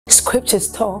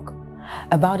Scriptures talk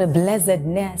about a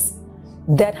blessedness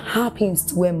that happens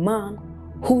to a man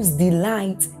whose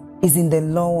delight is in the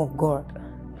law of God.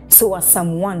 So as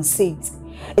Psalm 1 says,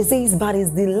 it says, but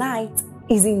his delight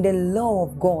is in the law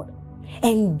of God,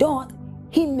 and doth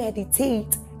he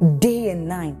meditate day and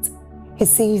night. He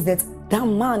says that that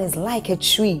man is like a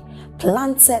tree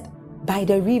planted by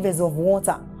the rivers of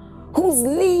water, whose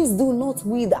leaves do not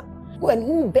wither, and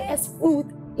who bears fruit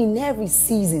in every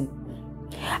season.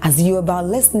 As you're about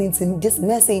listening to this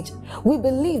message, we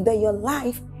believe that your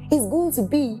life is going to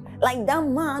be like that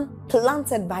man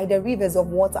planted by the rivers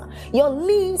of water. Your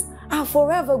leaves are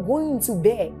forever going to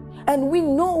bear. And we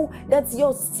know that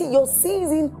your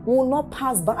season will not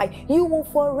pass by. You will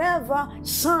forever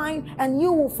shine and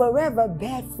you will forever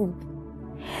bear fruit.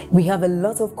 We have a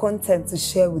lot of content to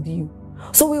share with you.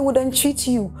 So we would entreat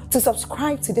you to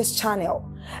subscribe to this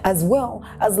channel, as well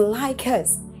as like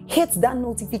us. Hit that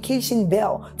notification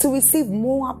bell to receive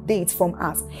more updates from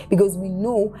us, because we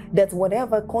know that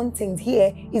whatever content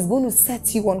here is going to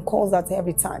set you on course at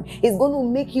every time. It's going to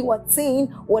make you attain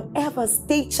whatever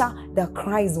stature that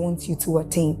Christ wants you to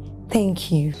attain. Thank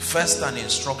you. First, an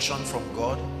instruction from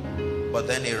God, but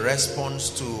then a response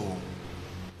to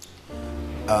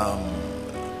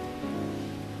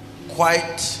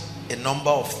quite a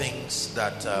number of things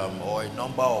that, or a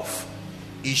number of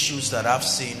issues that I've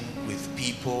seen with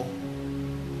people,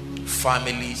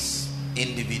 families,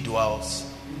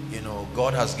 individuals. You know,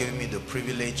 God has given me the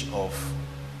privilege of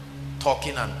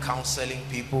talking and counseling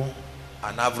people.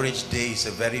 An average day is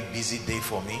a very busy day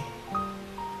for me,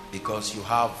 because you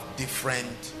have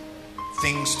different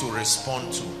things to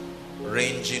respond to,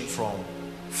 ranging from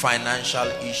financial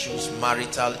issues,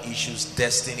 marital issues,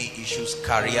 destiny issues,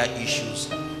 career issues,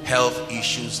 health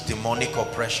issues, demonic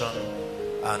oppression.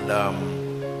 And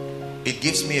it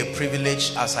gives me a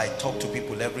privilege as I talk to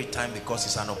people every time, because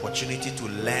it's an opportunity to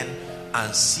learn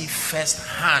and see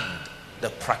firsthand the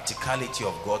practicality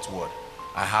of God's word.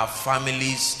 I have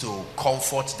families to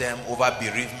comfort them over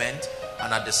bereavement,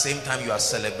 and at the same time you are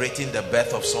celebrating the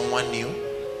birth of someone new.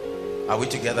 Are we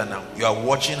together now? You are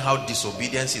watching how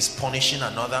disobedience is punishing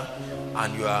another,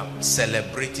 and you are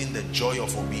celebrating the joy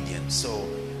of obedience. So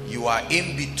you are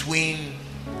in between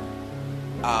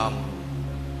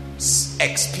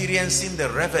experiencing the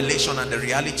revelation and the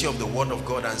reality of the word of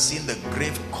God, and seeing the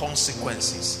grave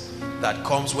consequences that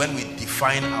comes when we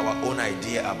define our own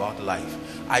idea about life.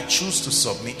 I choose to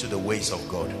submit to the ways of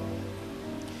God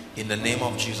in the name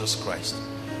of Jesus Christ.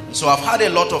 And so I've had a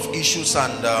lot of issues,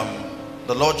 and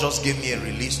the Lord just gave me a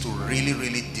release to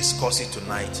really discuss it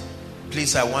tonight.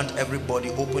 Please, I want everybody,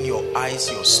 open your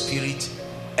eyes, your spirit.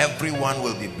 Everyone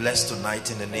will be blessed tonight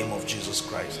in the name of Jesus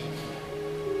Christ.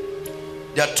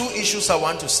 There are two issues I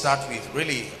want to start with.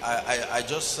 Really, I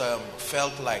just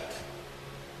felt like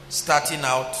starting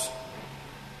out,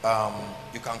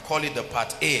 you can call it the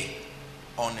part A,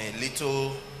 on a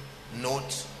little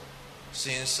note,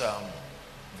 since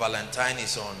Valentine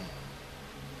is on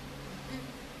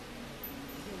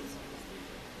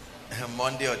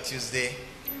Monday or Tuesday.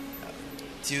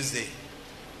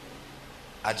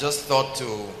 I just thought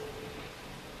to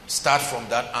start from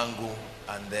that angle,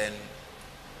 and then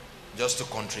just to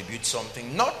contribute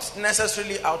something, not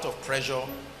necessarily out of pressure,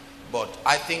 but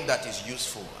I think that is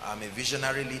useful. I'm a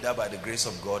visionary leader by the grace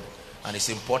of God, and it's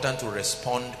important to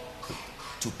respond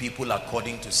to people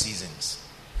according to seasons.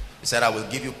 He said, I will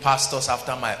give you pastors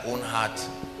after my own heart,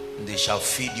 and they shall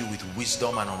feed you with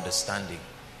wisdom and understanding.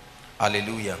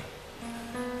 Hallelujah.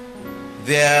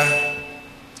 There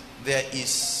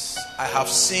is, I have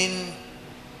seen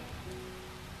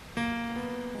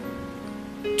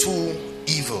two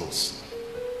evils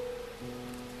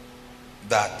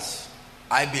that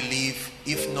I believe,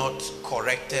 if not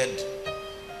corrected,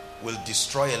 will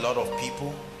destroy a lot of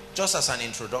people. Just as an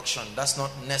introduction, that's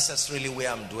not necessarily where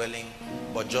I'm dwelling,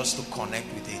 but just to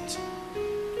connect with it.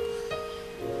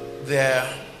 There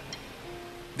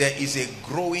is a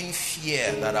growing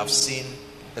fear that I've seen,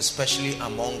 especially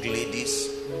among ladies,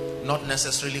 not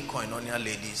necessarily koinonia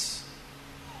ladies.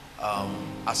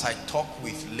 As I talk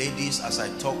with ladies, as I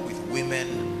talk with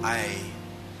women,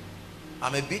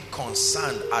 I'm a bit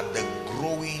concerned at the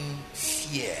growing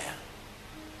fear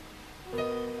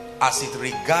as it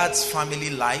regards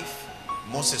family life,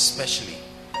 most especially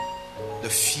the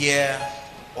fear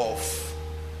of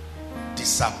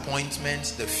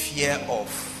disappointment, the fear of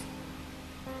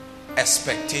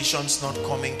expectations not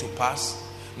coming to pass.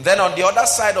 Then on the other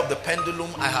side of the pendulum,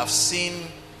 I have seen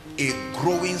a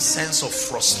growing sense of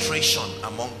frustration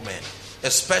among men,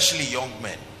 especially young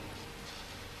men.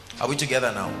 Are we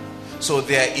together now? So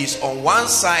there is on one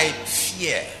side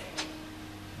fear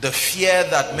The fear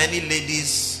that many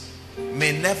ladies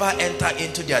may never enter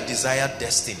into their desired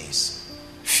destinies.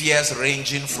 Fears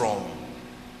ranging from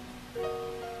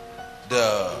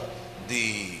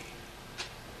the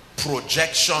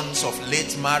projections of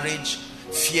late marriage,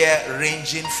 fear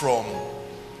ranging from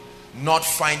not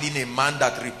finding a man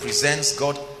that represents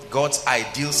God's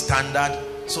ideal standard.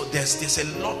 So there's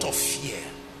a lot of fear.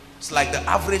 It's like the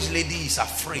average lady is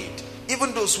afraid.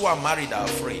 Even those who are married are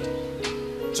afraid.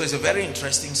 So it's a very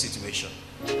interesting situation.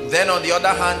 Then on the other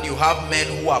hand, you have men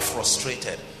who are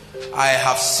frustrated. I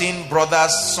have seen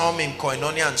brothers, some in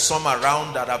Koinonia and some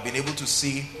around, that have been able to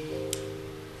see,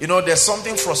 you know, there's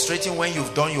something frustrating when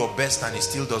you've done your best and it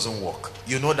still doesn't work.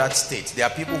 You know that state. There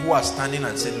are people who are standing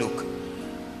and say, look,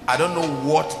 I don't know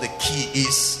what the key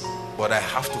is, but I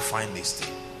have to find this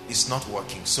thing. It's not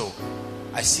working. So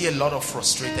I see a lot of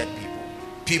frustrated people.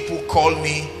 People call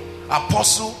me,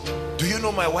 Apostle, do you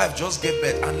know my wife just gave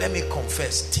birth? And let me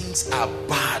confess, things are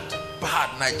bad.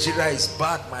 Bad. Nigeria is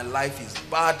bad. My life is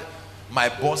bad. My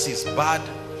boss is bad.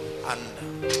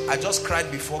 And I just cried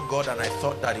before God, and I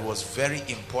thought that it was very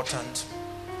important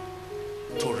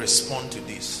to respond to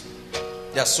this.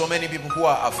 There are so many people who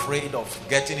are afraid of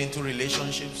getting into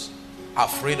relationships,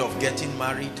 afraid of getting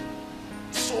married.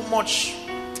 So much.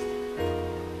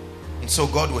 And so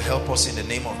God will help us in the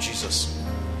name of Jesus.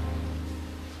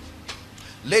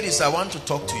 Ladies, I want to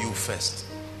talk to you first.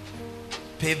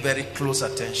 Pay very close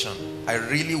attention. I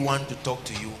really want to talk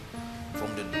to you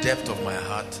from the depth of my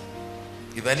heart.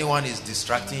 If anyone is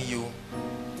distracting you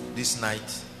this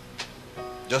night,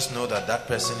 just know that that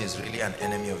person is really an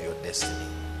enemy of your destiny.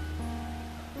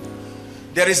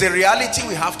 There is a reality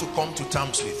we have to come to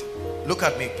terms with. Look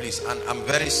at me, please. And I'm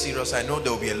very serious. I know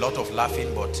there will be a lot of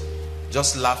laughing, but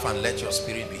just laugh and let your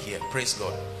spirit be here. Praise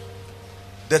God.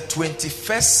 The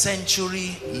 21st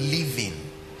century living,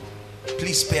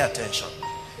 please pay attention.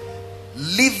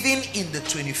 Living in the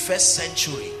 21st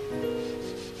century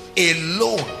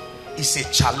alone is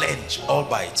a challenge all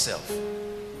by itself.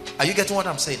 Are you getting what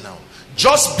I'm saying now?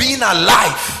 Just being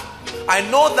alive. I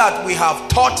know that we have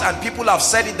taught and people have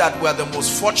said it that we are the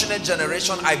most fortunate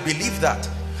generation. I believe that.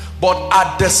 But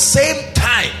at the same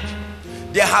time,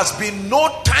 there has been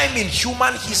no time in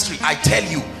human history, I tell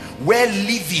you, where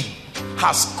living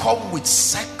has come with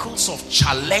cycles of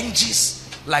challenges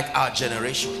like our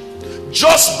generation.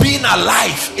 Just being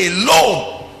alive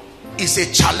alone is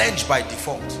a challenge by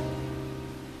default.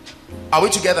 Are we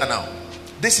together now?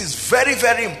 This is very,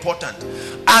 very important.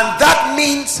 And that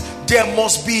means there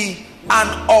must be an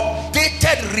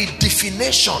updated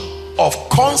redefinition of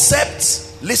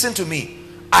concepts. Listen to me.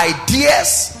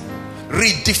 Ideas,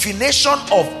 redefinition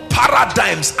of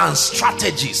paradigms and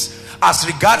strategies as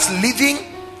regards living,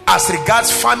 as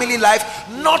regards family life.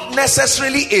 Not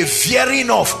necessarily a veering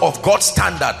off of God's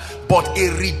standard, but a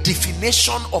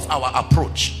redefinition of our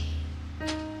approach.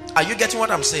 Are you getting what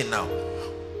I'm saying now?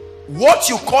 What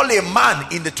you call a man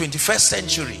in the 21st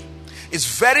century is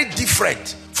very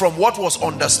different from what was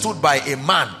understood by a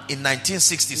man in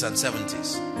 1960s and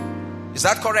 70s. Is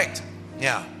that correct?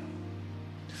 Yeah.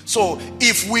 So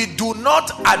if we do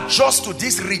not adjust to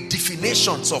these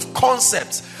redefinitions of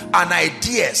concepts and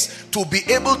ideas to be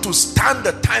able to stand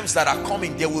the times that are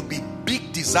coming, there will be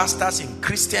big disasters in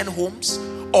Christian homes,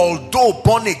 although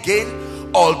born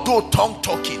again, although tongue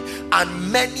talking,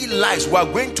 and many lives. We are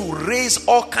going to raise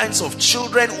all kinds of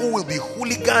children who will be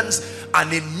hooligans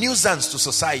and a nuisance to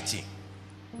society.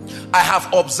 I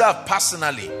have observed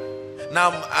personally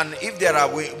now, and if there are,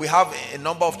 we have a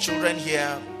number of children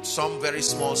here, some very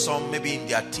small, some maybe in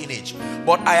their teenage,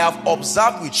 but I have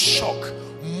observed with shock,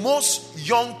 most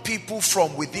young people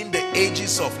from within the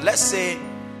ages of, let's say,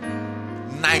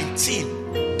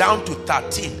 19 down to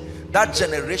 13, that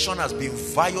generation has been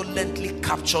violently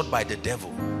captured by the devil.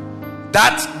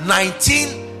 That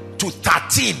 19 to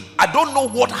 13, I don't know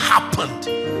what happened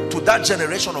to that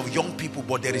generation of young people,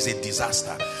 but there is a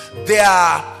disaster.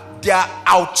 Their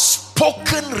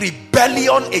outspoken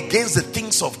rebellion against the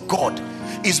things of God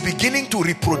is beginning to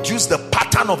reproduce the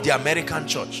pattern of the American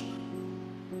church.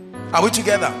 Are we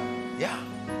together? Yeah.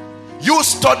 You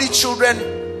study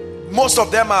children, most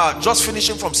of them are just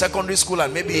finishing from secondary school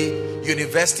and maybe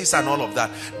universities and all of that.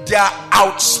 Their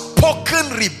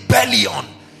outspoken rebellion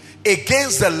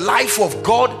against the life of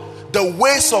God, the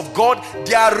ways of God,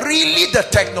 they are really the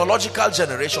technological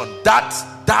generation,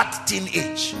 that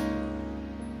teenage.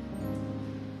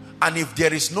 And if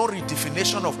there is no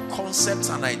redefinition of concepts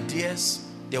and ideas,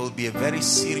 there will be a very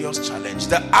serious challenge.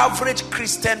 The average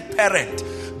Christian parent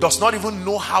does not even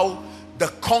know how the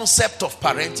concept of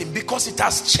parenting, because it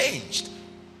has changed.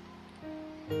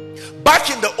 Back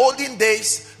in the olden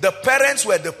days, the parents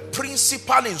were the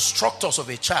principal instructors of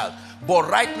a child, but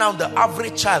right now the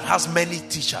average child has many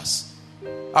teachers.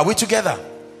 Are we together?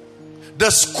 The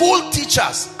school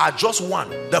teachers are just one.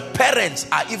 The parents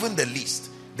are even the least.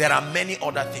 There are many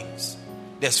other things.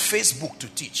 There's Facebook to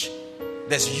teach.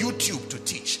 There's YouTube to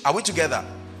teach. Are we together?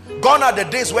 Gone are the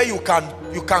days where you can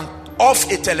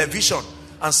off a television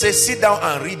and say, sit down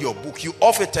and read your book. You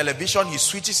off a television, he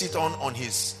switches it on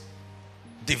his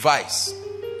device.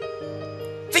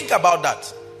 Think about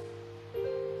that.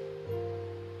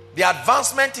 The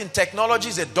advancement in technology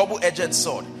is a double-edged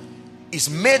sword. It's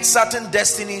made certain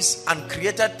destinies and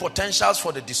created potentials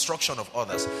for the destruction of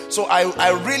others. So I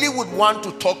really would want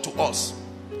to talk to us.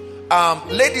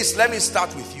 Ladies, let me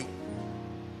start with you.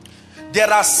 There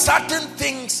are certain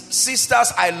things,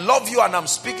 sisters, I love you and I'm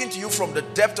speaking to you from the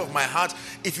depth of my heart.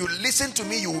 If you listen to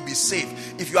me, you will be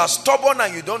saved. If you are stubborn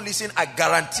and you don't listen, I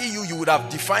guarantee you, you would have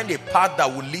defined a path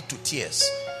that will lead to tears.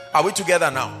 Are we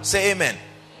together now? Say amen.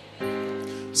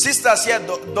 Sisters here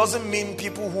doesn't mean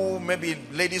people who, maybe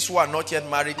ladies who are not yet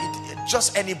married.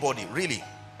 Just anybody, really.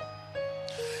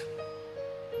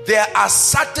 There are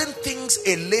certain things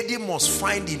a lady must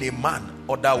find in a man,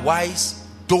 otherwise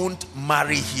don't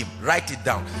marry him. Write it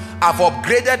down. I've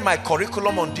upgraded my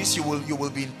curriculum on this. You will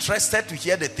be interested to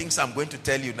hear the things I'm going to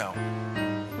tell you now.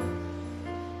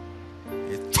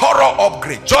 A thorough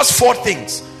upgrade. Just 4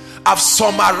 things. I've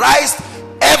summarized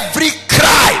every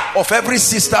cry of every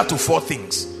sister to 4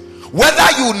 things.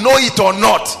 Whether you know it or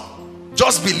not,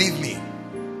 just believe me.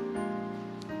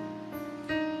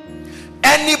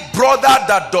 Any brother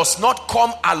that does not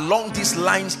come along these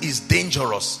lines is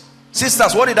dangerous.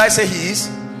 Sisters, what did I say he is?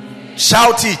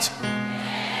 Shout it.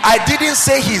 I didn't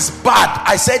say he's bad.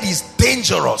 I said he's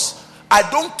dangerous. I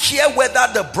don't care whether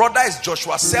the brother is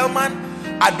Joshua Selman.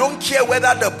 I don't care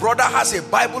whether the brother has a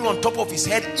Bible on top of his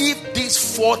head. If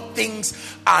these 4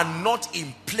 things are not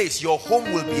in place, your home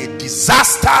will be a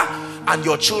disaster and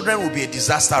your children will be a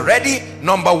disaster. Ready?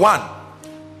 Number 1.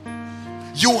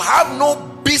 You have no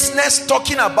business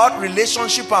talking about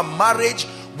relationship and marriage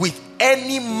with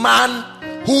any man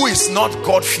who is not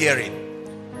God-fearing.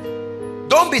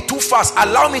 Don't be too fast.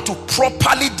 Allow me to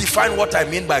properly define what I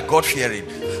mean by God-fearing.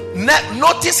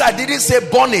 Notice I didn't say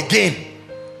born again,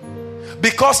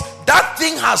 because that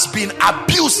thing has been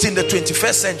abused in the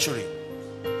 21st century.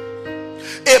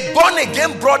 A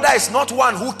born-again brother is not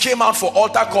one who came out for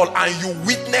altar call and you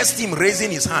witnessed him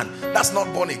raising his hand. That's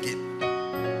not born again.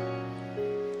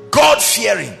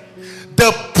 God-fearing.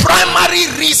 The primary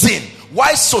reason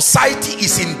why society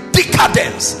is in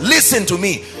decadence, listen to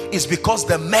me, is because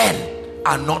the men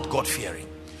are not God-fearing.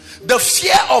 The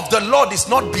fear of the Lord is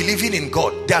not believing in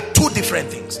God. There are 2 different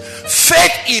things.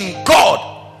 Faith in God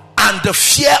and the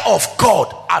fear of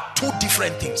God are 2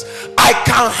 different things. I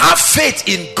can have faith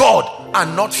in God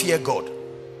and not fear God.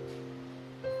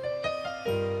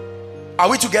 Are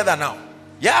we together now?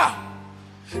 Yeah.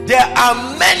 There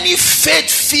are many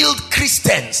faith-filled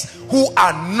Christians who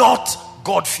are not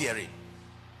God-fearing.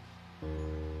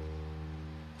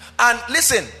 And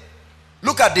listen,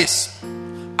 look at this.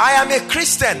 I am a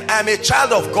Christian. I am a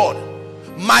child of God.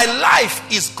 My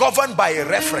life is governed by a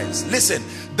reference. Listen,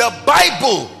 the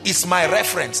Bible is my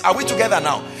reference. Are we together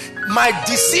now? My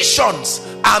decisions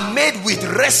are made with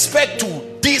respect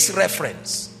to this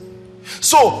reference.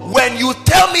 So when you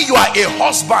tell me you are a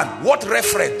husband, what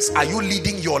reference are you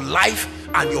leading your life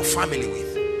and your family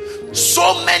with?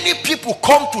 So many people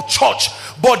come to church,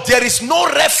 but there is no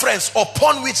reference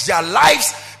upon which their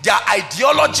lives, their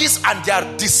ideologies and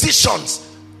their decisions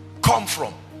come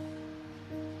from.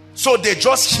 So they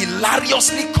just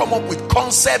hilariously come up with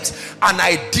concepts and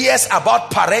ideas about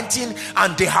parenting,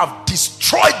 and they have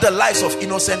destroyed the lives of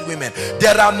innocent women.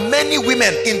 There are many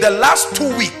women in the last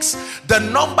 2 weeks, the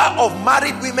number of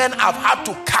married women I've had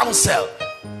to counsel,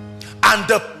 and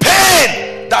the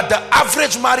pain that the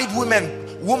average married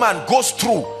woman goes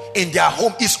through in their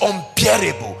home is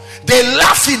unbearable. They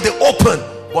laugh in the open,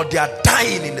 but they are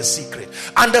dying in the secret.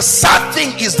 And the sad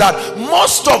thing is that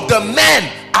most of the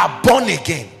men are born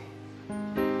again.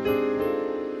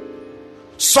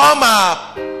 Some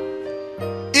are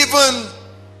even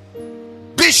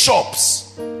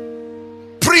bishops,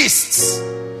 priests,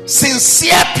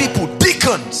 sincere people,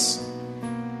 deacons.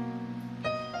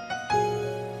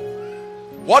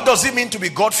 What does it mean to be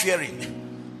God-fearing?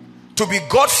 To be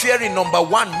God-fearing, number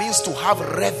 1, means to have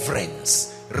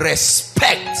reverence,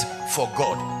 respect for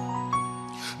God.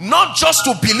 Not just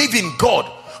to believe in God,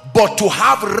 but to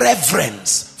have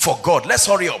reverence for God. Let's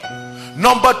hurry up.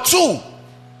 Number 2,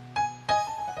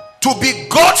 to be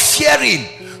God-fearing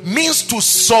means to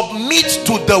submit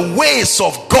to the ways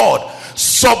of God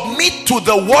submit to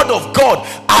the word of God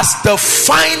as the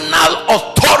final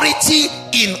authority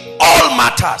in all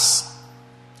matters.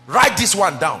 Write this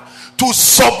one down. To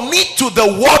submit to the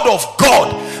word of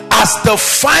God as the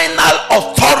final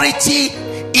authority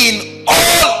in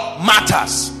all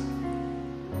matters,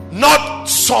 not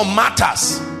some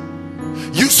matters.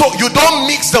 So you don't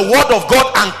mix the word of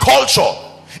God and culture.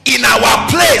 In our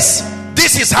place,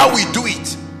 this is how we do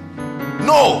it.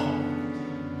 No.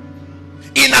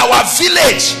 In our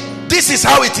village, this is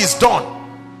how it is done.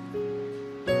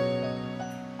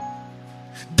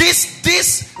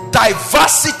 This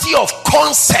diversity of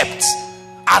concepts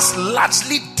has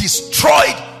largely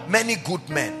destroyed many good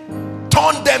men,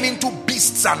 turned them into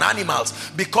beasts and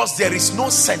animals, because there is no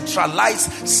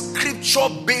centralized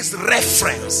scripture-based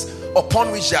reference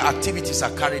upon which their activities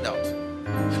are carried out.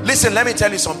 Listen, let me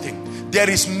tell you something. There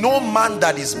is no man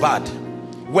that is bad.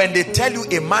 When they tell you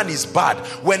a man is bad,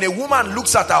 when a woman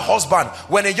looks at her husband,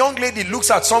 when a young lady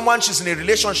looks at someone she's in a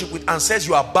relationship with and says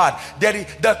you are bad,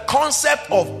 the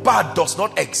concept of bad does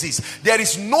not exist. There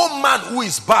is no man who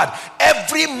is bad.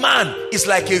 Every man is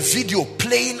like a video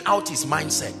playing out his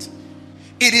mindset.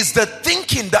 It is the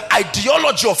thinking, the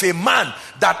ideology of a man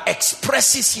that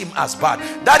expresses him as bad.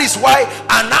 That is why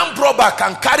an armed robber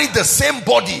can carry the same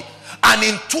body, and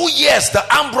in 2 years the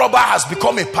armed robber has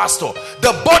become a pastor.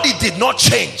 The body did not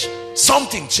change.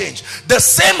 Something changed. The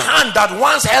same hand that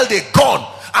once held a gun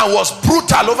and was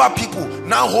brutal over people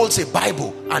now holds a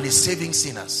Bible and is saving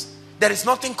sinners. There is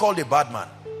nothing called a bad man.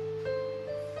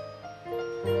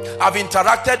 I've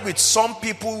interacted with some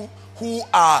people who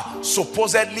are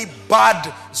supposedly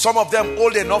bad, some of them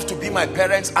old enough to be my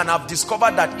parents, and I've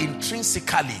discovered that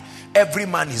intrinsically every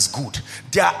man is good.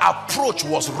 Their approach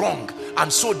was wrong,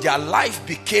 and so their life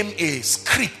became a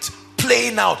script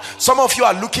playing out. Some of you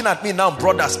are looking at me now,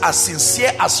 brothers, as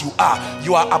sincere as you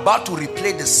are about to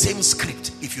replay the same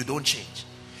script if you don't change.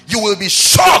 You will be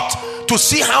shocked to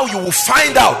see how you will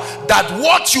find out that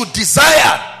what you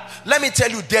desire. Let me tell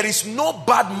you, there is no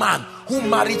bad man who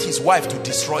married his wife to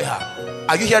destroy her.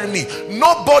 Are you hearing me?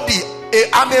 Nobody.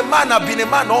 I'm a man. I've been a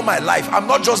man all my life. I'm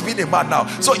not just being a man now.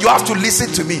 So you have to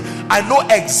listen to me. I know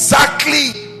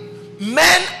exactly.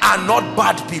 Men are not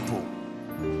bad people,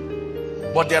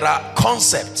 but there are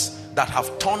concepts that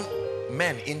have turned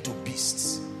men into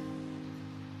beasts.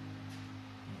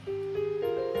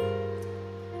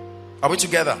 Are we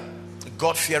together? A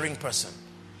God-fearing person.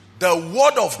 The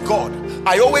word of God.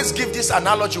 I always give this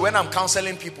analogy when I'm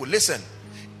counseling people. Listen,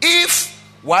 if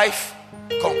wife,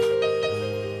 come.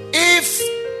 If,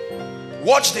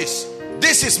 watch this.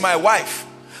 This is my wife,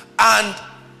 and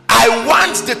I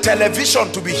want the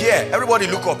television to be here. Everybody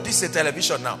look up. This is a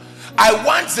television now. I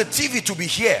want the TV to be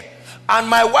here. And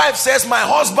my wife says, my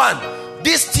husband,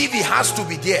 this TV has to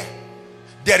be there.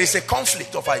 There is a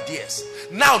conflict of ideas.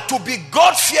 Now, to be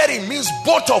God-fearing means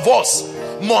both of us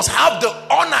must have the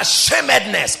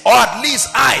unashamedness, or at least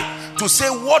I, to say,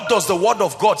 what does the word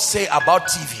of God say about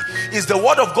TV? Is the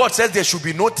word of God says there should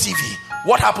be no TV.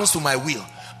 What happens to my will?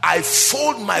 I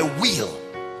fold my will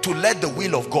to let the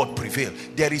will of God prevail.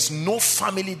 There is no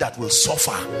family that will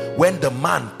suffer when the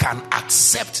man can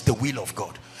accept the will of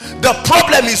God. The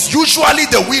problem is usually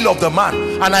the will of the man.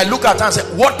 And I look at her and say,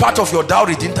 what part of your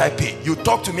dowry didn't I pay? You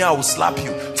talk to me, I will slap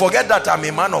you. Forget that I'm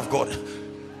a man of God.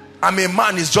 I'm a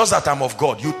man, it's just that I'm of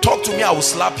God. You talk to me, I will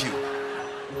slap you.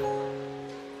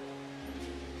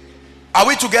 Are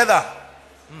we together?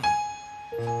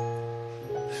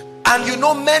 And you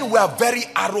know, men were very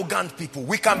arrogant people.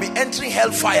 We can be entering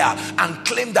hellfire and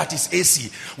claim that it's AC.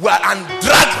 And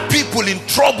drag people in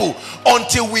trouble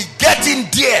until we get in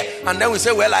there. And then we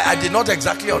say, well, I did not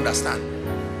exactly understand.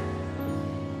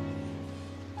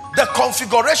 The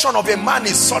configuration of a man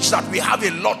is such that we have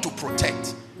a lot to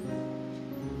protect.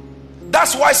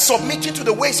 That's why submitting to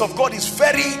the ways of God is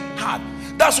very hard.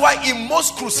 That's why in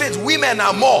most crusades, women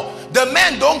are more. The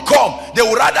men don't come. They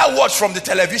would rather watch from the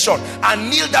television and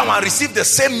kneel down and receive the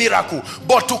same miracle.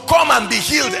 But to come and be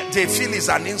healed, they feel is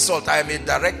an insult. I am a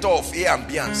director of A and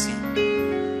B and C.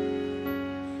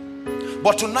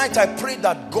 But tonight I pray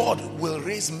that God will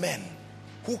raise men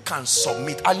who can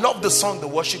submit. I love the song the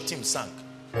worship team sang.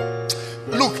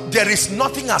 Look, there is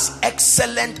nothing as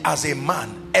excellent as a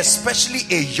man, especially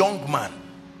a young man,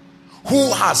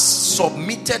 who has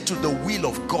submitted to the will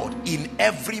of God in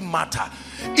every matter.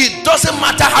 It doesn't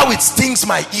matter how it stings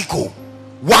my ego.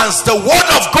 Once the word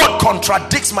of God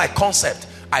contradicts my concept,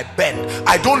 I bend.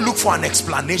 I don't look for an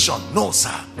explanation. No,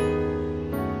 sir.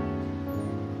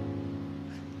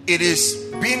 It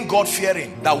is being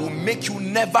God-fearing that will make you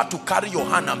never to carry your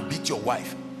hand and beat your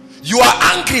wife. You are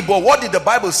angry, but what did the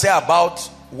Bible say about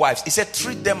wives? It said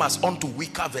treat them as unto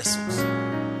weaker vessels.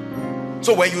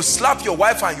 So when you slap your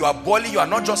wife and you are boiling, you are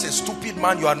not just a stupid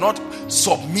man, you are not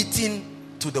submitting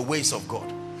to the ways of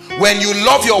God. When you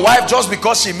love your wife just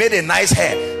because she made a nice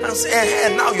hair and say,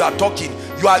 hey, now you are talking,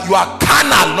 you are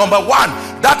carnal. Number one,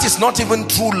 that is not even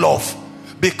true love,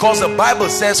 because the Bible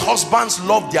says husbands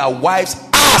love their wives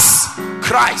as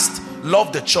Christ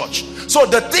loved the church. So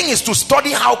the thing is to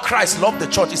study how Christ loved the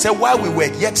church. He said, while we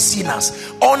were yet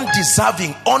sinners,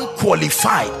 undeserving,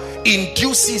 unqualified, in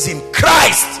due season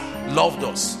Christ loved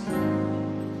us.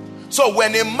 So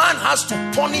when a man has to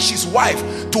punish his wife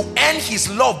to earn his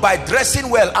love by dressing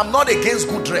well, I'm not against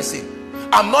good dressing,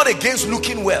 I'm not against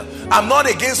looking well, I'm not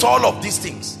against all of these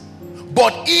things.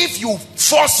 But if you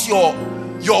force your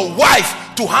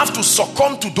wife to have to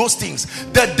succumb to those things,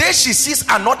 the day she sees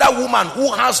another woman who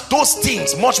has those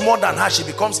things much more than her, she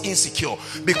becomes insecure,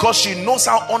 because she knows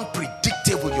how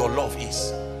unpredictable your love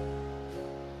is.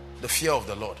 The fear of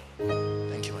the Lord.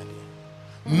 Thank you, my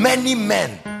dear. Many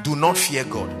men do not fear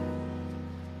God.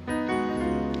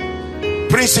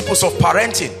 Principles of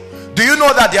parenting. Do you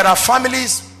know that there are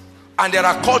families and there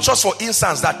are cultures, for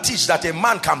instance, that teach that a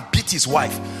man can beat his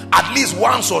wife at least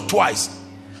once or twice,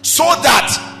 so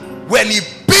that when he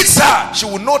beats her, she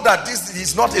will know that this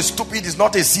is not a stupid, is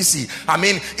not a sissy. I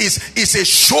mean, it's a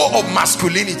show of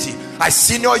masculinity. I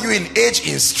senior you in age,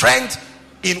 in strength,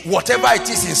 in whatever it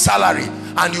is, in salary,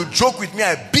 and you joke with me,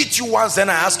 I beat you once, then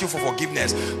I ask you for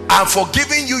forgiveness. I'm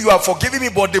forgiving you, you are forgiving me,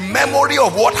 but the memory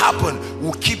of what happened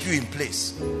will keep you in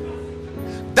place.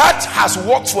 That has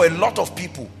worked for a lot of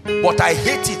people, but I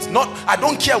hate it. I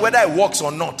don't care whether it works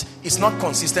or not. It's not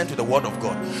consistent with the word of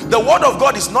God. The word of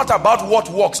God is not about what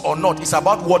works or not. It's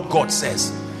about what God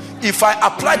says. If I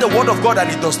apply the word of God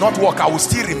and it does not work, I will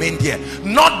still remain there.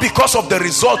 Not because of the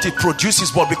result it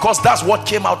produces, but because that's what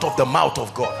came out of the mouth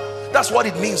of God. That's what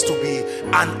it means to be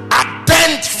an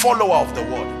ardent follower of the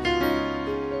word.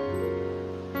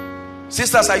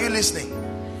 Sisters, are you listening?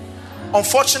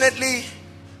 Unfortunately,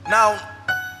 now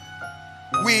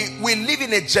we live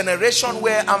in a generation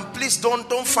where, and please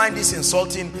don't find this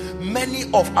insulting, many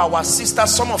of our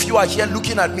sisters, some of you are here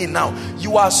looking at me now,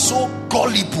 you are so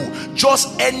gullible.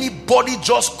 Just anybody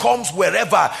just comes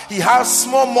wherever he has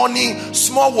small money,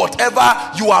 small whatever,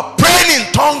 you are praying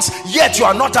in tongues, yet you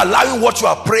are not allowing what you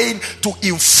are praying to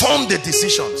inform the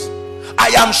decisions. I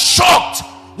am shocked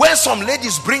when some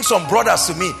ladies bring some brothers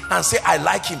to me and say, I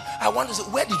like him. I want to say,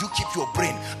 where did you keep your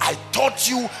brain? I taught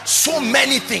you so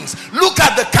many things. Look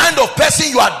at the kind of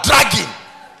person you are dragging.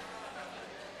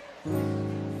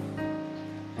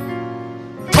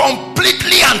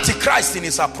 Completely antichrist in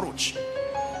his approach.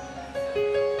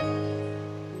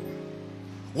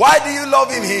 Why do you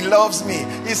love him? He loves me.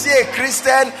 Is he a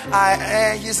Christian?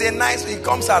 He's a nice, he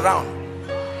comes around.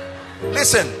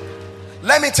 Listen,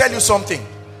 let me tell you something.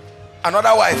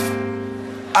 Another wife,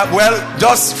 well,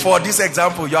 just for this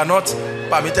example, you are not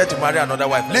permitted to marry another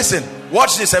wife. Listen,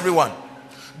 watch this, everyone.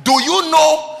 Do you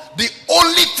know the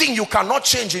only thing you cannot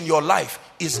change in your life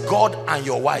is God and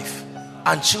your wife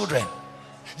and children?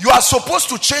 You are supposed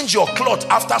to change your cloth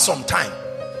after some time.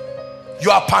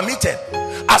 You are permitted.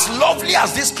 As lovely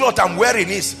as this cloth I'm wearing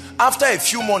is, after a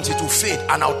few months it will fade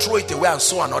and I'll throw it away and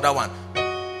sew another one.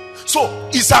 So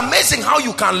it's amazing how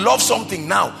you can love something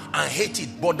now and hate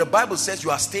it, but the Bible says you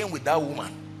are staying with that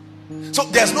woman. So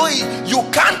there's no, you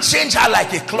can't change her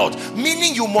like a cloth,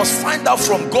 meaning you must find out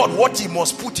from God what he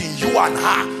must put in you and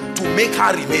her to make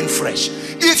her remain fresh.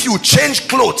 If you change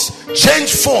clothes,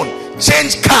 change phone,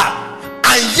 change car,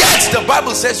 and yet the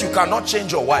Bible says you cannot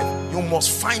change your wife, you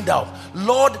must find out,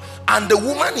 Lord, and the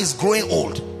woman is growing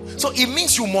old, so it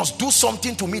means you must do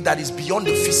something to me that is beyond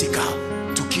the physical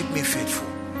to keep me faithful.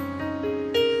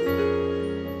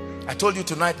 I told you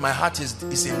tonight my heart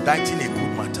is indicting a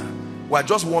good matter. We are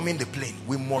just warming the plane.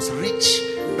 We must reach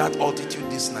that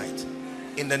altitude this night.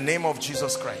 In the name of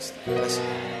Jesus Christ. Bless you.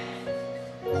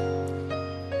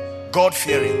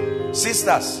 God-fearing.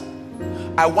 Sisters,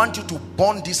 I want you to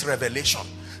bond this revelation.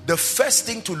 The first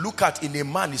thing to look at in a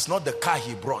man is not the car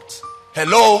he brought.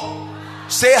 Hello?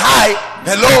 Say hi.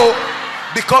 Hello?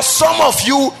 Because some of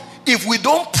you, if we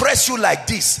don't press you like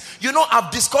this, you know, I've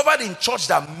discovered in church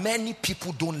that many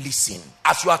people don't listen.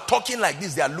 As you are talking like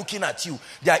this, they are looking at you.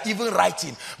 They are even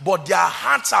writing, but their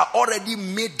hearts are already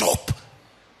made up.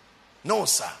 No,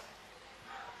 sir.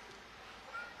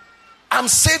 I'm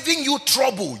saving you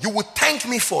trouble. You will thank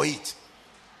me for it.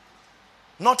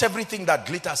 Not everything that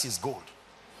glitters is gold.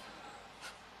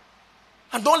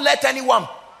 And don't let anyone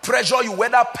pressure you,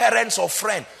 whether parents or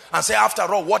friend, and say, after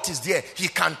all, what is there? He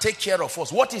can take care of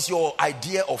us. What is your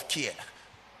idea of care?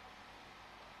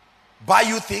 Buy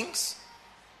you things?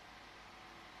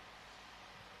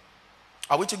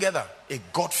 Are we together? A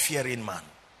God-fearing man.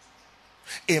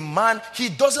 A man, he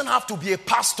doesn't have to be a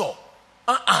pastor.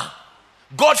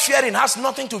 God-fearing has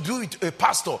nothing to do with a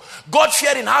pastor.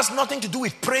 God-fearing has nothing to do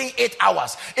with praying 8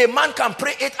 hours. A man can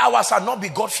pray 8 hours and not be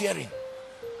God-fearing.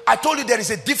 I told you there is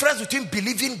a difference between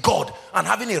believing God and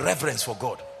having a reverence for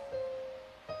God.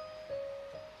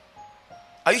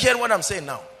 Are you hearing what I'm saying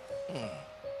now?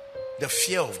 The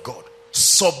fear of God.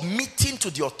 Submitting to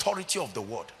the authority of the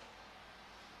word.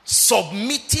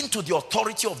 Submitting to the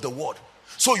authority of the word.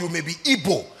 So you may be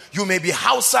Igbo, you may be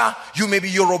Hausa, you may be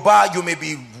Yoruba, you may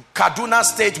be Kaduna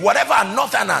State, whatever,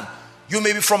 Northern, you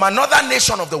may be from another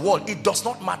nation of the world. It does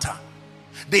not matter.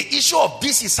 The issue of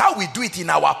this is how we do it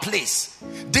in our place.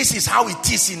 This is how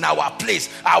it is in our place.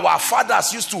 Our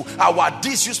fathers used to,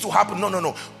 this used to happen.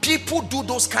 No. People do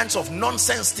those kinds of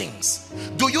nonsense things.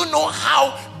 Do you know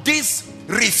how this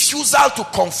refusal to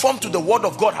conform to the word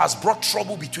of God has brought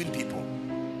trouble between people?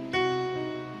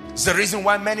 It's the reason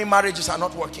why many marriages are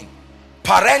not working.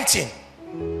 Parenting.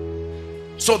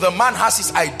 So the man has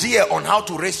his idea on how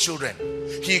to raise children.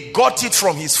 He got it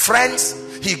from his friends.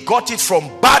 He got it from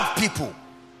bad people.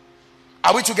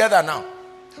 Are we together now?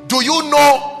 Do you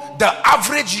know the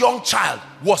average young child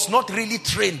was not really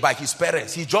trained by his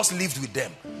parents? He just lived with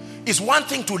them. It's one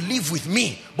thing to live with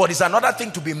me, but it's another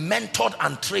thing to be mentored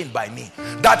and trained by me.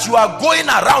 That you are going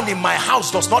around in my house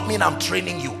does not mean I'm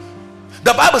training you.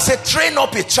 The Bible said train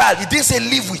up a child. It didn't say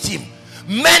live with him.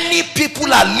 Many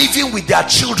people are living with their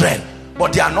children,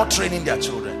 but they are not training their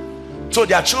children. So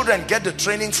their children get the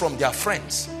training from their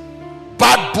friends.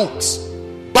 Bad books,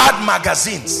 bad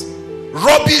magazines,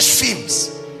 rubbish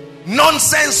films,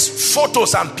 nonsense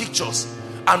photos and pictures.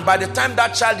 And by the time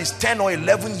that child is 10 or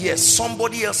 11 years,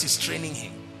 somebody else is training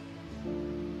him.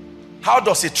 How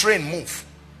does a train move?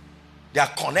 They are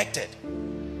connected.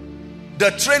 The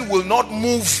train will not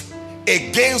move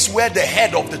against where the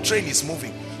head of the train is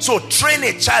moving. So train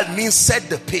a child means set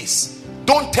the pace.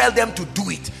 Don't tell them to do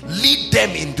it. Lead them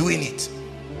in doing it.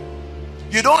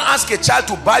 You don't ask a child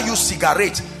to buy you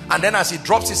cigarette and then as he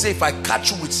drops he say, if I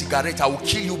catch you with cigarette, I will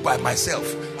kill you by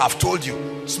myself. I've told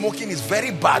you, smoking is very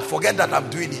bad. Forget that I'm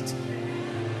doing it.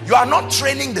 You are not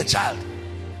training the child.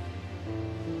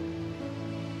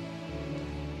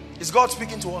 Is God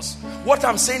speaking to us? What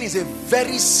I'm saying is a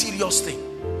very serious thing.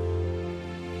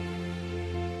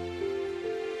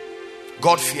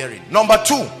 God-fearing. Number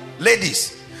 2,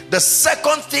 ladies, the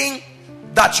second thing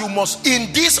that you must,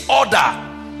 in this order,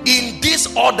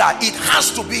 it has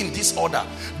to be in this order.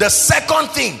 The second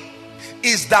thing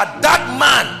is that that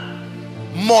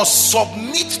man must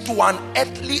submit to an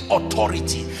earthly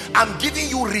authority. I'm giving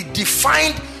you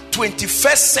redefined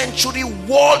 21st century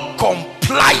world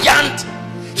compliant.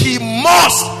 He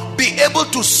must be able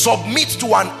to submit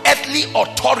to an earthly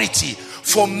authority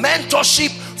for mentorship,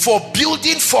 for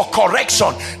building, for correction.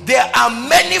 There are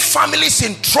many families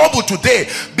in trouble today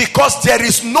because there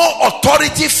is no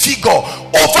authority figure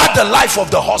over the life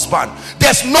of the husband.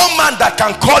 There's no man that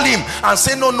can call him and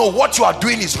say, no, what you are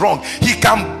doing is wrong. He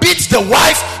can beat the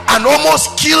wife and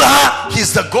almost kill her.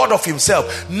 He's the God of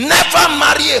himself. Never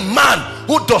marry a man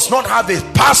who does not have a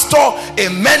pastor, a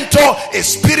mentor, a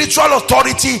spiritual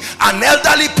authority, an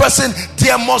elderly person.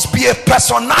 There must be a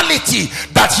personality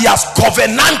that he has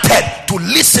covenanted to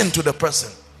listen to the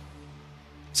person.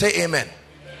 Say amen.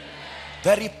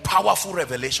 Very powerful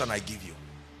revelation I give you.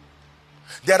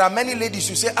 There are many ladies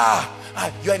who say,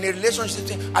 you're in a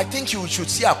relationship. I think you should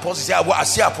see apostle. Say, I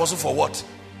see apostle for what?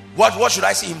 What should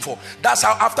I see him for? That's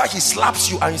how after he slaps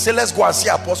you and you say, let's go and see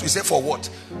apostle, you say, for what?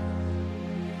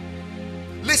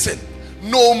 Listen,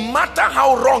 no matter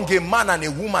how wrong a man and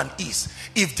a woman is,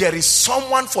 if there is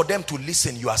someone for them to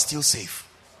listen, you are still safe.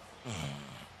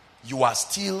 You are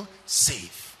still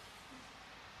safe.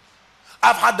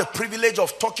 I've had the privilege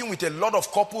of talking with a lot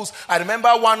of couples. I remember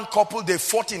one couple, they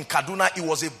fought in Kaduna. It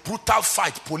was a brutal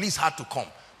fight. Police had to come.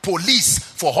 Police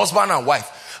for husband and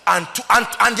wife. And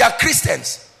they are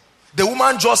Christians. The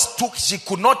woman she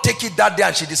could not take it that day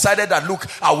and she decided that, look,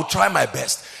 I will try my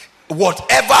best.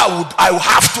 Whatever I will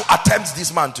have to attempt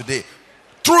this man today.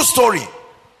 True story.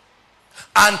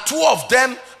 And two of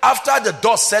them, after the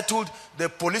dust settled, the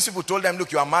police people told them,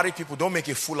 look, you are married people, don't make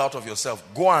a fool out of yourself.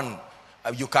 Go and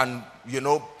you can,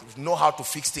 know how to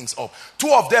fix things up.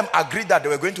 Two of them agreed that they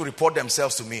were going to report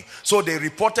themselves to me. So they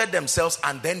reported themselves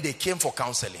and then they came for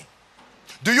counseling.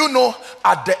 Do you know,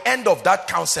 at the end of that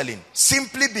counseling,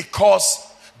 simply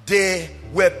because they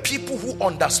were people who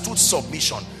understood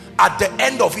submission, at the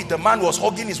end of it, the man was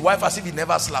hugging his wife as if he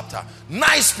never slapped her.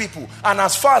 Nice people. And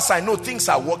as far as I know, things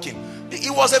are working.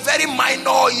 It was a very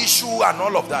minor issue and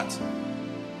all of that.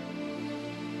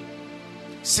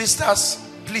 Sisters,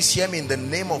 Please hear me in the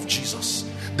name of Jesus.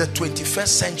 The 21st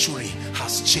century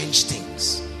has changed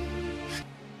things.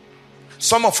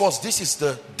 Some of us, this is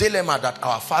the dilemma that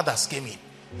our fathers came in.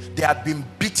 They had been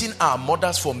beating our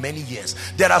mothers for many years.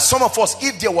 There are some of us,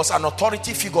 if there was an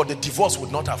authority figure, the divorce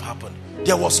would not have happened.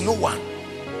 There was no one.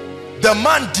 The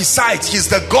man decides he's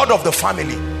the God of the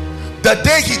family. The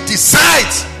day he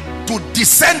decides to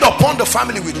descend upon the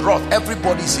family with wrath,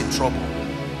 everybody is in trouble.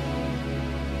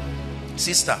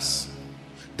 Sisters,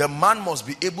 the man must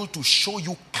be able to show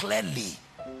you clearly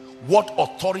what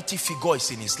authority figure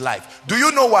is in his life. Do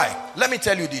you know why? Let me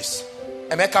tell you this.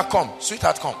 Emeka, come.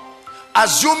 Sweetheart, come.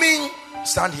 Assuming,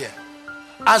 stand here.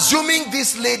 Assuming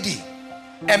this lady,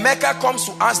 Emeka comes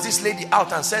to ask this lady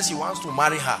out and says he wants to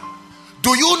marry her.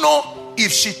 Do you know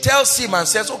if she tells him and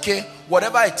says, okay,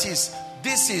 whatever it is,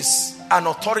 this is an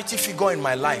authority figure in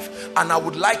my life and I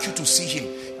would like you to see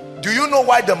him. Do you know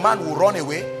why the man will run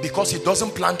away? Because he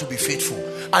doesn't plan to be faithful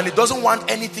and he doesn't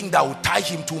want anything that will tie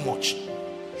him too much.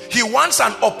 He wants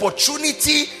an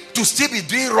opportunity to still be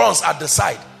doing runs at the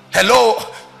side. Hello?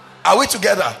 Are we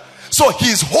together? So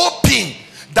he's hoping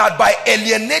that by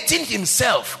alienating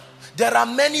himself, there are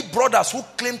many brothers who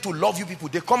claim to love you people.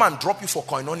 They come and drop you for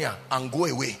koinonia and go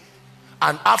away.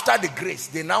 And after the grace,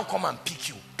 they now come and pick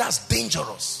you. That's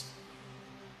dangerous.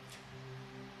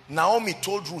 Naomi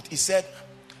told Ruth, he said,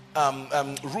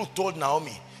 Ruth told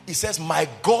Naomi, he says, my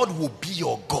God will be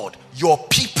your God. Your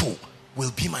people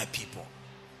will be my people.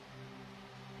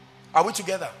 Are we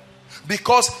together?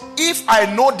 Because if I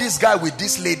know this guy with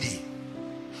this lady,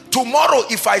 tomorrow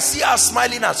if I see her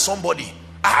smiling at somebody,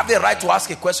 I have the right to ask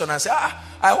a question and say,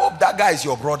 I hope that guy is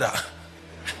your brother.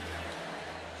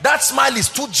 That smile is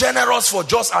too generous for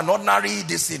just an ordinary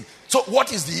this thing. So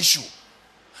what is the issue?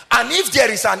 And if there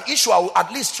is an issue, I will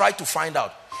at least try to find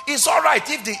out. It's all right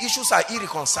if the issues are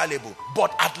irreconcilable,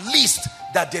 but at least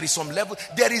that there is some level.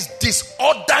 There is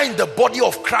disorder in the body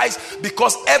of Christ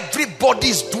because everybody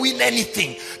is doing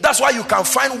anything. That's why you can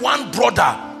find one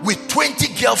brother with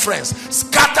 20 girlfriends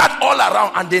scattered all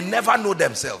around and they never know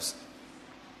themselves.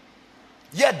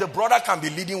 Yet the brother can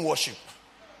be leading worship.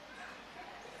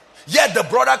 Yet the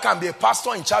brother can be a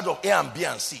pastor in charge of A and B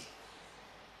and C.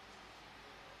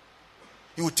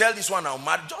 He will tell this one, I'm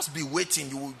married. Just be waiting.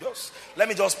 You will just let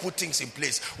me just put things in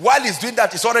place. While he's doing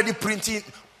that, he's already printing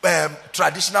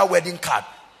traditional wedding card.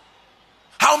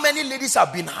 How many ladies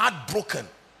have been heartbroken?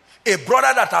 A brother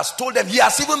that has told them, he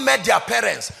has even met their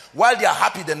parents. While they are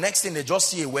happy, the next thing they just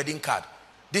see a wedding card.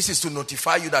 This is to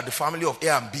notify you that the family of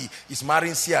A and B is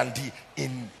marrying C and D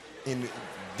in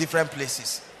different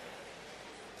places.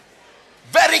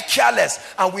 Very careless,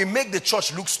 and we make the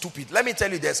church look stupid. Let me tell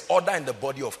you, there's order in the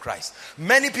body of Christ.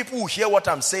 Many people will hear what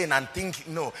I'm saying and think,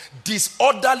 no,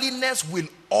 disorderliness will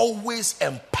always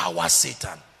empower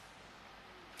Satan.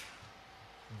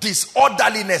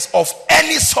 Disorderliness of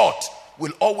any sort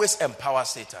will always empower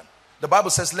Satan. The Bible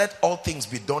says, let all things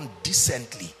be done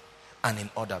decently and in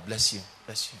order. Bless you.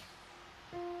 Bless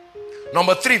you.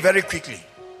 Number 3, very quickly.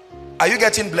 Are you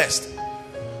getting blessed?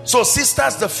 So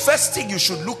sisters, the first thing you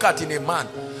should look at in a man,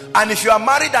 and if you are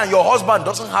married and your husband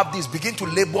doesn't have this, begin to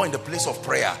labor in the place of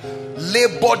prayer.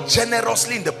 Labor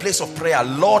generously in the place of prayer.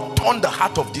 Lord, turn the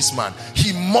heart of this man.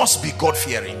 He must be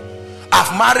God-fearing.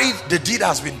 I've married, the deed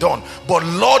has been done, but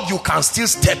Lord, you can still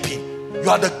step in. You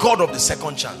are the God of the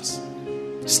second chance.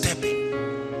 Step in.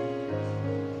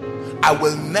 I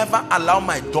will never allow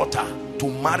my daughter to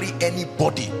marry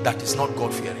anybody that is not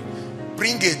God-fearing.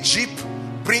 Bring a jeep,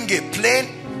 bring a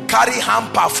plane, carry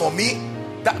hamper for me.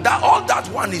 All that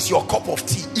one is your cup of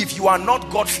tea. If you are not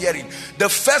God-fearing, the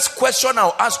first question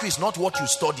I'll ask you is not what you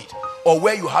studied or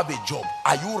where you have a job.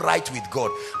 Are you right with God?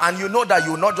 And you know that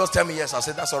you will not just tell me yes. I'll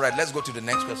say that's all right. Let's go to the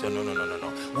next question.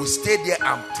 No. We'll stay there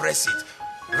and press it.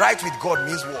 Right with God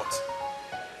means what?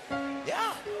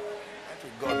 Yeah. Right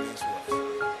with God means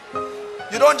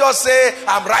what? You don't just say,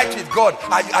 I'm right with God.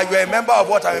 Are you a member of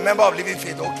what? I'm a member of Living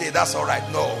Faith. Okay, that's all right.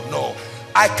 No.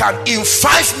 I can, in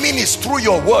 5 minutes through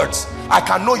your words, I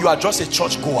can know you are just a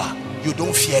church goer. You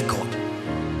don't fear God.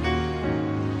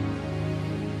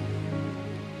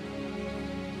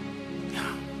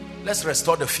 Yeah. Let's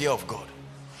restore the fear of God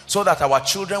so that our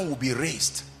children will be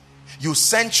raised. You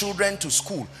send children to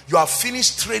school. You have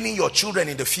finished training your children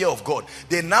in the fear of God.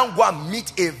 They now go and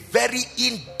meet a very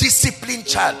indisciplined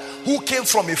child who came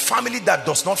from a family that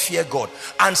does not fear God,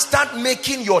 and start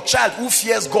making your child who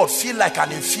fears God feel like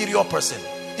an inferior person.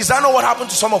 Is that not what happened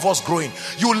to some of us growing?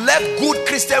 You left good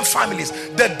Christian families.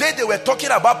 The day they were talking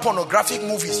about pornographic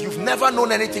movies, you've never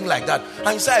known anything like that.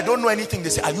 And you say, I don't know anything. They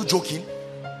say, are you joking?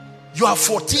 You are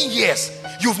 14 years.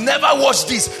 You've never watched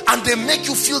this, and they make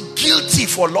you feel guilty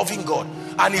for loving God.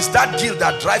 And it's that guilt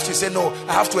that drives you to say, no,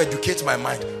 I have to educate my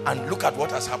mind. And look at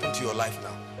what has happened to your life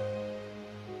now.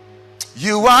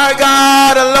 You are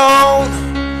God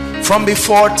alone from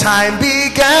before time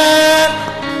began.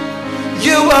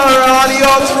 You are on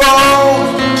your throne.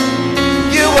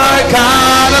 You are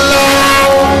God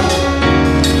alone.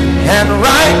 And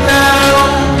right now,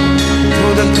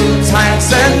 through the good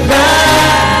times and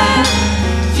bad,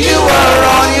 you are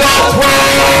on your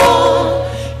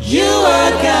throne. You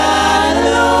are God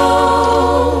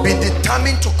alone. Be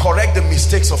determined to correct the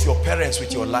mistakes of your parents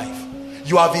with your life.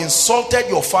 You have insulted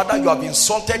your father, you have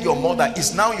insulted your mother.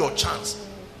 It's now your chance.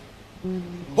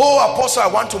 Oh, Apostle, I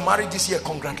want to marry this year.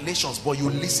 Congratulations, but you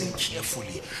listen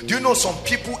carefully. Do you know some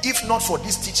people, if not for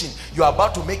this teaching, you are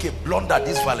about to make a blunder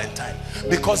this Valentine,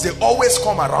 because they always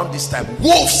come around this time,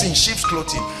 wolves in sheep's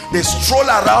clothing. They stroll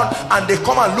around and they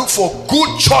come and look for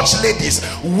good church ladies,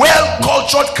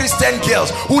 well-cultured Christian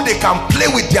girls who they can play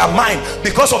with their mind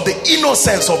because of the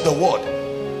innocence of the word.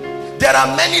 There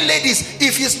are many ladies,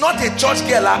 if he's not a church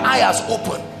girl, her eye has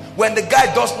opened. When the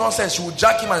guy does nonsense, she will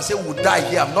jack him and say, we'll die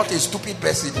here. I'm not a stupid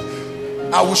person.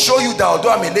 I will show you that although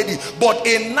I'm a lady. But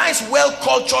a nice,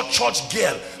 well-cultured church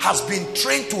girl has been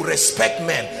trained to respect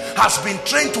men, has been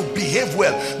trained to behave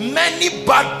well. Many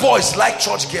bad boys like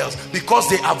church girls because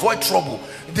they avoid trouble.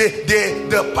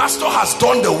 The pastor has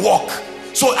done the work,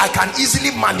 so I can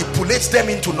easily manipulate them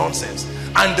into nonsense.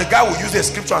 And the guy will use the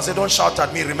scripture and say, don't shout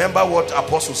at me. Remember what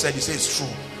Apostle said. He says it's true.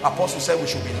 Apostle said we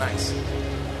should be nice.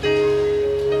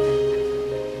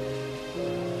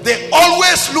 They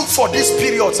always look for these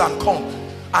periods and come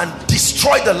and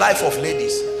destroy the life of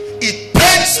ladies. It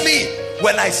pains me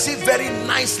when I see very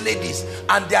nice ladies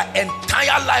and their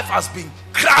entire life has been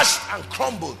crushed and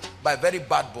crumbled by very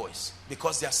bad boys,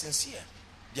 because they are sincere,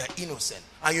 they are innocent.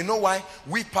 And you know why?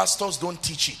 We pastors don't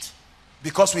teach it,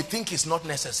 because we think it's not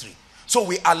necessary. So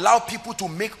we allow people to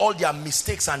make all their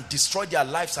mistakes and destroy their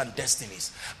lives and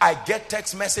destinies. I get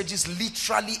text messages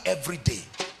literally every day.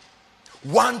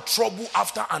 One trouble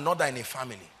after another in a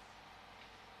family.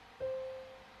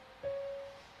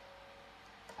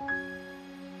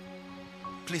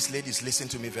 Please, ladies, listen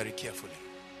to me very carefully.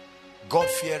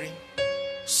 God-fearing,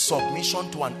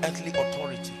 submission to an earthly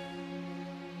authority.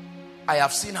 I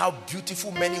have seen how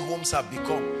beautiful many homes have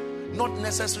become. Not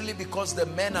necessarily because the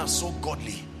men are so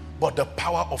godly, but the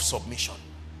power of submission.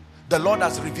 The Lord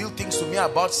has revealed things to me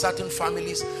about certain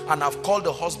families, and I've called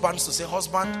the husbands to say,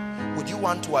 husband, would you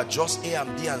want to adjust A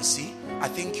and B and C? I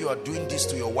think you are doing this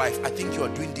to your wife. I think you are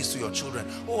doing this to your children.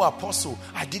 Oh, Apostle,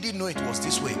 I didn't know it was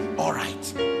this way. All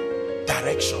right.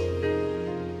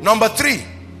 Direction. Number 3.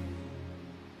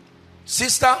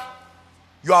 Sister,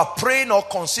 you are praying or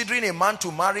considering a man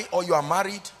to marry, or you are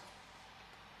married.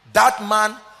 That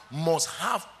man must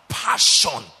have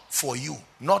passion for you,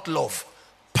 not love.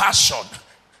 Passion.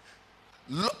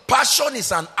 Passion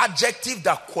is an adjective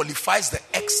that qualifies the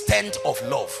extent of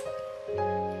love.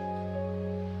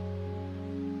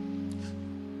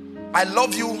 I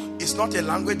love you is not a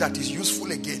language that is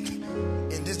useful again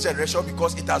in this generation,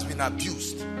 because it has been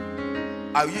abused.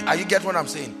 Are you get what I'm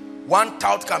saying? One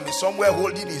tout can be somewhere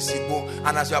holding his ego,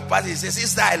 and as you are passing, he says,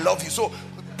 sister, I love you. So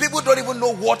people don't even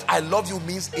know what I love you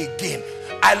means again.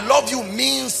 I love you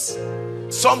means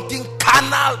something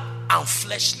carnal and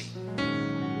fleshly.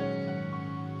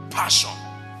 Passion.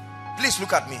 Please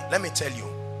look at me. Let me tell you.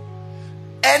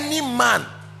 Any man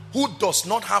who does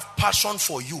not have passion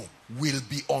for you will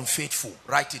be unfaithful.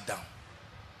 Write it down.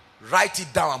 Write it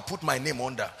down and put my name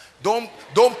under. Don't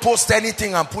post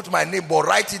anything and put my name, but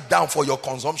write it down for your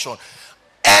consumption.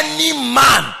 Any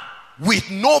man with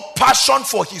no passion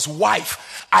for his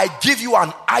wife, I give you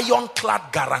an ironclad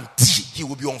guarantee he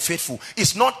will be unfaithful.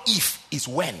 It's not if, it's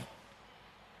when.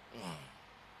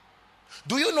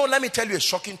 Do you know, let me tell you a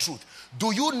shocking truth.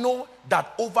 Do you know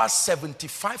that over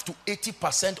 75 to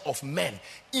 80% of men,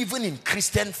 even in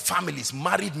Christian families,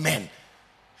 married men,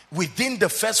 within the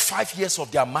first 5 years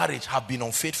of their marriage have been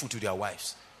unfaithful to their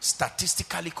wives?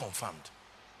 Statistically confirmed.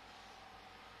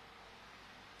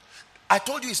 I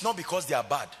told you it's not because they are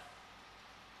bad.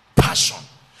 Passion.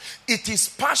 It is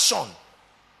passion.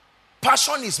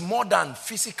 Passion is more than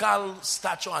physical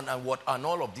stature and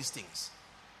all of these things.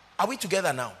 Are we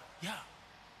together now? Yeah.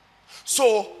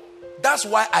 So that's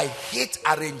why I hate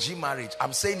arranged marriage.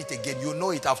 I'm saying it again. You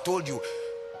know it. I've told you.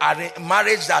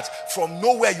 Marriage that from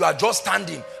nowhere you are just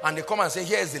standing and they come and say,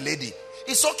 here is the lady.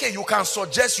 It's okay. You can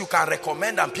suggest, you can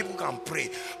recommend, and people can pray.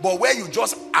 But where you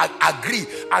just agree,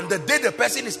 and the day the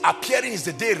person is appearing is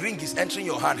the day ring is entering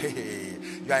your hand. Hey,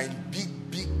 you are in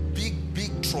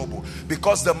big trouble,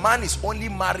 because the man is only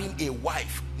marrying a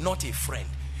wife, not a friend.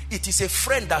 It is a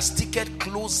friend that sticketh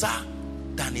closer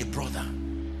than a brother.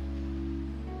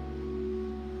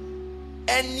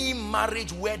 Any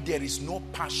marriage where there is no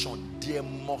passion, there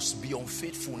must be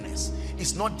unfaithfulness.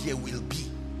 It's not there will be,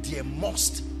 there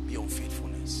must be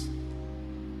unfaithfulness.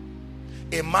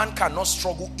 A man cannot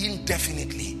struggle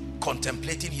indefinitely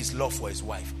contemplating his love for his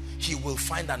wife. He will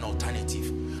find an alternative.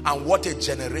 And what a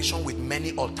generation with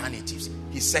many alternatives.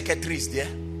 His secretary is there.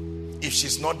 If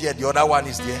she's not there, the other one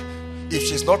is there. If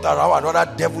she's not around,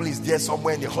 another devil is there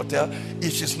somewhere in the hotel.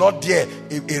 If she's not there,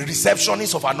 a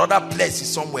receptionist of another place is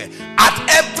somewhere. At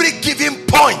every given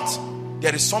point,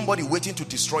 there is somebody waiting to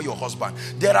destroy your husband.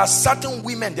 There are certain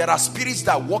women, there are spirits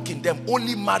that walk in them,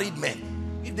 only married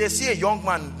men. If they see a young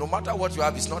man, no matter what you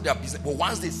have, it's not their business. But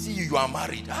once they see you, you are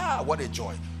married. What a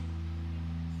joy.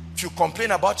 If you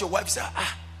complain about your wife, say,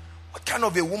 what kind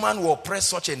of a woman will oppress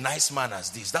such a nice man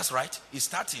as this? That's right. It's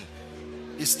starting.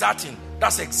 It's starting.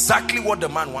 That's exactly what the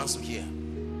man wants to hear.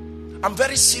 I'm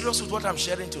very serious with what I'm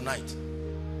sharing tonight.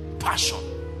 Passion.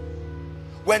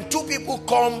 When two people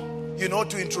come,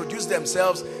 to introduce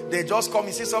themselves, they just come.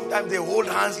 You see, sometimes they hold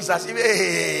hands. It's as if,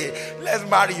 hey, let's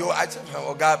marry you. I said,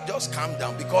 oh God, just calm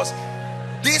down, because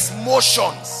these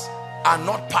motions are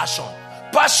not passion.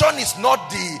 Passion is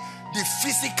not the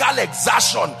physical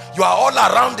exertion. You are all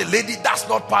around the lady. That's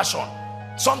not passion.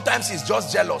 Sometimes it's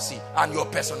just jealousy and your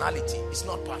personality. It's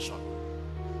not passion.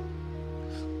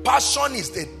 Passion is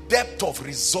the depth of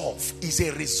resolve. It's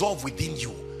a resolve within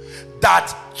you,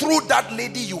 that through that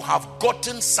lady you have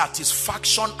gotten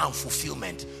satisfaction and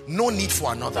fulfillment. No need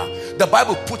for another. The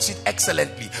Bible puts it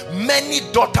excellently. Many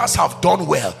daughters have done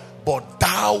well, but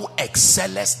thou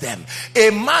excellest them.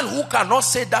 A man who cannot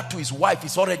say that to his wife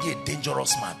is already a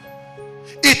dangerous man.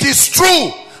 It is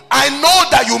true. I know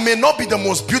that you may not be the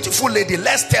most beautiful lady.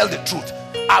 Let's tell the truth.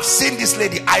 I've seen this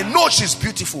lady. I know she's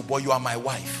beautiful, but you are my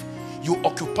wife. You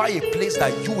occupy a place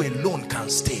that you alone can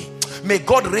stay. May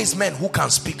God raise men who can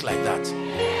speak like that.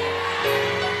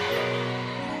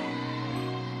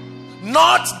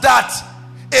 Not that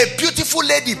a beautiful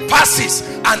lady passes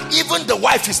and even the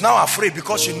wife is now afraid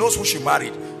because she knows who she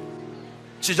married.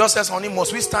 She just says, honey,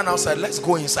 must we stand outside? Let's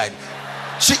go inside.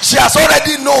 She has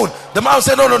already known. The man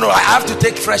said, no, I have to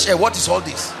take fresh air. What is all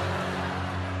this?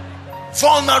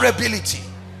 Vulnerability.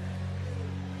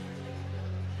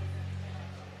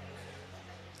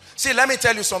 See, let me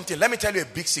tell you something. Let me tell you a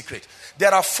big secret.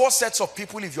 There are 4 sets of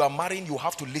people. If you are marrying, you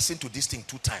have to listen to this thing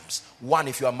 2 times. 1,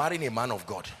 if you are marrying a man of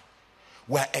God,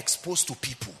 we are exposed to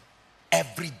people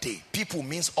every day. People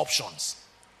means options.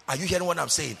 Are you hearing what I'm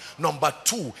saying? Number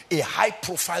 2, a high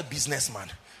profile businessman.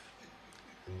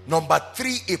 Number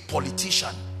 3, a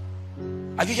politician.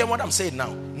 Are you hearing what I'm saying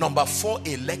now? Number 4,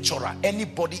 a lecturer.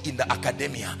 Anybody in the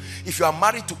academia. If you are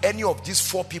married to any of these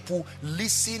 4 people,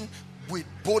 listen with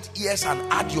both ears and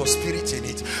add your spirit in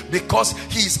it, because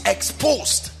he is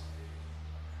exposed.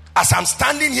 As I'm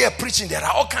standing here preaching, there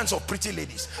are all kinds of pretty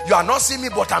ladies. You are not seeing me,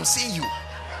 but I'm seeing you.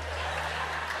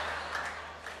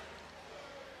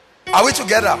 Are we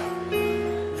together?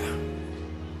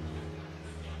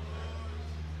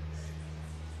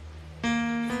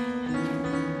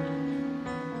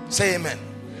 Say amen.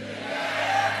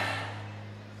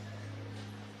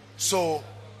 So,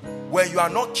 when you are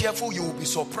not careful, you will be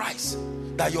surprised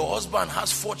that your husband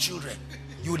has 4 children.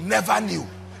 You never knew.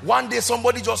 One day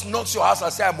somebody just knocks your house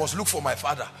and says, I must look for my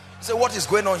father. You say, what is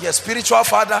going on here? Spiritual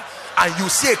father. And you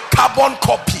see a carbon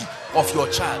copy of your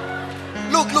child.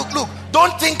 Look.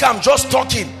 Don't think I'm just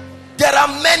talking. There are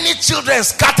many children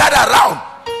scattered around.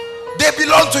 They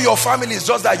belong to your family. It's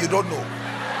just that you don't know.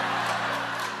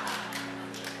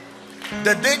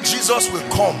 The day Jesus will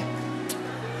come,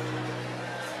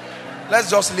 let's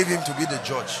just leave him to be the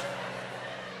judge.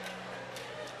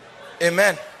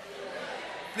 Amen.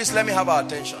 Please let me have our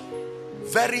attention.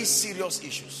 Very serious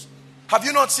issues. Have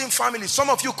you not seen families? Some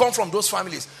of you come from those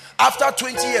families. After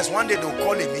 20 years, one day they'll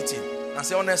call a meeting and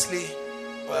say, honestly,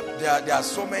 there are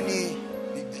so many,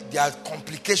 there are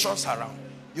complications around.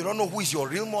 You don't know who is your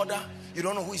real mother. You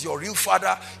don't know who is your real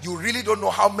father. You really don't know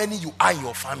how many you are in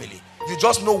your family. You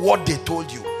just know what they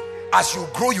told you. As you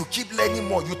grow, you keep learning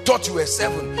more. You thought you were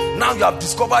 7. Now you have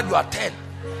discovered you are 10.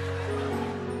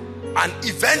 And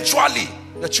eventually,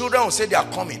 the children will say they are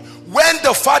coming. When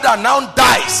the father now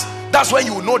dies, that's when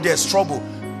you will know there's trouble.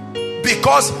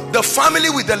 Because the family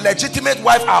with the legitimate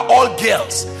wife are all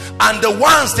girls. And the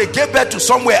ones they gave birth to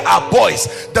somewhere are boys.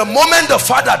 The moment the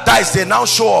father dies, they now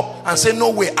show up and say,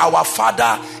 no way, our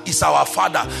father is our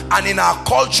father. And in our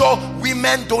culture,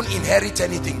 women don't inherit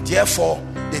anything. Therefore,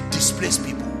 they displace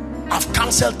people. I've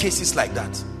counseled cases like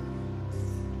that.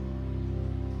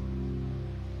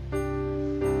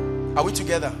 Are we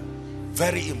together?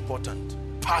 Very important.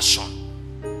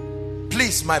 Passion.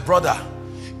 Please, my brother,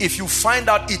 if you find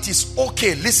out it is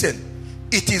okay, listen,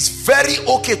 It is very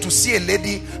okay to see a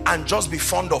lady and just be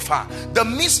fond of her. The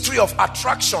mystery of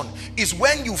attraction is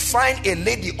when you find a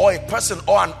lady or a person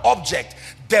or an object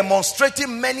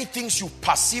demonstrating many things you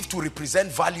perceive to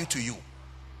represent value to you.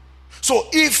 So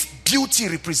if beauty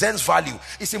represents value,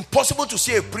 it's impossible to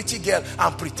see a pretty girl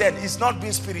and pretend it's not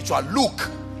being spiritual. Look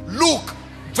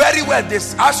very well. They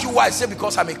ask you why. I say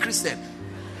because I'm a Christian.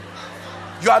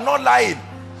 You are not lying.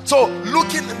 So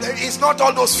looking, it's not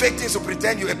all those fake things to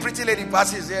pretend you. A pretty lady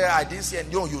passes there, I didn't see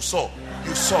it. No, you saw.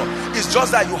 It's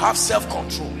just that you have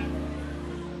self-control.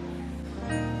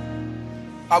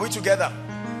 Are we together?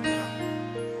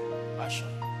 Passion.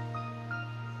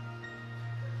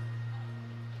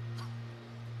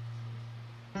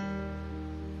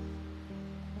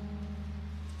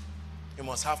 You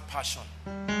must have passion.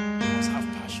 You must have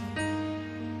passion.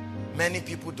 Many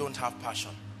people don't have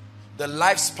passion. The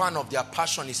lifespan of their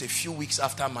passion is a few weeks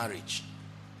after marriage.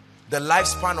 The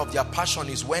lifespan of their passion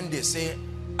is when they say,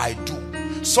 I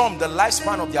do. Some, the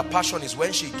lifespan of their passion is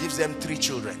when she gives them 3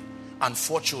 children and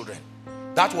 4 children.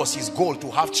 That was his goal, to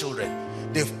have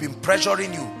children. They've been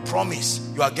pressuring you.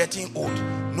 Promise, you are getting old.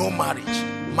 No marriage.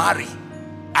 Marry.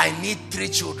 I need 3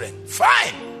 children.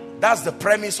 Fine. That's the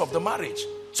premise of the marriage.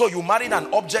 So you married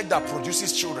an object that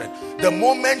produces children. The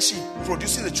moment she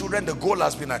produces the children, the goal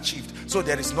has been achieved. So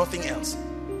there is nothing else.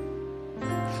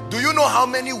 Do you know how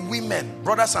many women,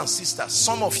 brothers and sisters,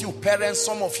 some of you parents,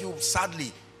 some of you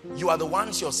sadly, you are the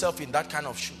ones yourself in that kind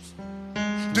of shoes.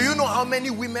 Do you know how many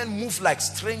women move like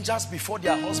strangers before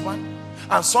their husband?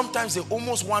 And sometimes they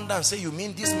almost wonder and say, you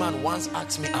mean this man once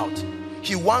asked me out?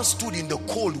 He once stood in the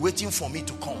cold waiting for me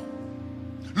to come.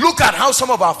 Look at how some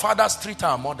of our fathers treat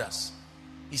our mothers.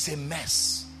 It's a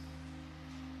mess.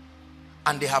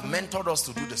 And they have mentored us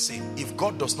to do the same. If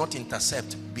God does not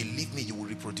intercept, believe me, you will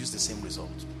reproduce the same result.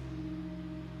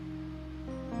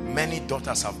 Many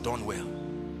daughters have done well,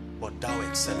 but thou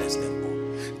excellest them all.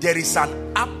 There is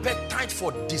an appetite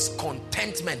for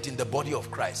discontentment in the body of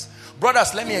Christ.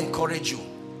 Brothers, let me encourage you.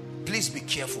 Please be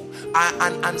careful.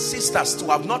 And sisters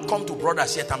too. I've not come to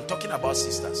brothers yet. I'm talking about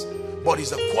sisters. But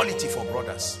it's a quality for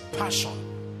brothers. Passion.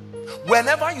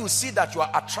 Whenever you see that you are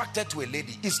attracted to a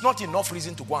lady, it's not enough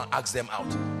reason to go and ask them out.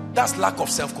 That's lack of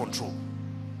self-control.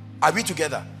 Are we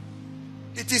together?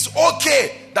 It is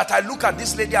okay that I look at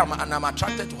this lady and I'm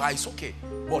attracted to her. It's okay.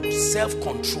 But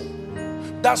self-control.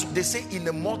 That's what they say, in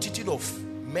a multitude of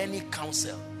many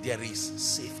counsel, there is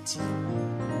safety.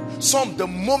 Some, the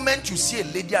moment you see a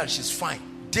lady and she's fine,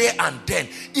 there and then,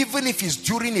 even if it's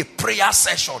during a prayer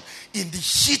session, in the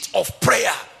heat of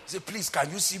prayer, say, please,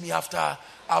 can you see me after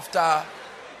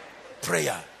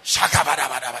prayer?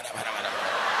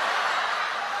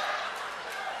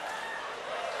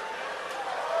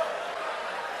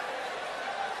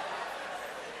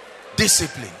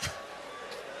 Discipline.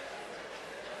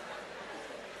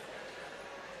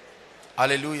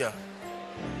 Hallelujah.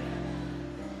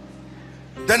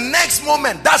 The next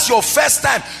moment, that's your first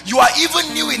time. You are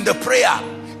even new in the prayer.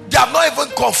 They have not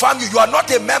even confirmed you. You are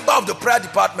not a member of the prayer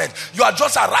department. You are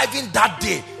just arriving that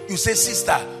day. You say,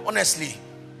 sister, honestly,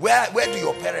 where do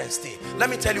your parents stay? Let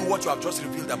me tell you what you have just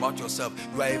revealed about yourself.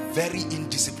 You are a very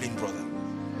indisciplined brother.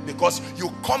 Because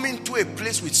you come into a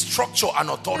place with structure and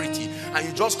authority, and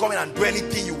you just come in and do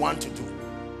anything you want to do.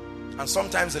 And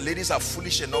sometimes the ladies are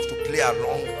foolish enough to play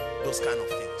along those kind of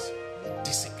things.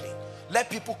 Discipline. Let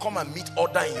people come and meet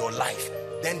order in your life.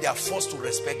 Then they are forced to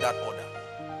respect that order.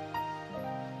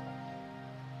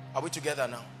 Are we together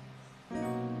now?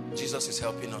 Jesus is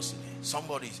helping us today.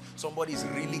 Somebody is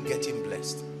really getting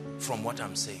blessed from what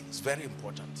I'm saying. It's very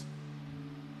important.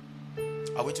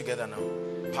 Are we together now?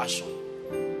 Passion.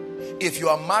 If you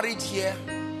are married here,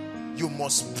 you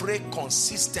must pray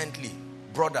consistently,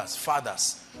 brothers,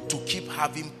 fathers, to keep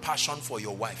having passion for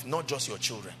your wife, not just your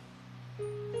children.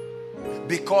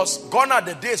 Because gone are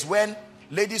the days when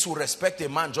ladies will respect a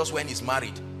man just when he's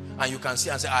married. And you can see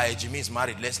and say, Jimmy is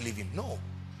married, let's leave him. No.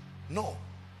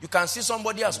 You can see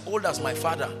somebody as old as my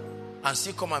father and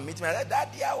still come and meet me. Like,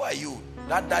 Daddy, how are you?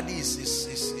 That daddy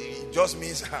it just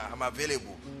means I'm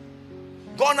available.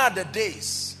 Gone are the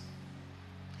days.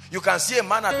 You can see a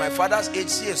man at my father's age,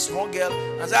 see a small girl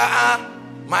and say,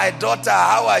 my daughter,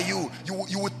 how are you?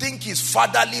 You would think he's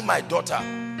fatherly my daughter.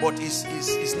 But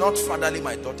it's not fatherly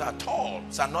my daughter at all.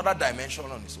 It's another dimension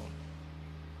on its own.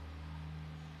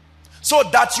 So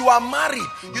that you are married.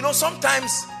 You know,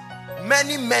 sometimes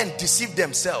many men deceive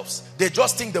themselves. They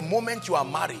just think the moment you are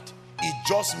married, it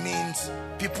just means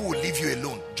people will leave you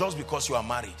alone just because you are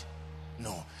married.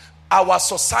 No. Our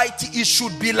society, it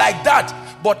should be like that.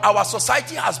 But our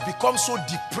society has become so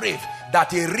depraved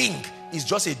that a ring is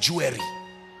just a jewelry.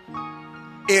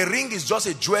 A ring is just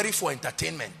a jewelry for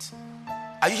entertainment.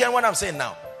 Are you hearing what I'm saying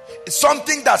now? It's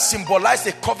something that symbolizes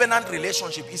a covenant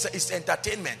relationship. It's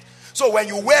entertainment. So when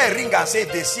you wear a ring and say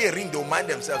if they see a ring, they'll mind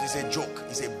themselves. It's a joke.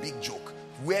 It's a big joke.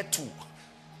 Wear two.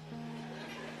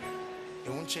 It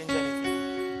won't change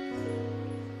anything.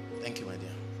 Thank you, my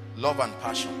dear. Love and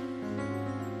passion.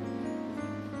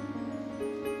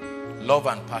 Love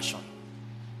and passion.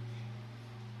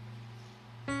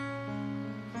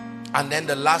 And then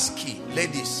the last key.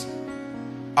 Ladies,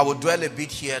 I will dwell a bit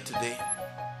here today.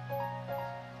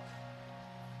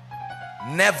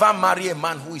 Never marry a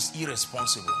man who is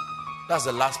irresponsible. That's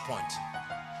the last point.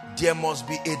 There must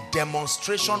be a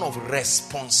demonstration of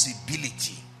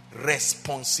responsibility.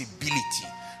 Responsibility.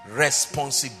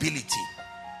 Responsibility.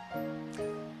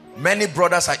 Many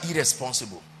brothers are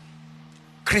irresponsible.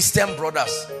 Christian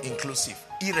brothers inclusive.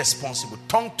 Irresponsible.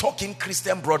 Tongue-talking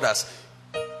Christian brothers.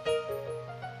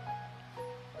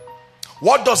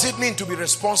 What does it mean to be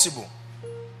responsible?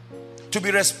 To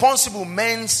be responsible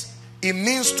means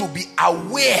to be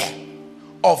aware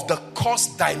of the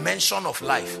cost dimension of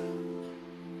life.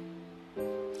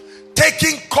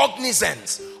 Taking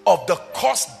cognizance of the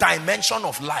cost dimension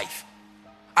of life.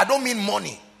 I don't mean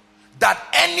money. That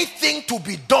anything to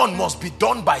be done must be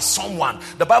done by someone.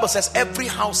 The Bible says every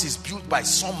house is built by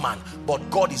some man, but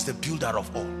God is the builder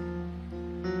of all.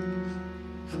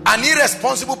 An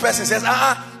irresponsible person says,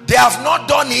 they have not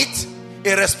done it.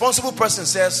 A responsible person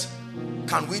says,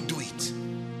 can we do it?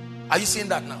 Are you seeing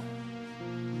that now?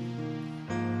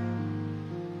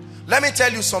 Let me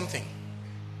tell you something.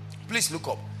 Please look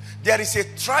up. There is a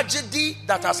tragedy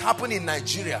that has happened in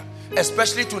Nigeria,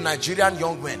 especially to Nigerian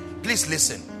young men. Please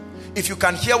listen. If you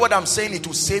can hear what I'm saying, it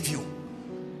will save you.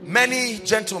 Many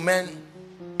gentlemen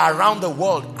around the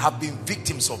world have been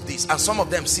victims of this, and some of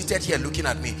them seated here looking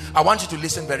at me. I want you to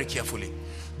listen very carefully.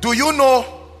 Do you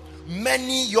know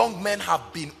many young men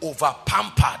have been over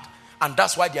pampered, and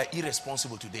that's why they are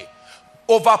irresponsible today?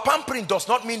 Over pampering does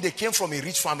not mean they came from a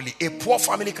rich family. A poor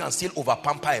family can still over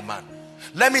pamper a man.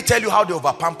 Let me tell you how they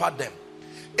over pampered them.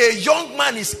 A young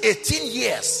man is 18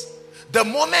 years. The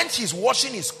moment he's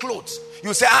washing his clothes,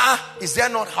 you say, is there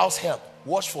not house help?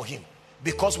 Wash for him,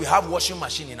 because we have washing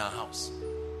machine in our house.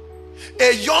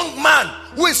 A young man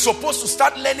who is supposed to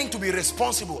start learning to be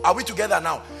responsible, are we together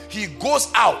now? He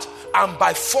goes out, and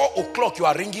by 4 o'clock you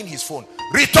are ringing his phone.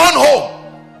 Return home.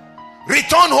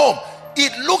 Return home.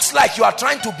 It looks like you are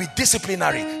trying to be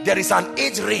disciplinary. There is an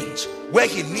age range where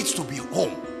he needs to be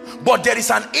home, but there is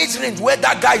an age range where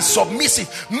that guy is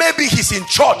submissive. Maybe he's in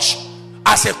church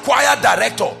as a choir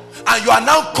director, and you are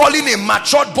now calling a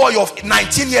matured boy of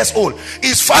 19 years old.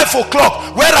 It's 5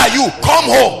 o'clock. Where are you? Come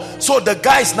home. So the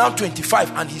guy is now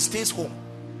 25 and he stays home.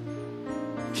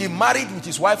 He married with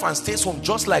his wife and stays home,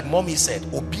 just like mommy said.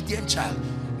 Obedient child.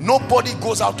 Nobody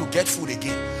goes out to get food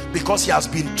again because he has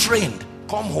been trained.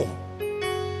 Come home.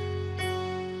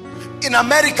 In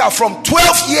America, from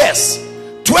 12 years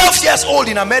old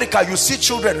in America, you see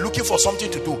children looking for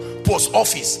something to do. Post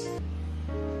office.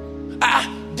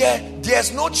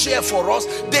 There's no chair for us.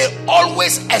 They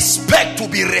always expect to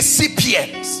be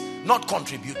recipients, not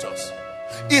contributors.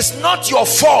 It's not your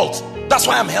fault. That's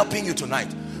why I'm helping you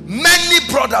tonight. Many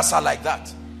brothers are like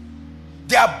that.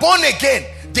 They are born again.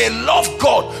 They love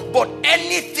God, but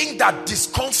anything that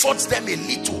discomforts them a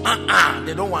little,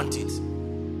 they don't want it.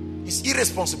 It's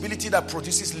irresponsibility that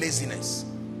produces laziness.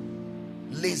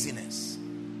 Laziness.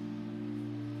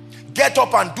 Get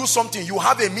up and do something. You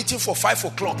have a meeting for 5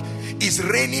 o'clock. It's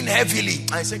raining heavily.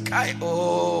 I say, Kai,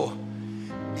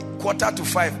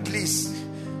 4:45, please.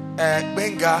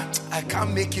 Benga, I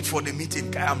can't make it for the meeting.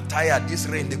 Kai, I'm tired. This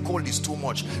rain, the cold is too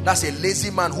much. That's a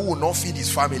lazy man who will not feed his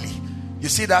family. You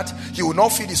see that? He will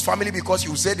not feed his family because he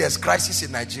will say there's crisis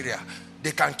in Nigeria.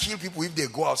 They can kill people if they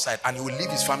go outside, and he will leave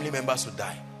his family members to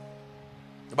die.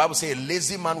 The Bible says a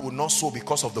lazy man will not sow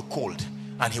because of the cold,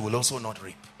 and he will also not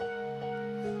reap.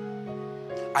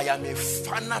 I am a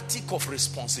fanatic of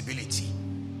responsibility.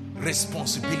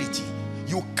 Responsibility.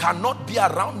 You cannot be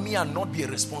around me and not be a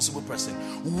responsible person.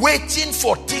 Waiting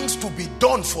for things to be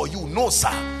done for you. No,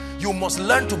 sir. You must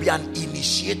learn to be an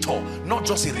initiator, not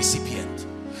just a recipient.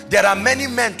 There are many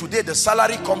men today, the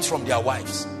salary comes from their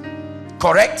wives.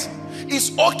 Correct?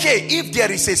 It's okay if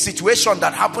there is a situation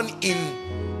that happened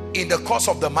in the course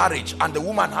of the marriage and the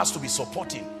woman has to be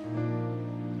supporting.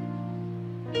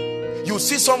 You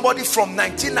see somebody from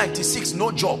 1996,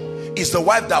 no job. It's the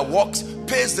wife that works,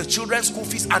 pays the children's school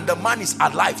fees, and the man is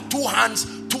alive. 2 hands,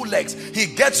 2 legs. He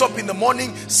gets up in the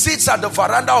morning, sits at the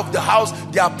veranda of the house.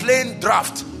 They are playing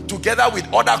draft. together with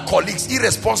other colleagues,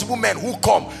 irresponsible men who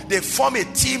come. They form a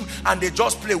team and they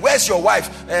just play. Where's your wife?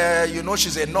 You know,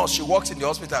 she's a nurse. She works in the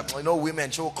hospital. You know, women,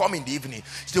 she will come in the evening.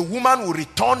 The woman will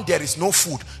return. There is no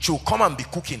food. She will come and be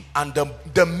cooking. And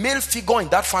the male figure in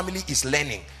that family is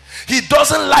learning. He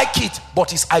doesn't like it,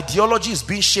 but his ideology is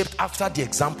being shaped after the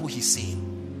example he's seeing.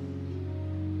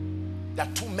 There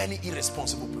are too many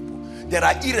irresponsible people. There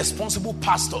are irresponsible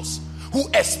pastors who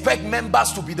expect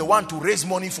members to be the one to raise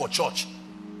money for church.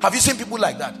 Have you seen people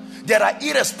like that? There are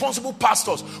irresponsible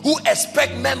pastors who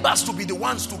expect members to be the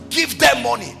ones to give them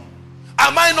money.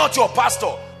 Am I not your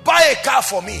pastor? Buy a car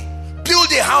for me.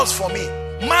 Build a house for me.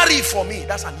 Marry for me.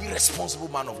 That's an irresponsible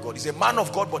man of God. He's a man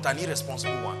of God, but an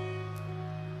irresponsible one.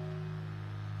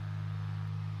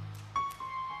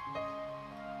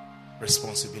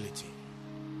 Responsibility.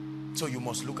 So you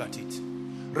must look at it.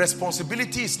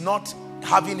 Responsibility is not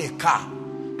having a car.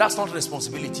 That's not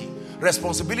responsibility.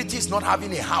 Responsibility is not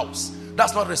having a house.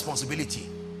 That's not responsibility.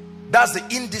 That's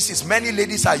the indices many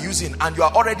ladies are using, and you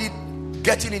are already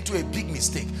getting into a big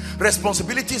mistake.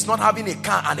 Responsibility is not having a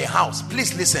car and a house.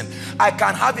 Please listen. I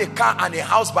can have a car and a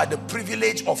house by the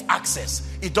privilege of access.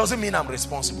 It doesn't mean I'm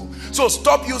responsible. So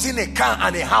stop using a car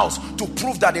and a house to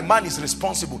prove that a man is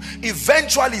responsible.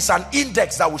 Eventually it's an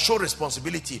index that will show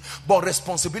responsibility. But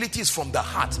responsibility is from the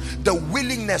heart. The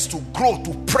willingness to grow,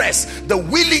 to press. The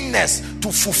willingness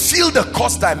to fulfill the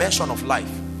cost dimension of life.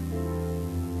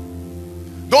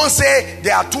 Don't say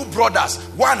there are two brothers.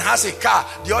 One has a car,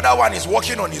 the other one is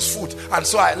walking on his foot. And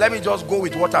so let me just go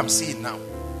with what I'm seeing now.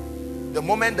 The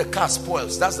moment the car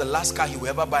spoils, that's the last car he will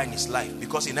ever buy in his life,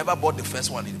 because he never bought the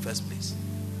first one in the first place.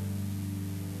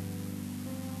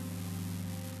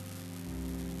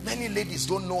 Many ladies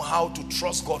don't know how to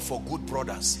trust God for good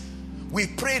brothers. We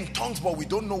pray in tongues, but we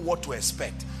don't know what to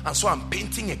expect. And so I'm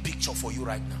painting a picture for you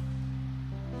right now.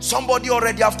 Somebody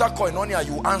already after koinonia,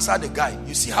 you answer the guy.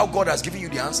 You see how God has given you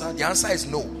the answer? The answer is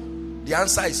no. The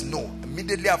answer is no.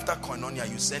 Immediately after koinonia,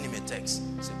 you send him a text.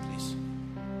 Say, please,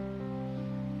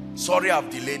 sorry I've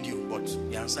delayed you, but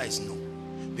the answer is no.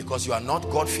 Because you are not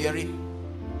God-fearing.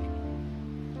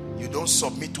 You don't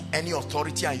submit to any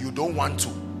authority, and you don't want to.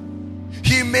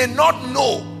 He may not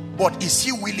know, but is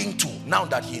he willing to now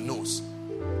that he knows?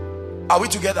 Are we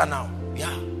together now?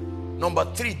 Yeah. Number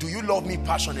 3, do you love me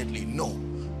passionately? No.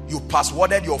 You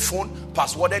passworded your phone,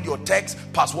 passworded your text,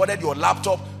 passworded your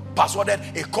laptop,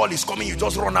 passworded a call is coming, you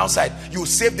just run outside. You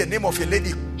save the name of a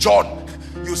lady, John.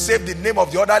 You save the name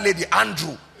of the other lady,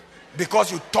 Andrew.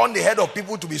 Because you turn the head of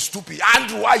people to be stupid.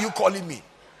 Andrew, why are you calling me?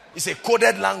 It's a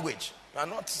coded language. You are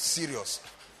not serious.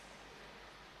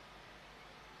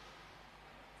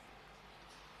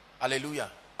 Hallelujah.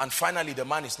 And finally, the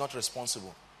man is not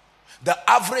responsible. The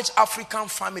average African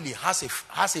family has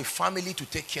a family to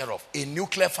take care of. A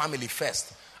nuclear family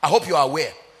first. I hope you are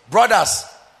aware. Brothers,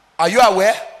 are you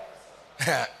aware?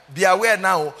 Be aware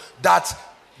now that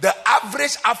the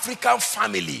average African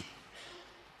family,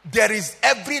 there is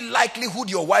every likelihood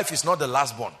your wife is not the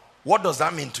last born. What does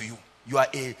that mean to you? You are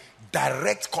a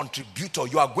direct contributor.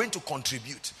 You are going to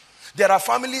contribute. There are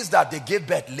families that they gave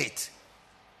birth late.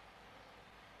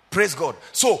 Praise God.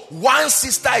 So one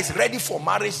sister is ready for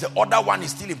marriage, the other one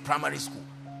is still in primary school.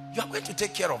 You are going to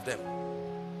take care of them.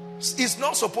 It's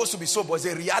not supposed to be so, but it's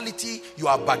a reality you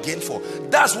are bargained for.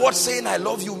 That's what saying I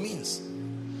love you means.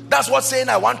 That's what saying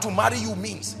I want to marry you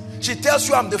means. She tells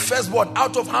you I'm the firstborn.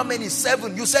 Out of how many?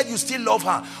 7. You said you still love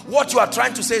her. What you are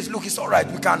trying to say is, look, it's all right.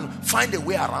 We can find a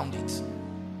way around it.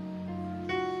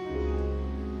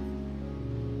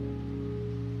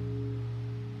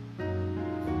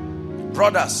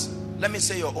 Brothers, let me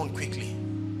say your own quickly.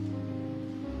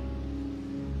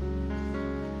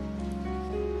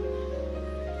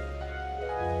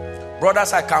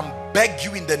 Brothers, I can beg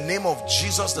you in the name of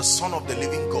Jesus, the Son of the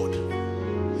living God.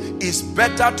 It's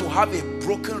better to have a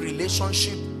broken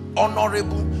relationship,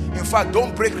 honorable. In fact,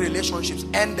 don't break relationships,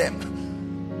 end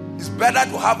them. It's better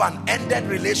to have an ended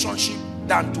relationship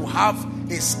than to have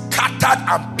a scattered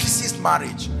and pieces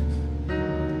marriage.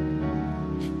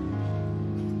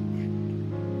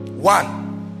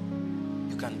 1,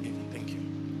 you can even, thank you.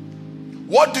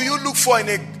 What do you look for in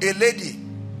a lady?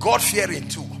 God-fearing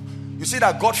too. You see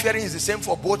that God-fearing is the same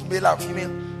for both male and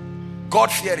female.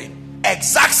 God-fearing,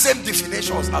 exact same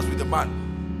definitions as with the man.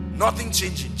 Nothing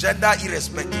changing, gender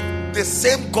irrespective. The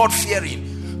same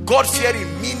God-fearing.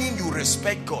 God-fearing meaning you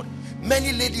respect God.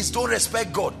 Many ladies don't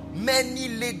respect God. Many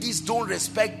ladies don't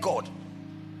respect God.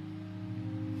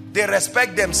 They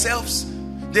respect themselves.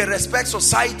 They respect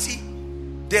society.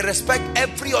 They respect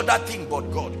every other thing but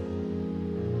God.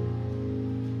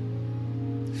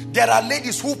 There are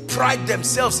ladies who pride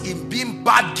themselves in being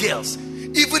bad girls,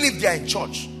 even if they are in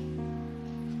church.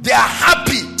 They are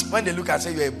happy when they look and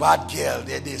say you're a bad girl.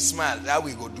 They smile. That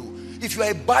we go do. If you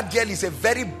are a bad girl, it's a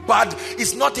very bad,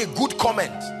 it's not a good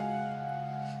comment.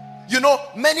 You know,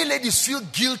 many ladies feel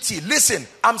guilty. Listen,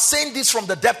 I'm saying this from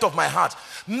the depth of my heart.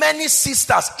 Many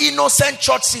sisters, innocent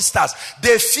church sisters,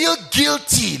 they feel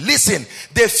guilty. Listen,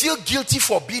 they feel guilty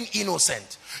for being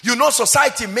innocent. You know,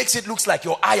 society makes it look like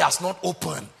your eye has not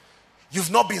opened.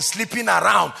 You've not been sleeping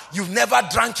around. You've never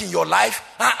drank in your life.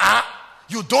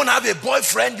 You don't have a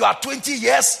boyfriend. You are 20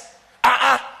 years.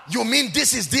 You mean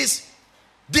this is this?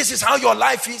 This is how your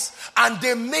life is? And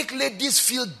they make ladies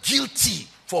feel guilty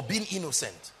for being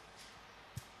innocent.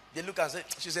 They look and say,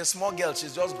 she's a small girl.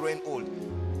 She's just growing old.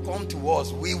 Come to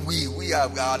us. We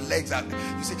have our legs.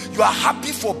 You see, you are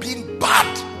happy for being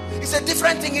bad. It's a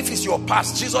different thing if it's your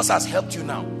past. Jesus has helped you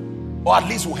now. Or at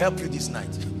least will help you this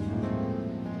night.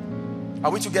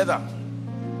 Are we together?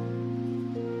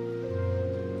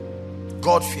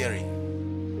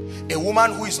 God-fearing. A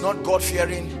woman who is not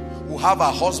God-fearing will have a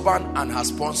husband and her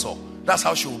sponsor. That's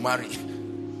how she will marry.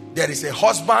 There is a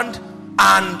husband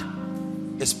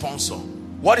and a sponsor.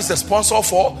 What is the sponsor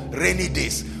for? Rainy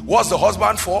days. What's the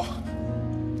husband for?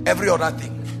 Every other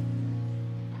thing.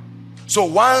 So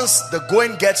once the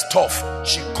going gets tough,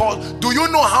 she called. Do you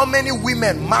know how many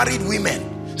women, married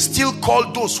women, still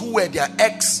call those who were their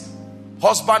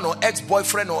ex-husband or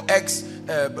ex-boyfriend or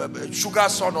ex-sugar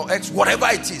son or ex, whatever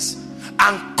it is,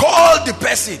 and call the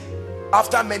person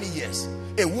after many years?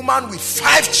 A woman with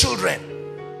 5 children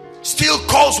still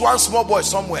calls one small boy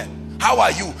somewhere. How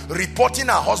are you? Reporting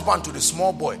her husband to the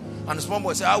small boy. And the small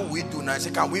boy says, how will we do now? I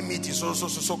say, can we meet in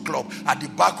so club at the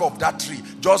back of that tree?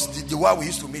 Just the one we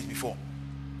used to meet before.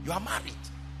 You are married.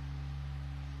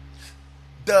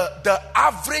 The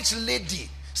average lady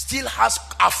still has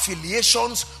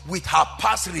affiliations with her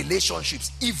past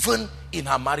relationships, even in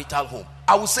her marital home.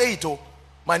 I will say it.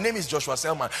 My name is Joshua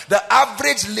Selman. The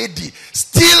average lady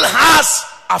still has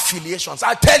affiliations.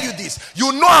 I tell you this,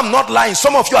 you know I'm not lying.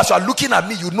 Some of you, as you are looking at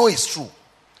me, you know it's true.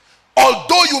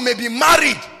 Although you may be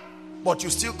married, but you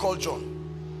still call John.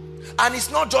 And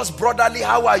it's not just brotherly,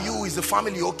 how are you? Is the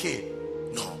family okay?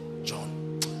 No,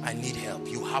 John, I need help.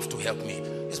 You have to help me.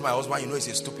 This is my husband, you know he's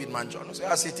a stupid man, John. I say,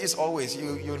 as it is always,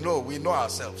 you know, we know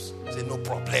ourselves. I say, no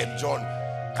problem, John.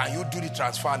 Can you do the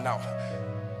transfer now?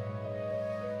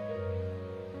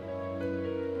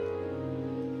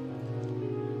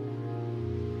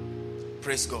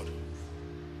 Praise God.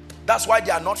 That's why they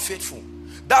are not faithful.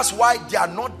 That's why they are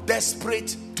not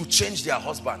desperate to change their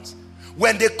husbands.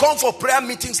 When they come for prayer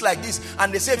meetings like this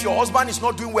and they say, if your husband is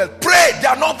not doing well, pray. They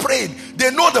are not praying. They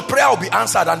know the prayer will be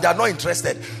answered and they are not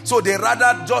interested. So they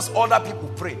rather just other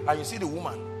people pray. And you see the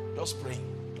woman just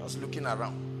praying, just looking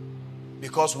around.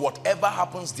 Because whatever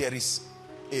happens, there is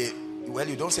a, well,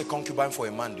 you don't say concubine for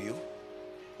a man, do you?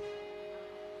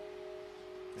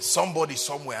 There's somebody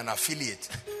somewhere, an affiliate,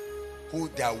 who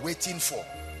they are waiting for.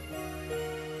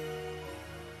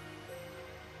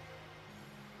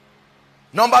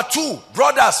 Number 2,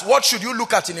 brothers, what should you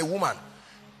look at in a woman?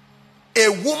 A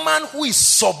woman who is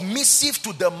submissive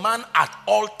to the man at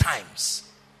all times.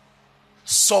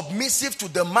 Submissive to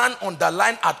the man,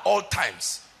 underline at all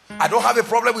times. I don't have a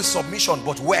problem with submission,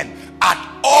 but when?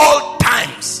 At all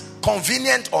times,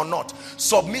 convenient or not.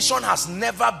 Submission has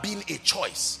never been a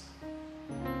choice.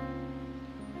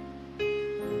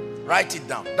 Write it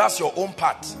down. That's your own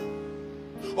part.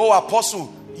 Oh,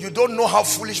 apostle, you don't know how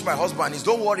foolish my husband is.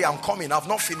 Don't worry, I'm coming. I've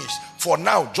not finished. For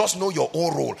now, just know your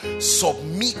own role.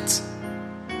 Submit.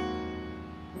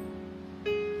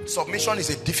 Submission is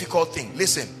a difficult thing.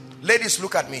 Listen, ladies,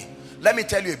 look at me. Let me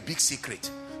tell you a big secret.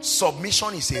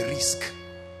 Submission is a risk.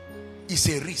 It's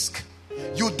a risk.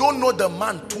 You don't know the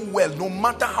man too well. No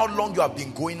matter how long you have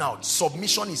been going out,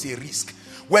 submission is a risk.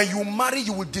 When you marry,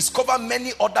 you will discover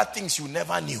many other things you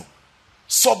never knew.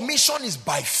 Submission is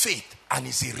by faith and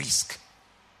it's a risk.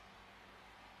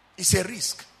 It's a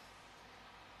risk.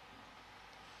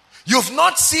 You've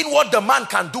not seen what the man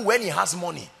can do when he has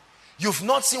money. You've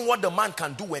not seen what the man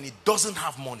can do when he doesn't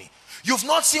have money. You've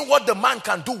not seen what the man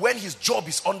can do when his job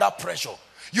is under pressure.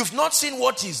 You've not seen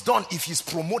what he's done if he's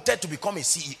promoted to become a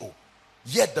CEO.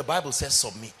 Yet the Bible says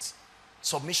submit.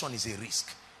 Submission is a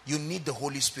risk. You need the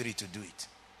Holy Spirit to do it.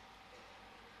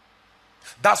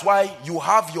 That's why you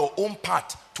have your own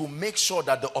part to make sure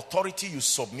that the authority you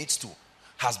submit to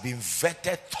has been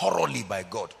vetted thoroughly by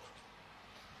God.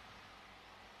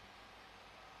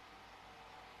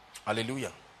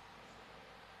 Hallelujah.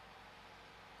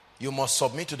 You must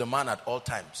submit to the man at all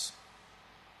times.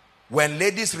 When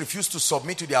ladies refuse to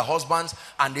submit to their husbands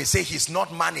and they say he's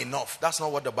not man enough, that's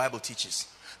not what the Bible teaches.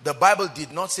 The Bible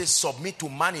did not say submit to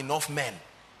man enough men.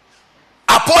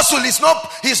 Apostle is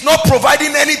he's not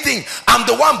providing anything. I'm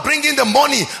the one bringing the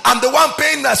money. I'm the one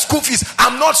paying the school fees.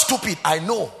 I'm not stupid. I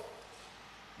know.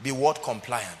 Be word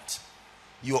compliant.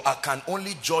 You can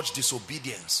only judge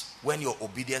disobedience when your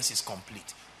obedience is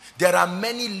complete. There are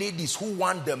many ladies who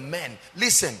want the men.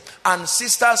 Listen, and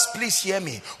sisters, please hear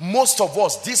me. Most of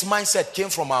us, this mindset came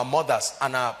from our mothers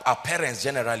and our parents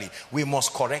generally. We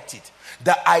must correct it.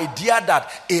 The idea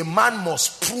that a man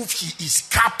must prove he is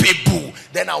capable,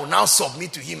 then I will now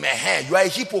submit to him. You are a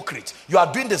hypocrite. You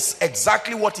are doing this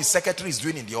exactly what his secretary is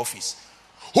doing in the office.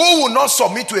 Who will not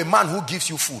submit to a man who gives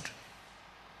you food?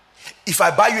 If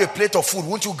I buy you a plate of food,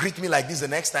 won't you greet me like this the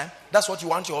next time? That's what you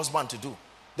want your husband to do.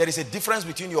 There is a difference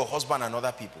between your husband and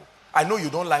other people. I know you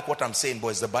don't like what I'm saying, but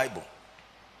it's the Bible.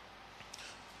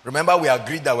 Remember, we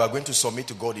agreed that we are going to submit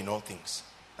to God in all things.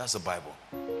 That's the Bible.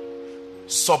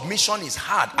 Submission is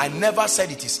hard. I never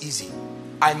said it is easy.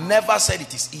 I never said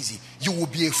it is easy. You will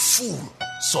be a fool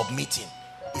submitting.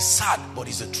 It's sad, but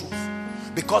it's the truth.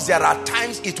 Because there are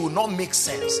times it will not make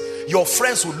sense. Your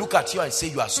friends will look at you and say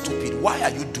you are stupid. Why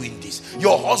are you doing this?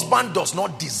 Your husband does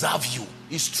not deserve you.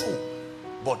 It's true.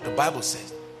 But the Bible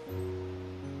says.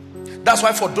 That's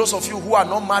why for those of you who are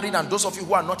not married and those of you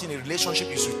who are not in a relationship,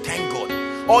 you should thank God.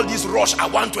 All this rush, I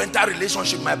want to enter a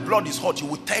relationship, my blood is hot. You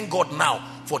will thank God now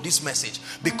for this message.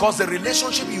 Because the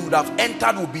relationship you would have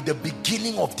entered will be the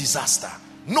beginning of disaster.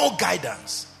 No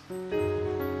guidance.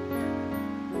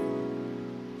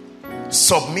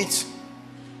 Submit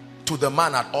to the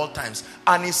man at all times.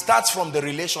 And it starts from the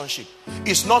relationship.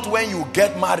 It's not when you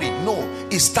get married. No,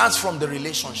 it starts from the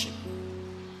relationship.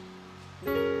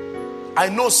 I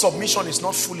know submission is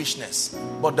not foolishness,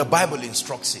 but the Bible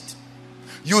instructs it.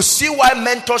 You see why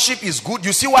mentorship is good?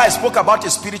 You see why I spoke about a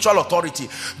spiritual authority?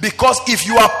 Because if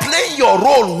you are playing your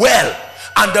role well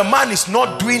and the man is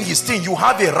not doing his thing, you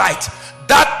have a right.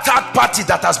 That third party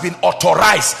that has been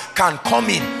authorized can come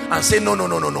in and say,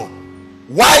 no.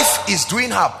 Wife is doing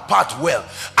her part well.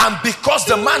 And because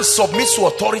the man submits to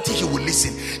authority, he will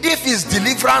listen. If it's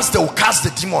deliverance, they will cast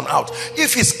the demon out.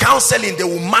 If it's counseling, they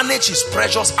will manage his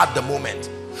pressures at the moment.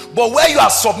 But where you are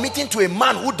submitting to a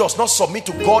man who does not submit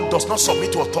to God, does not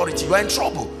submit to authority, you are in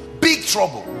trouble. Big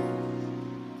trouble.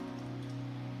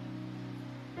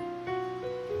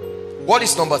 What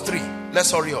is number 3?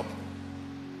 Let's hurry up.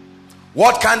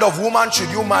 What kind of woman should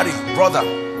you marry,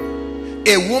 brother?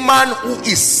 A woman who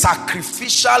is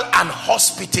sacrificial and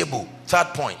hospitable. Third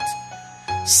point.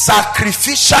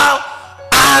 Sacrificial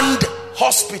and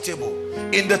hospitable.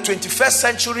 In the 21st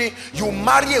century, you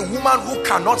marry a woman who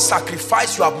cannot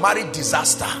sacrifice, you have married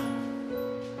disaster.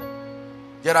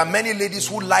 There are many ladies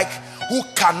who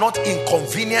cannot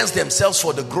inconvenience themselves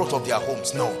for the growth of their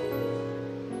homes. No.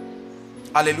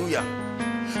 Hallelujah.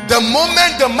 The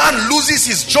moment the man loses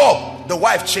his job, the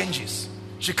wife changes.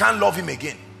 She can't love him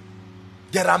again.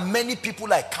 There are many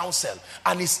people I counsel,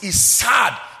 and it's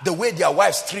sad the way their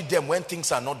wives treat them when things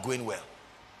are not going well.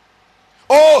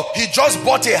 Oh, he just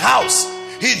bought a house.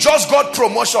 He just got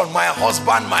promotion. My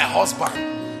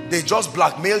husband. They just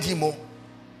blackmailed him.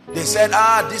 They said,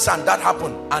 this and that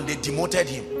happened, and they demoted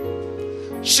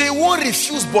him. She won't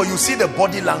refuse, but you see the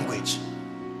body language.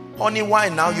 Honey, why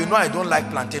now? You know I don't like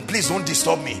plantain. Please don't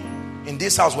disturb me. In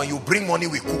this house, when you bring money,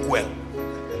 we cook well.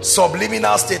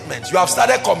 Subliminal statements. You have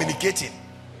started communicating.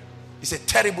 It's a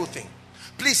terrible thing.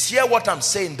 Please hear what I'm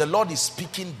saying. The Lord is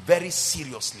speaking very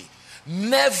seriously.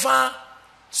 Never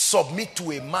submit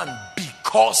to a man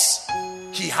because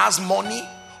he has money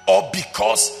or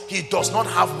because he does not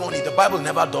have money. The Bible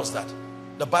never does that.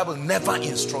 The Bible never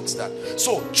instructs that.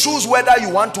 So choose whether you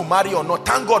want to marry or not.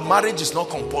 Thank God marriage is not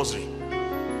compulsory.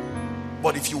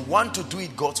 But if you want to do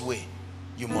it God's way,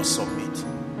 you must submit.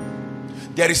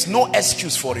 There is no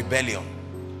excuse for rebellion.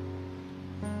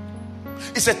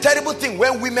 It's a terrible thing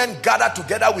when women gather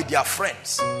together with their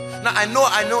friends. Now I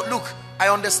know, look, I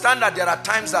understand that there are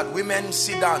times that women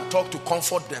sit down and talk to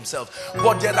comfort themselves.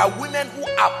 But there are women who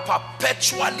are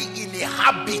perpetually in a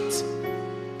habit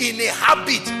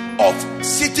of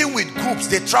sitting with groups.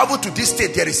 They travel to this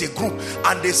state, there is a group,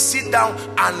 and they sit down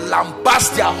and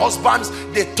lambast their husbands.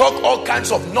 They talk all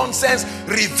kinds of nonsense,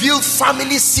 reveal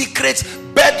family secrets,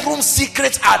 bedroom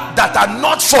secrets that are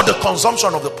not for the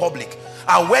consumption of the public.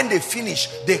 And when they finish,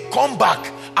 they come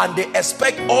back and they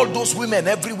expect all those women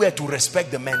everywhere to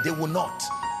respect the men. They will not.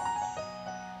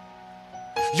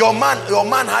 Your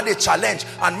man had a challenge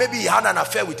and maybe he had an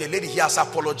affair with a lady. He has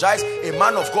apologized. A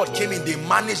man of God came in. They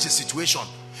managed the situation.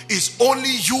 It's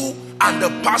only you and the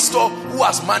pastor who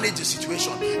has managed the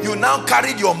situation. You now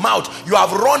carried your mouth. You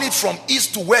have run it from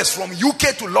east to west, from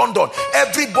UK to London.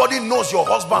 Everybody knows your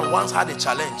husband once had a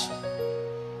challenge.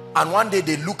 And one day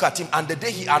they look at him, and the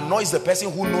day he annoys the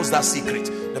person who knows that secret,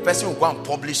 the person will go and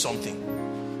publish something.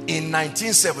 In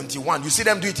 1971, you see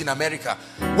them do it in America.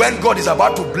 When God is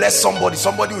about to bless somebody,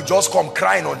 somebody will just come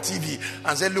crying on TV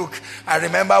and say, look, I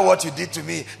remember what you did to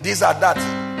me, this or that.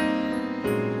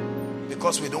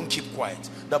 Because we don't keep quiet.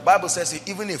 The Bible says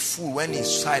even a fool, when he's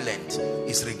silent,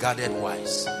 is regarded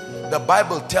wise. The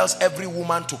Bible tells every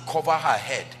woman to cover her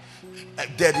head.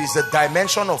 There is a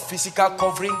dimension of physical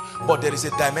covering, but there is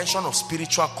a dimension of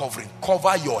spiritual covering.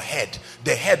 Cover your head,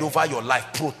 the head over your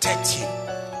life. Protect him.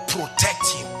 Protect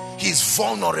him. He's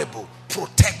vulnerable.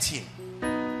 Protect him.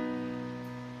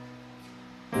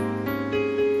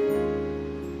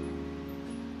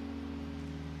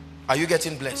 Are you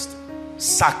getting blessed?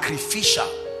 Sacrificial.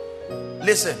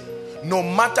 Listen, no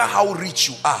matter how rich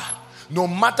you are, no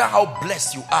matter how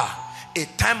blessed you are, a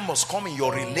time must come in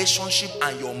your relationship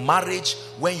and your marriage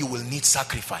when you will need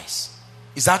sacrifice.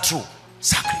 Is that true?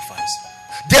 Sacrifice.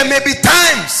 There may be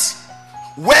times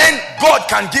when God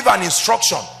can give an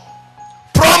instruction.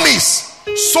 Promise,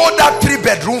 sold that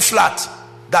 3-bedroom flat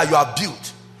that you have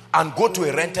built and go to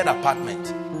a rented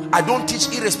apartment. I don't teach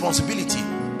irresponsibility,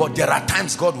 but there are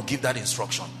times God will give that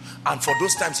instruction. And for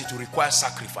those times it will require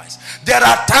sacrifice. There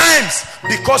are times,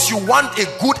 because you want a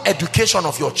good education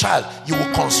of your child, you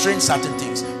will constrain certain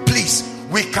things. Please,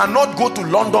 we cannot go to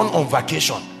London on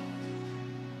vacation.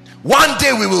 One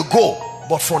day we will go,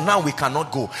 but for now we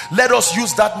cannot go. Let us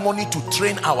use that money to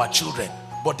train our children.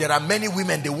 But there are many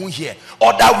women, they won't hear.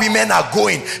 Other women are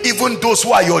going, even those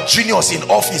who are your juniors in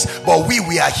office, but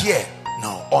we are here.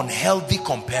 No, unhealthy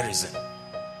comparison.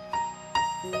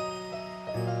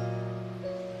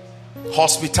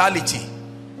 Hospitality.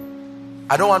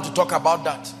 I don't want to talk about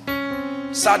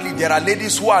that. Sadly, there are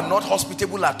ladies who are not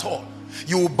hospitable at all.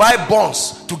 You will buy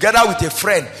buns together with a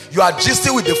friend. You are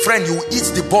gisting with the friend. You will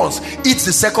eat the buns, eat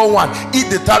the second one, eat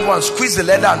the third one, squeeze the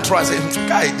leather and try and say,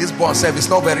 guy, this bun is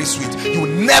not very sweet. You will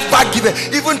never give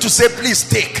it, even to say please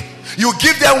take. You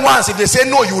give them once. If they say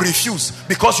no, you refuse,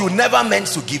 because you never meant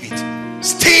to give it.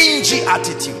 Stingy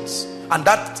attitudes. And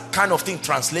that kind of thing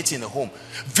translates in a home.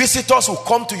 Visitors will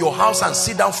come to your house and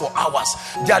sit down for hours.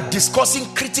 They are discussing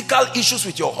critical issues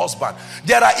with your husband.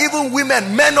 There are even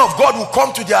women, men of God, who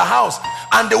come to their house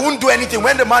and they won't do anything.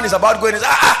 When the man is about going,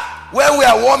 when we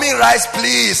are warming rice,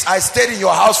 please, I stayed in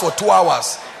your house for 2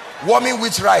 hours. Warming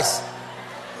which rice?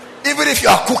 Even if you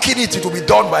are cooking it, it will be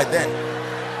done by then.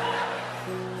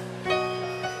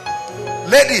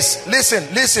 Ladies, listen.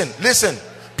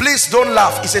 Please don't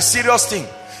laugh. It's a serious thing.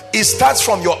 It starts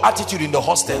from your attitude in the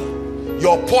hostel.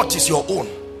 Your pot is your own.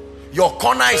 Your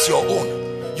corner is your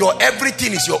own. Your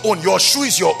everything is your own. Your shoe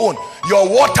is your own. Your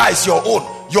water is your own.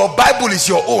 Your Bible is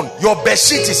your own. Your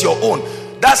bedsheet is your own.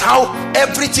 That's how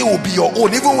everything will be your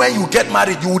own. Even when you get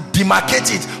married, you will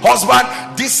demarcate it.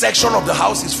 Husband, this section of the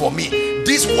house is for me.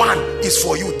 This one is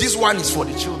for you. This one is for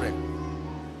the children.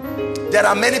 There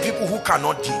are many people who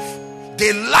cannot give.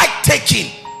 They like taking,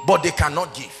 but they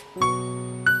cannot give.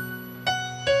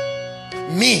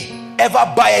 Me,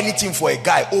 ever buy anything for a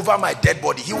guy over my dead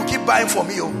body, he will keep buying for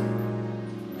me.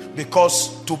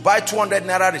 Because to buy 200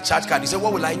 naira recharge card, he said,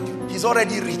 what will I do? He's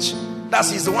already rich.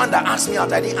 He's the one that asked me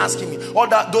out. I didn't ask him. All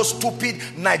those stupid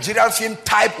Nigerian film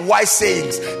type wise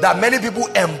sayings that many people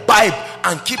imbibe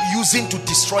and keep using to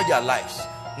destroy their lives.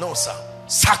 No, sir.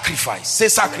 Sacrifice. Say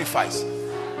sacrifice.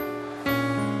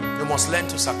 You must learn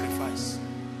to sacrifice.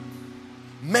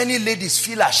 Many ladies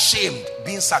feel ashamed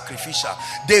being sacrificial.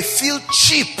 They feel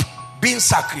cheap being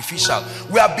sacrificial.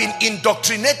 We have been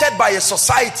indoctrinated by a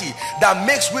society that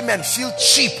makes women feel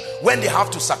cheap when they have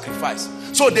to sacrifice.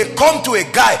 So they come to a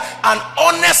guy, and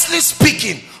honestly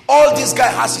speaking, all this guy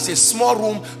has is a small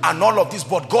room and all of this,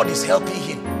 but God is helping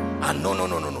him. And no.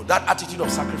 That attitude of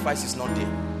sacrifice is not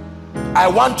there. I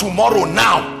want tomorrow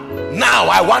now.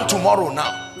 I want tomorrow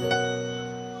now.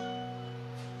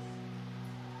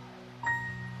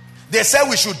 They say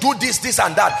we should do this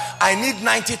and that. I need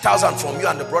 90,000 from you.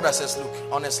 And the brother says, look,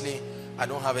 honestly, I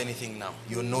don't have anything now.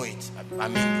 You know it. I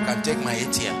mean, you can take my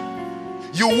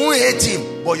ATM. You won't hate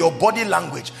him, but your body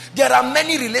language. There are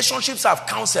many relationships I've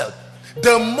counseled.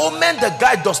 The moment the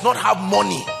guy does not have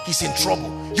money, he's in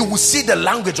trouble. You will see the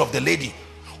language of the lady.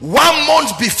 1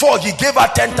 month before, he gave her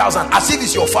 10,000 as if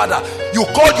it's your father. You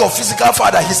called your physical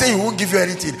father. He said he won't give you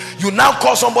anything. You now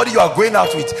call somebody you are going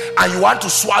out with and you want to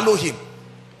swallow him.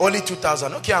 Only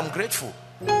 2,000. Okay, I'm grateful.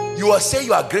 You will say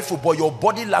you are grateful, but your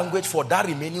body language for that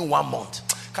remaining 1 month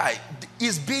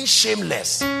is being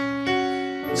shameless.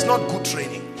 It's not good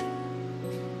training.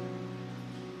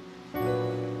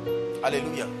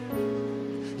 Hallelujah.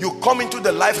 You come into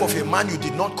the life of a man, you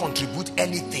did not contribute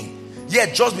anything,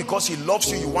 Yet just because he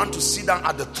loves you, you want to sit down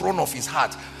at the throne of his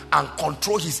heart and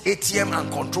control his ATM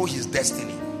and control his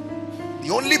destiny. The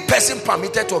only person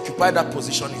permitted to occupy that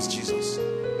position is Jesus.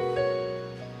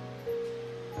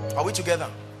 Are we together?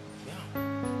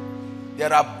 Yeah.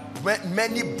 There are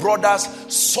many brothers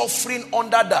suffering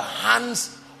under the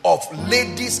hands of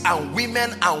ladies and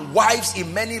women and wives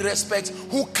in many respects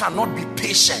who cannot be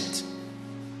patient.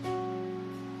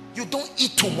 You don't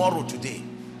eat tomorrow today.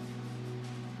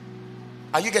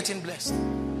 Are you getting blessed?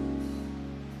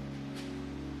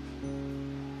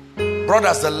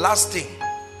 Brothers, the last thing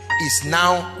is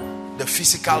now the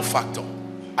physical factor.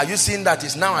 Are you seeing that?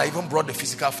 Is now I even brought the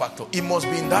physical factor. It must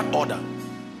be in that order.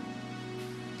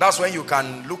 That's when you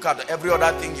can look at every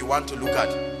other thing you want to look at.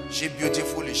 Is she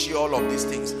beautiful? Is she all of these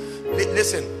things?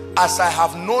 Listen, as I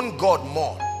have known God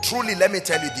more, truly let me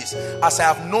tell you this, as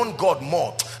I have known God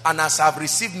more, and as I have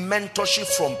received mentorship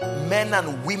from men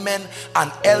and women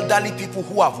and elderly people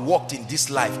who have walked in this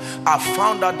life, I've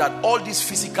found out that all these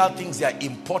physical things, they are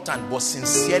important, but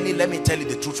sincerely, let me tell you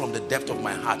the truth from the depth of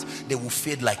my heart, they will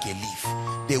fade like a leaf.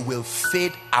 They will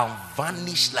fade and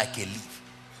vanish like a leaf.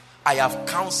 I have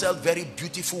counseled very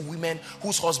beautiful women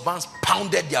whose husbands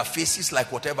pounded their faces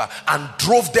like whatever and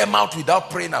drove them out without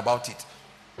praying about it.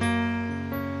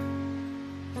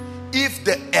 If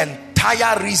the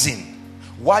entire reason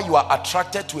why you are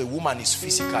attracted to a woman is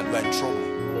physical, you are in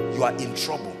trouble. You are in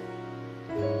trouble.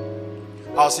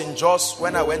 I was in Jos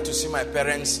when I went to see my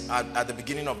parents at the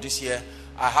beginning of this year.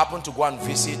 I happened to go and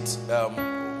visit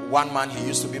one man. He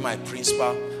used to be my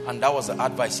principal, and that was the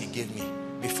advice he gave me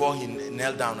before he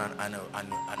knelt down, and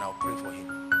I'll pray for him.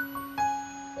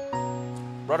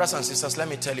 Brothers and sisters, let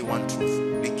me tell you one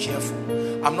truth. Be careful.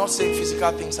 I'm not saying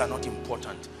physical things are not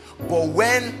important, but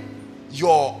when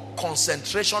your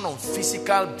concentration on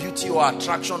physical beauty or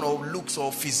attraction or looks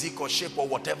or physique or shape or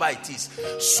whatever it is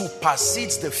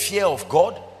supersedes the fear of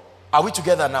God, are we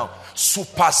together now?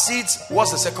 Supersedes,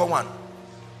 what's the second one?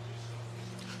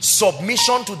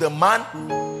 Submission to the man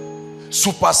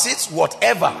supersedes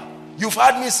whatever. You've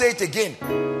heard me say it again.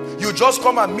 You just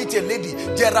come and meet a lady.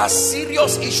 There are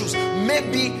serious issues.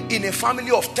 Maybe in a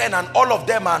family of 10 and all of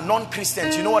them are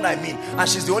non-Christians. You know what I mean? And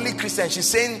she's the only Christian. She's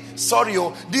saying, sorry,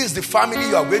 this is the family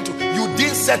you are going to. You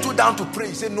didn't settle down to pray.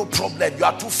 You say, no problem. You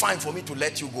are too fine for me to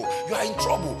let you go. You are in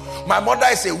trouble. My mother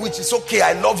is a witch. It's okay.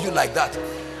 I love you like that.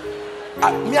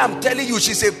 I'm telling you,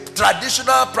 she's a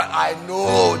traditional. I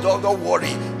know. Don't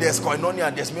worry. There's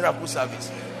koinonia. There's miracle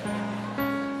service.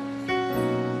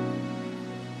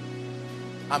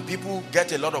 And people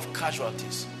get a lot of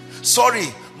casualties. Sorry,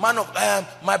 man of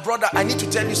my brother, I need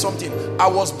to tell you something. I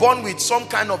was born with some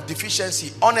kind of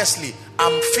deficiency. Honestly,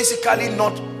 I'm physically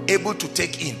not able to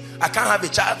take in. I can't have a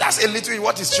child. That's a little.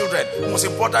 What is children? The most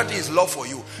important thing is love for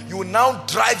you. You now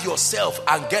drive yourself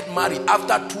and get married.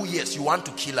 After 2 years, you want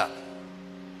to kill her.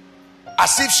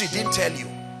 As if she didn't tell you.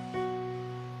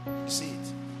 You see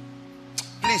it?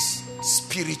 Please,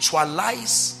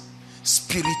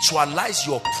 spiritualize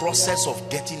your process of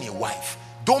getting a wife.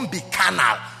 Don't be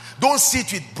carnal. Don't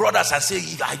sit with brothers and say,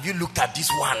 have you looked at this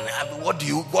one?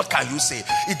 What can you say?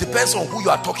 It depends on who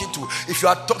you are talking to. If you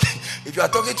are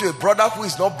talking to a brother who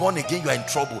is not born again, you are in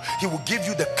trouble. He will give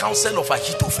you the counsel of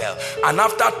Ahithophel, and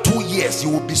after 2 years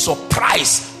you will be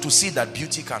surprised to see that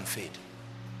beauty can fade.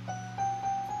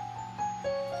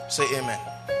 Say amen.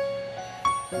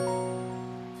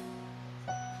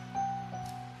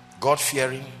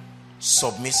 God-fearing,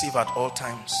 submissive at all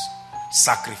times,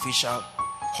 sacrificial,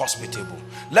 hospitable.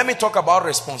 Let me talk about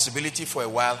responsibility for a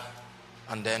while,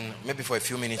 and then maybe for a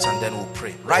few minutes, and then we'll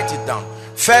pray. Write it down.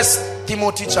 1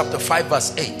 Timothy chapter 5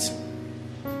 verse 8.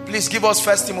 Please give us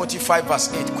 1 Timothy 5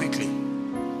 verse 8 quickly.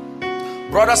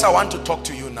 Brothers, I want to talk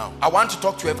to you now. I want to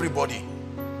talk to everybody,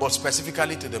 but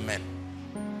specifically to the men.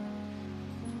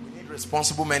 We need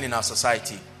responsible men in our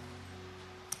society.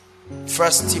 1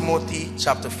 Timothy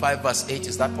chapter 5 verse 8.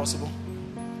 Is that possible?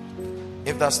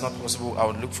 If that's not possible, I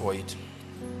would look for it.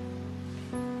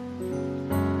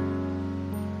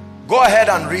 Go ahead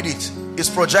and read it. It's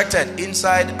projected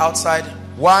inside, outside.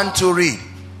 1, 2, read.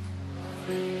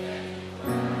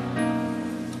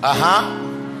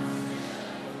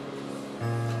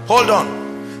 Hold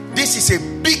on. This is a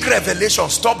big revelation.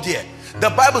 Stop there. The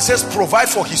Bible says provide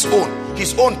for his own.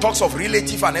 His own talks of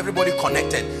relative and everybody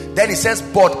connected. Then it says,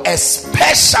 but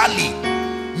especially,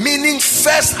 meaning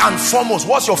first and foremost.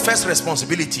 What's your first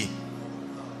responsibility?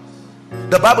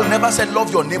 The Bible never said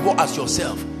love your neighbor as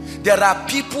yourself. There are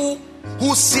people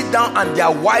who sit down and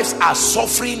their wives are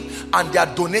suffering and they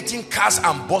are donating cars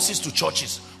and buses to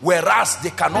churches, whereas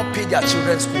they cannot pay their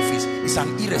children's school fees. It's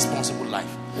an irresponsible life.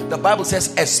 the Bible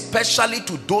says, especially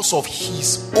to those of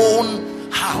his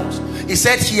own house. He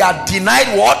said he had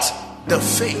denied what? The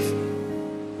faith.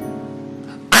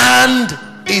 And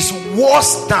is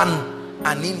worse than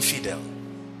an infidel.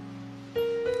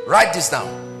 Write this down.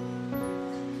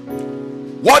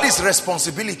 What is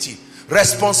responsibility?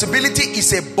 Responsibility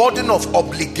is a burden of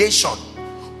obligation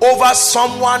over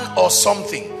someone or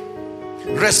something.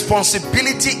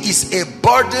 Responsibility is a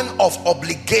burden of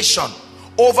obligation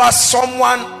over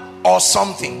someone or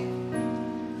something.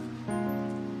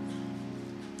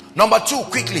 Number two,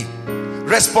 quickly.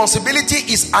 Responsibility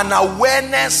is an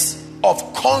awareness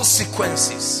of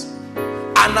consequences.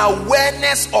 An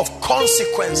awareness of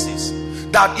consequences.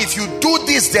 That if you do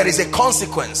this, there is a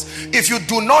consequence. If you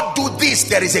do not do this,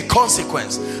 there is a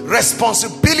consequence.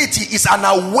 Responsibility is an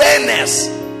awareness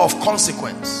of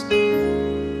consequence.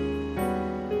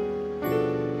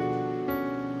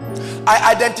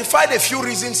 I identified a few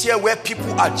reasons here why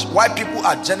people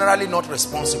are generally not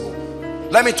responsible.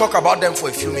 Let me talk about them for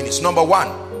a few minutes. Number one,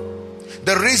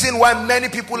 the reason why many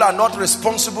people are not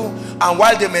responsible and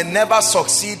why they may never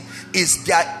succeed is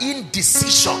their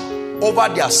indecision over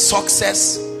their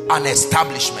success and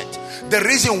establishment. The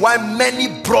reason why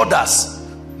many brothers,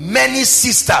 many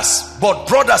sisters, but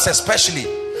brothers especially,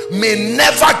 may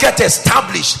never get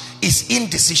established is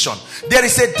indecision. There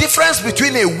is a difference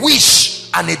between a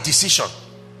wish and a decision.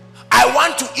 I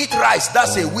want to eat rice,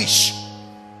 that's a wish.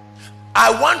 I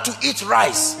want to eat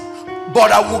rice,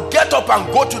 but I will get up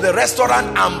and go to the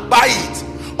restaurant and buy it,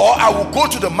 or I will go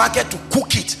to the market to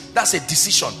cook it. That's a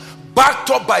decision, backed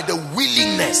up by the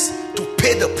willingness to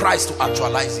pay the price to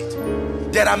actualize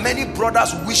it. There are many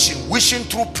brothers wishing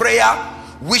through prayer,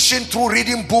 wishing through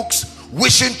reading books,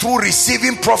 wishing through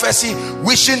receiving prophecy,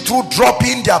 wishing through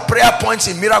dropping their prayer points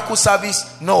in miracle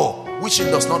service. No, wishing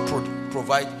does not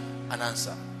provide an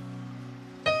answer.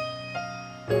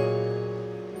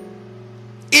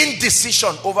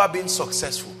 Indecision over being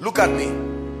successful. Look at me.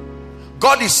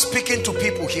 God is speaking to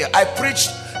people here. I preached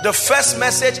the first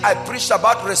message I preached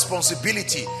about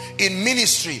responsibility in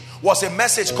ministry was a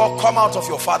message called Come Out of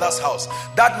Your Father's House.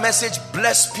 That message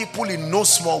blessed people in no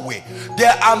small way.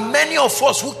 There are many of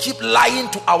us who keep lying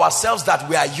to ourselves that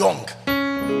we are young.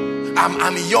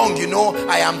 I'm young, you know.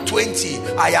 I am 20,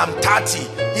 I am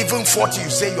 30, even 40. You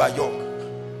say you are young.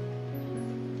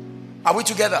 Are we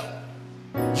together?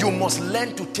 You must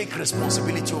learn to take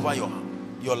responsibility over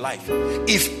your life.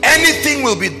 If anything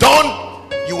will be done,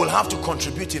 you will have to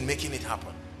contribute in making it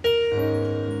happen.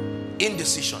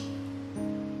 Indecision.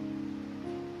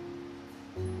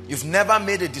 You've never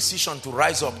made a decision to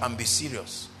rise up and be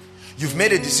serious. You've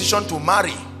made a decision to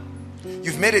marry.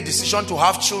 You've made a decision to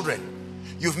have children.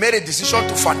 You've made a decision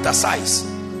to fantasize,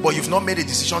 but you've not made a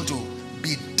decision to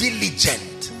be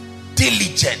diligent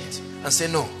and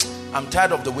say, no, I'm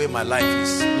tired of the way my life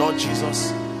is. Lord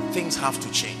Jesus, things have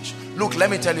to change. Look,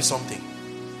 let me tell you something.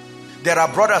 There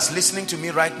are brothers listening to me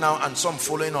right now and some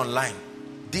following online.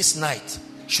 This night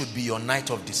should be your night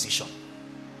of decision.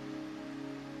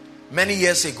 Many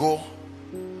years ago,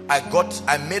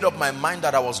 I made up my mind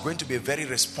that I was going to be a very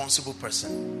responsible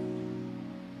person.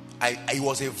 It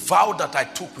was a vow that I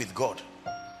took with God.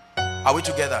 Are we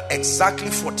together? Exactly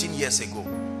 14 years ago.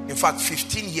 In fact,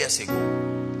 15 years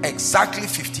ago. Exactly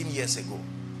 15 years ago.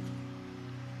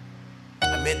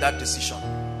 I made that decision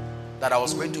that I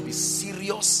was going to be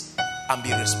serious and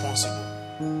be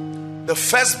responsible. The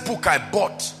first book I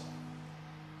bought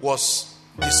was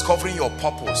Discovering Your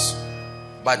Purpose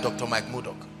by Dr. Miles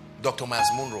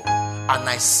Monroe. And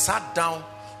I sat down.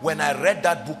 When I read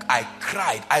that book, I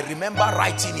cried. I remember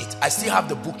writing it. I still have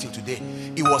the book till today.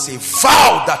 It was a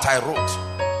vow that I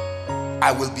wrote.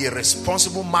 I will be a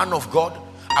responsible man of God.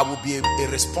 I will be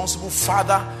a responsible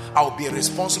father. I will be a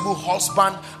responsible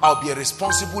husband. I will be a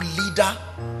responsible leader.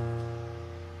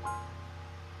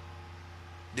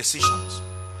 Decisions.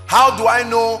 How do I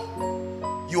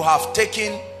know you have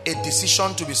taken a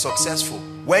decision to be successful?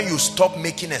 When you stop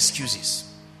making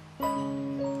excuses.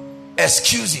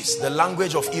 Excuses, the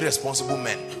language of irresponsible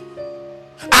men.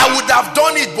 I would have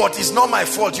done it, but it's not my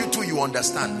fault. You too, you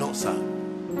understand. No, sir.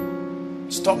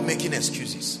 Stop making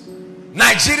excuses.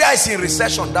 Nigeria is in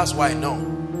recession. That's why I know.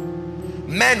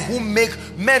 Men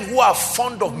who are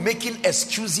fond of making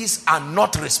excuses are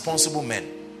not responsible men.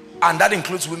 And that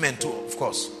includes women too, of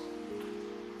course.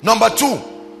 Number two,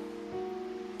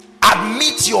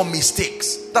 admit your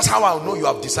mistakes. That's how I'll know you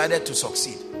have decided to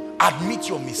succeed. Admit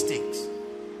your mistakes.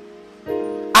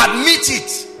 Admit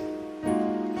it.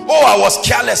 Oh, I was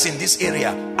careless in this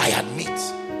area. I admit.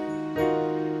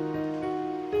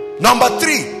 Number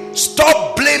three,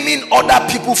 stop blaming other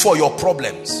people for your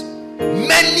problems.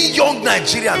 Many young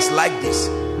Nigerians like this.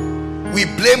 We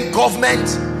blame government.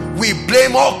 We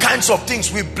blame all kinds of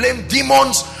things. We blame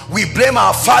demons. We blame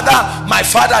our father. My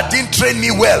father didn't train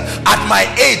me well at my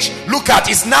age. Look at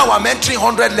it now. I'm entering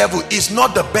 100 level. It's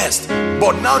not the best,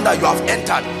 but now that you have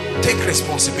entered, take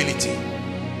responsibility.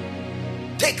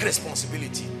 Take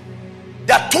responsibility.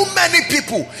 There are too many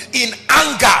people in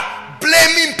anger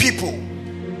blaming people.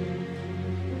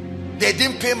 They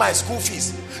didn't pay my school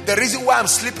fees. The reason why I'm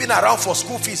sleeping around for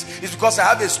school fees is because I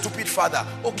have a stupid father.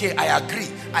 Okay, I agree.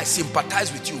 I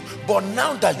sympathize with you. But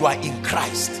now that you are in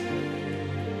Christ,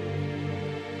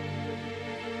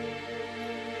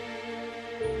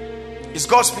 is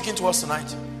God speaking to us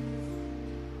tonight?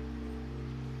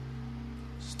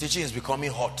 This teaching is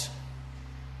becoming hot.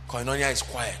 Koinonia is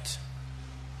quiet.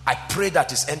 I pray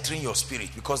that it's entering your spirit,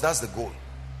 because that's the goal.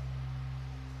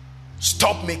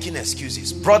 Stop making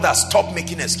excuses. Brother, stop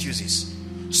making excuses.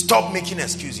 Stop making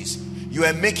excuses. You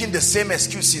are making the same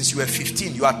excuse since you were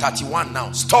 15. You are 31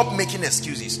 now. Stop making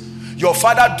excuses. Your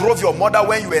father drove your mother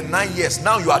when you were 9 years.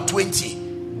 Now you are 20.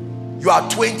 You are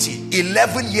 20.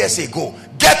 11 years ago.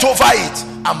 Get over it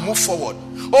and move forward.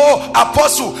 Oh,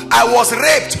 Apostle, I was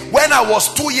raped when I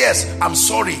was 2 years. I'm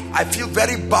sorry. I feel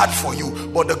very bad for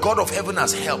you, but the God of heaven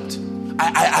has helped.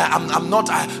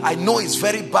 I know it's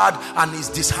very bad and it's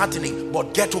disheartening,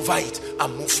 but get over it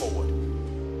and move forward.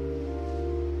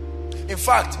 In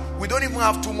fact, we don't even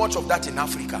have too much of that in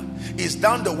Africa. It's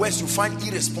down the west you find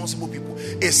irresponsible people.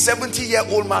 A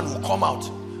 70-year-old man will come out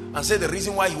and say the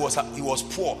reason why he was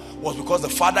poor was because the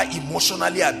father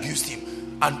emotionally abused him,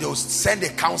 and they'll send a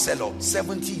counselor.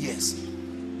 70 years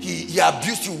he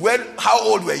abused you. When, how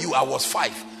old were you? I was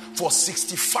 5. For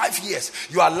 65 years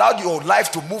you allowed your life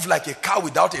to move like a car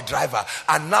without a driver,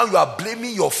 and now you are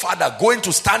blaming your father, going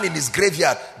to stand in his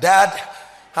graveyard. Dad,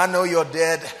 I know you're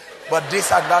dead, but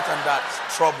this and that and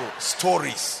that. Trouble,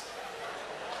 stories,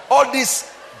 all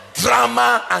this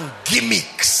drama and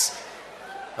gimmicks.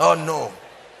 Oh no.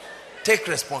 Take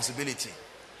responsibility.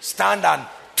 Stand and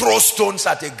throw stones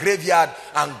at a graveyard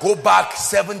and go back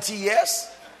 70 years.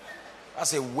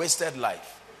 That's a wasted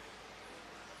life.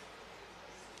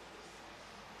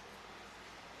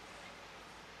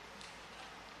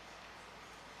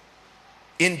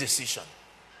 Indecision.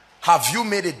 Have you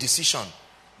made a decision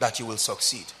that you will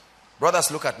succeed? Brothers,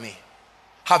 look at me.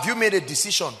 Have you made a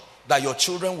decision that your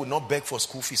children will not beg for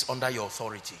school fees under your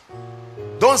authority?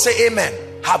 Don't say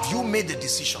amen. Have you made a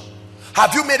decision?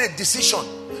 Have you made a decision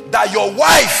that your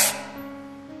wife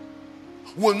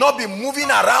will not be moving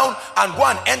around and go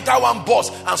and enter one bus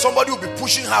and somebody will be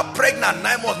pushing her pregnant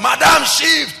 9 months? Madam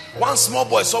Shift, one small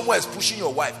boy somewhere is pushing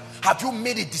your wife. Have you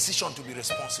made a decision to be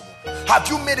responsible? Have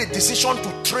you made a decision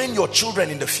to train your children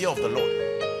in the fear of the Lord?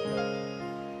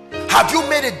 Have you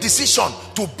made a decision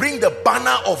to bring the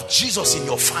banner of Jesus in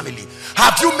your family?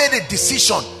 Have you made a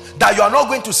decision that you are not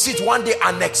going to sit one day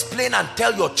and explain and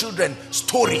tell your children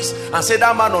stories and say,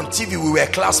 that man on TV, we were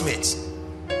classmates?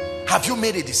 Have you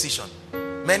made a decision?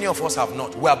 Many of us have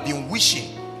not. We have been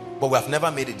wishing, but we have never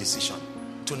made a decision.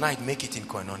 Tonight, make it in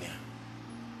Koinonia.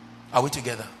 Are we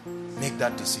together? Make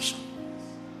that decision.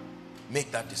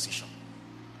 Make that decision.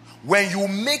 When you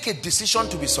make a decision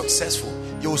to be successful,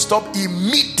 you will stop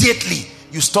immediately.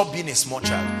 You stop being a small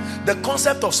child. The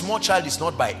concept of small child is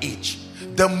not by age.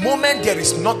 The moment there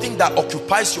is nothing that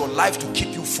occupies your life to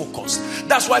keep you focused.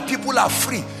 That's why people are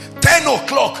free. 10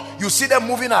 o'clock, you see them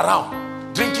moving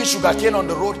around, drinking sugarcane on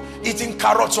the road, eating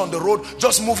carrots on the road,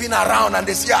 just moving around, and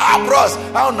they say, bros,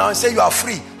 how now? And say, you are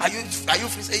free. Are you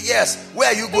free? Say, yes. Where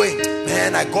are you going?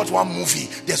 Man, I got one movie.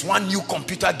 There's one new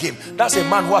computer game. That's a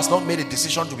man who has not made a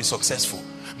decision to be successful.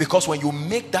 Because when you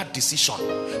make that decision,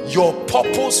 your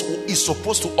purpose is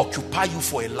supposed to occupy you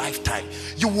for a lifetime.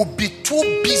 You will be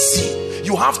too busy.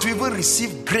 You have to even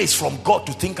receive grace from God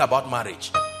to think about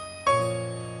marriage.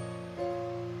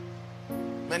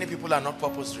 Many people are not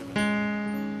purpose driven.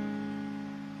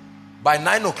 By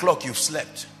 9 o'clock you've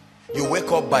slept. You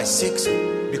wake up by 6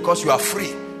 because you are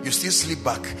free. You still sleep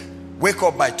back. Wake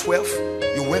up by 12.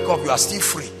 You wake up, you are still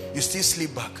free. You still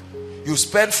sleep back. You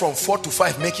spend from 4 to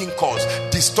 5 making calls,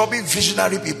 disturbing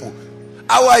visionary people.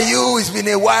 How are you? It's been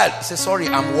a while. Say, sorry,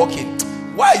 I'm working.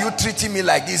 Why are you treating me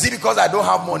like this? Is it because I don't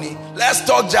have money? Let's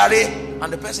talk, Jare.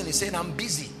 And the person is saying, I'm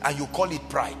busy. And you call it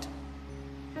pride.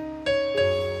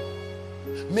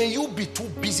 May you be too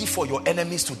busy for your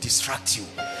enemies to distract you.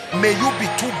 May you be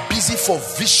too busy for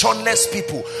visionless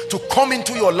people to come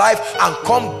into your life and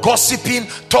come gossiping,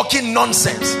 talking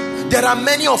nonsense. There are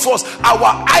many of us,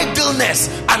 our idleness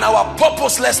and our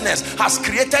purposelessness has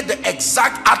created the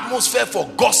exact atmosphere for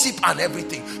gossip and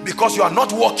everything. Because you are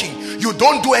not working, you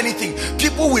don't do anything.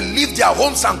 People will leave their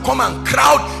homes and come and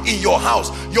crowd in your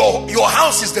house. Your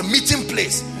house is the meeting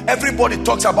place. Everybody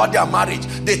talks about their marriage.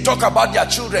 They talk about their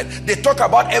children. They talk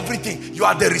about everything. You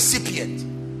are the recipient.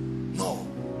 No.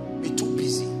 Be too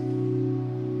busy.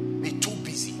 Be too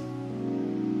busy.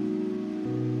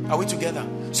 Are we together?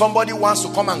 Somebody wants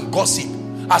to come and gossip.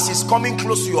 As he's coming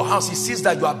close to your house, he sees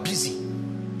that you are busy.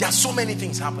 There are so many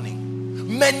things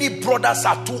happening. Many brothers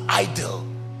are too idle.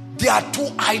 They are too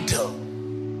idle.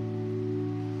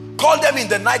 Call them in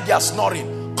the night, they are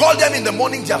snoring. Call them in the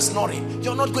morning, they are snoring.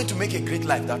 You're not going to make a great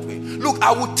life that way. Look,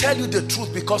 I will tell you the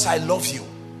truth because I love you.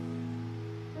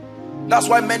 That's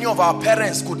why many of our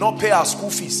parents could not pay our school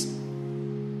fees.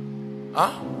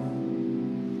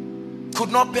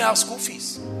 Could not pay our school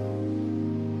fees.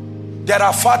 There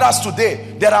are fathers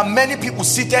today. There are many people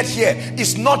seated here.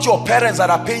 It's not your parents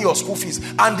that are paying your school fees,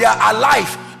 and they are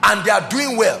alive and they are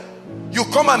doing well. You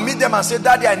come and meet them and say,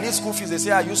 Daddy, I need school fees. They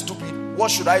say, are you stupid? What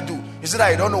should I do? Is it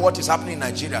that you don't know what is happening in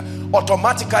Nigeria?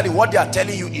 Automatically what they are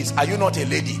telling you is, are you not a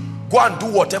lady? Go and do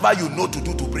whatever you know to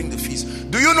do to bring the fees.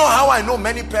 Do you know how I know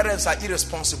many parents are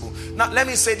irresponsible? Now let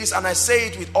me say this, and I say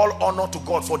it with all honor to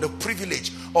God for the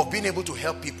privilege of being able to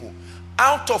help people.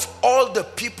 Out of all the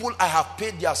people I have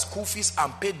paid their school fees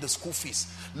and paid the school fees,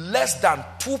 less than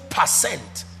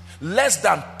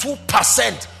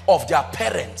 2% of their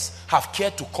parents have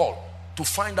cared to call to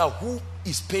find out who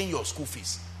is paying your school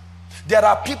fees. There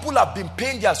are people who have been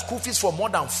paying their school fees for more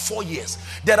than 4 years.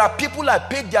 There are people who have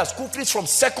paid their school fees from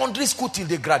secondary school till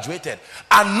they graduated,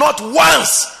 and not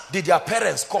once did their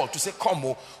parents call to say,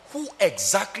 come, who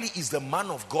exactly is the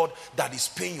man of God that is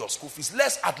paying your school fees?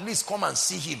 Let's at least come and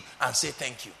see him and say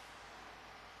thank you.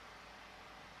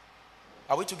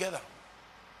 Are we together?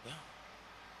 Yeah.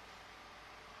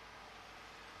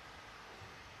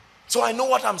 So I know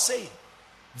what I'm saying.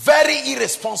 Very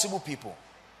irresponsible people.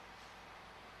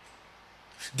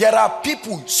 There are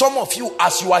people, some of you,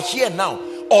 as you are here now,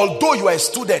 although you are a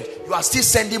student, you are still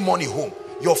sending money home.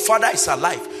 Your father is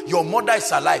alive. Your mother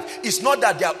is alive. It's not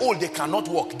that they are old, they cannot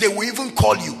work. They will even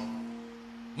call you.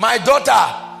 My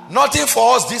daughter, nothing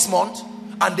for us this month.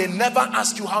 And they never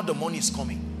ask you how the money is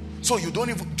coming. So you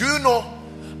don't even, do you know,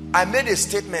 I made a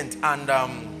statement and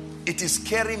it is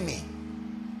scaring me.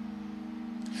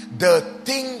 The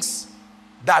things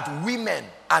that women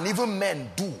and even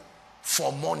men do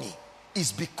for money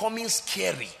is becoming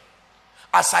scary.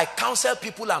 As I counsel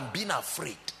people, I'm being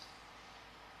afraid.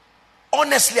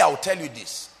 Honestly, I will tell you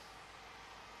this.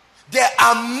 There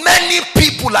are many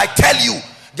people, I tell you,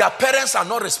 their parents are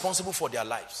not responsible for their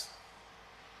lives.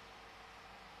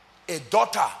 A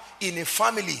daughter in a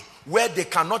family where they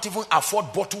cannot even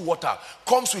afford bottled water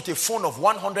comes with a phone of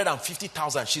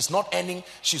 150,000. She's not earning,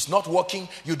 she's not working.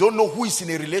 You don't know who is in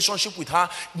a relationship with her.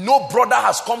 No brother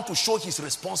has come to show he's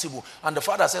responsible. And the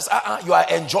father says, you are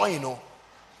enjoying,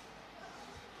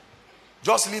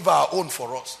 just leave our own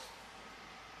for us.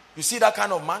 You see that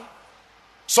kind of man?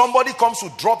 Somebody comes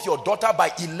to drop your daughter by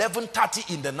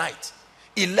 11:30 in the night.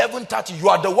 11:30, you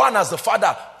are the one as the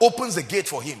father opens the gate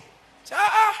for him. Say,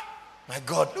 my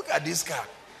God, look at this car.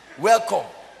 Welcome.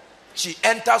 She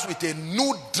enters with a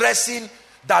nude dressing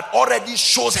that already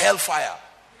shows hellfire.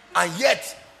 And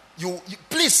yet, you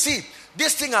please see,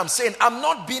 this thing I'm saying, I'm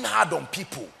not being hard on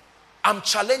people. I'm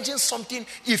challenging something.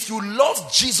 If you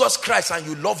love Jesus Christ and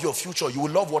you love your future, you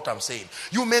will love what I'm saying.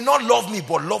 You may not love me,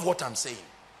 but love what I'm saying.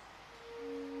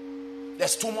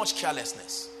 There's too much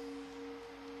carelessness.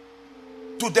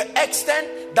 To the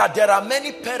extent that there are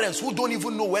many parents who don't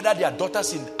even know whether their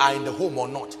daughters are in the home or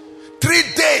not. 3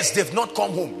 days they've not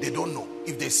come home. They don't know.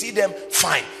 If they see them,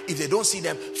 fine. If they don't see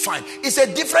them, fine. It's a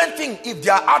different thing. If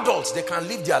they are adults, they can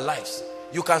live their lives.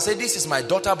 You can say, this is my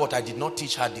daughter, but I did not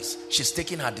teach her this. She's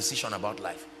taking her decision about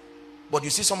life. But you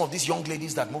see some of these young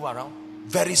ladies that move around,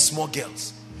 very small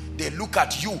girls. They look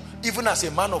at you, even as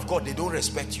a man of God, they don't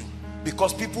respect you.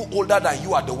 Because people older than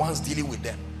you are the ones dealing with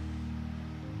them.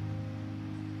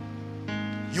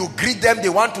 You greet them, they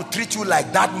want to treat you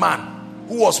like that man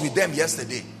who was with them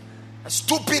yesterday. A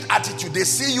stupid attitude. They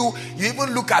see you, you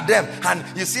even look at them and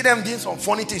you see them doing some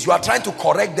funny things. You are trying to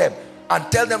correct them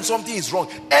and tell them something is wrong.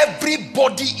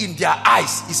 Everybody in their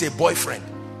eyes is a boyfriend.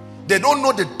 They don't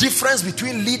know the difference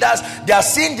between leaders. They are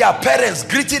seeing their parents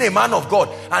greeting a man of God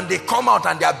and they come out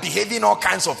and they are behaving all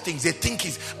kinds of things. They think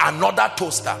he's another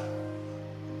toaster.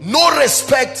 No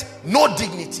respect, no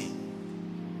dignity.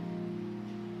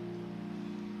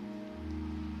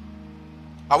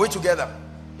 Are we together?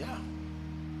 Yeah.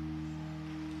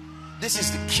 This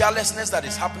is the carelessness that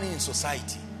is happening in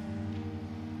society.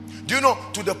 Do you know,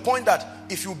 to the point that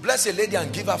if you bless a lady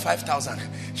and give her 5,000,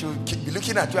 she will be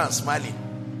looking at you and smiling.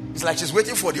 It's like she's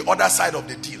waiting for the other side of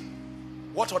the deal.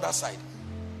 What other side?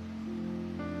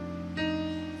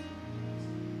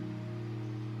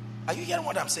 Are you hearing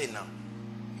what I'm saying now?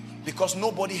 Because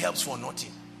nobody helps for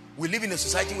nothing. We live in a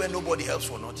society where nobody helps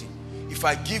for nothing. If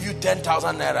I give you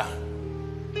 10,000 naira,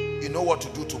 you know what to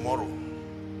do tomorrow.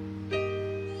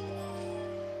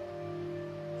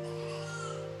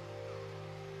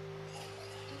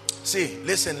 See,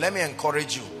 listen, let me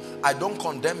encourage you. I don't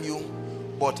condemn you,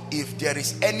 but if there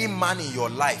is any man in your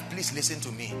life, please listen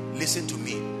to me. Listen to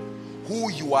me.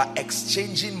 Who you are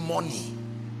exchanging money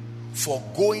for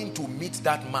going to meet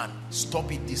that man,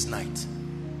 stop it this night.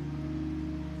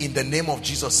 In the name of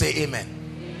Jesus, say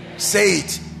amen. Say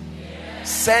it.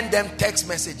 Send them text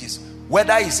messages.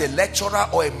 Whether he's a lecturer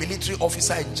or a military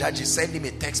officer in charges, send him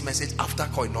a text message after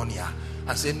koinonia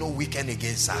and say, no weekend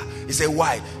again, sir. He say,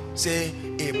 why? Say,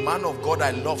 a man of God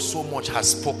I love so much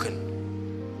has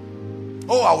spoken.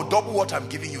 Oh, I will double what I'm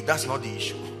giving you. That's not the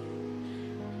issue.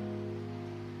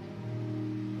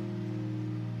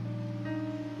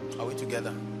 Are we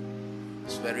together?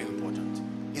 It's very important.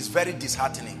 It's very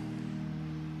disheartening.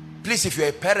 Please, if you're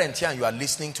a parent here and you are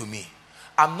listening to me,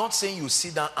 I'm not saying you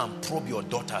sit down and probe your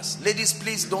daughters. Ladies,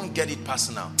 please don't get it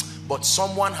personal. But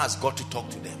someone has got to talk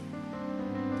to them.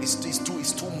 It's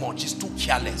too much. It's too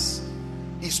careless.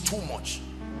 It's too much.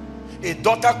 A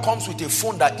daughter comes with a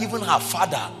phone that even her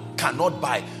father cannot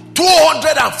buy.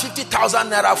 250,000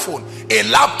 naira phone, a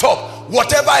laptop,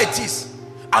 whatever it is.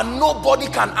 And nobody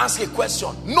can ask a question.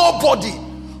 Nobody.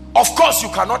 Of course you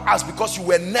cannot ask because you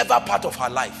were never part of her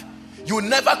life. You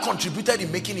never contributed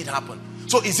in making it happen.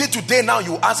 So is it today now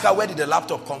you ask her where did the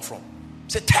laptop come from?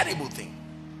 It's a terrible thing.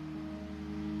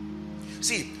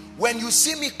 See, when you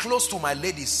see me close to my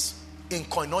ladies in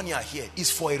koinonia here,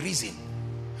 it's for a reason.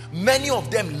 Many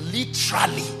of them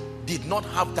literally did not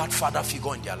have that father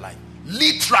figure in their life.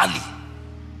 Literally.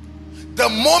 The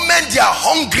moment they are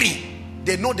hungry,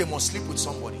 they know they must sleep with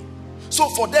somebody. So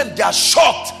for them, they are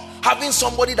shocked having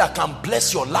somebody that can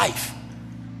bless your life.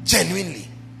 Genuinely.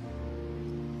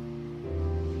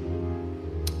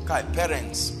 Okay,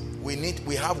 parents, we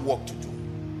have work to do.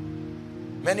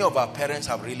 Many of our parents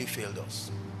have really failed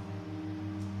us.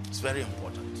 It's very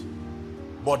important.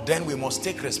 But then we must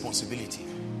take responsibility.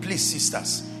 Please,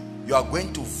 sisters, you are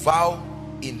going to vow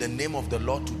in the name of the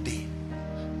Lord today.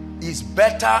 It's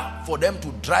better for them to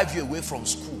drive you away from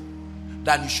school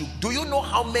than you should. Do you know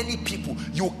how many people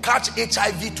you catch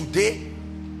HIV today?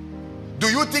 Do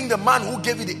you think the man who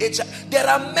gave you the HIV? There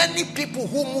are many people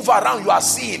who move around you are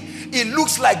seeing. It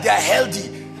looks like they are healthy.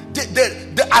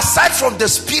 Aside from the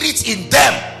spirit in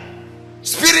them,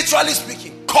 spiritually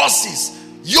speaking, curses,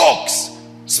 yokes,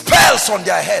 spells on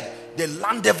their head, they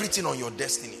land everything on your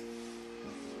destiny.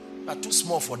 You are too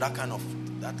small for that kind of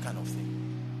thing.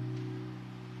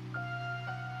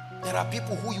 There are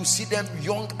people who you see them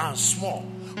young and small,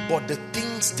 but the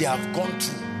things they have gone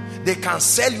through, they can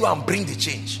sell you and bring the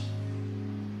change.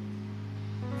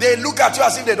 They look at you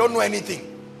as if they don't know anything.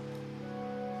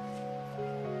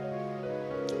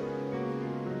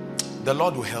 The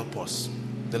Lord will help us.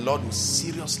 The Lord will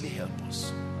seriously help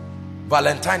us.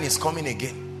 Valentine is coming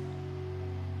again.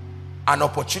 An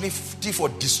opportunity for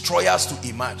destroyers to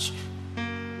emerge.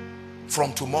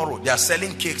 From tomorrow, they are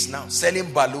selling cakes now,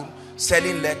 selling balloons,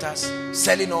 selling letters,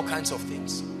 selling all kinds of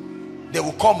things. They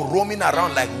will come roaming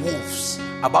around like wolves,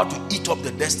 about to eat up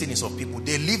the destinies of people.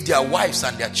 They leave their wives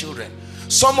and their children.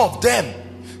 Some of them,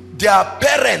 their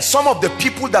parents, some of the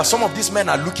people that some of these men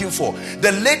are looking for,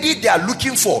 the lady they are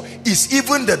looking for is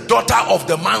even the daughter of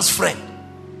the man's friend.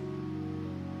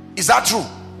 Is that true?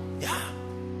 Yeah.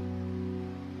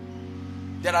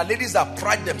 There are ladies that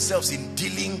pride themselves in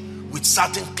dealing with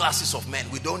certain classes of men.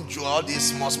 We don't do all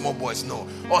these small boys. No.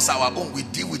 Us, our own, we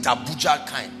deal with Abuja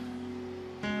kind.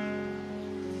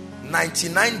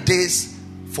 99 days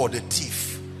for the thief.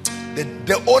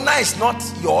 The owner is not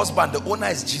your husband. The owner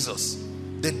is Jesus.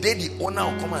 The day the owner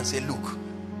will come and say, look,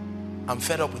 I'm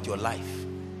fed up with your life,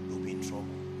 you'll be in trouble.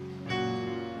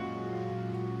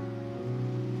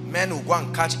 Men will go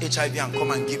and catch HIV and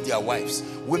come and give their wives.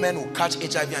 Women will catch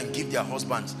HIV and give their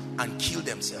husbands and kill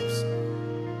themselves.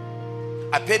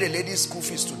 I paid a lady's school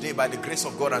fees today by the grace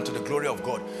of God and to the glory of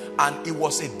God. And it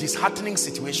was a disheartening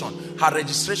situation. Her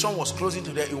registration was closing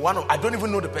today in I don't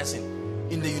even know the person,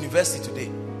 in the university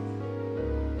today.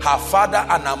 Her father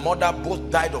and her mother both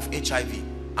died of HIV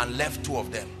and left two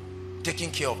of them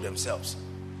taking care of themselves.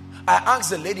 I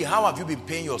asked the lady, how have you been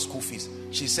paying your school fees?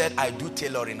 She said, I do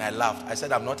tailoring. I laughed. I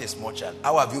said, I'm not a small child.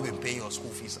 How have you been paying your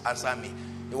school fees? Answer me.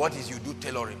 What is you do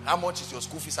tailoring? How much is your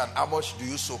school fees and how much do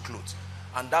you sew clothes?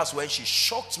 And that's when she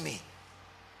shocked me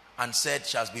and said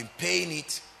she has been paying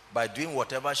it by doing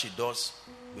whatever she does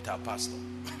with her pastor.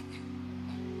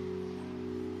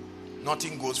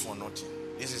 Nothing goes for nothing.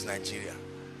 This is Nigeria.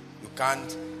 You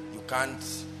You can't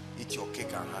eat your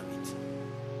cake and have it.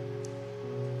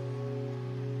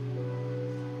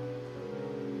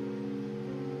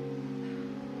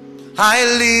 I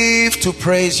live to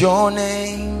praise your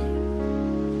name.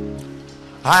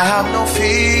 I have no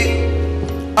fear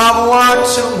of what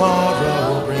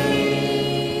tomorrow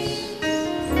brings.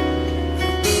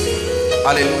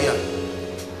 Hallelujah.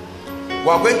 We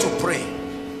are going to pray.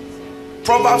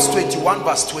 Proverbs 21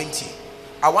 verse 20.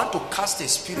 I want to cast a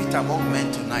spirit among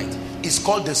men tonight. It's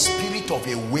called the spirit of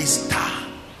a waster.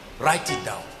 Write it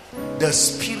down. The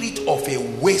spirit of a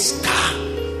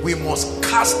waster. We must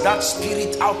cast that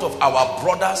spirit out of our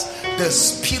brothers. The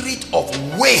spirit of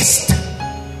waste.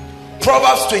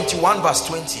 Proverbs 21 verse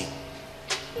 20.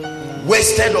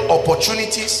 Wasted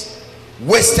opportunities,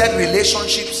 wasted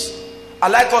relationships. I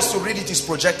like us to read it. It's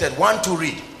projected. 1 to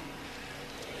read.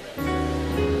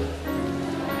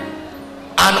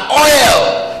 An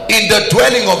oil in the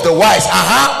dwelling of the wise,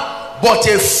 but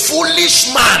a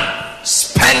foolish man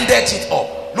spendeth it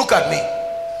all. Look at me.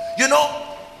 You know,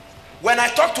 when I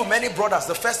talk to many brothers,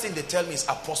 the first thing they tell me is,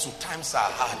 Apostle, times are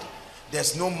hard.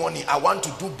 There's no money. I want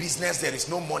to do business. There is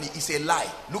no money. It's a lie.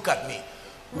 Look at me.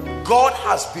 God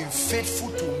has been faithful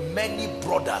to many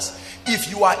brothers. If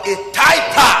you are a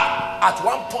typer at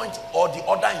one point or the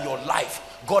other in your life,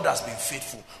 God has been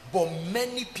faithful. But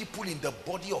many people in the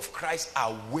body of Christ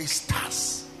are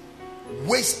wasters.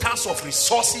 Wasters of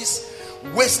resources,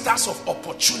 wasters of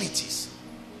opportunities.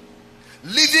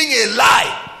 Living a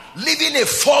lie. Living a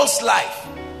false life.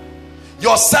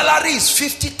 Your salary is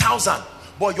 50,000,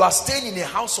 but you are staying in a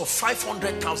house of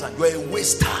 500,000. You are a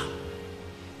waster.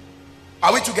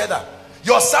 Are we together?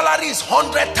 Your salary is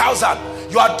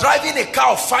 100,000. You are driving a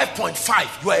car of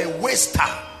 5.5. You are a waster.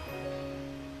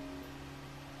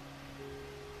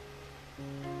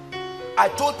 I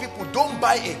told people, don't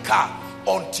buy a car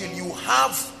until you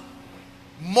have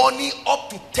money up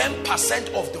to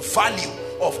 10% of the value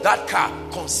of that car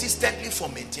consistently for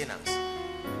maintenance.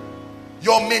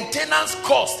 Your maintenance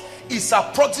cost is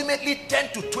approximately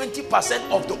 10 to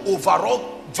 20% of the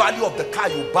overall value of the car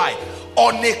you buy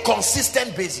on a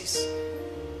consistent basis.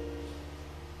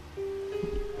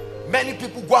 Many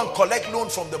people go and collect loan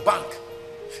from the bank.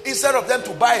 Instead of them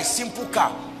to buy a simple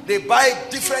car, they buy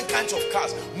different kinds of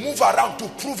cars, move around to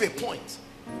prove a point.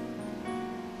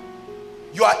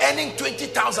 You are earning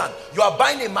 20,000, you are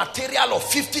buying a material of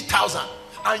 50,000,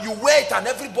 and you wear it and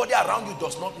everybody around you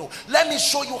does not know. Let me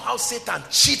show you how Satan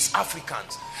cheats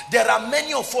Africans. There are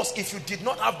many of us, if you did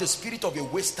not have the spirit of a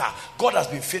waster, God has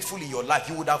been faithful in your life,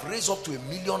 you would have raised up to ₦1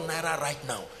 million right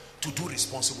now to do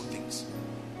responsible things.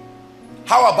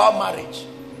 How about marriage?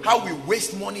 How we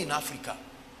waste money in Africa.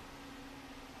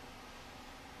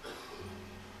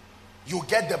 You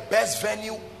get the best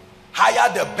venue,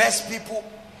 hire the best people.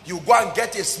 You go and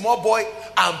get a small boy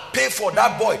and pay for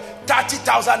that boy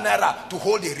 30,000 naira to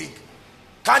hold a ring.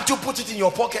 Can't you put it in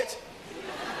your pocket?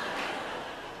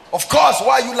 Of course.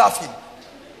 Why are you laughing?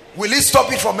 Will it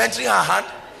stop it from entering her hand?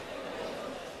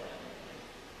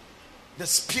 The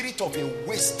spirit of a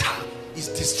waster is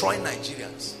destroying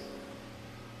Nigerians.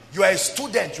 You are a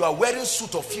student, you are wearing a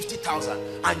suit of 50,000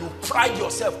 and you pride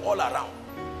yourself all around.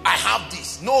 I have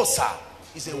this. No, sir.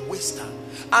 It's a waster.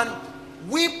 And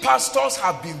we pastors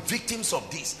have been victims of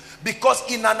this, because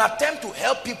in an attempt to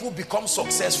help people become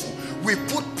successful, we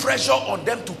put pressure on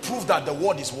them to prove that the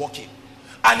word is working.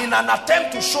 And in an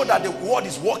attempt to show that the word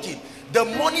is working, the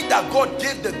money that God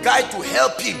gave the guy to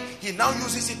help him, he now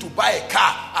uses it to buy a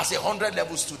car as a 100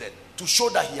 level student to show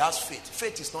that he has faith.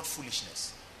 Faith is not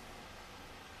foolishness.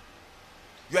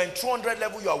 You are in 200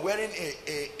 level, you are wearing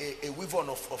a weave on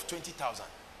of 20,000.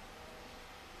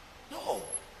 No.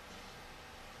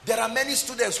 There are many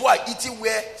students who are eating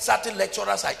where certain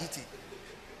lecturers are eating.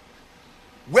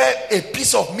 Where a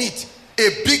piece of meat, a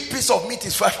big piece of meat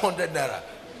is 500 naira.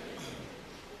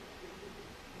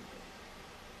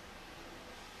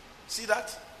 See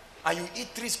that? And you eat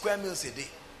 3 square meals a day.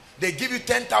 They give you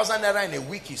 10,000 naira in a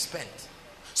week you spend.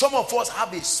 Some of us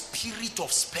have a spirit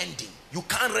of spending. You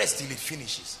can't rest till it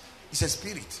finishes. It's a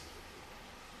spirit.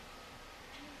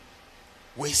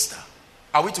 Waster.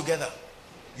 Are we together?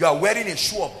 You are wearing a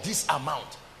shoe of this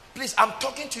amount. Please, I'm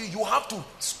talking to you. You have to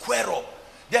square up.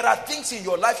 There are things in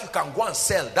your life you can go and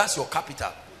sell. That's your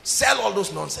capital. Sell all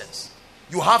those nonsense.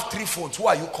 You have 3 phones. Who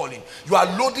are you calling? You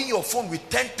are loading your phone with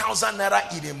 10,000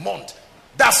 naira in a month.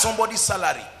 That's somebody's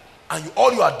salary. And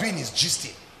all you are doing is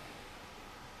gisting.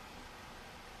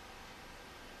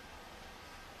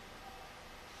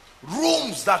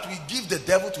 Rooms that we give the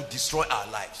devil to destroy our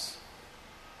lives.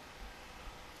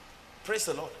 Praise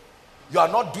the Lord. You are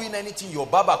not doing anything. Your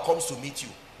barber comes to meet you.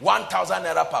 1,000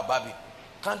 naira per baby.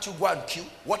 Can't you go and queue?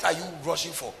 What are you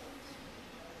rushing for?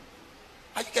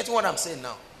 Are you getting what I'm saying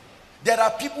now? There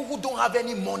are people who don't have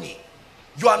any money.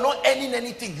 You are not earning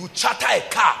anything. You charter a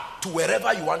car to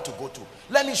wherever you want to go to.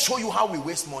 Let me show you how we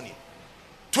waste money.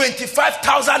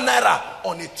 25,000 naira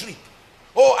on a trip.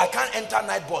 Oh, I can't enter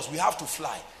night bus. We have to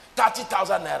fly.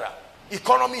 30,000 naira.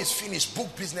 Economy is finished.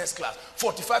 Book business class.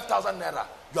 45,000 naira.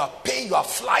 You are paying. You are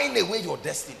flying away your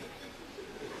destiny.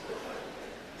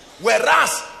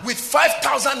 Whereas with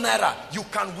 5,000 naira, you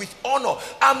can with honor.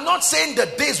 I'm not saying the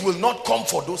days will not come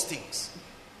for those things,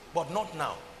 but not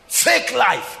now. Fake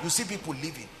life. You see people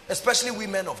living, especially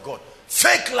women of God.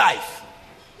 Fake life.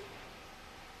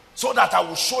 So that I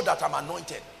will show that I'm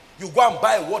anointed. You go and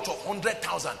buy a watch of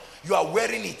 100,000. You are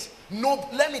wearing it. No,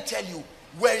 let me tell you,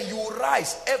 when you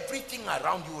rise, everything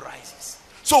around you rises.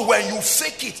 So when you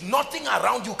fake it, nothing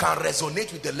around you can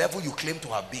resonate with the level you claim to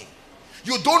have been.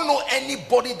 You don't know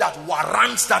anybody that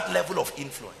warrants that level of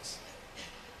influence.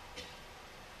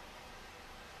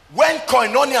 When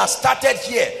Koinonia started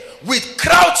here, with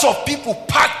crowds of people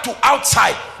packed to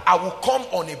outside, I will come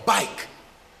on a bike.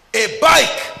 A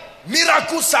bike,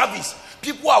 miracle service.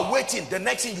 People are waiting. The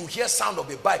next thing you hear sound of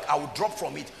a bike, I will drop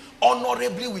from it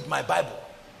honorably with my Bible.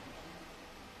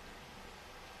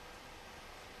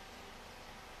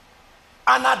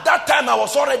 And at that time, I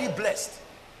was already blessed.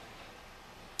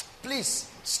 Please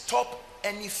stop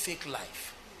any fake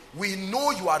life. We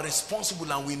know you are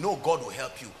responsible and we know God will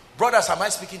help you. Brothers, am I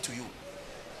speaking to you?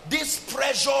 This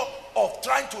pressure of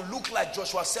trying to look like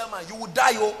Joshua Selman, you will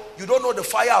die. Oh, you don't know the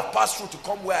fire I've passed through to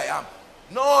come where I am.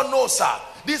 No, sir.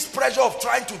 This pressure of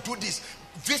trying to do this.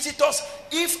 Visitors,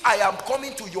 if I am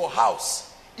coming to your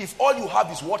house, if all you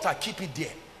have is water, keep it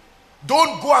there.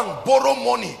 Don't go and borrow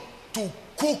money to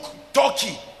cook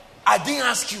turkey. I didn't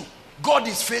ask you. God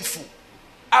is faithful.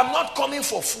 I'm not coming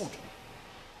for food.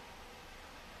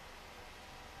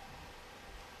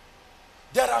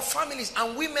 There are families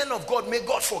and women of God, may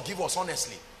God forgive us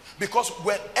honestly. Because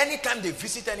when anytime they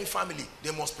visit any family,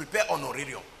 they must prepare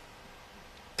honorarium.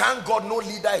 Thank God no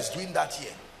leader is doing that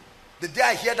here. The day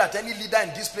I hear that any leader in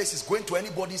this place is going to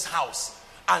anybody's house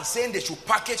and saying they should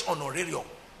package honorarium.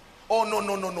 Oh,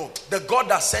 no. The God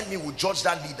that sent me will judge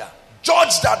that leader.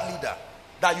 Judge that leader.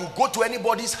 That you go to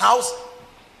anybody's house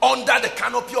under the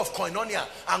canopy of Koinonia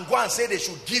and go and say they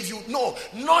should give you. No,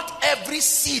 not every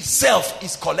seed self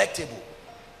is collectible.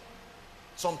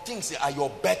 Some things are your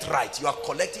birthright. You are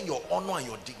collecting your honor and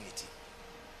your dignity.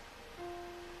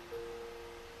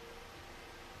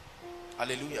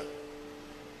 Hallelujah.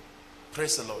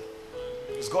 Praise the Lord.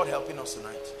 Is God helping us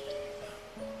tonight?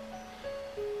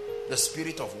 The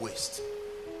spirit of waste.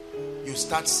 You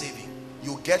start saving.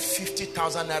 You get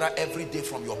 50,000 naira every day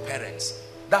from your parents.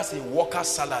 That's a worker's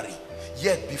salary.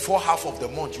 Yet before half of the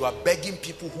month, you are begging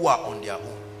people who are on their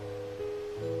own.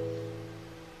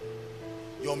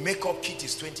 Your makeup kit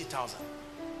is 20,000.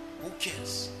 Who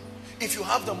cares? If you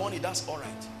have the money, that's all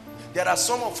right. There are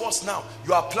some of us now,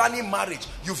 you are planning marriage.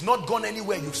 You've not gone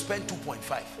anywhere. You've spent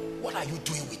 2.5. What are you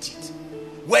doing with it?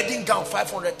 Wedding gown,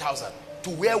 500,000 to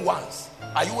wear once.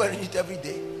 Are you wearing it every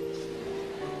day?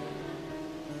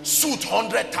 Suit,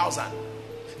 100,000.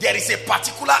 There is a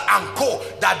particular anchor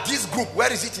that this group,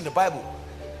 where is it in the Bible?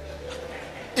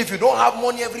 If you don't have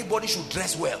money, everybody should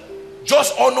dress well.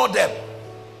 Just honor them.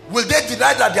 Will they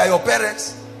deny that they are your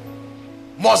parents?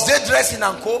 Must they dress in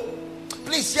anchor?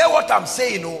 Please hear what I'm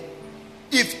saying. Oh,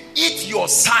 if eat your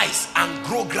size and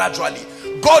grow gradually,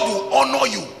 God will honor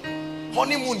you.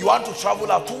 Honeymoon, you want to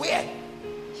travel out to where?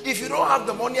 If you don't have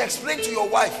the money, explain to your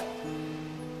wife.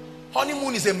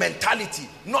 Honeymoon is a mentality,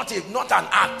 not an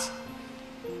act.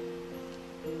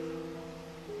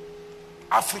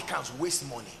 Africans waste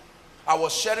money. I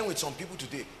was sharing with some people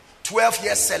today. 12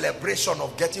 years celebration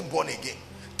of getting born again.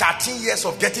 13 years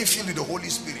of getting filled with the Holy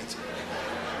Spirit.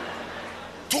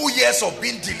 2 years of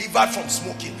being delivered from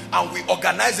smoking. And we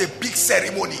organize a big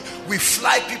ceremony. We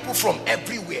fly people from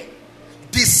everywhere.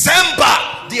 December,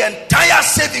 the entire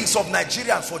savings of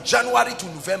Nigerians for January to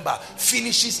November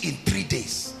finishes in 3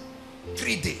 days.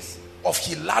 3 days of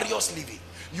hilarious living.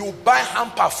 You buy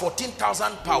hamper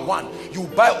 14,000 per one. You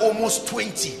buy almost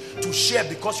 20 to share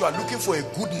because you are looking for a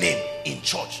good name in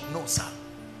church. No, sir.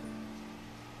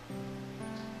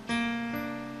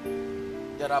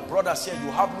 There are brothers here, you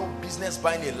have no business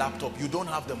buying a laptop. You don't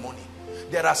have the money.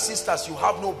 There are sisters, you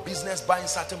have no business buying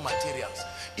certain materials.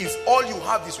 If all you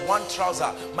have is one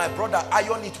trouser, my brother,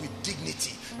 iron it with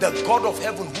dignity. The God of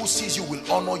heaven who sees you will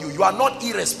honor you. You are not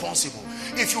irresponsible.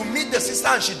 If you meet the sister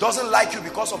and she doesn't like you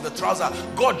because of the trouser,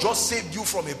 God just saved you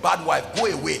from a bad wife. Go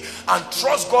away and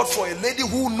trust God for a lady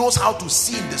who knows how to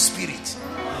see in the spirit.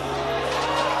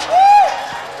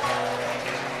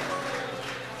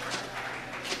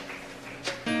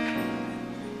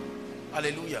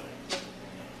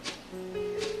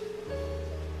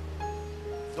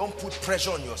 Don't put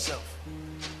pressure on yourself.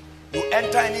 You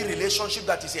enter any relationship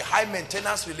that is a high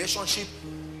maintenance relationship,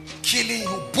 killing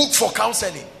you, book for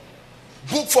counseling.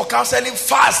 Book for counseling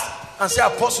fast and say,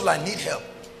 Apostle, I need help.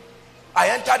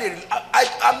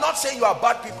 I'm not saying you are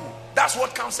bad people. That's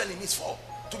what counseling is for.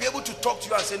 To be able to talk to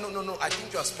you and say, no, I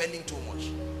think you are spending too much.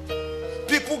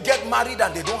 People get married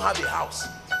and they don't have a house.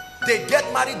 They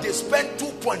get married, they spend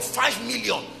 2.5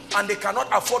 million and they cannot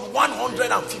afford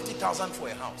 150,000 for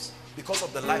a house because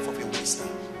of the life of a waster.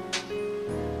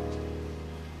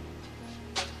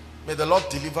 May the Lord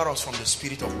deliver us from the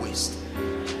spirit of waste.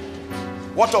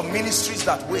 What of ministries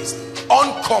that waste?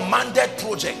 Uncommanded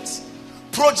projects.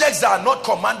 Projects that are not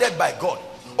commanded by God.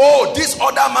 Oh, this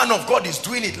other man of God is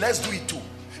doing it, let's do it too.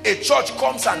 A church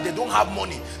comes and they don't have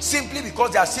money simply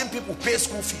because they are seeing people pay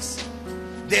school fees.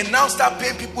 They now start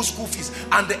paying people school fees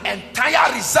and the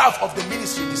entire reserve of the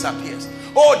ministry disappears.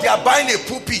 Oh, they are buying a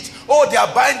pulpit. Oh, they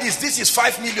are buying this. This is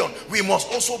 5 million. We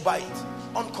must also buy it.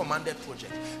 Uncommanded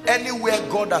project. Anywhere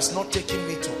God has not taken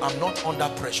me to, I'm not under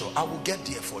pressure. I will get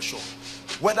there for sure.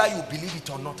 Whether you believe it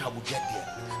or not, I will get there.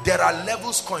 There are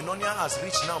levels Koinonia has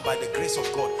reached now by the grace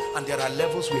of God, and there are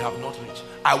levels we have not reached.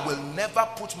 I will never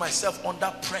put myself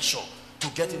under pressure to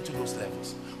get into those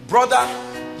levels. Brother,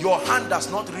 your hand does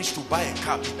not reach to buy a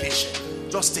car. Be patient.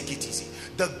 Just take it easy.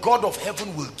 The God of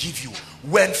heaven will give you.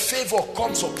 When favor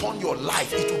comes upon your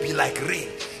life, it will be like rain.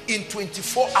 In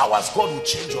 24 hours, God will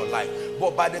change your life.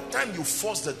 But by the time you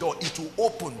force the door, it will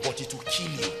open, but it will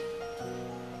kill you.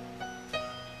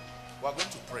 We are going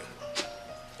to pray.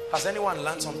 Has anyone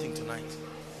learned something tonight?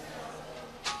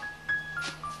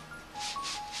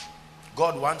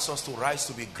 God wants us to rise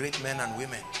to be great men and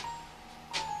women.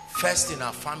 First in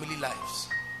our family lives,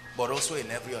 but also in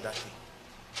every other thing.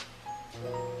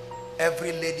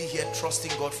 Every lady here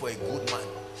trusting God for a good man,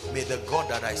 may the God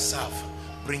that I serve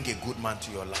bring a good man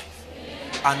to your life.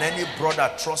 And any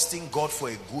brother trusting God for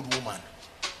a good woman,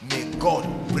 may God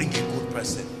bring a good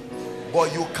person.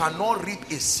 But you cannot reap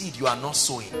a seed you are not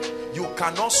sowing. You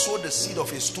cannot sow the seed of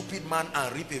a stupid man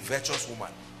and reap a virtuous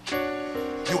woman.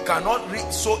 You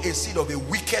cannot sow a seed of a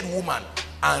wicked woman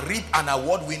and reap an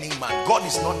award-winning man. God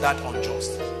is not that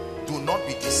unjust. Do not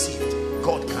be deceived.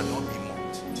 God cannot be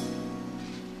mocked.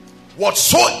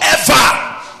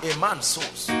 Whatsoever a man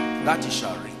sows, that he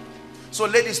shall reap. So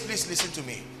ladies, please listen to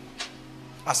me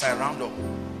as I round up.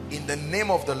 In the name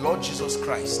of the Lord Jesus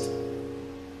Christ,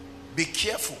 be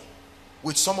careful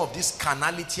with some of this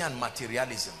carnality and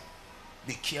materialism.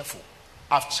 Be careful.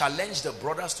 I've challenged the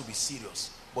brothers to be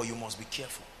serious, but you must be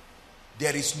careful.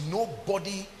 There is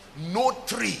nobody, no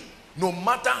tree, no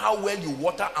matter how well you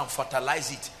water and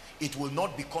fertilize it, it will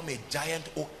not become a giant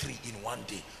oak tree in one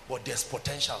day, but there's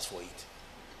potentials for it.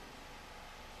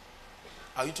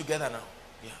 Are you together now?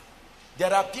 Yeah.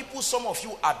 There are people some of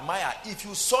you admire. If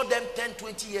you saw them 10,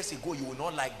 20 years ago, you will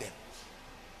not like them.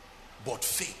 But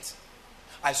faith.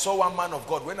 I saw one man of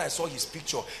God, when I saw his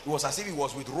picture, it was as if he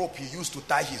was with rope he used to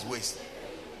tie his waist.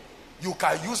 You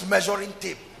can use measuring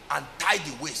tape and tie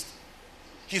the waist.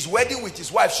 His wedding with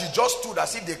his wife, she just stood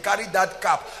as if they carried that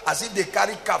cap, as if they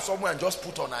carried cap somewhere and just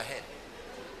put on her head.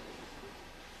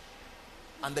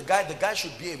 And the guy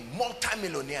should be a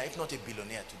multi-millionaire, if not a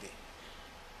billionaire today.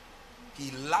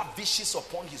 He lavishes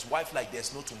upon his wife like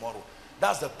there's no tomorrow.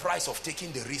 That's the price of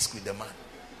taking the risk with the man.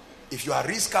 If you are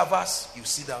risk averse, you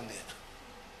sit down there.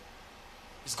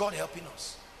 Is God helping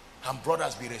us? And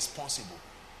brothers, be responsible.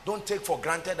 Don't take for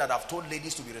granted that I've told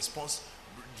ladies to be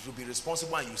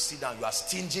responsible and you sit down. You are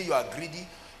stingy, you are greedy,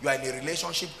 you are in a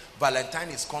relationship, Valentine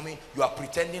is coming, you are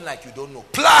pretending like you don't know.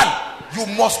 Plan! You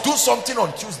must do something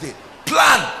on Tuesday.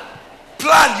 Plan!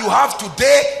 You have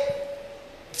today,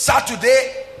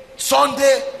 Saturday,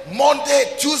 Sunday,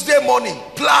 Monday, Tuesday morning.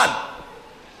 Plan!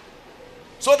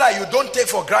 So that you don't take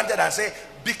for granted and say,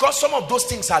 because some of those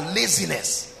things are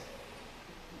laziness.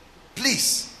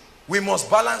 Please, we must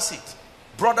balance it.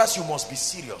 Brothers, you must be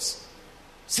serious.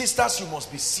 Sisters, you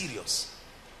must be serious.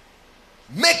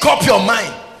 Make up your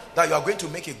mind that you are going to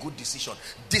make a good decision.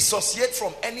 Dissociate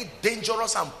from any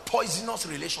dangerous and poisonous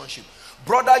relationship.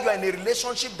 Brother, you are in a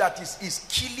relationship that is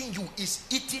killing you, is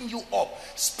eating you up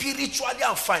spiritually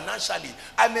and financially.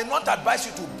 I may not advise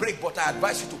you to break, but I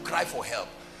advise you to cry for help.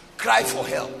 Cry for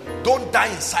help. Don't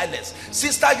die in silence.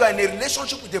 Sister, you are in a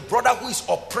relationship with a brother who is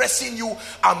oppressing you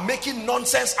and making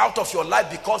nonsense out of your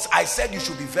life because I said you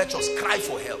should be virtuous. Cry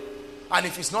for help. And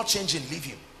if it's not changing, leave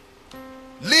him.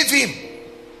 Leave him.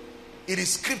 It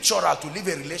is scriptural to live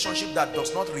a relationship that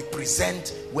does not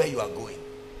represent where you are going.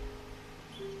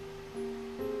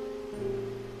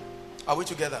 Are we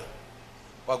together?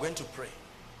 We are going to pray.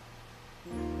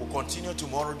 We'll continue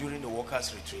tomorrow during the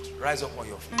workers' retreat. Rise up on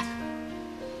your feet.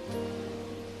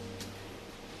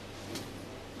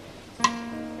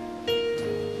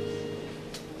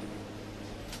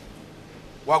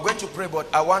 We're going to pray,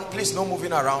 but I want, please, no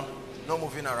moving around. No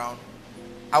moving around.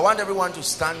 I want everyone to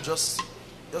stand, just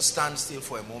stand still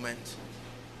for a moment.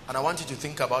 And I want you to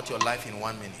think about your life in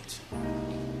 1 minute.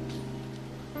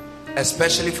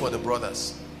 Especially for the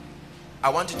brothers. I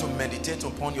want you to meditate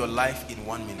upon your life in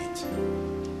 1 minute.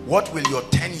 What will your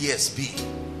 10 years be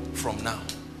from now?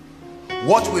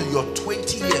 What will your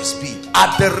 20 years be?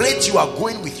 At the rate you are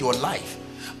going with your life,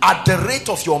 at the rate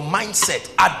of your mindset,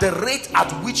 at the rate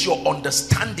at which your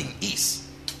understanding is,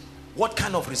 what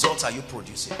kind of results are you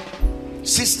producing?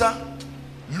 Sister,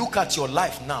 look at your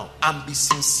life now and be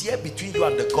sincere between you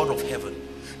and the God of heaven.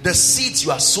 The seeds you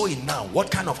are sowing now,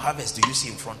 what kind of harvest do you see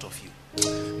in front of you?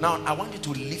 Now, I want you to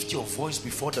lift your voice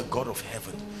before the God of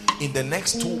heaven. In the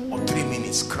next 2 or 3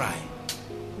 minutes, cry.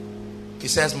 He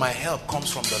says, my help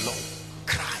comes from the Lord.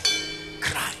 Cry,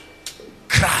 cry,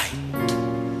 cry,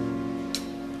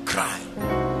 cry.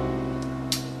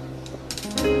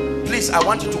 Please, I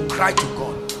want you to cry to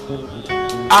God.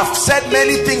 I've said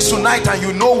many things tonight and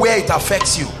you know where it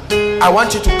affects you. I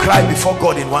want you to cry before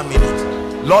God in 1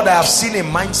 minute. Lord, I have seen a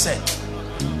mindset.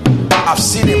 I've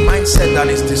seen a mindset that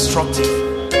is destructive.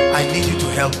 I need you to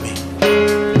help me.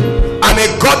 I'm a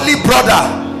godly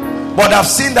brother, but I've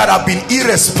seen that I've been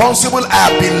irresponsible. I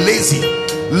have been lazy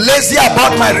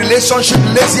about my relationship,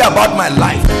 lazy about my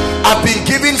life. I've been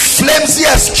giving flimsy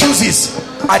excuses.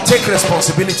 I take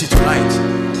responsibility tonight.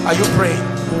 Are you praying?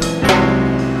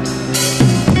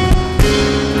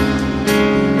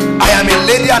 I am a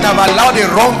lady and I've allowed a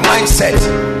wrong mindset,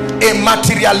 a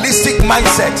materialistic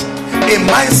mindset, a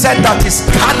mindset that is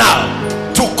carnal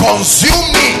to consume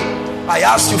me. I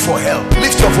ask you for help.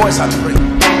 Lift your voice and pray.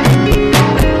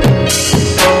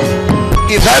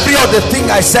 If every other thing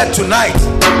I said tonight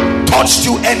touched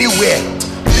you anywhere,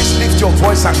 please lift your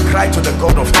voice and cry to the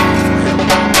God of heaven for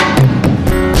help.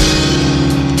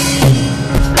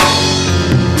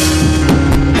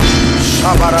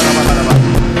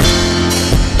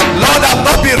 Lord, I've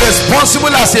not been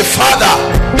responsible as a father.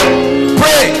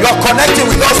 Pray. You are connecting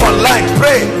with us online.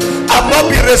 Pray. I've not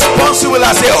been responsible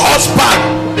as a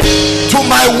husband to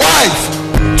my wife,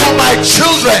 to my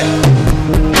children.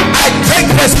 I take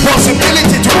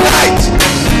responsibility tonight.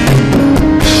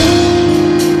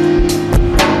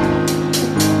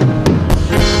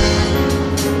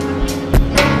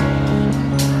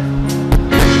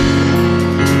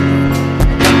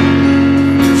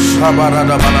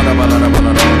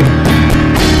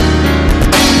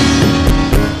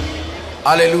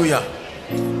 Hallelujah.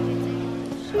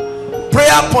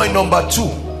 Prayer point number 2.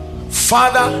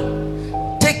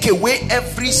 Father, take away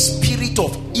every spirit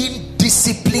of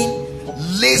indiscipline,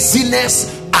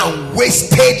 laziness and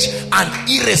wastage and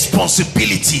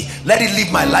irresponsibility. Let it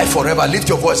live my life forever. Lift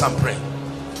your voice and pray.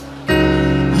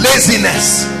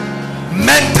 Laziness,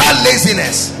 mental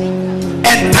laziness,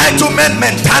 entitlement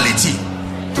mentality,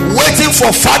 waiting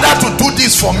for father to do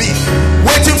this for me,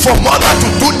 waiting for mother to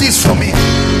do this for me,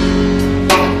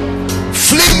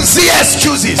 flimsy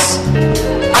excuses.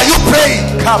 Are you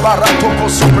praying?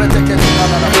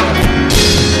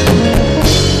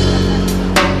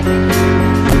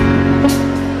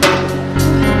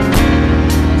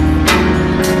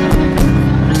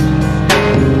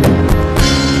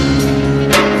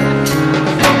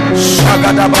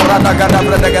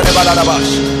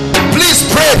 Please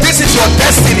pray. This is your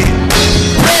destiny.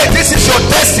 Pray. This is your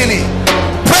destiny.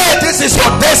 Pray. This is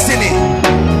your destiny.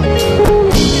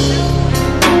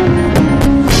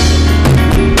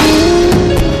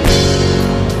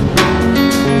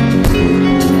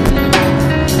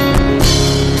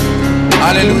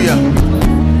 Hallelujah.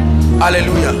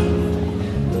 Hallelujah.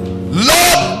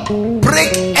 Lord,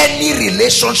 break any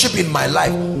relationship in my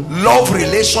life, love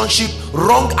relationship,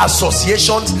 wrong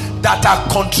associations that are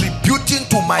contributing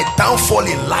to my downfall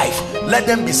in life. Let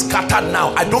them be scattered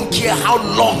now. I don't care how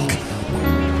long.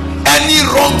 Any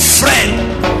wrong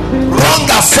friend, wrong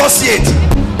associate,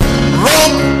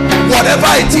 wrong whatever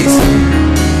it is,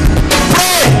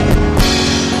 pray.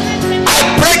 I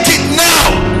break it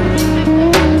now.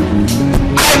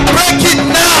 I break it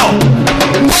now.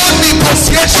 No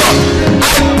negotiation.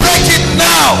 I break it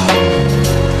now.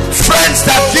 Friends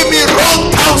that give me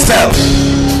wrong counsel,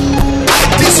 I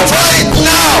destroy it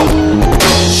now.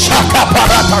 Shaka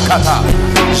paratakata.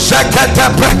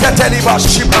 Shakata brekateliba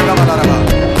shibragamanaraba.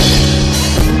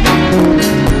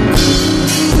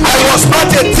 I was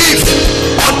not a thief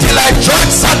until I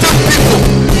joined certain people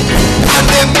and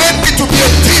they made me to be a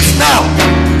thief now.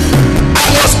 I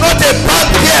was not a bad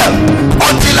girl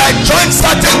until I joined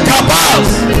certain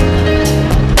cabals.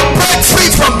 Break free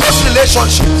from those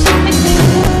relationships.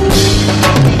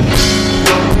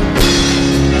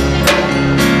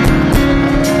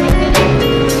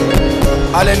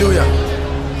 Hallelujah.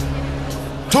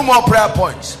 2 more prayer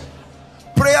points.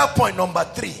 Prayer point number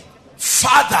 3.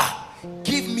 Father,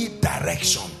 give me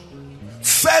direction.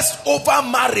 First, over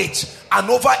marriage and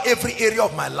over every area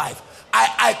of my life.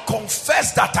 I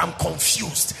confess that I'm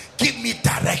confused. Give me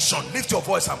direction. Lift your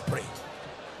voice and pray.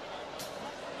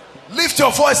 Lift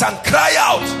your voice and cry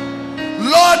out,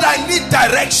 Lord, I need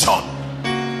direction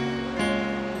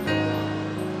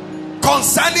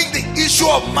concerning the issue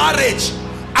of marriage.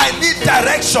 I need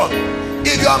direction.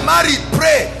 If you are married,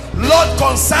 pray, Lord,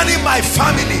 concerning my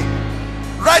family.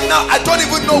 Right now, I don't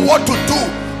even know what to do.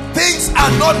 Things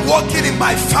are not working in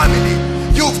my family.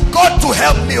 You've got to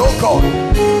help me, oh God.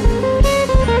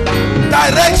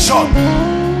 Direction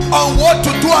on what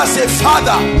to do as a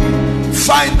father.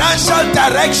 Financial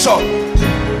direction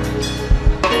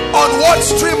on what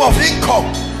stream of income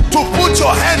to put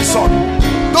your hands on.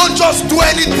 Don't just do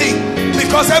anything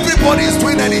because everybody is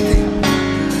doing anything.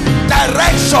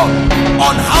 Direction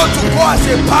on how to go as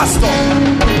a pastor.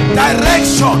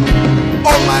 Direction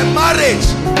on my marriage.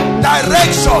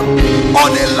 Direction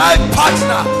on a life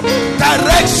partner.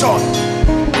 Direction.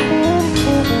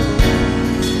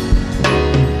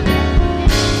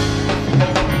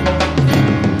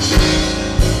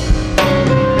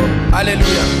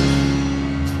 Hallelujah.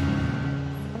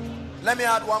 Let me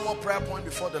add one more prayer point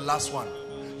before the last one.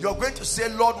 You're going to say,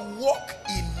 Lord, walk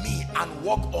in me and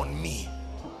walk on me.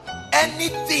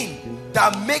 Anything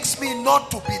that makes me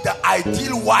not to be the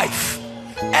ideal wife,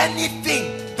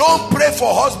 anything, don't pray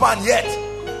for husband yet.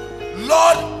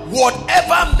 Lord,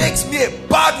 whatever makes me a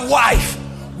bad wife,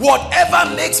 whatever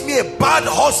makes me a bad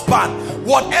husband,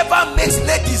 whatever makes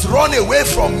ladies run away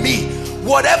from me,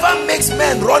 whatever makes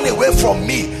men run away from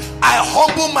me, I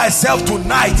humble myself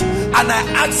tonight and I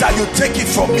ask that you take it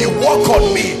from me. Walk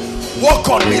on me. Walk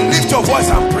on me. Lift your voice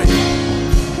and pray.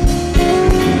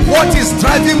 What is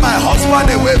driving my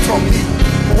husband away from me?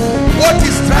 What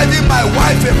is driving my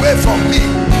wife away from me?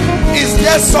 Is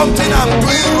there something I'm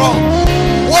doing wrong?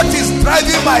 What is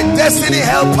driving my destiny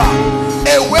helper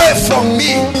away from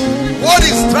me? What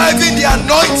is driving the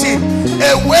anointing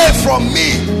away from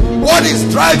me? What is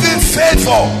driving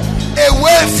favor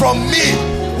away from me?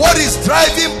 What is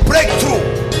driving breakthrough?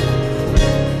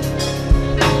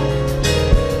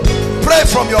 Pray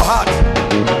from your heart.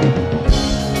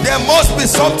 There must be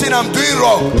something I'm doing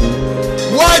wrong.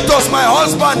 Why does my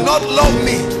husband not love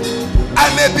me? I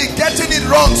may be getting it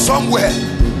wrong somewhere.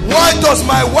 Why does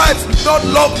my wife not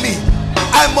love me?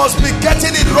 I must be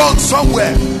getting it wrong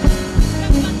somewhere.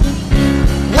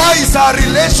 Why is our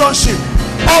relationship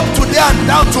up today and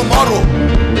down tomorrow?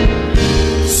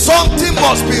 Something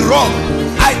must be wrong.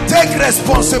 I take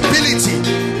responsibility.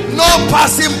 No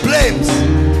passing blames.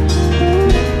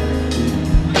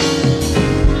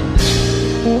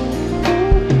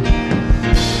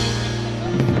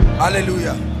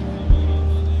 Hallelujah.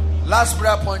 Last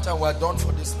prayer point and we're done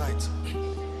for this night.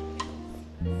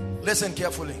 Listen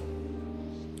carefully.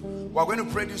 We're going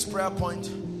to pray this prayer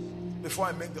point before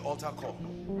I make the altar call.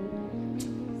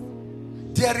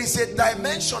 There is a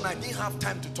dimension I didn't have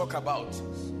time to talk about.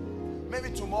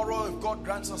 Maybe tomorrow, if God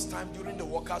grants us time during the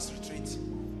workers' retreat,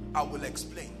 I will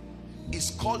explain. It's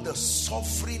called the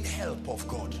sovereign help of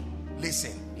God.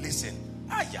 Listen.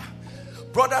 Yeah.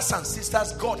 Brothers and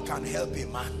sisters, God can help a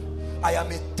man. I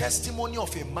am a testimony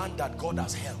of a man that God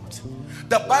has helped.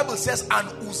 The Bible says, and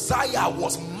Uzziah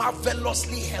was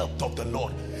marvelously helped of the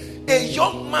Lord. For a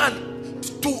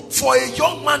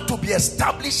young man to be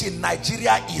established in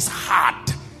Nigeria is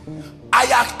hard.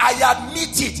 I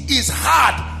admit it is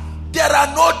hard. There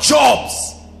are no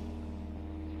jobs.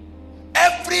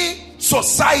 Every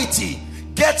society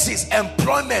gets its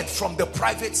employment from the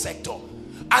private sector.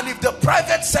 And if the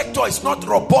private sector is not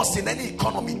robust in any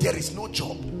economy, there is no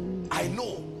job. I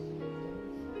know.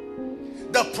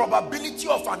 The probability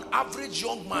of an average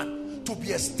young man to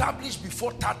be established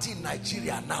before 30 in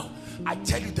Nigeria now, I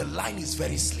tell you, the line is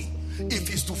very slim. If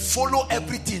it's to follow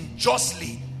everything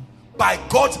justly, by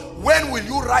God, when will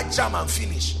you write jam and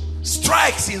finish?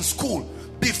 Strikes in school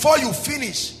before you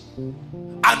finish,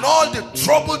 and all the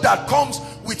trouble that comes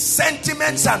with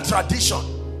sentiments and tradition.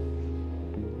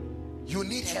 You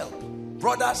need help.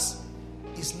 Brothers,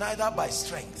 it's neither by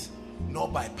strength nor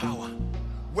by power.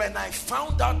 When I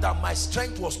found out that my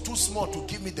strength was too small to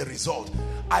give me the result,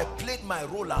 I played my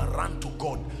role and ran to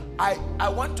God. I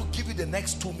want to give you the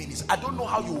next 2 minutes. I don't know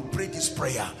how you will pray this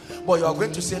prayer, but you are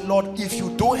going to say, Lord, if you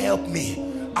don't help me,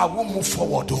 I will move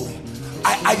forward.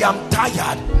 I am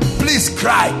tired. Please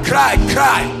cry.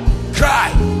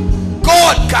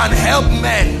 God can help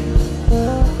men.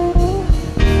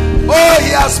 Oh, he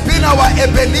has been our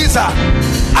Ebenezer.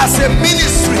 As a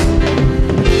ministry,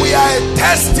 we we are a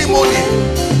testimony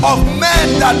of men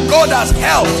that God has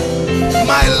helped.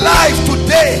 My life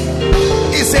today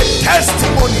is a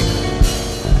testimony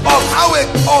of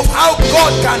how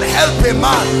God can help a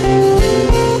man.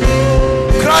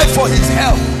 Cry for his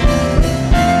help.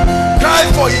 Cry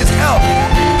for his help.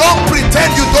 Don't pretend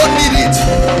you don't need it.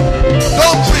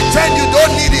 Don't pretend you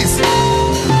don't need it.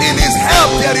 In his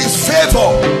help there is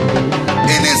favor.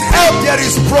 In his help there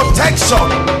is protection.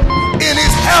 In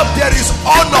his help there is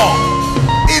honor.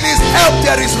 In his help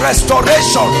there is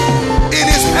restoration. In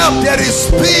his help there is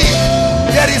speed.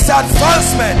 There is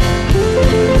advancement.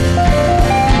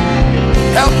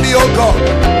 Help me, oh God.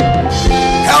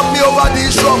 Help me over the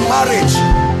issue of marriage.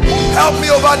 Help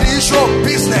me over the issue of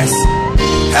business.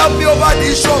 Help me over the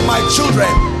issue of my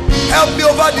children. Help me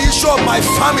over the issue of my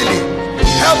family.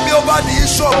 Help me over the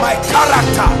issue of my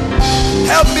character.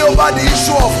 Help me over the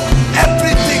issue of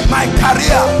everything, my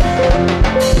career.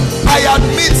 I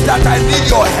admit that I need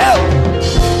your help.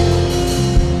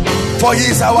 For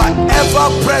he is our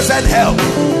ever-present help.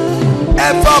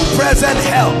 Ever-present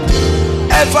help.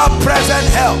 Ever-present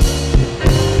help.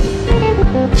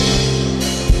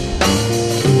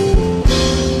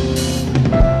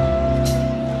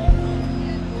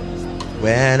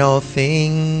 When all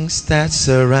things that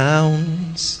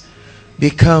surrounds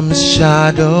becomes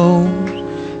shadow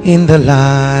in the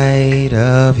light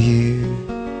of you.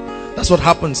 That's what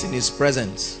happens in his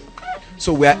presence.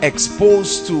 So we are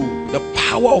exposed to the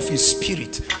power of his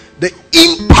spirit, the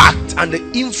impact and the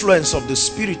influence of the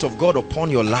Spirit of God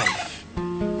upon your life.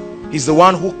 He's the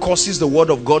one who causes the word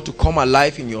of God to come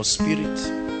alive in your spirit,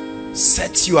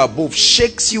 sets you above,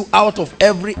 shakes you out of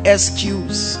every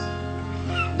excuse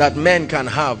that men can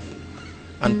have,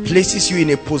 and places you in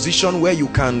a position where you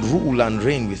can rule and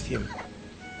reign with him.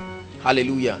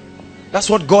 Hallelujah. That's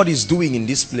what God is doing in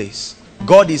this place.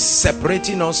 God is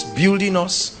separating us, building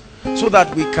us, so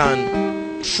that we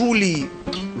can truly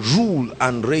rule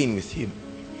and reign with him.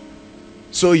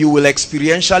 So you will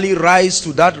experientially rise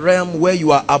to that realm where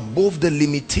you are above the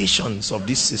limitations of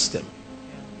this system.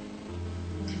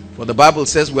 For the Bible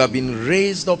says we have been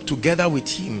raised up together with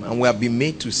him and we have been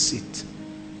made to sit.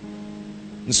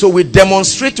 And so we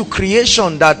demonstrate to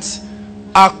creation that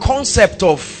our concept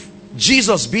of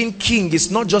Jesus being king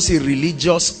is not just a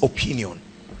religious opinion.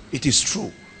 It is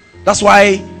true. That's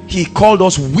why he called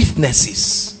us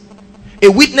witnesses. A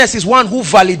witness is one who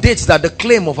validates that the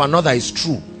claim of another is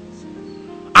true.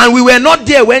 And we were not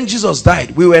there when Jesus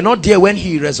died. We were not there when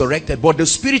he resurrected. But the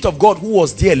Spirit of God who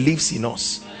was there lives in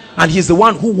us. And he's the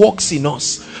one who walks in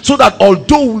us. So that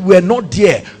although we were not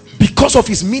there, because of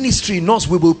his ministry in us,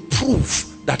 we will prove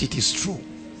that it is true.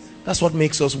 That's what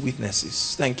makes us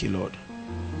witnesses. Thank you, Lord.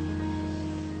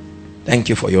 Thank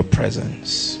you for your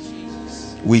presence.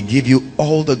 We give you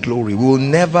all the glory. We will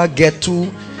never get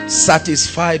too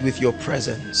satisfied with your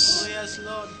presence.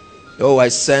 Oh, I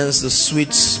sense the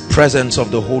sweet presence of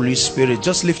the Holy Spirit.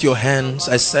 Just lift your hands.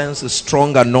 I sense the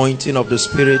strong anointing of the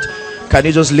Spirit. Can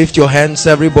you just lift your hands,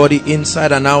 everybody,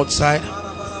 inside and outside,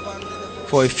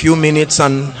 for a few minutes,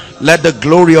 and let the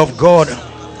glory of God,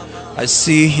 I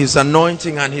see his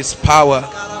anointing and his power.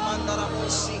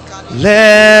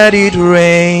 Let it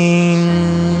rain.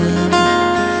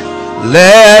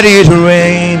 Let it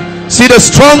rain. See the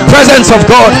strong presence of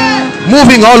God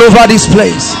moving all over this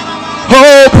place.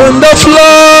 Open the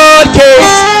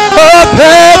floodgates of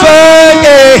heaven.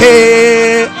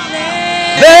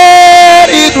 Let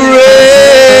it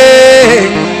rain.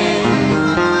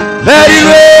 Let it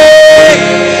rain.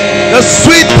 The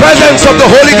sweet presence of the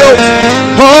Holy Ghost.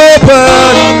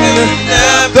 Open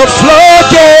the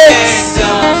floodgates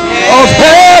of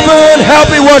heaven. Help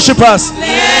me, worship us.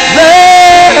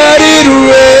 Let it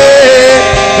rain.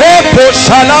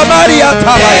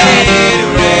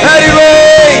 Let it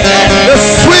rain. The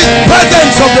sweet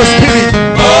presence of the Spirit.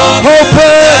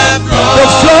 Open the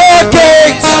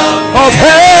floodgates of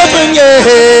heaven.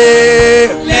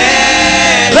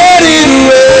 Let it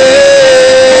rain.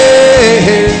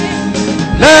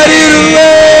 Let it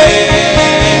rain.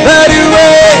 Let it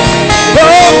rain.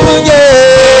 Open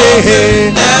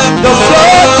the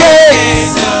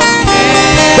floodgates.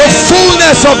 The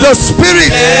fullness of the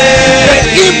Spirit, the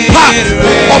impact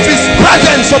of his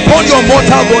presence upon your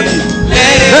mortal body.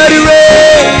 Let it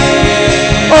rain.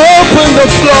 Open the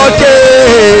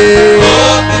floodgates.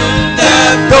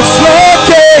 The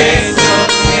floodgates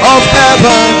of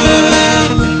heaven.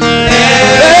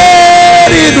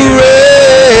 Let it rain.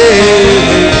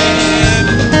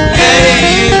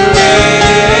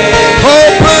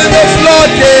 Open the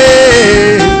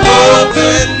floodgates.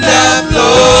 Open the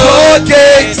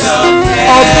floodgates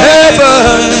of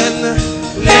heaven.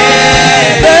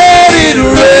 Let it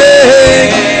rain.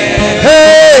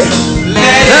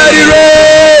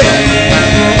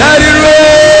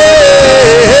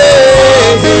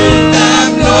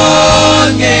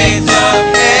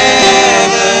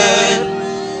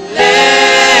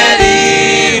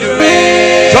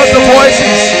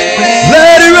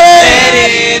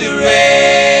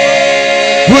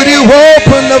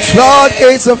 open the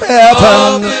floodgates of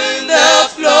heaven. The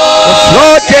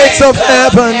floodgates of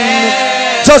heaven.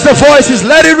 Just the voices.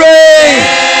 Let it rain.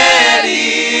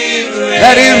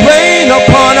 Let it rain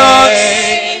upon us.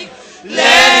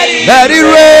 Let it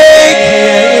rain.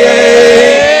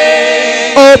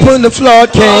 Open the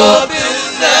floodgates.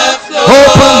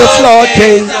 Open the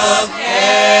floodgates.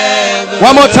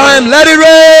 One more time. Let it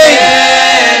rain.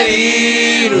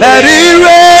 Let it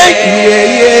rain.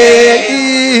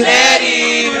 Let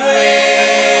it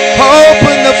rain.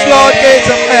 Open the floodgates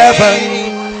of heaven.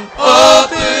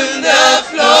 Open the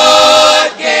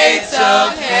floodgates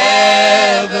of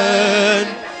heaven.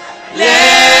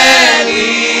 Let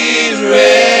it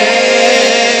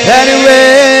rain. Let it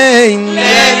rain.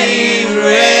 Let it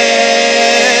rain.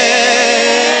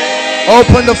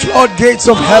 Open the floodgates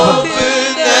of heaven. Open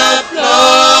the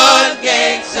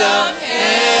floodgates of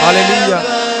heaven. Hallelujah.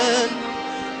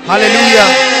 Hallelujah.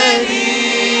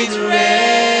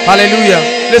 Hallelujah.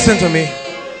 Listen to me.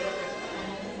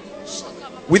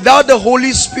 Without the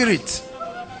Holy Spirit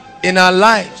in our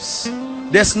lives,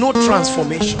 there's no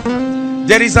transformation.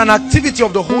 There is an activity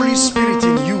of the Holy Spirit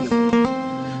in you.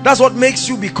 That's what makes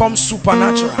you become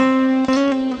supernatural.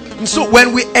 And so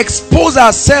when we expose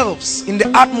ourselves in the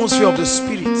atmosphere of the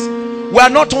Spirit, we are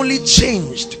not only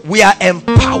changed, we are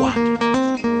empowered.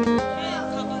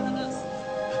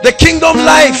 The kingdom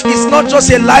life is not just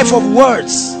a life of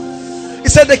words. He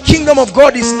said the kingdom of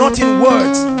God is not in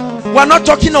words. We're not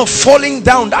talking of falling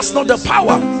down. That's not the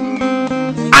power.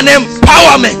 An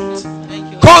empowerment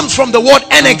comes from the word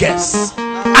energes,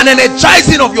 an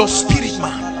energizing of your spirit,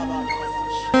 man.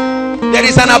 There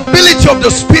is an ability of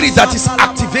the spirit that is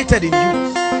activated in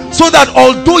you, so that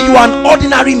although you are an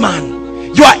ordinary man,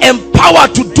 you are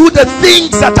empowered to do the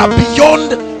things that are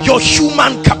beyond your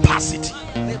human capacity.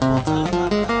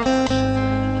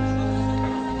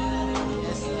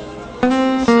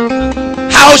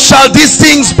 How shall these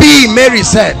things be? Mary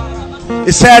said.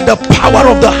 He said the power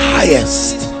of the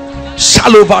highest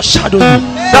shall overshadow you.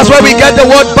 That's where we get the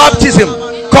word baptism.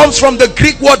 Comes from the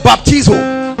Greek word baptizo,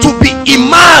 to be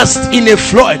immersed in a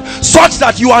flood, such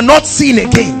that you are not seen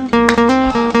again.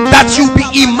 That you be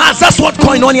immersed. That's what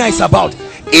koinonia is about.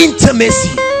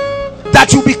 Intimacy.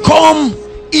 That you become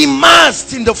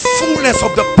immersed in the fullness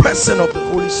of the person of the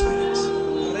Holy Spirit.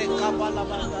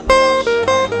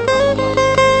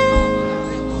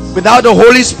 Without the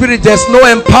Holy Spirit, there's no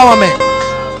empowerment.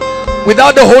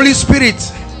 Without the Holy Spirit,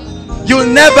 you'll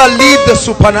never live the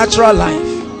supernatural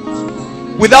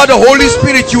life. Without the Holy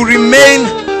Spirit, you remain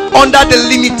under the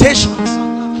limitations.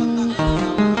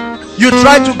 You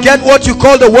try to get what you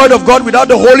call the word of God. Without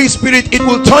the Holy Spirit, it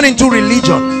will turn into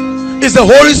religion. It's the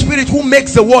Holy Spirit who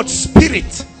makes the word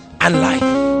spirit and life.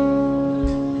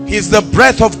 He's the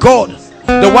breath of God,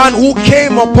 the one who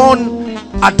came upon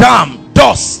Adam,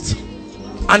 dust,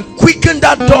 and quickened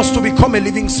that dust to become a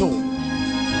living soul.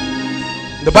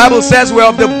 The Bible says we're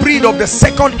of the breed of the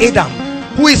second Adam,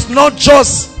 who is not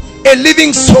just a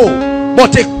living soul,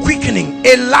 but a quickening,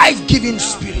 a life-giving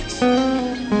spirit.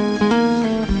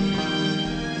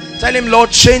 Tell him,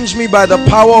 Lord, change me by the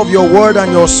power of your word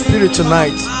and your spirit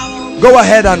tonight. Go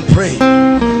ahead and pray.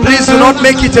 Please do not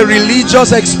make it a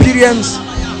religious experience.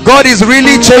 God is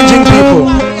really changing people,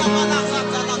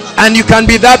 and you can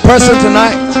be that person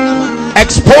tonight.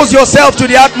 Expose yourself to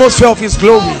the atmosphere of his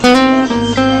glory.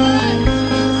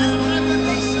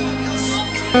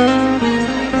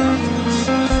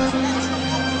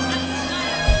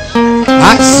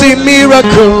 I see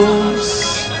miracles,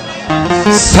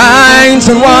 signs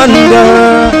and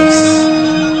wonders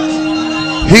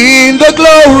in the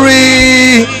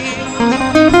glory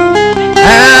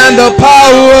and the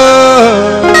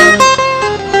power.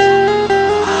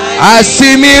 I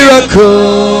see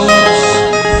miracles,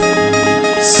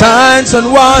 signs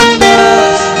and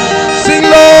wonders. Sing,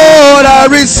 Lord, I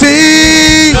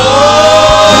receive.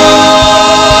 Lord,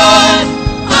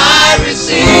 I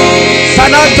receive. It's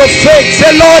an act of faith.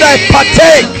 Say, Lord, I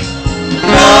partake.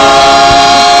 Lord,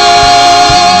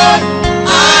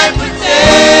 I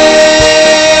partake.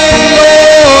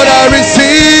 Lord, I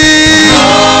receive.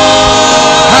 Lord,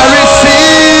 I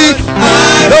receive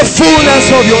the fullness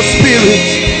of your spirit.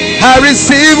 I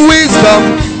receive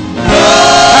wisdom.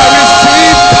 I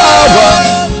receive power.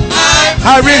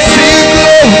 I receive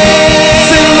glory.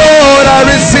 Say, Lord, I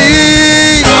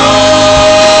receive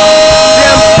the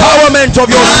empowerment of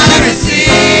your spirit,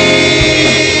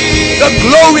 the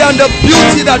glory and the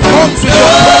beauty that comes with your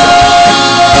presence.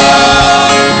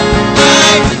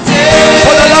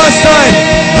 For the last time,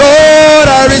 Lord,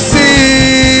 I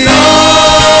receive.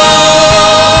 Lord,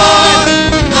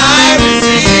 I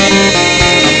receive.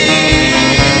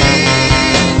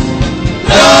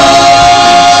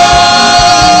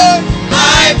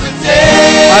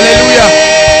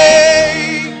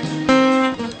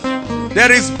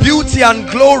 and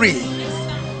glory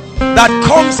that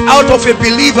comes out of a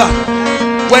believer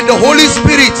when the Holy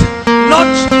Spirit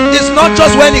is not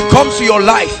just when it comes to your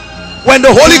life. When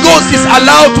the Holy Ghost is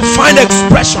allowed to find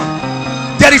expression,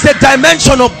 there is a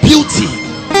dimension of beauty,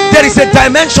 there is a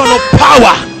dimension of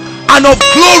power and of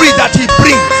glory that he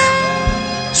brings.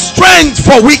 Strength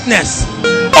for weakness,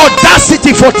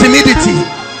 audacity for timidity,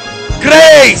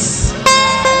 grace,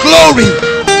 glory,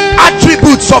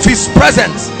 attributes of his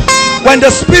presence. When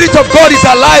the Spirit of God is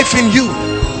alive in you,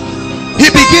 he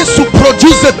begins to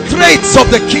produce the traits of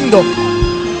the kingdom.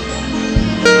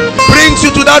 Brings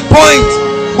you to that point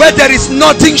where there is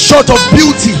nothing short of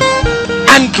beauty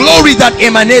and glory that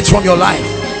emanates from your life,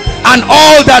 and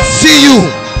all that see you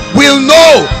will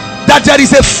know that there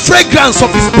is a fragrance of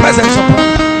his presence upon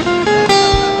you.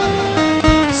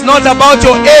 It's not about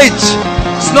your age,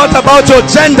 it's not about your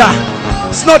gender,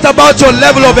 it's not about your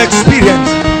level of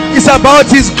experience, it's about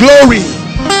his glory.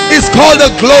 It's called the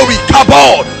glory,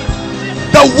 kabod,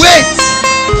 the weight,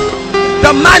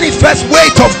 the manifest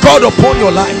weight of God upon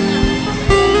your life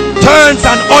turns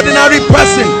an ordinary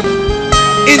person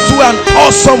into an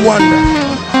awesome wonder.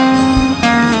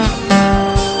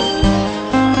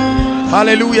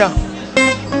 Hallelujah,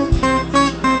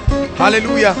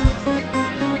 hallelujah.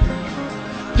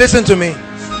 Listen to me,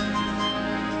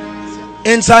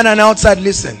 inside and outside.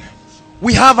 Listen,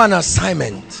 we have an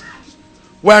assignment.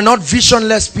 We are not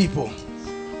visionless people.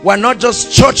 We are not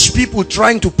just church people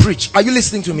trying to preach. Are you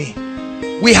listening to me?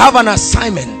 We have an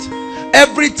assignment.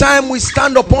 Every time we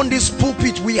stand upon this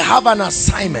pulpit, we have an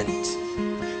assignment,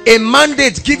 a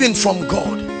mandate given from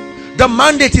God. The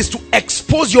mandate is to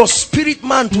expose your spirit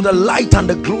man to the light and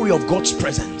the glory of God's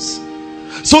presence,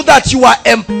 so that you are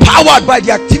empowered by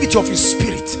the activity of his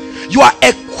spirit. You are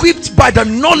equipped by the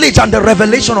knowledge and the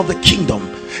revelation of the kingdom.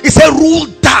 It's a rule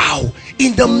thou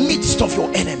in the midst of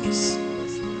your enemies.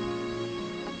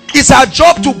 It's our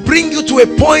job to bring you to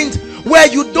a point where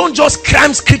you don't just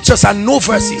cram scriptures and know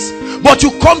verses, but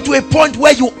you come to a point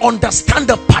where you understand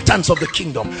the patterns of the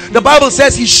kingdom. The Bible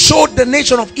says he showed the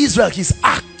nation of Israel his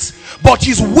acts, but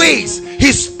his ways,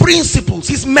 his principles,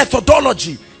 his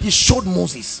methodology, he showed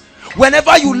Moses.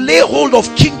 Whenever you lay hold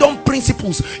of kingdom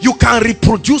principles, you can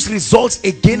reproduce results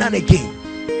again and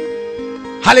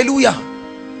again. Hallelujah.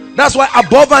 That's why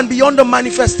above and beyond the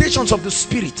manifestations of the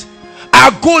Spirit,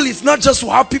 our goal is not just to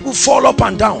have people fall up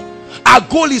and down. Our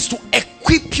goal is to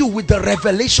equip you with the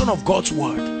revelation of God's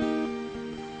word.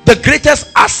 The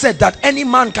greatest asset that any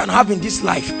man can have in this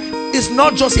life is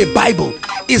not just a Bible,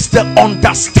 it's the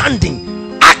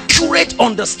understanding, accurate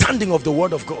understanding of the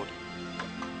word of God.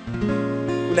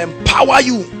 It will empower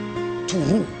you to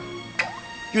rule.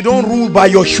 You don't rule by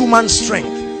your human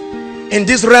strength. In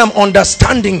this realm,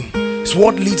 understanding is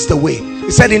what leads the way.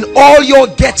 He said, in all your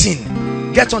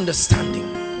getting, get understanding.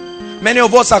 Many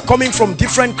of us are coming from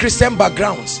different Christian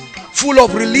backgrounds, full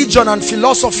of religion and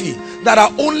philosophy that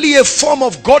are only a form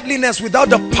of godliness without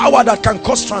the power that can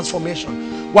cause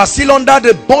transformation. We are still under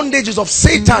the bondages of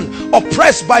Satan,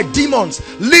 oppressed by demons,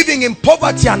 living in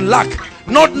poverty and lack,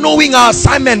 not knowing our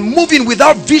assignment, moving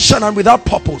without vision and without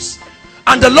purpose.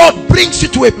 And the Lord brings you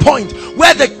to a point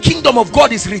where the kingdom of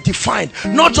God is redefined,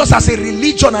 not just as a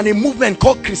religion and a movement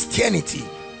called Christianity,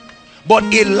 but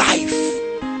a life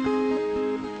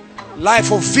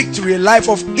of victory, a life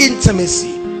of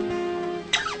intimacy,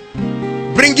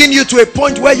 bringing you to a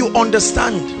point where you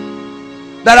understand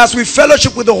that as we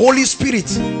fellowship with the Holy Spirit,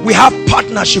 we have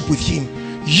partnership with him.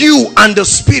 You and the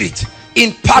Spirit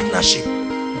in partnership,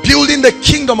 building the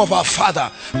kingdom of our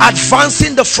Father,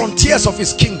 advancing the frontiers of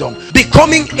his kingdom,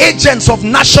 becoming agents of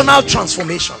national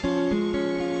transformation.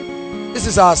 This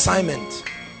is our assignment.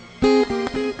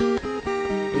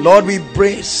 Lord, we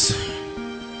brace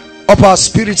up our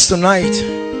spirits tonight,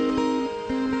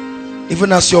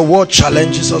 even as your word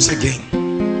challenges us again.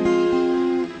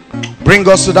 Bring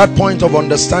us to that point of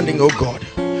understanding, oh God.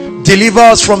 Deliver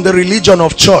us from the religion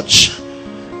of church.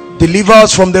 Deliver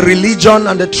us from the religion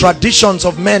and the traditions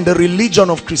of men, the religion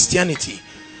of Christianity,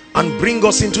 and bring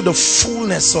us into the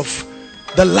fullness of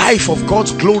the life of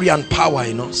God's glory and power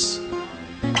in us,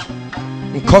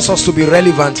 and cause us to be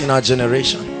relevant in our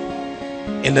generation.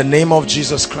 In the name of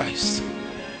Jesus Christ.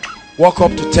 Walk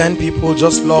up to 10 people,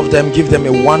 just love them, give them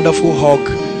a wonderful hug.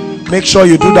 Make sure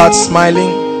you do that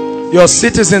smiling. You're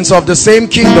citizens of the same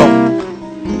kingdom.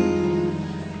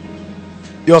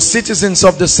 You're citizens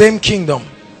of the same kingdom.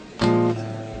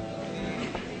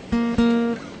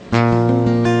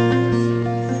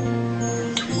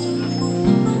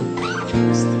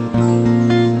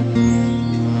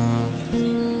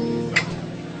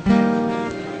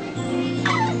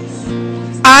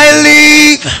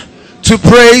 to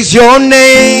praise your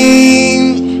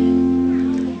name,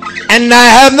 and I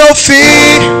have no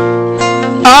fear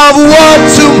of what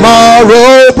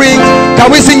tomorrow brings.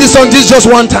 Can we sing this song just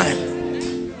one time?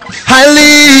 I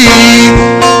live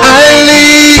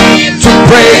to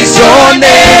praise your name.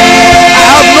 I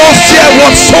have no fear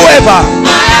whatsoever.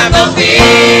 I have no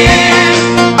fear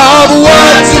of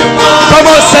what tomorrow.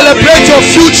 Come on, celebrate your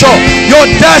future, your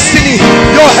destiny,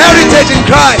 your heritage in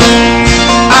Christ.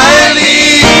 I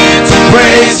live to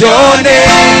praise your name.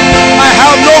 I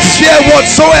have no fear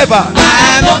whatsoever. I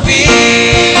have no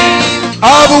fear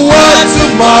of what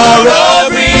tomorrow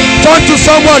brings. Turn to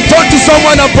someone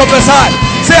and prophesy.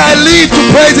 Say, I live to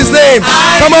praise his name.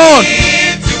 Come on.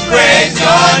 to praise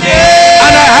your name.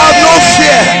 And I have no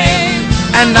fear.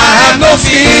 And I have no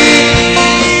fear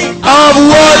of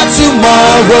what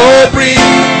tomorrow brings.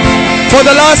 For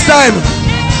the last time,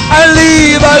 I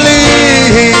live to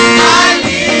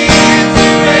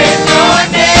praise your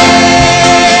name.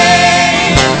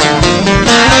 I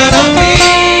have no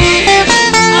fear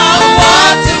of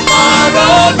what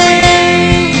tomorrow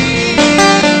brings.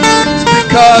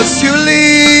 because you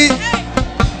live.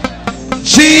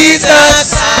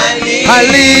 Jesus, I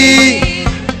live.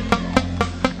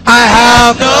 I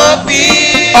have No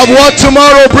fear of what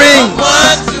tomorrow brings.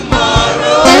 what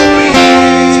tomorrow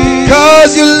brings.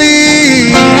 Because you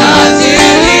live. Because you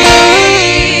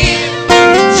live,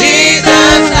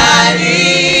 Jesus, I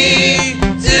live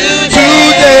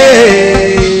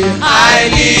today. I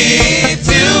live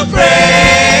to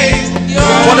praise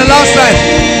your For the last time.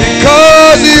 name.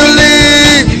 Because you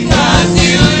live. Because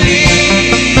you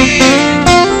live,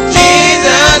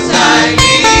 Jesus, I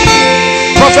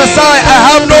live. Prophesy, I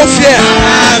have no fear. I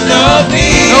have no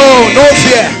fear No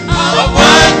fear. of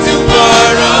what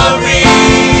tomorrow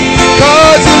brings.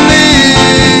 Because you live.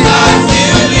 Because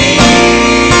you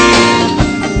live,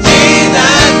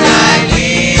 Jesus, I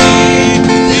live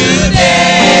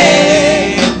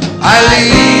today. I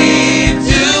live.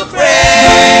 To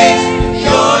praise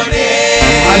your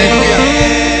name. Hallelujah.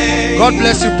 God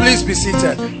bless you. Please be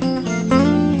seated.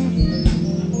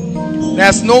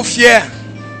 There's no fear.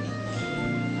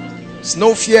 There's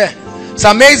no fear. It's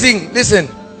amazing.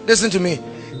 Listen to me.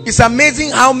 It's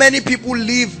amazing how many people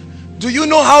live. Do you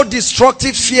know how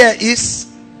destructive fear is?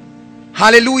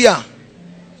 Hallelujah.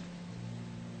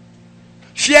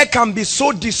 Fear can be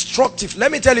so destructive.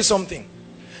 Let me tell you something.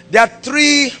 There are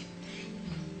three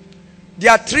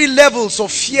levels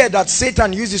of fear that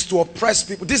Satan uses to oppress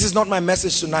people. This is not my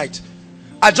message tonight.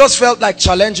 I just felt like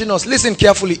challenging us. Listen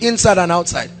carefully, inside and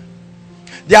outside.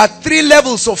 There are three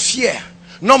levels of fear.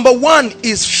 Number one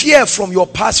is fear from your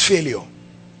past failure.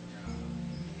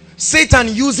 Satan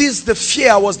uses the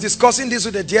fear. I was discussing this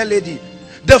with a dear lady.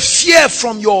 The fear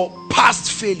from your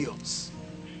past failures.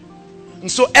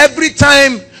 And so every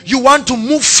time you want to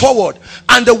move forward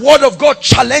and the word of God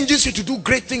challenges you to do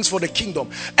great things for the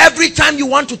kingdom, every time you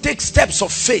want to take steps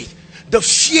of faith, the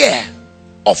fear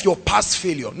of your past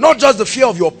failure, not just the fear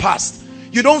of your past.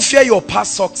 You don't fear your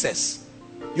past success.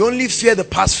 You only fear the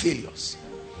past failures.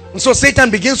 And so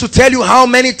Satan begins to tell you how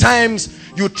many times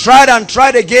you tried and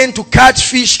tried again to catch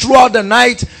fish throughout the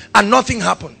night and nothing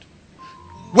happened.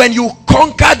 When you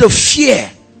conquer the fear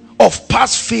of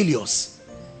past failures,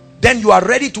 then you are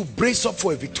ready to brace up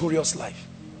for a victorious life.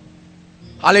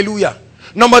 Hallelujah.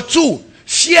 Number two,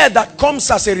 fear that comes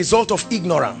as a result of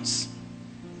ignorance.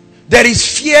 There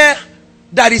is fear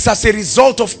that is as a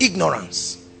result of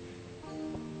ignorance.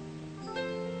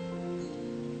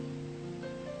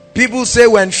 People say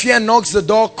when fear knocks the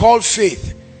door, call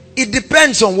faith. It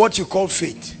depends on what you call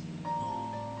faith.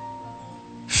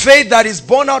 Faith that is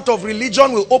born out of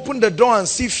religion will open the door and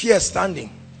see fear standing.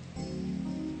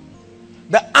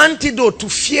 The antidote to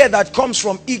fear that comes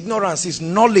from ignorance is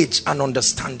knowledge and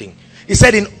understanding. He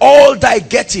said, in all thy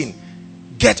getting,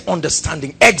 get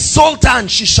understanding. Exalt her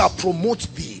and she shall promote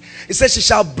thee. He said, she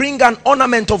shall bring an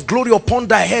ornament of glory upon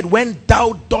thy head when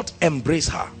thou doth embrace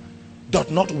her.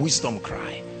 Doth not wisdom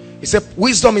cry? He said,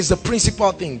 wisdom is the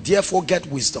principal thing. Therefore get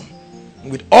wisdom.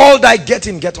 And with all thy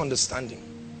getting, get understanding.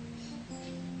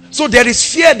 So there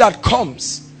is fear that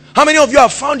comes. How many of you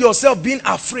have found yourself being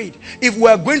afraid? If we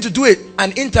are going to do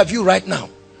an interview right now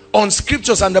on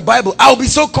scriptures and the Bible, I'll be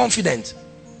so confident.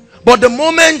 But the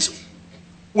moment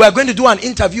we are going to do an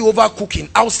interview over cooking,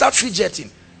 I'll start fidgeting.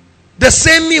 The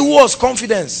same me who was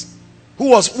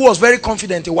very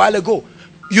confident a while ago.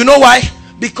 You know why?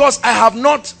 Because I have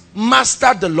not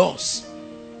mastered the laws.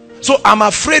 So I'm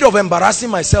afraid of embarrassing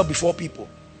myself before people.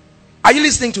 Are you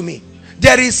listening to me?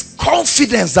 There is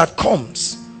confidence that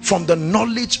comes from the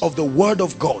knowledge of the word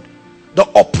of God, the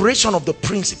operation of the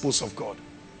principles of God.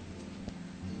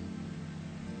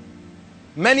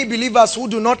 Many believers who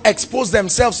do not expose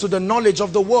themselves to the knowledge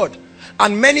of the word.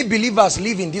 And many believers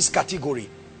live in this category.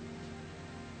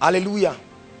 Hallelujah.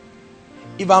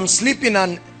 If I'm sleeping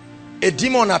and a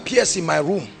demon appears in my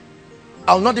room,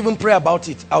 I'll not even pray about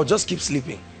it. I'll just keep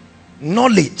sleeping.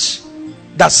 Knowledge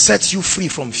that sets you free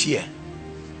from fear.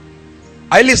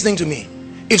 Are you listening to me?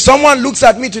 If someone looks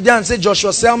at me today and says,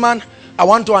 Joshua Selman, I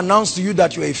want to announce to you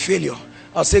that you're a failure,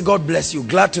 I'll say, God bless you,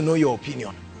 glad to know your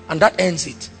opinion. And that ends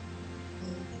it.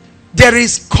 There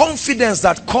is confidence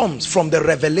that comes from the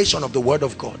revelation of the word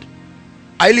of God.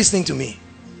 Are you listening to me?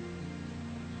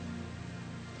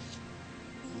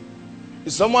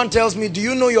 If someone tells me, do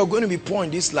you know you're going to be poor in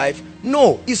this life?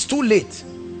 No, it's too late.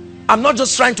 I'm not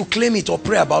just trying to claim it or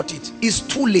pray about it. It's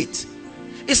too late.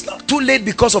 It's not too late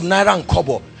because of Naira and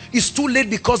Kobo. It's too late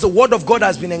because the word of God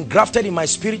has been engrafted in my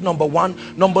spirit, number one.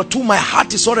 Number two, my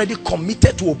heart is already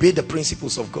committed to obey the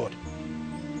principles of God.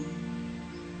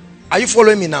 Are you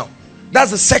following me now?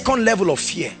 That's the second level of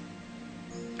fear.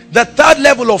 The third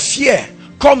level of fear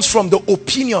comes from the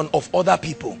opinion of other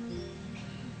people.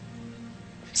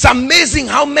 It's amazing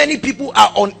how many people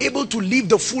are unable to live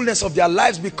the fullness of their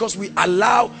lives because we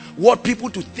allow what people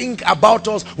to think about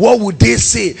us. What would they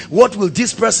say? What will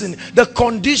this person? The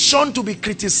condition to be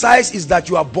criticized is that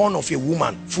you are born of a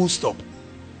woman. Full stop.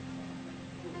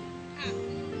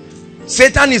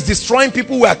 Satan is destroying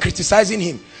people who are criticizing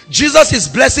him. Jesus is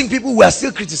blessing people who are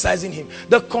still criticizing him.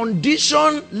 The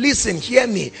condition, listen, hear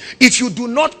me. If you do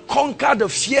not conquer the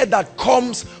fear that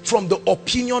comes from the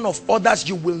opinion of others,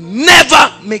 you will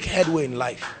never make headway in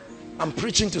life. I'm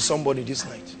preaching to somebody this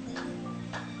night.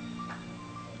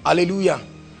 Hallelujah.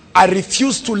 I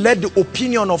refuse to let the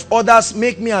opinion of others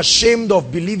make me ashamed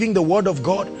of believing the word of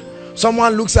God.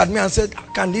 Someone looks at me and said,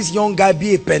 can this young guy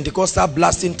be a Pentecostal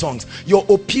blasting tongues? Your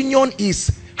opinion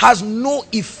has no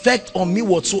effect on me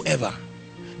whatsoever.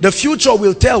 The future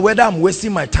will tell whether I'm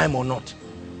wasting my time or not.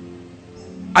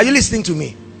 Are you listening to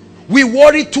me? We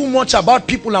worry too much about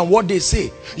people and what they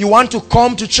say. You want to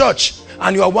come to church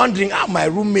and you are wondering, my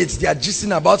roommates, they are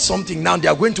gisting about something now. They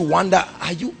are going to wonder,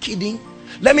 are you kidding?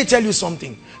 Let me tell you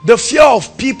something. The fear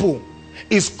of people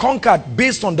is conquered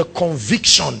based on the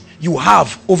conviction you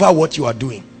have over what you are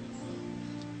doing.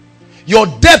 Your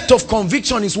depth of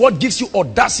conviction is what gives you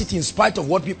audacity in spite of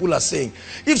what people are saying.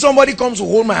 If somebody comes to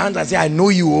hold my hand and say, I know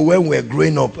you when we're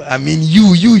growing up. I mean,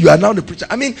 you are now the preacher.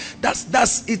 I mean,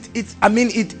 that's it.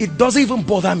 It doesn't even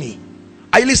bother me.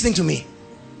 Are you listening to me?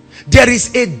 There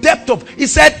is a depth of, he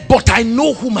said, but I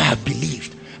know whom I have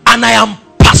believed, and I am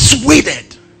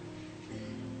persuaded.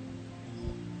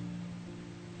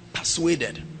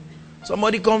 Persuaded.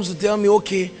 Somebody comes to tell me,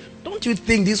 okay, don't you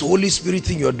think this Holy Spirit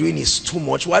thing you're doing is too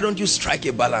much? Why don't you strike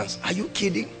a balance? Are you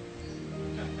kidding?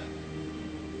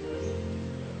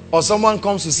 Or someone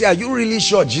comes to say, are you really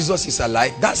sure Jesus is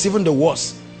alive? That's even the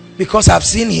worst, because I've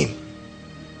seen him.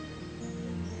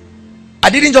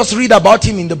 I didn't just read about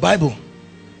him in the Bible.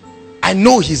 I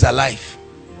know he's alive.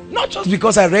 Not just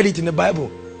because I read it in the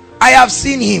Bible. I have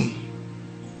seen him.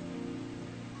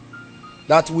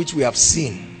 That which we have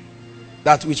seen,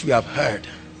 that which we have heard,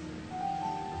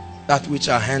 that which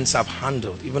our hands have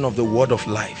handled, even of the word of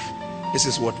life. This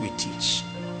is what we teach.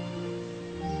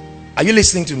 Are you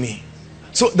listening to me?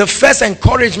 So the first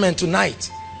encouragement tonight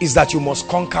is that you must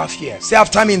conquer fear. Say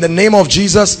after me, in the name of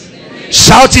Jesus.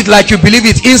 Shout it like you believe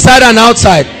it, inside and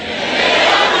outside.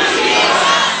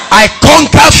 I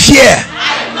conquer fear.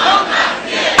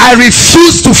 I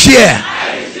refuse to fear.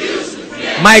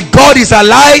 My God is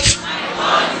alive.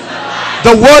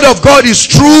 The word of God is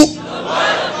true.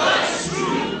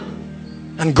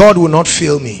 And God will not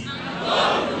fail me.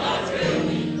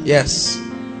 Yes,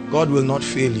 God will not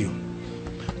fail you.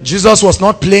 Jesus was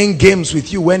not playing games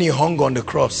with you when he hung on the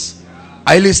cross.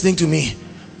 Are you listening to me?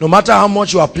 No matter how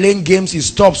much you are playing games, he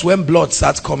stops when blood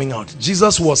starts coming out.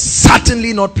 Jesus was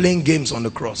certainly not playing games on the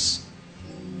cross.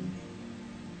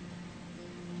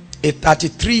 A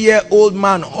 33-year-old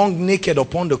man hung naked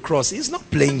upon the cross. He's not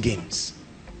playing games.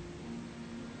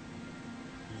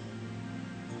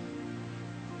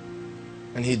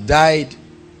 And he died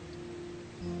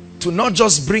to not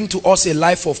just bring to us a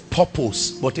life of purpose,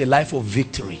 but a life of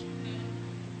victory.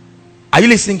 Are you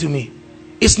listening to me?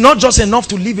 It's not just enough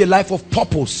to live a life of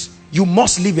purpose. You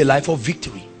must live a life of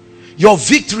victory. Your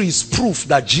victory is proof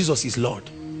that Jesus is Lord.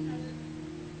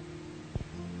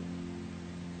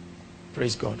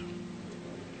 Praise God.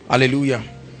 Hallelujah.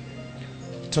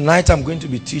 Tonight I'm going to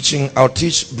be teaching. I'll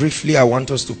teach briefly. I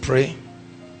want us to pray.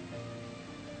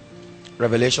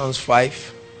 Revelations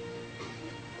 5.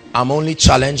 I'm only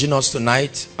challenging us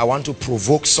tonight. I want to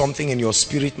provoke something in your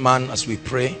spirit, man, as we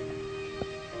pray.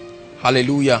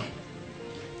 Hallelujah.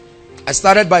 I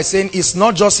started by saying it's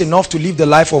not just enough to live the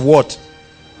life of what?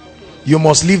 You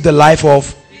must live the life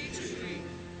of.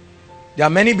 There are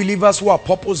many believers who are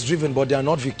purpose driven, but they are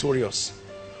not victorious.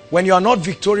 When you are not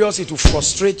victorious, it will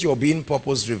frustrate your being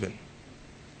purpose driven.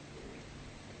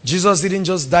 Jesus didn't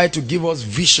just die to give us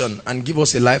vision and give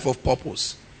us a life of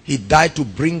purpose. He died to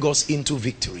bring us into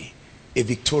victory, a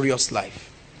victorious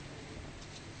life.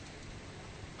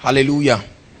 Hallelujah.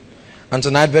 And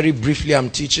tonight, very briefly,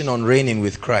 I'm teaching on reigning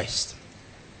with Christ.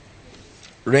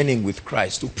 Reigning with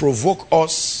Christ, to provoke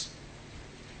us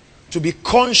to be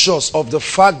conscious of the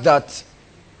fact that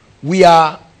we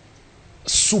are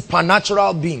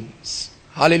supernatural beings.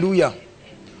 Hallelujah.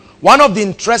 One of the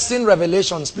interesting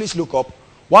revelations, please look up.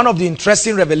 One of the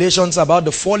interesting revelations about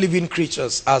the 4 living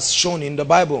creatures as shown in the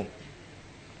Bible.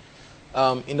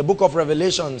 In the book of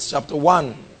Revelations, chapter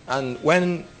 1 and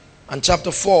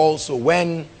chapter 4 also,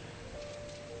 when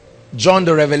John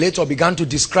the Revelator began to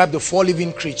describe the 4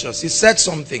 living creatures, he said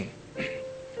something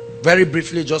very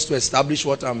briefly just to establish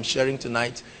what I'm sharing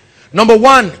tonight. Number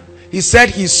 1, he said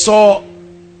he saw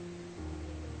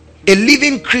a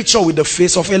living creature with the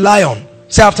face of a lion.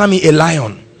 Say after me, a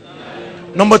lion.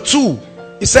 Number 2,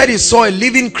 he said he saw a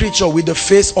living creature with the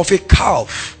face of a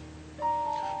calf.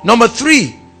 Number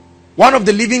 3, one of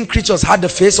the living creatures had the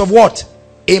face of what?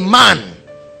 A man.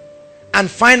 And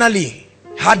finally,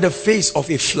 had the face of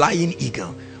a flying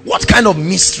eagle. What kind of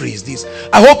mystery is this?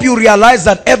 I hope you realize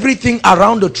that everything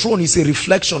around the throne is a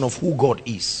reflection of who God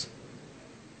is.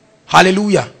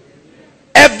 Hallelujah.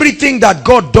 Everything that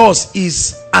God does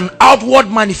is an outward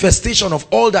manifestation of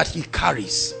all that he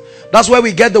carries. That's where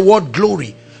we get the word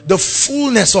glory. The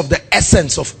fullness of the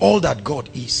essence of all that God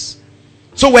is.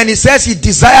 So when he says he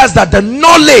desires that the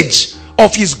knowledge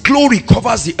of his glory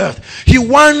covers the earth, he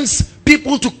wants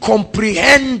people to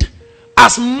comprehend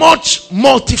as much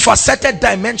multifaceted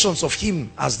dimensions of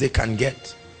him as they can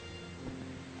get.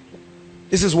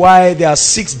 This is why there are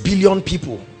 6 billion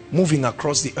people moving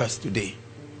across the earth today.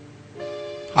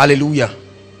 Hallelujah.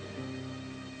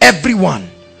 Everyone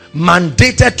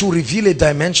mandated to reveal a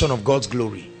dimension of God's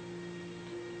glory.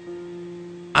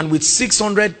 And with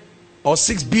 600 or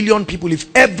 6 billion people,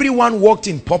 if everyone walked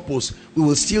in purpose, we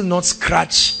will still not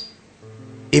scratch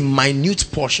a minute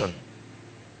portion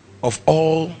of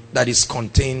all that is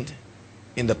contained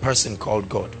in the person called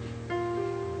God.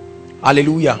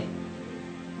 Hallelujah.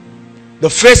 The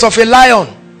face of a lion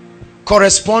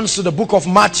corresponds to the book of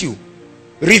Matthew.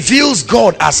 Reveals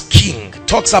God as king.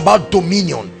 Talks about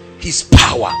dominion, his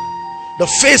power. The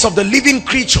face of the living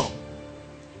creature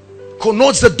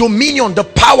connotes the dominion, the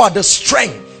power, the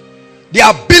strength, the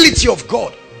ability of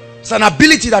God. It's an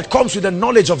ability that comes with the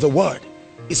knowledge of the word.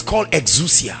 It's called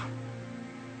exousia.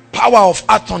 Power of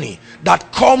attorney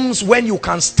that comes when you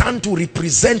can stand to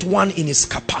represent one in his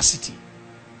capacity.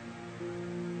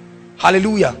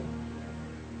 Hallelujah.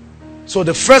 So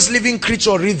the first living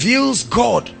creature reveals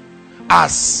God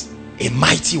as a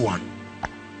mighty one.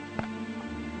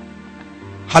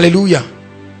 Hallelujah.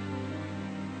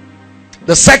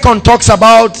 The second talks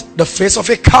about the face of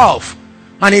a calf,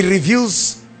 and it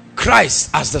reveals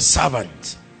Christ as the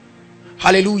servant.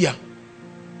 Hallelujah.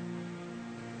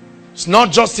 It's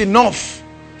not just enough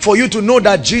for you to know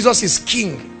that Jesus is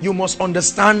king. You must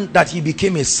understand that he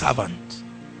became a servant.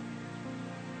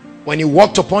 When he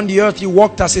walked upon the earth, he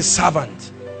walked as a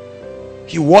servant.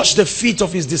 He washed the feet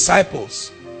of his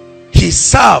disciples. He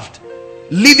served,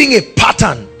 leaving a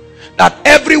pattern that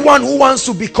everyone who wants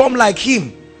to become like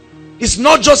him, it's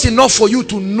not just enough for you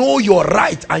to know your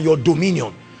right and your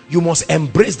dominion. You must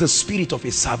embrace the spirit of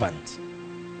a servant.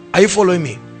 Are you following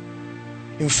me?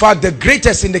 In fact, the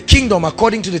greatest in the kingdom,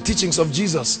 according to the teachings of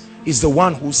Jesus, is the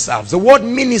one who serves. The word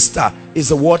minister is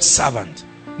the word servant,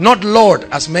 not Lord,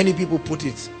 as many people put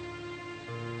it.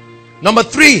 Number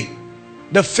 3,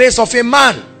 the face of a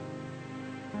man.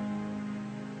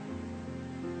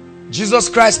 Jesus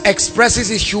Christ expresses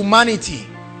his humanity.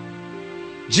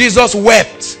 Jesus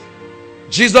wept.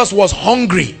 Jesus was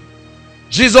hungry.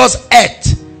 Jesus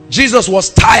ate. Jesus was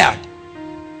tired.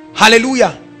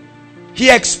 Hallelujah. He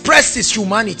expressed his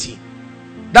humanity.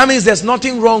 That means there's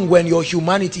nothing wrong when your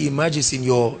humanity emerges in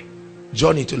your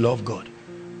journey to love God.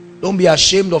 Don't be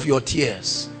ashamed of your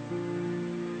tears.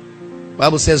 The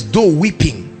Bible says, though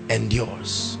weeping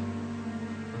endures.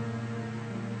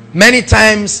 Many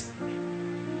times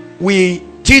we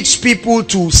teach people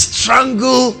to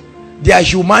strangle their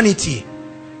humanity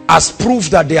as proof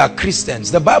that they are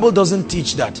Christians. The Bible doesn't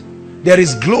teach that. There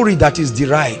is glory that is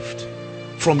derived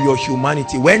from your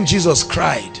humanity. When Jesus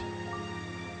cried,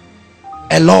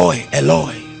 Eloi,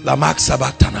 Eloi, lama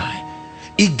sabachthani,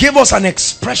 he gave us an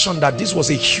expression that this was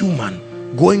a human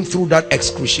going through that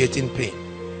excruciating pain.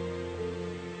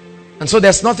 And so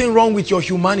there's nothing wrong with your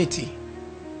humanity,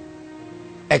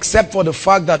 except for the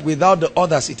fact that without the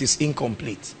others it is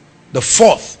incomplete. The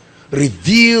fourth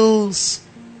reveals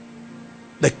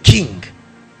the king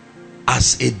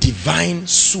as a divine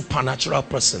supernatural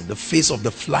person. The face of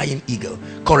the flying eagle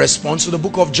corresponds to the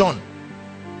book of John.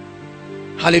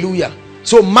 Hallelujah.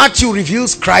 So Matthew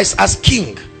reveals Christ as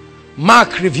king.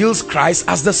 Mark reveals Christ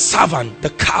as the servant, the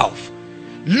calf.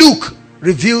 Luke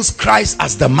reveals Christ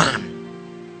as the man.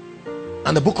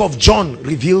 And the book of John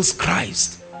reveals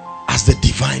Christ as the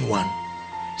divine one.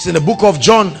 It's in the book of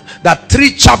John that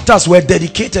 3 chapters were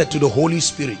dedicated to the Holy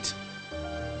Spirit.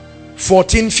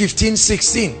 14, 15,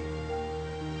 16.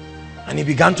 And he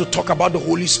began to talk about the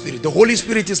Holy Spirit. The Holy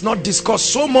Spirit is not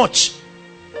discussed so much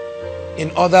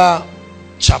in other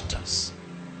chapters.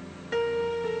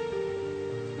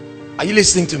 Are you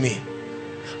listening to me?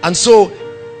 And so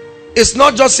it's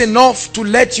not just enough to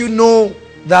let you know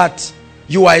that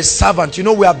you are a servant. You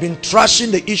know, we have been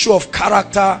trashing the issue of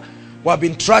character. We have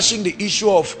been trashing the issue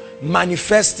of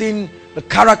manifesting the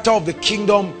character of the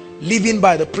kingdom, living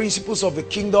by the principles of the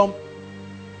kingdom.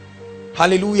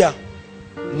 Hallelujah.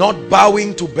 Not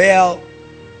bowing to Baal,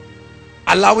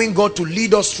 allowing God to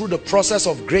lead us through the process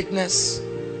of greatness.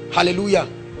 Hallelujah.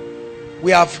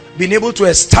 We have been able to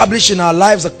establish in our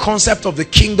lives the concept of the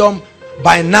kingdom.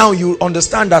 By now you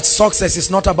understand that success is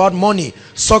not about money.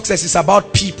 Success is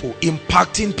about people,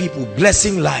 impacting people,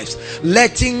 blessing lives,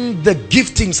 letting the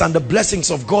giftings and the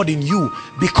blessings of God in you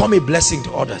become a blessing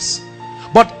to others.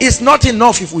 But it's not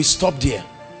enough if we stop there.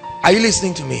 Are you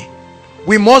listening to me?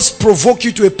 We must provoke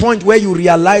you to a point where you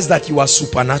realize that you are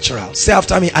supernatural. Say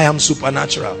after me, I am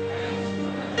supernatural.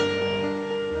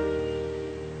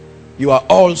 You are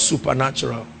all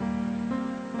supernatural.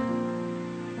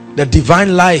 The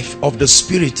divine life of the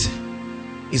Spirit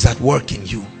is at work in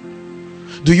you.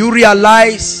 Do you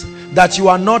realize that you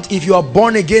are not, if you are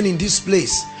born again in this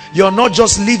place, you are not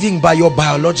just living by your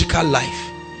biological life.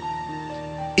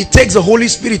 It takes the Holy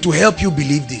Spirit to help you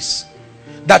believe this,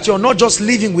 that you're not just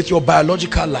living with your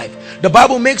biological life. The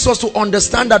Bible makes us to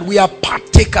understand that we are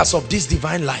partakers of this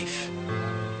divine life.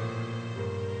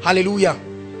 Hallelujah.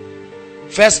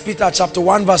 1 Peter chapter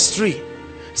 1 verse 3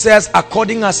 says,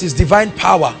 according as his divine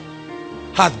power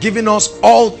hath given us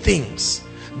all things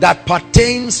that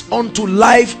pertains unto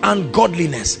life and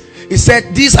godliness. He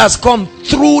said this has come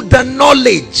through the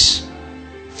knowledge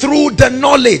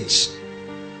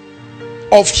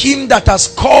of him that has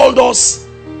called us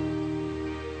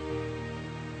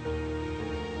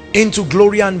into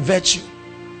glory and virtue.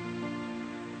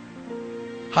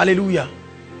 Hallelujah.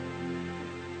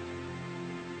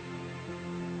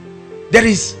 There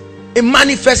is a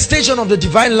manifestation of the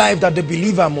divine life that the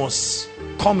believer must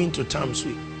come into terms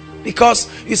with. Because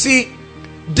you see,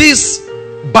 this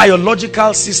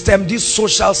biological system, this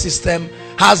social system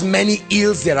has many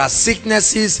ills. There are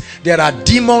sicknesses, there are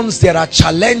demons, there are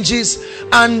challenges.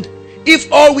 And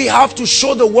if all we have to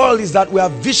show the world is that we are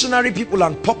visionary people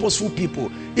and purposeful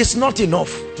people, it's not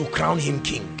enough to crown him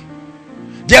king.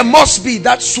 There must be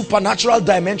that supernatural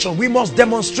dimension. We must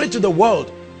demonstrate to the world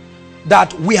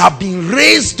that we have been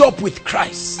raised up with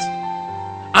Christ,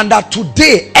 and that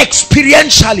today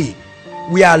experientially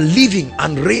we are living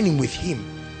and reigning with him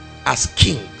as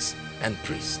kings and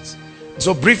priests.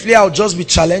 So briefly, I'll just be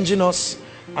challenging us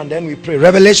and then we pray.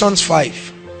 Revelations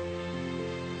 5.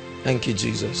 Thank you,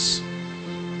 Jesus.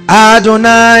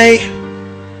 Adonai,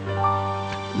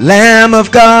 Lamb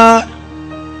of God,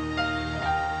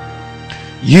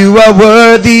 you are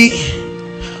worthy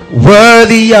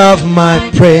of my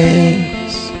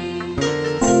praise.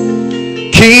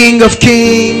 King of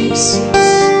kings,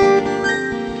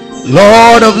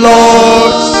 Lord of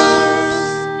lords,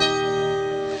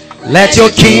 let your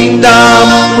kingdom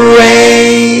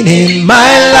reign in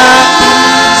my life.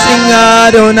 Sing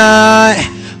Adonai,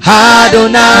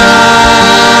 Adonai,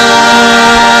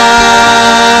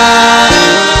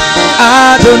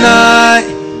 Adonai,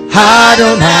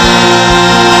 Adonai.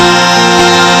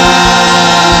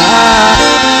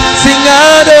 Sing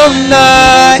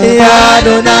Adonai,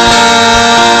 Adonai.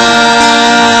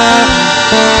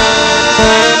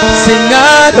 Sing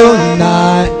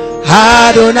Adonai,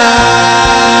 Adonai.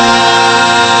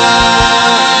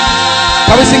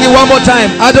 Can we sing it one more time?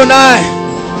 Adonai,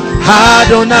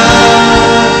 Adonai,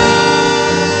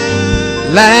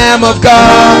 Lamb of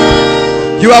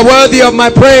God, you are worthy of my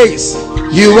praise.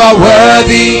 You are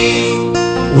worthy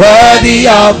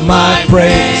of my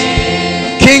praise.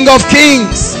 King of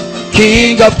kings,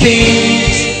 King of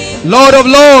kings, Lord of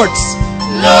lords,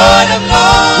 Lord of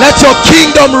lords, let your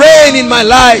kingdom reign in my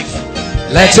life.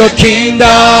 Let your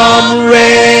kingdom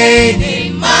reign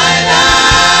in my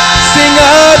life. Sing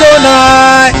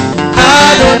Adonai,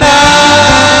 Adonai,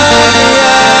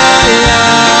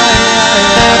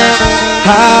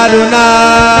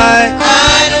 Adonai,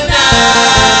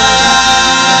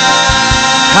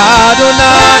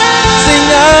 Adonai, sing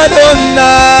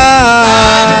Adonai,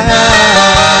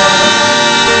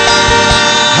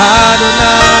 Adonai,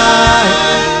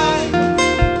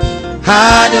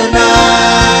 Adonai.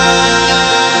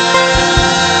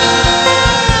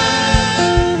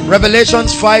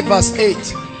 Revelations 5 verse 8.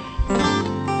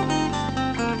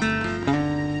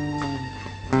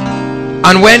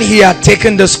 And when he had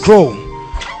taken the scroll,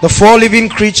 the 4 living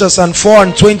creatures and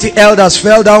 24 elders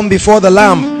fell down before the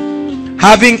Lamb,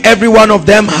 having every one of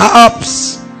them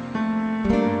harps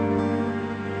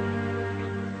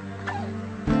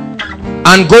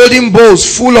and golden bowls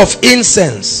full of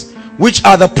incense, which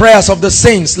are the prayers of the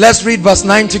saints. Let's read verse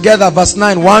 9 together. Verse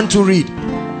 9, 1 to read.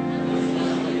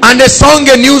 And they sung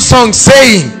a new song,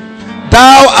 saying,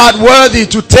 Thou art worthy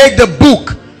to take the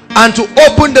book and to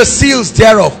open the seals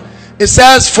thereof. It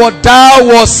says, For thou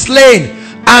wast slain,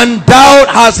 and thou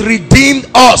hast redeemed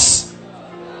us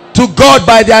to God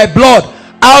by thy blood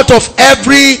out of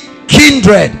every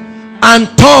kindred and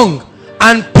tongue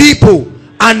and people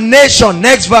and nation.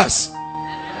 Next verse.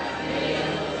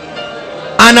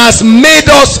 And has made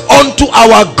us unto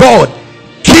our God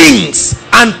kings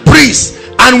and priests,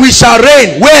 and we shall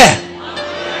reign where?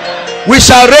 We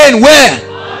shall reign where?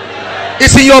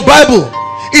 It's in your Bible.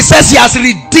 It says he has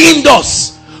redeemed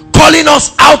us, calling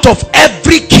us out of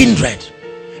every kindred,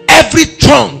 every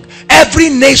tongue, every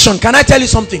nation. Can I tell you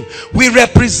something? We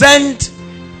represent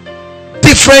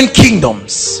different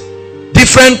kingdoms,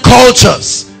 different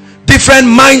cultures, different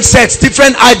mindsets,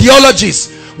 different ideologies.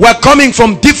 We're coming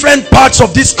from different parts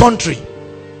of this country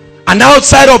and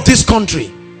outside of this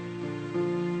country.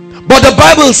 But the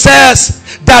Bible says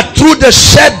that through the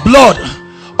shed blood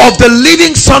of the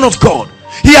living Son of God,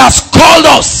 he has called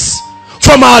us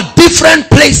from our different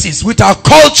places with our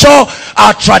culture,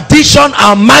 our tradition,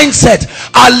 our mindset,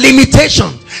 our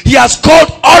limitation. He has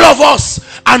called all of us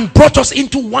and brought us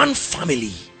into one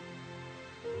family.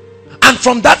 And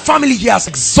from that family he has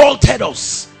exalted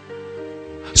us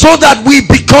so that we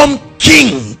become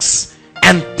kings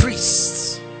and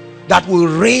priests that will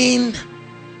reign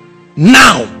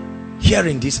now here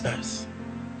in this earth.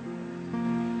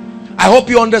 I hope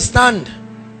you understand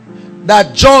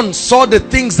that John saw the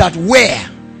things that were,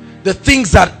 the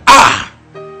things that are,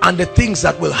 and the things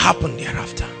that will happen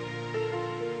thereafter.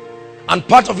 And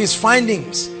part of his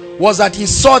findings was that he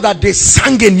saw that they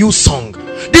sang a new song.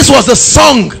 This was the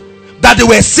song that they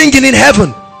were singing in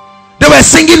heaven. They were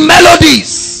singing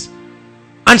melodies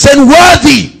and saying,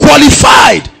 worthy,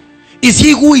 qualified is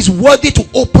he who is worthy to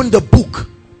open the book.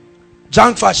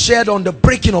 Jankfa shared on the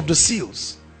breaking of the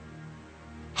seals.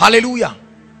 Hallelujah.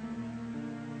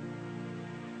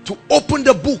 To open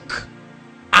the book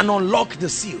and unlock the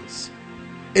seals.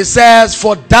 It says,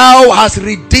 for thou hast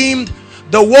redeemed.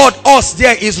 The word us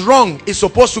there is wrong. It's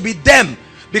supposed to be them,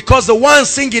 because the ones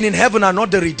singing in heaven are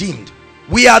not the redeemed.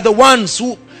 We are the ones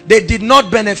who, they did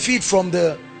not benefit from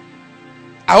the...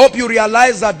 I hope you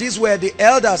realize that these were the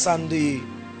elders and the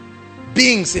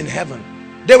beings in heaven.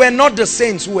 They were not the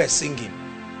saints who were singing.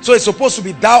 So it's supposed to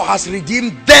be thou hast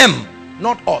redeemed them,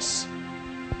 not us,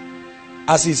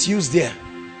 as it's used there.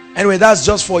 Anyway, that's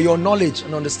just for your knowledge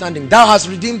and understanding. Thou hast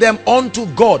redeemed them unto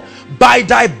God by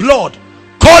thy blood,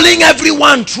 calling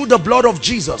everyone through the blood of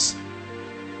Jesus.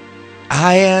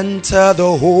 I enter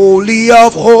the Holy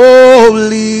of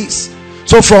Holies.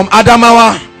 So from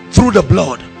Adamawa, through the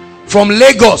blood. From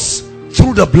Lagos,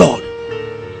 through the blood.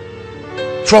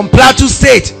 From Plateau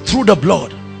State, through the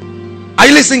blood. Are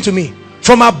you listening to me?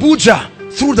 From Abuja,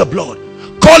 through the blood.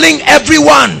 Calling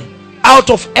everyone out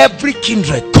of every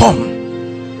kindred.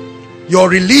 Come. Your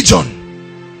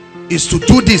religion is to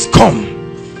do this.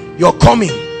 Come. You're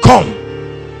coming. Come.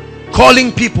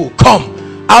 Calling people.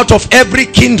 Come. Out of every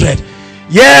kindred.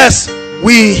 Yes,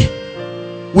 we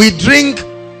drink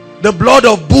the blood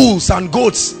of bulls and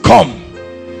goats. Come.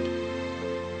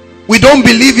 We don't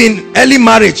believe in early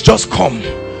marriage. Just come.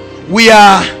 We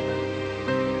are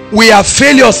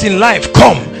failures in life.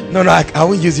 Come. No, I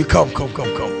won't use you. Come.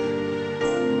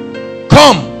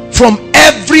 Come from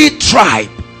every tribe,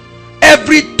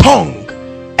 every tongue,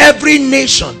 every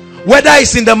nation, whether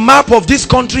it's in the map of this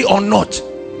country or not.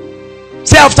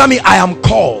 Say after me, I am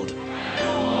called.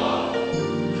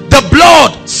 The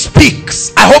blood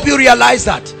speaks. I hope you realize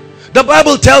that. The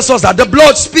Bible tells us that the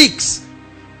blood speaks.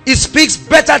 It speaks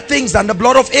better things than the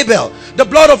blood of Abel. The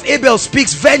blood of Abel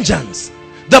speaks vengeance.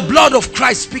 The blood of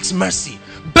Christ speaks mercy.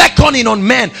 beckoning on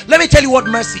men. Let me tell you what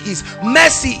mercy is.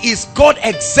 Mercy is God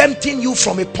exempting you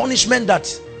from a punishment that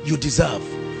you deserve.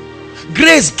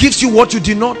 Grace gives you what you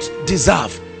do not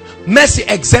deserve. Mercy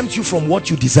exempts you from what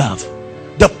you deserve,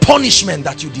 the punishment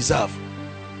that you deserve.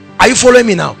 Are you following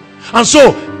me now? And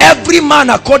so every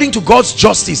man, according to God's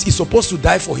justice, is supposed to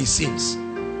die for his sins.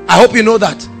 I hope you know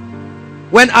that.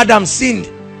 When Adam sinned,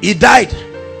 he died.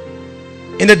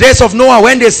 In the days of Noah,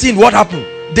 when they sinned, what happened?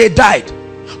 They died.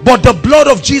 But the blood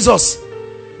of Jesus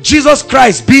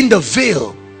Christ being the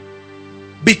veil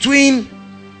between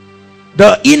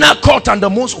the inner court and the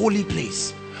most holy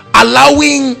place,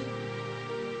 allowing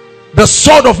the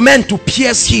sword of men to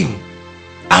pierce him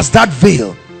as that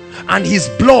veil, and his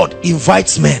blood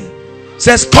invites men,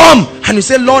 says come, and you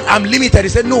say, Lord, I'm limited. He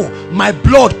said, no, my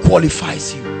blood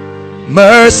qualifies you.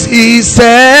 Mercy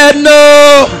said,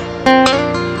 no,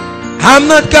 I'm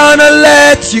not gonna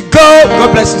let you go.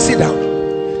 God bless you, sit down.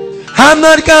 I'm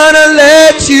not gonna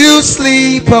let you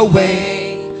sleep away.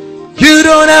 You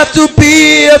don't have to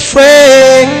be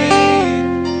afraid.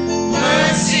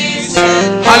 Mercy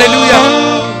said,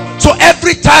 hallelujah. So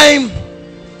every time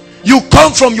you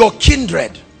come from your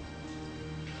kindred,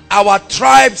 our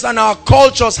tribes and our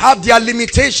cultures have their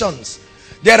limitations.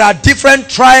 There are different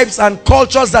tribes and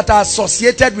cultures that are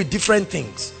associated with different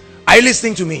things. Are you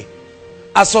listening to me?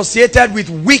 Associated with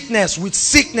weakness, with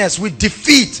sickness, with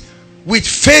defeat, with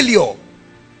failure,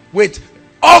 with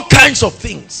all kinds of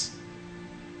things.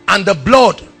 And the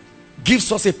blood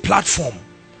gives us a platform,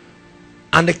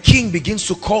 and the king begins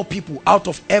to call people out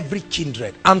of every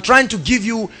kindred. I'm trying to give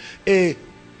you a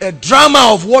drama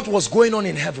of what was going on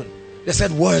in heaven. They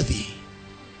said, worthy,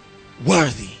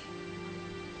 worthy,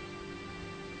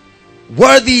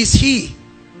 worthy is he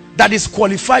that is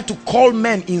qualified to call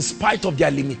men in spite of their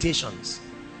limitations.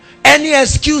 Any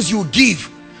excuse you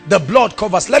give, the blood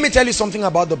covers. Let me tell you something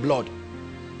about the blood.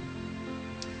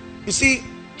 You see,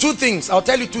 two things. I'll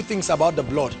tell you two things about the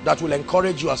blood that will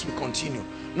encourage you as we continue.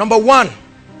 Number one,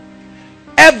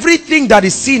 everything that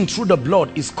is seen through the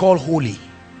blood is called holy.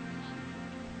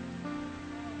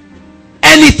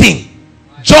 Anything,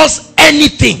 just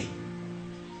anything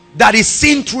that is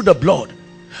seen through the blood.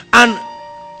 And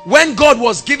when God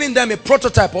was giving them a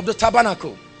prototype of the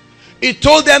tabernacle, he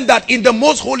told them that in the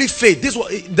most holy faith, this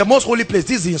was the most holy place,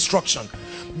 this is the instruction,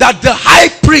 that the high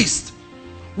priest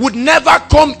would never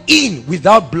come in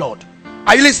without blood.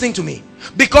 Are you listening to me?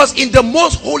 Because in the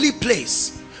most holy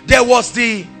place there was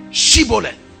the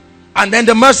shibboleth and then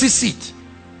the mercy seat,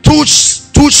 two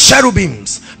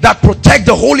cherubims that protect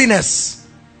the holiness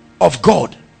of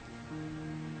God,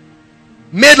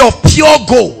 made of pure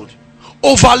gold.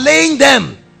 Overlaying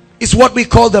them is what we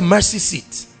call the mercy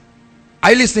seat.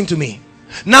 Are you listening to me?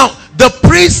 Now the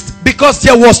priest, because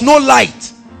there was no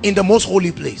light in the most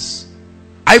holy place,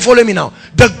 are you following me now?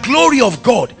 The glory of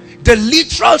God, the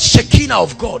literal Shekinah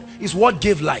of God, is what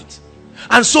gave light.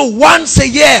 And so once a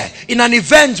year, in an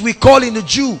event we call in the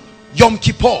Jew Yom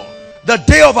Kippur, the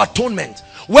Day of Atonement,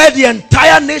 where the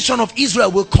entire nation of Israel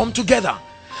will come together,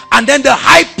 and then the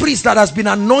high priest that has been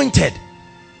anointed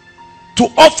to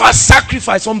offer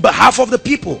sacrifice on behalf of the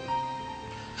people.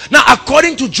 Now,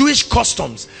 according to Jewish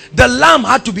customs, the lamb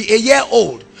had to be a year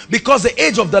old, because the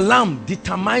age of the lamb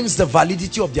determines the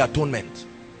validity of the atonement.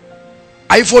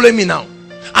 Are you following me now?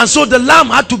 And so the lamb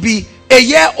had to be a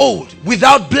year old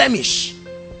without blemish,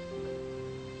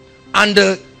 and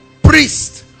the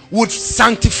priest would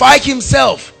sanctify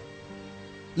himself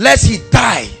lest he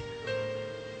die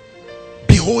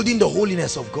beholding the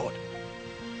holiness of God.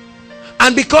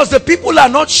 And because the people are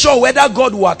not sure whether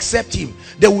God will accept him,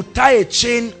 they would tie a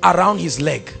chain around his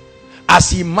leg as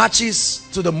he marches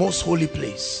to the most holy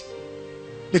place,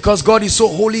 because God is so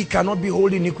holy, he cannot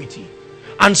behold iniquity.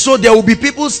 And so there will be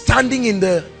people standing in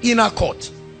the inner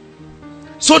court,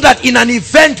 so that in an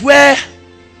event where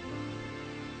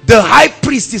the high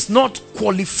priest is not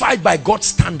qualified by God's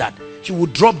standard, he will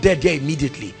drop dead there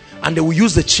immediately, and they will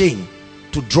use the chain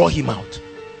to draw him out.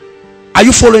 Are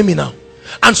you following me now?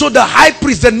 And so the high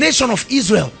priest, the nation of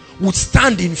Israel, would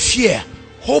stand in fear,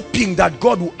 hoping that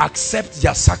God will accept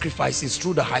their sacrifices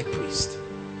through the high priest.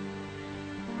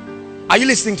 Are you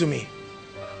listening to me?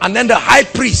 And then the high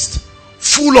priest,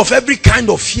 full of every kind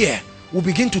of fear, will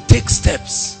begin to take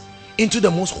steps into the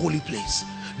most holy place.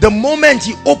 The moment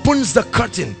he opens the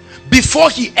curtain, before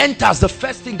he enters, the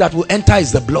first thing that will enter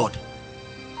is the blood.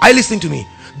 Are you listening to me?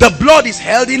 The blood is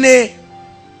held in a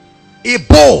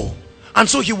bowl, and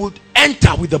so he would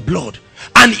enter with the blood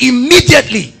and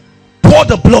immediately pour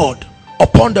the blood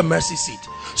upon the mercy seat,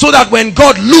 so that when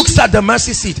God looks at the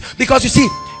mercy seat, because you see,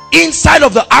 Inside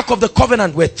of the Ark of the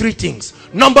Covenant were three things.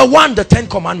 Number one, the 10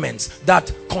 Commandments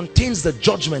that contains the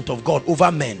judgment of God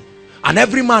over men, and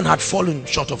every man had fallen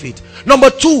short of it. Number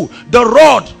two, the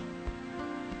rod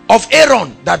of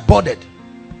Aaron that budded,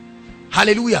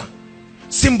 hallelujah,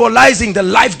 symbolizing the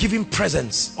life-giving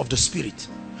presence of the Spirit.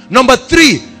 Number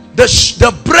three,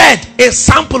 the bread, a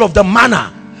sample of the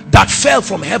manna that fell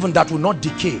from heaven that will not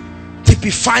decay,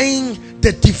 typifying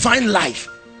the divine life,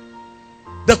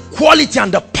 the quality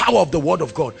and the power of the Word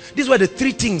of God. These were the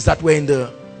three things that were in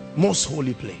the most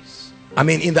holy place, I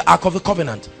mean in the Ark of the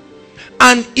Covenant.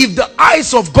 And if the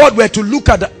eyes of God were to look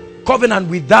at the covenant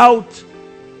without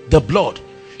the blood,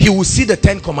 he will see the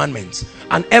 10 Commandments,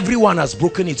 and everyone has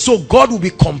broken it. So God will be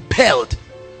compelled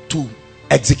to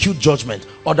execute judgment,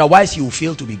 otherwise he will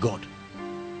fail to be God.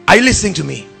 Are you listening to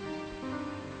me?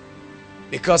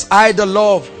 Because I, the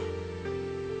Lord,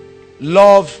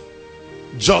 love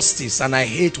justice and I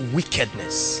hate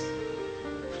wickedness.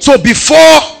 So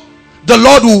before the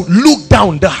Lord will look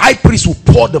down, the high priest will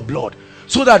pour the blood,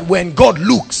 so that when God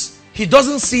looks, he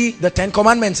doesn't see the 10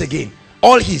 Commandments again.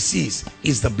 All he sees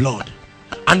is the blood.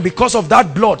 And because of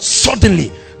that blood,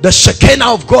 suddenly the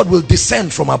Shekinah of God will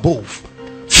descend from above.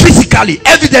 Physically,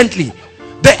 evidently,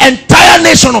 the entire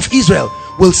nation of Israel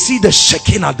will see the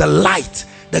Shekinah, the light,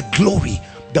 the glory,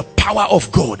 the power of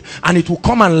God, and it will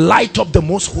come and light up the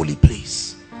most holy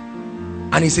place.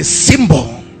 And it's a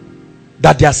symbol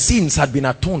that their sins had been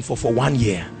atoned for 1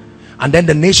 year. And then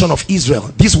the nation of Israel,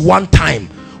 this one time,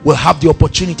 will have the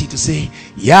opportunity to say,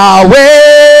 Yahweh.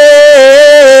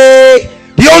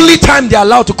 The only time they are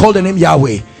allowed to call the name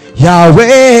Yahweh.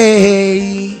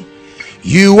 Yahweh,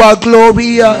 you are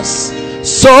glorious,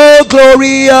 so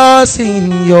glorious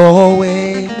in your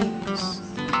ways.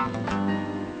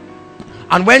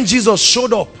 And when Jesus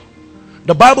showed up,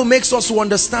 the Bible makes us to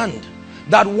understand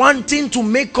that wanting to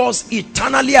make us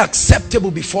eternally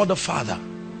acceptable before the Father,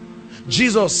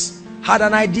 Jesus had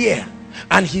an idea,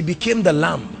 and he became the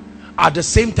lamb. At the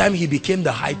same time, he became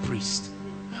the high priest.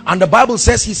 And the Bible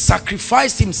says he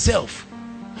sacrificed himself,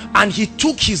 and he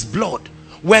took his blood.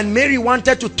 When Mary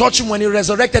wanted to touch him when he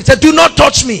resurrected, said, do not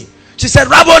touch me. She said,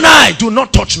 Rabboni, do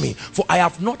not touch me, for I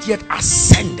have not yet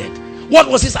ascended. What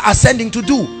was he ascending to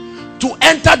do? To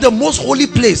enter the most holy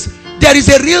place. There is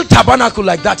a real tabernacle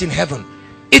like that in heaven.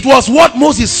 It was what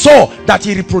Moses saw that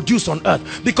he reproduced on earth,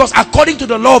 because according to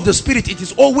the law of the Spirit, it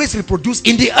is always reproduced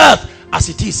in the earth as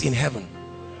it is in heaven.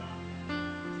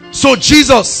 So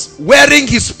Jesus, wearing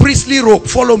his priestly robe,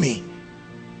 follow me,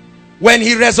 when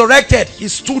he resurrected, he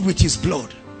stood with his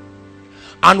blood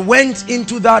and went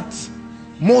into that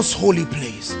most holy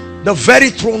place, the very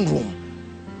throne room,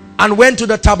 and went to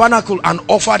the tabernacle and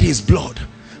offered his blood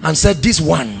and said, this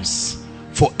one's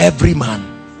for every man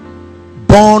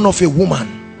born of a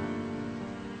woman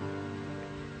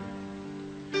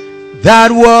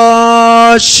that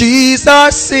washes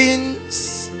our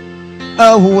sins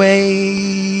away.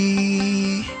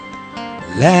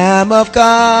 Lamb of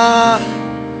God,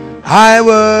 I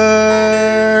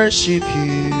worship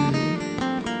you.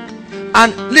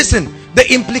 And listen,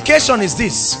 the implication is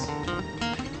this: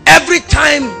 every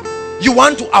time you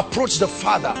want to approach the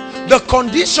Father, the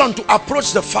condition to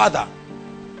approach the Father,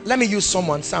 let me use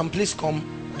someone. Sam, please come.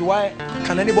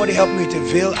 Can anybody help me with a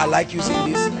veil? I like using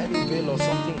this, any veil or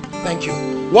something. Thank you.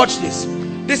 Watch this.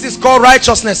 This is called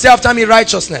righteousness. Say after me,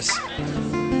 righteousness.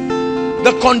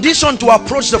 The condition to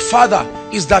approach the Father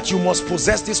is that you must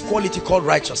possess this quality called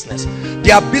righteousness.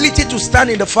 The ability to stand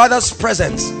in the Father's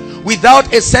presence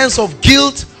without a sense of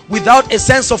guilt, without a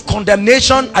sense of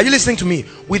condemnation. Are you listening to me?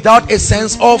 Without a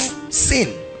sense of sin.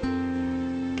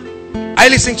 Are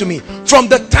you listening to me? From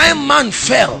the time man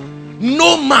fell,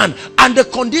 no man, and the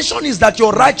condition is that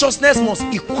your righteousness must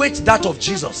equate that of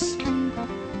Jesus.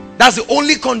 That's the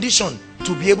only condition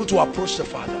to be able to approach the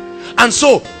Father. And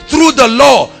so through the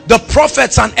law, the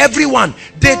prophets and everyone,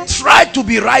 they tried to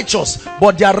be righteous,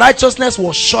 but their righteousness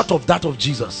was short of that of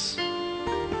Jesus.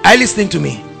 Are you listening to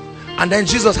me? And then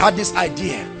Jesus had this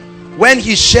idea. When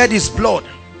he shed his blood,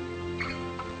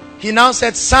 he now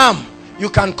said, Sam, you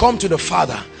can come to the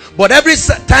Father. But every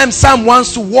time Sam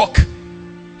wants to walk,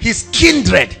 his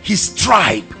kindred, his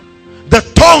tribe, the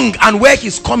tongue and where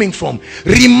he's coming from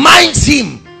reminds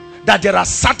him that there are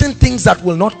certain things that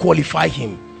will not qualify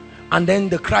him. And then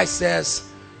the Christ says,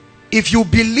 if you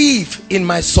believe in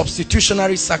my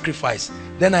substitutionary sacrifice,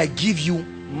 then I give you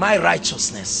my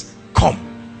righteousness. Come.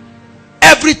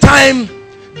 Every time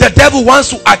the devil wants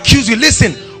to accuse you,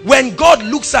 listen, when God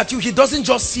looks at you, he doesn't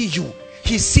just see you,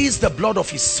 he sees the blood of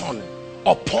his son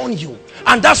upon you.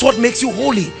 And that's what makes you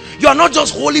holy. You are not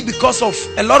just holy because of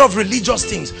a lot of religious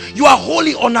things. You are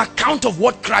holy on account of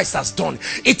what Christ has done.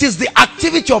 It is the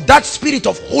activity of that spirit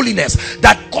of holiness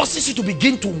that causes you to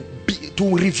begin to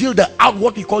reveal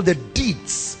what we call the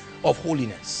deeds of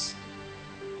holiness,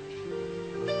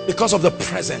 because of the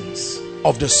presence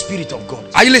of the Spirit of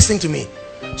God. Are you listening to me?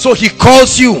 So he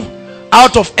calls you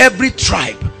out of every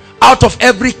tribe, out of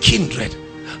every kindred,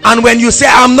 and when you say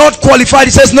I'm not qualified,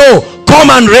 he says no,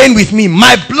 come and reign with me.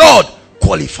 My blood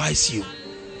qualifies you.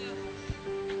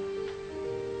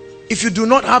 If you do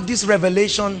not have this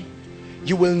revelation,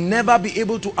 you will never be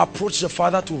able to approach the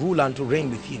Father to rule and to reign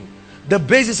with him. The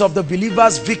basis of the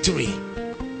believer's victory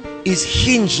is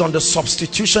hinged on the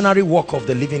substitutionary work of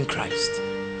the living Christ,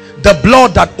 the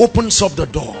blood that opens up the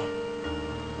door.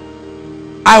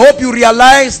 I hope you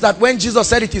realize that when Jesus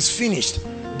said it is finished,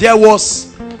 there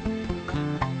was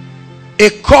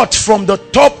a cut from the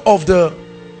top of the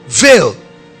veil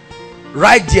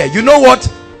right there. You know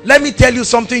what? Let me tell you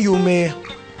something you may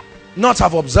not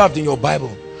have observed in your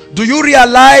Bible. Do you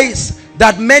realize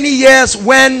that many years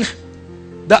when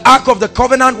the Ark of the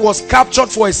Covenant was captured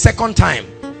for a second time,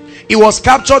 it was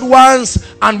captured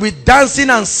once, and with dancing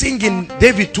and singing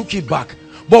David took it back,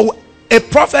 but a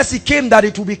prophecy came that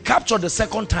it will be captured the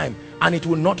second time and it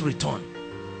will not return.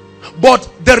 But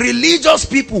the religious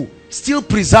people still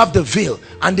preserved the veil,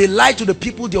 and they lied to the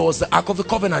people there was the Ark of the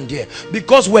Covenant there,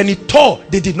 because when it tore,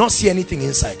 they did not see anything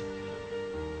inside.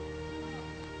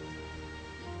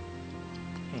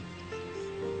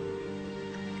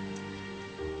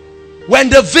 When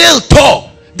the veil tore,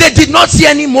 they did not see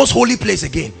any most holy place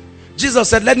again. Jesus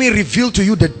said, let me reveal to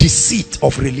you the deceit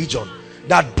of religion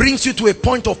that brings you to a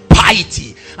point of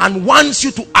piety and wants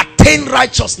you to attain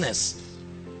righteousness,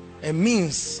 a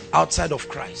means outside of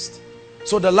Christ.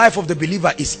 So the life of the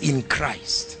believer is in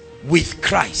Christ, with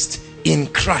Christ, in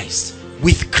Christ,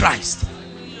 with Christ,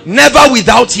 never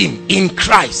without him. In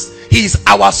Christ, he is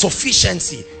our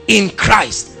sufficiency. In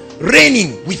Christ,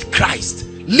 reigning with Christ,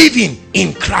 living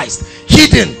in Christ,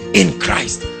 hidden in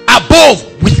Christ, above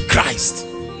with Christ.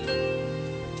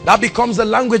 That becomes the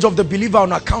language of the believer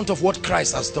on account of what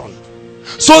Christ has done.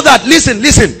 So that, listen,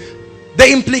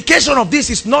 the implication of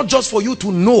this is not just for you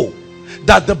to know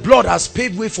that the blood has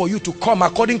paved way for you to come.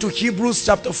 According to Hebrews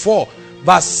chapter 4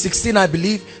 verse 16, I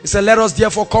believe, it said, let us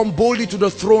therefore come boldly to the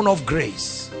throne of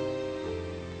grace.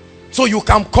 So you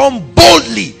can come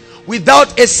boldly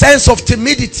without a sense of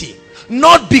timidity,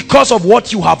 not because of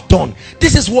what you have done.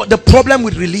 This is what the problem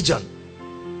with religion.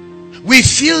 We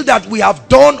feel that we have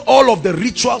done all of the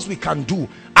rituals we can do,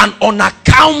 and on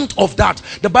account of that,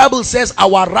 the Bible says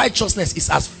our righteousness is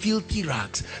as filthy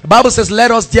rags. The Bible says, let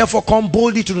us therefore come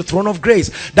boldly to the throne of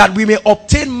grace, that we may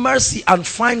obtain mercy and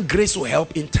find grace to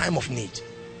help in time of need.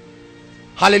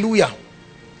 Hallelujah.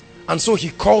 And so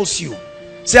he calls you.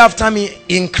 Say after me,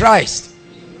 in Christ,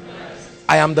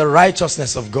 I am the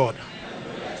righteousness of God.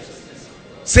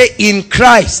 Say, in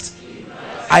Christ,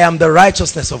 I am the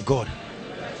righteousness of God.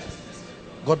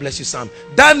 God bless you, Sam.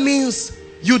 That means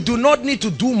you do not need to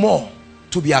do more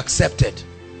to be accepted.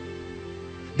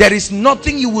 There is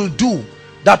nothing you will do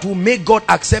that will make God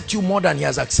accept you more than he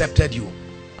has accepted you.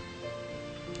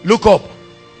 Look up.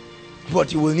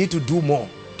 But you will need to do more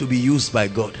to be used by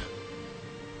God.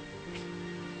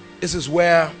 This is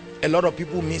where a lot of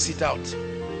people miss it out.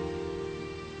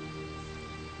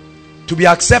 To be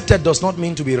accepted does not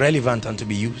mean to be relevant and to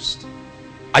be used.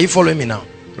 Are you following me now?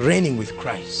 Reigning with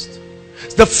Christ.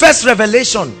 The first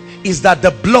revelation is that the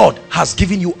blood has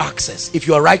given you access. If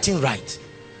you are writing right,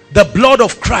 the blood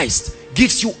of Christ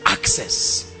gives you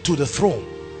access to the throne.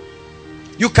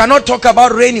 You cannot talk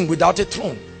about reigning without a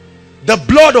throne. The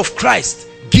blood of Christ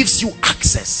gives you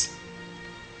access.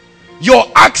 Your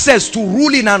access to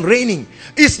ruling and reigning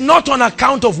is not on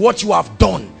account of what you have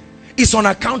done. It's on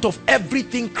account of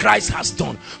everything Christ has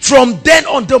done. From then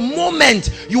on, the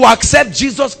moment you accept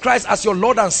Jesus Christ as your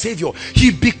Lord and Savior, he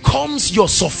becomes your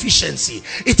sufficiency.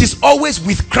 It is always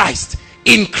with Christ,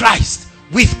 in Christ,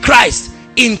 with Christ,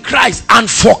 in Christ, and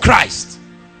for Christ.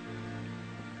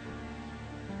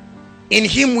 In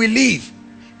him we live,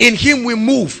 in him we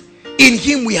move, in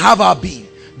him we have our being.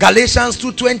 Galatians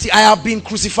 2:20, I have been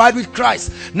crucified with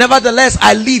Christ. Nevertheless,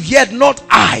 I live, yet not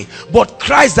I, but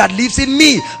Christ that lives in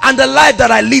me. And the life that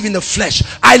I live in the flesh,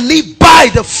 I live by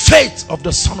the faith of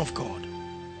the Son of God.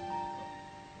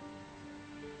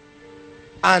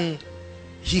 And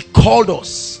he called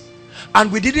us.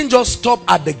 And we didn't just stop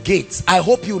at the gates. I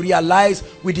hope you realize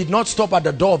we did not stop at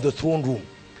the door of the throne room.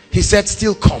 He said,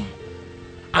 still come.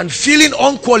 And feeling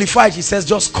unqualified, he says,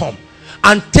 just come.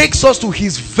 And takes us to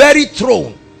his very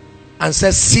throne and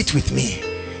says, sit with me.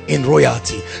 in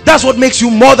royalty. That's what makes you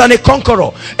more than a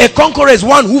conqueror. A conqueror is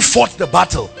one who fought the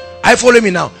battle. I follow me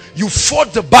now. You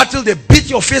fought the battle, they beat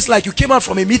your face like you came out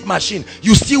from a meat machine.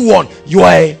 You still won. You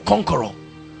are a conqueror.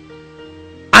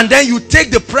 And then you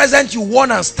take the present you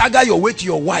won and stagger your way to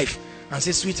your wife and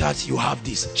say, sweetheart, you have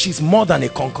this. She's more than a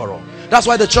conqueror. That's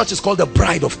why the church is called the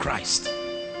bride of Christ.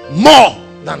 More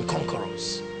than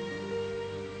conquerors.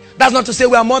 That's not to say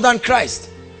we are more than Christ.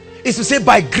 It's to say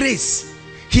by grace,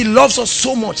 he loves us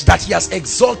so much that he has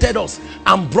exalted us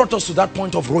and brought us to that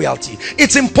point of royalty.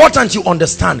 It's important you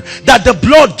understand that the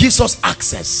blood gives us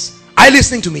access. Are you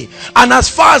listening to me? And as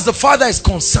far as the Father is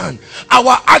concerned,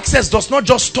 our access does not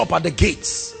just stop at the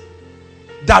gates.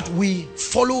 That we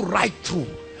follow right through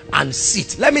and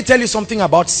sit. Let me tell you something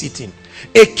about sitting.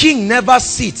 A king never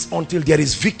sits until there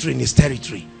is victory in his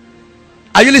territory.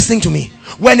 Are you listening to me?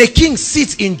 When a king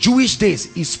sits in Jewish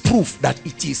days, is proof that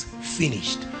it is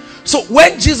finished. So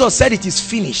when Jesus said it is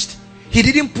finished, he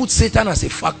didn't put Satan as a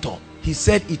factor. He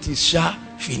said it is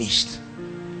finished.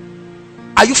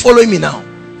 Are you following me now?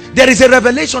 There is a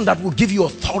revelation that will give you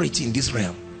authority in this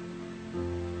realm.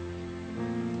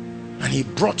 And he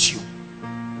brought you.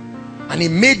 And he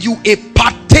made you a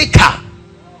partaker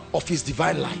of his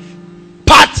divine life.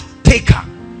 Partaker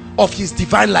of his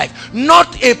divine life.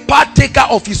 Not a partaker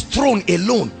of his throne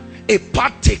alone. A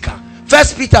partaker. 1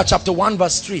 Peter chapter 1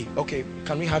 verse 3. Okay,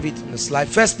 can we have it in the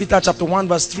slide? 1 Peter chapter 1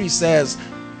 verse 3 says,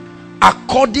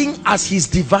 according as his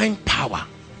divine power.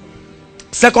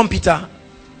 2 Peter,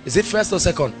 is it first or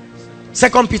second?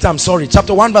 2 Peter, I'm sorry,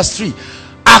 chapter 1 verse 3.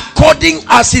 According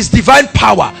as his divine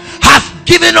power hath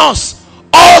given us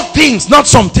all things, not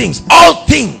some things, all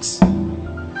things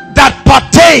that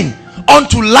pertain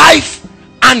unto life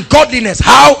and godliness.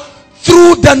 How?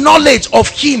 Through the knowledge of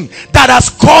him that has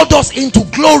called us into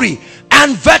glory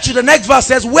and virtue. The next verse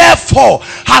says, wherefore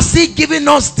has he given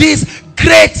us these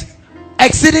great,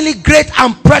 exceedingly great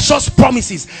and precious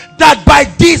promises, that by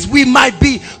this we might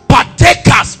be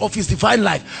partakers of his divine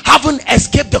life, having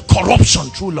escaped the corruption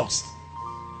through lust.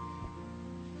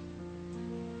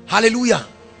 Hallelujah.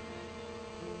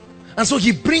 And so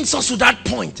he brings us to that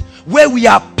point where we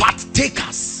are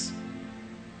partakers.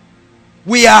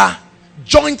 We are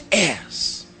joint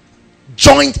heirs.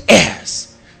 Joint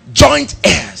heirs. Joint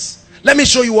heirs. Let me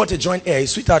show you what a joint heir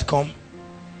is. Sweetheart, come.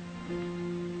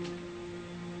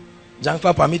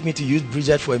 Janfa, permit me to use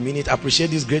Bridget for a minute.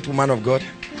 Appreciate this great woman of God.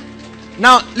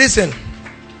 Now, listen.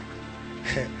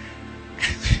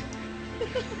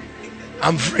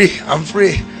 I'm free. I'm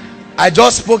free. I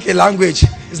just spoke a language.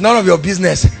 It's none of your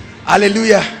business.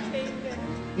 Hallelujah.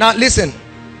 Now, listen.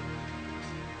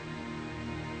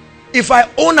 If I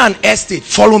own an estate,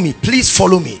 follow me. Please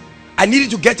follow me. I need you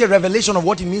to get a revelation of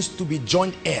what it means to be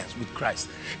joint heirs with Christ.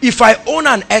 If I own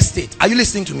an estate, are you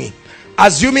listening to me?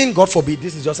 Assuming, God forbid,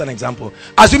 this is just an example.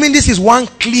 Assuming this is one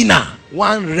cleaner,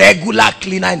 one regular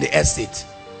cleaner in the estate.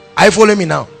 Are you following me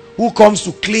now? Who comes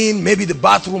to clean maybe the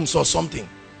bathrooms or something.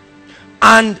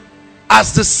 And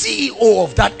as the CEO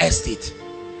of that estate,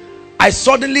 I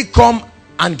suddenly come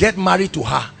and get married to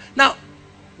her. Now,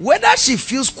 whether she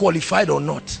feels qualified or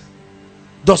not,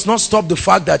 does not stop the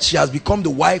fact that she has become the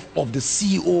wife of the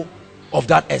CEO of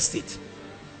that estate.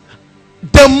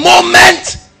 The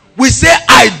moment we say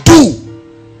I do,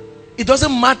 it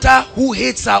doesn't matter who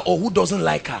hates her or who doesn't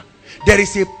like her. There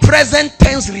is a present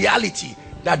tense reality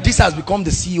that this has become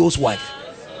the CEO's wife.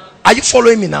 Are you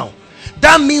following me now?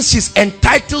 That means she's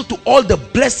entitled to all the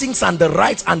blessings and the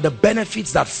rights and the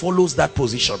benefits that follows that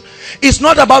position. It's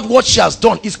not about what she has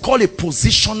done. It's called a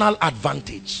positional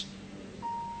advantage.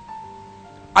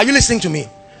 Are you listening to me?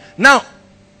 Now,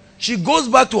 she goes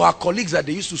back to her colleagues that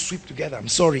they used to sweep together. I'm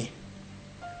sorry.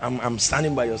 I'm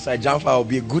standing by your side. Janfa will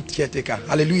be a good caretaker.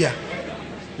 Hallelujah.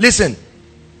 Listen.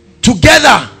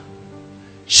 Together,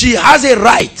 she has a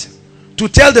right to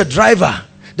tell the driver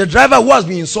who has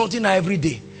been insulting her every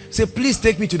day, say, please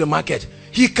take me to the market.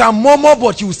 He can murmur,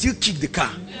 but he will still kick the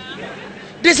car.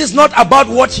 This is not about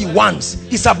what he wants.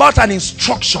 It's about an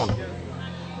instruction.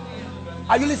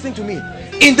 Are you listening to me?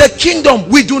 In the kingdom,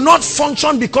 we do not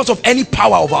function because of any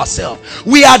power of ourselves.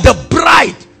 We are the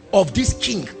bride of this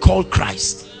king called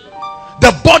Christ.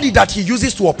 The body that he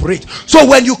uses to operate. So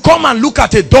when you come and look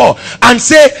at a door and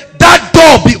say, that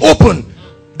door be open,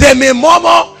 they may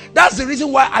murmur. That's the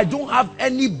reason why I don't have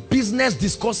any business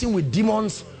discussing with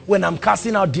demons when I'm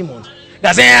casting out demons.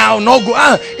 They say, I'll not go.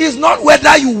 It's not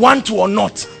whether you want to or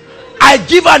not. I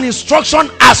give an instruction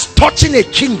as touching a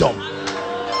kingdom.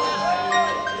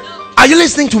 Are you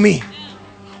listening to me?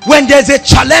 When there's a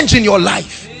challenge in your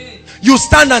life, you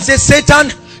stand and say,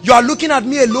 Satan, you are looking at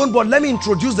me alone, but let me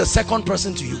introduce the second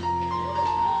person to you.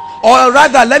 Or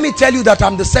rather, let me tell you that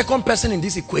I'm the second person in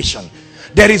this equation.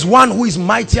 There is one who is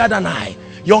mightier than I.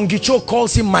 Yongicho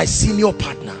calls him my senior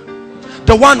partner,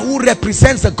 the one who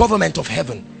represents the government of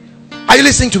heaven. Are you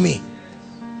listening to me?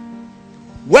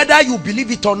 Whether you believe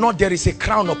it or not, there is a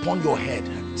crown upon your head.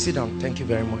 Sit down. Thank you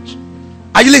very much.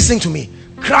 Are you listening to me?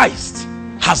 Christ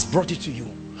has brought it to you.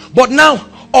 But now,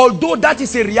 although that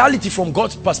is a reality from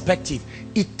God's perspective,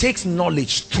 it takes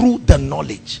knowledge. Through the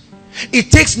knowledge, it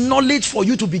takes knowledge for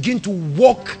you to begin to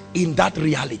walk in that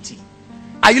reality.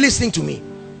 Are you listening to me?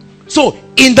 So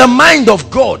in the mind of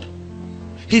God,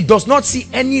 he does not see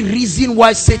any reason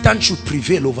why Satan should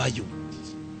prevail over you.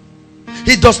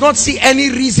 He does not see any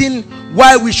reason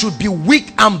why we should be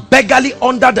weak and beggarly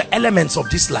under the elements of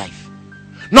this life.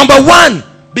 Number one,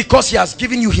 because he has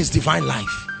given you his divine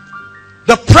life.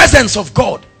 The presence of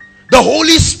God, the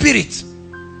Holy Spirit,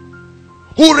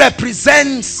 who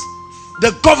represents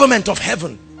the government of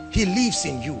heaven, he lives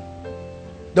in you.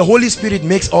 The Holy Spirit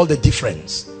makes all the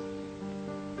difference.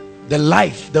 The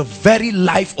life, the very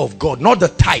life of God, not the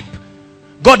type.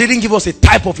 God didn't give us a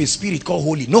type of a spirit called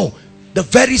holy. No, the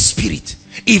very spirit.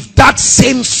 If that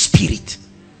same spirit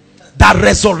that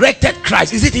resurrected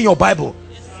Christ, is it in your Bible?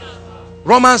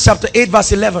 Romans chapter 8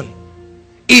 verse 11.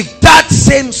 If that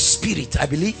same spirit, I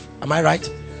believe, am I right?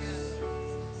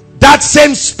 That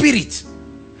same spirit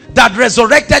that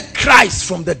resurrected Christ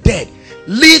from the dead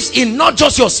lives in not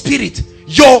just your spirit,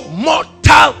 your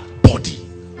mortal body.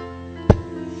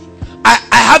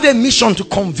 I have a mission to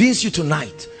convince you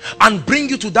tonight and bring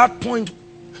you to that point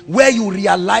where you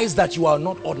realize that you are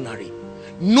not ordinary.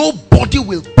 Nobody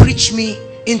will preach me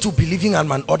into believing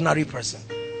I'm an ordinary person.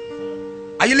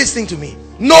 Are you listening to me?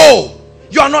 No,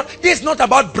 you are not. This is not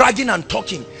about bragging and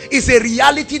talking. It's a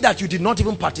reality that you did not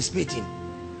even participate in.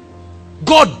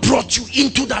 God brought you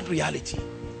into that reality,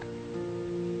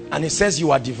 and he says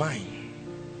you are divine.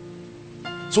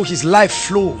 So his life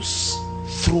flows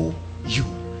through you.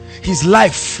 His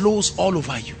life flows all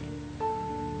over you.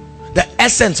 The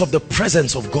essence of the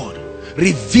presence of God,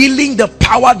 revealing the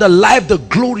power, the life, the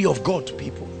glory of God to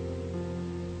people.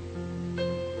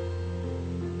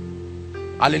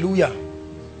 Hallelujah.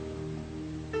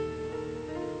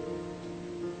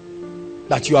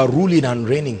 That you are ruling and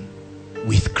reigning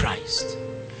with Christ.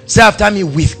 Say after me,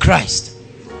 with Christ.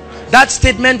 That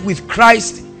statement, with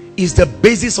Christ, is the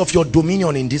basis of your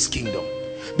dominion in this kingdom.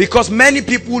 Because many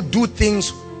people do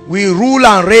things. We rule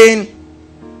and reign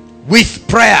with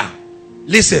prayer.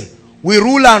 Listen, we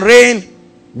rule and reign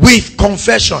with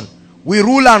confession. We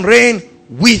rule and reign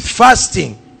with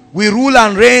fasting. We rule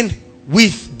and reign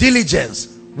with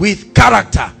diligence, with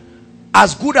character.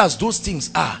 As good as those things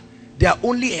are, they are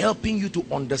only helping you to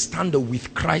understand the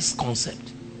with Christ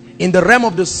concept. In the realm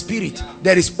of the spirit,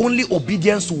 there is only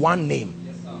obedience to one name,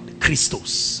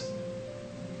 Christos,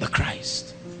 the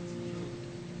Christ.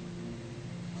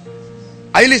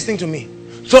 Are you listening to me?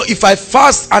 So if I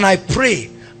fast and I pray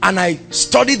and I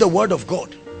study the word of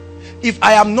God, if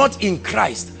I am not in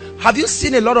Christ, have you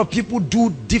seen a lot of people do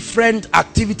different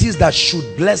activities that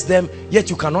should bless them, yet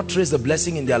you cannot trace the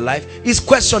blessing in their life? It's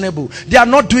questionable. They are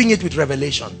not doing it with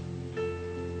revelation.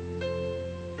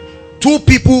 Two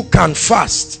people can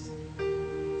fast.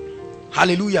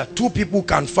 Hallelujah. Two people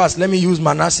can fast. Let me use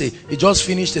Manasseh. He just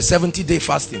finished a 70-day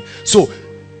fasting. So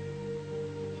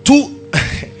two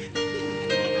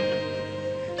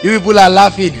you people are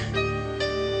laughing.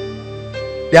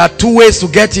 There are two ways to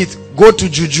get it. Go to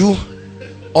juju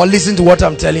or listen to what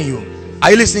I'm telling you. Are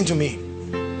you listening to me?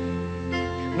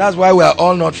 That's why we are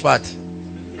all not fat.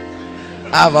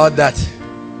 How about that?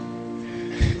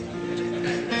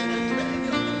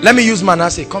 Let me use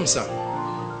Manasseh. Come, sir.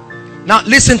 Now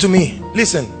listen to me.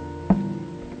 Listen.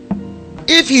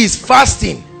 If he is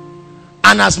fasting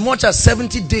and as much as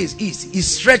 70 days is, he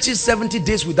stretches 70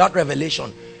 days without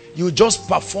revelation, you just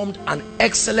performed an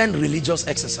excellent religious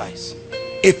exercise,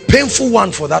 a painful one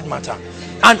for that matter.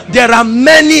 And there are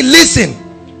many, listen,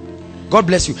 God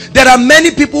bless you, there are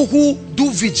many people who do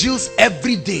vigils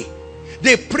every day.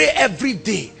 They pray every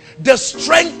day. The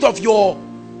strength of your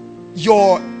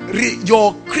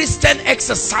Christian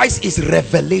exercise is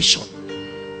revelation.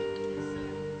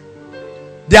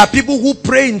 There are people who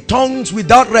pray in tongues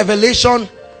without revelation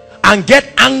and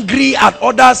get angry at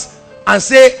others and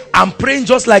say, I'm praying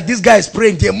just like this guy is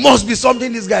praying. There must be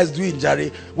something this guy is doing,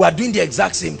 Jerry. We are doing the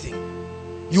exact same thing.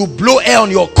 You blow air on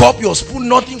your cup, your spoon,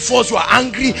 nothing falls. You are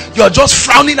angry. You are just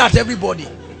frowning at everybody.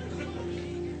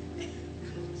 It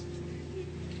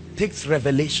takes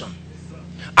revelation.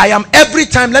 I am every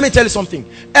time, let me tell you something.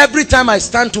 Every time I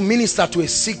stand to minister to a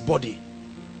sick body,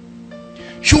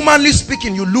 humanly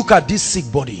speaking, you look at this sick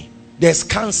body. There's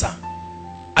cancer.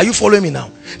 Are you following me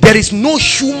now? There is no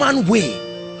human way,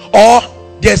 or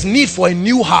there's need for a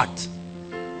new heart.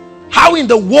 How in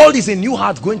the world is a new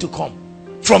heart going to come?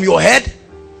 From your head?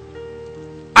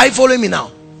 Are you following me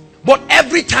now? But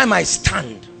every time I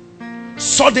stand,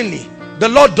 suddenly, the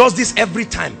Lord does this every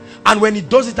time. And when he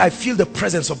does it, I feel the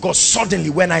presence of God. Suddenly,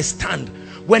 when I stand,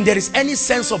 when there is any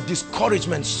sense of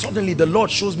discouragement, suddenly the Lord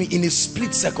shows me in a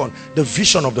split second the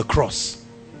vision of the cross.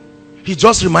 He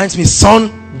just reminds me,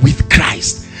 son, with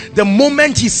Christ. The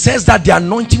moment he says that, the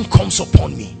anointing comes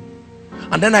upon me.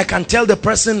 And then I can tell the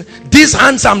person, these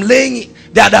hands I'm laying,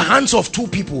 they are the hands of two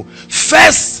people.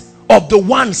 First, of the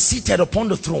one seated upon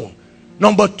the throne.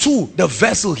 Number two, the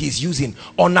vessel he's using.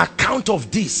 On account of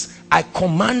this, I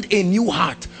command a new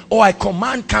heart, or I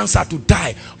command cancer to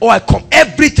die, or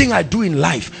everything I do in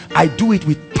life, I do it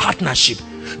with partnership.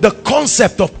 The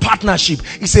concept of partnership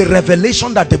is a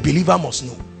revelation that the believer must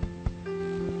know.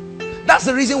 That's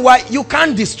the reason why you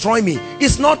can't destroy me.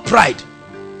 It's not pride.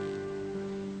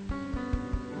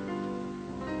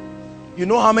 You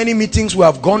know how many meetings we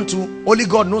have gone to? Only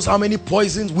God knows how many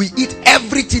poisons. We eat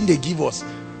everything they give us.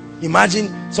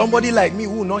 Imagine somebody like me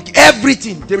who will not,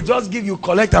 everything they will just give you,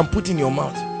 collect and put in your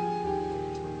mouth.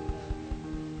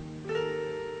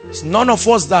 It's none of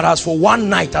us that has for one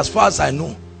night, as far as I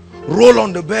know, roll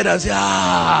on the bed and say,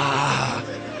 ah.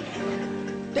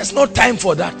 There's no time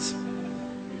for that.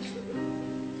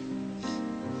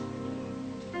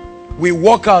 We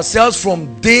walk ourselves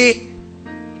from day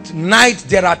to night.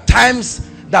 There are times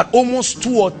that almost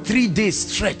 2 or 3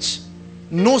 days stretch,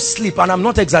 no sleep. And I'm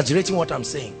not exaggerating what I'm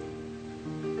saying.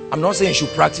 I'm not saying you should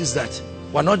practice that.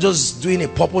 We're not just doing a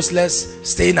purposeless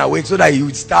staying awake so that you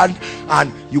would stand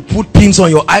and you put pins on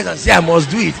your eyes and say, I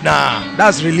must do it. Nah,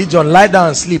 that's religion. Lie down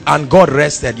and sleep, and God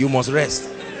rested. You must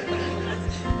rest.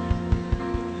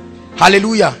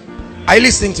 Hallelujah. Are you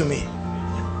listening to me?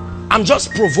 I'm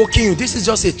just provoking you. This is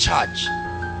just a charge.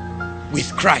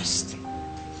 With Christ.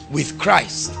 With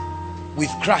Christ. With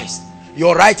Christ.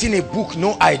 You're writing a book,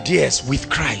 no ideas. With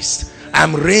Christ.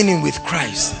 I'm reigning with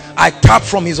Christ. I tap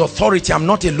from his authority. I'm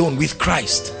not alone. With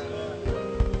Christ.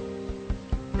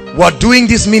 We're doing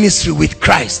this ministry with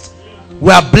Christ.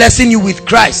 We are blessing you with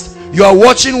Christ. You are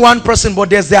watching one person, but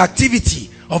there's the activity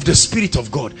of the Spirit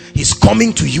of God. He's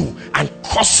coming to you and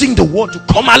causing the word to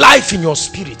come alive in your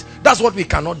spirit. That's what we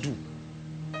cannot do.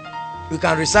 We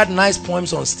can recite nice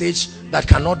poems on stage that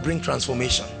cannot bring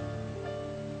transformation.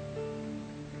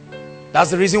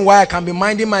 That's the reason why I can be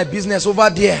minding my business over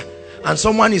there and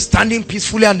someone is standing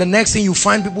peacefully, and the next thing you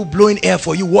find people blowing air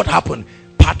for you. What happened?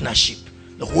 Partnership.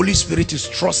 The Holy Spirit is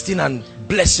trusting and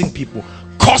blessing people,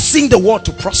 causing the word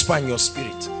to prosper in your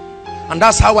spirit. And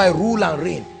that's how I rule and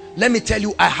reign. Let me tell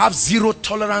you, I have zero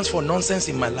tolerance for nonsense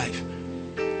in my life.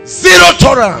 Zero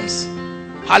tolerance.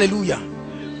 Hallelujah.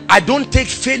 I don't take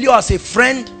failure as a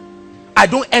friend. I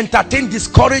don't entertain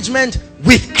discouragement.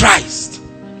 With Christ,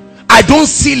 I don't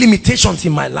see limitations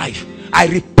in my life. I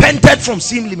repented from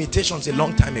seeing limitations a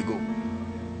long time ago.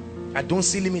 I don't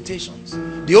see limitations.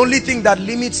 The only thing that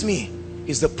limits me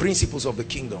is the principles of the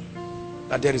kingdom.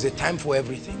 That there is a time for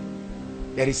everything.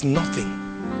 There is nothing.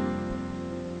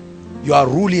 You are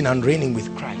ruling and reigning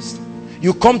with Christ.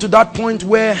 You come to that point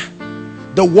where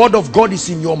the word of God is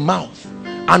in your mouth.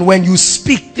 And when you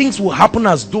speak, things will happen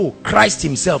as though Christ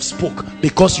himself spoke,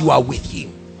 because you are with him.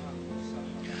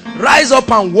 Rise up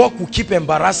and walk will keep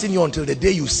embarrassing you until the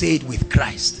day you say it with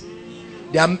Christ.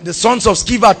 The sons of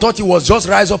Sceva thought it was just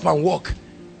rise up and walk.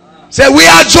 Say, we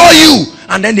adjure you.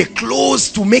 And then they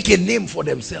closed to make a name for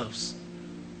themselves.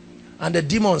 And the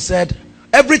demon said,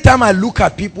 every time I look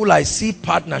at people, I see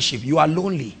partnership. You are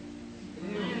lonely.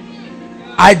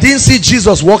 I didn't see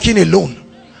Jesus walking alone.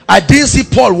 I didn't see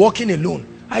Paul walking alone.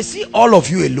 I see all of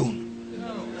you alone.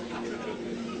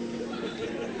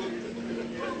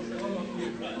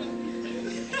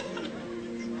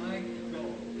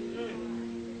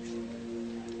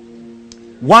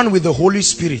 One with the Holy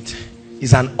Spirit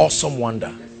is an awesome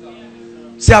wonder.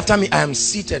 Say after me, I am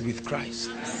seated with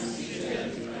Christ.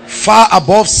 Far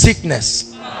above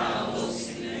sickness.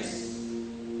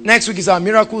 Next week is our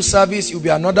miracle service. It will be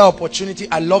another opportunity.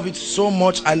 I love it so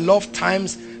much. I love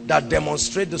times that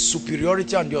demonstrate the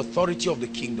superiority and the authority of the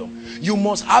kingdom. You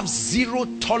must have zero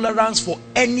tolerance for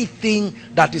anything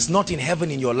that is not in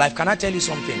heaven in your life. Can I tell you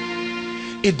something?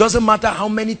 It doesn't matter how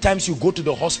many times you go to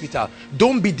the hospital.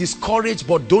 Don't be discouraged,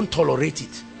 but don't tolerate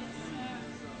it.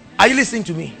 Are you listening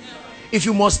to me? If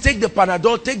you must take the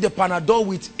Panadol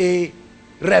with a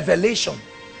revelation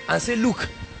and say, look,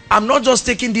 I'm not just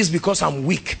taking this because I'm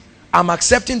weak. I'm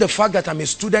accepting the fact that I'm a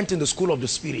student in the school of the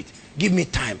Spirit. Give me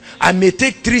time. I may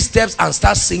take 3 steps and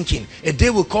start sinking. A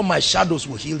day will come, my shadows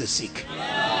will heal the sick.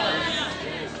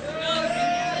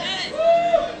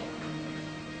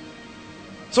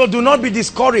 So do not be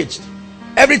discouraged.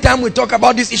 Every time we talk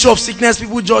about this issue of sickness,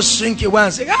 people just shrink away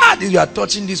and say, ah, you are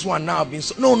touching this one now.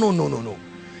 No.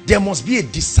 There must be a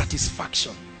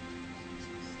dissatisfaction.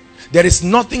 There is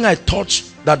nothing I touch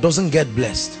that doesn't get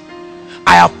blessed.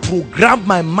 I have programmed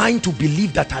my mind to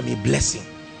believe that I'm a blessing.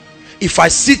 If I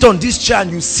sit on this chair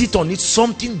and you sit on it,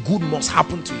 something good must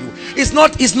happen to you. It's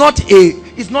not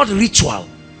ritual.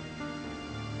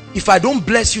 If I don't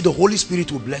bless you, the Holy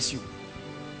Spirit will bless you.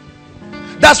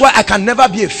 That's why I can never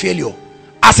be a failure.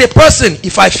 As a person,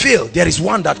 if I fail, there is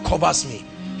one that covers me.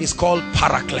 It's called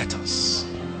Paracletus.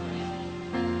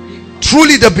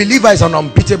 Truly, the believer is an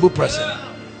unbeatable person.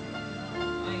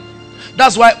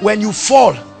 That's why when you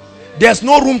fall, there's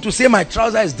no room to say my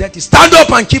trouser is dirty. Stand up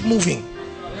and keep moving.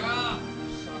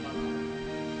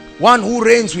 One who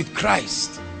reigns with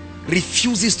Christ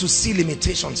refuses to see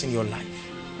limitations in your life.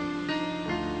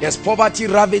 There's poverty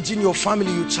ravaging your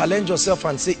family. You challenge yourself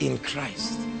and say, in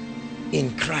Christ,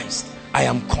 I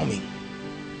am coming.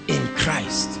 In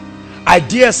Christ.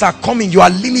 Ideas are coming. You are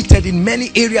limited in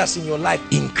many areas in your life.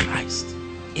 In Christ.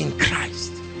 In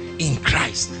Christ. In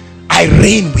Christ. I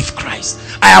reign with Christ.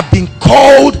 I have been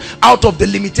called out of the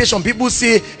limitation. People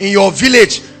say in your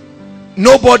village,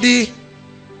 nobody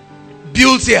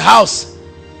builds a house.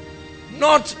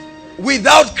 Not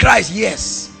without Christ.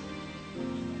 Yes.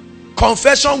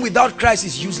 Confession without Christ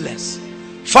is useless.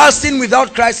 Fasting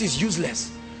without Christ is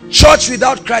useless. Church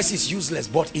without Christ is useless.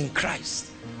 But in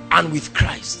Christ and with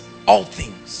Christ, all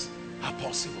things are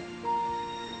possible.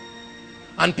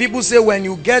 And people say when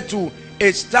you get to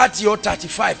age 30 or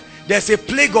 35, there's a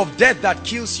plague of death that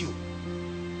kills you.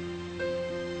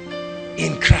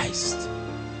 In Christ,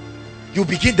 you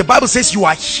begin. The Bible says you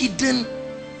are hidden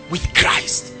with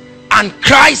Christ, and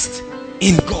Christ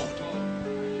in God.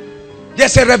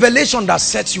 There's a revelation that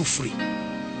sets you free.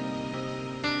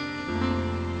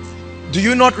 Do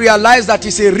you not realize that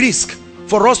it's a risk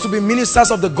for us to be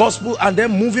ministers of the gospel and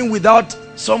then moving without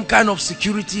some kind of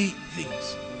security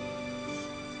things?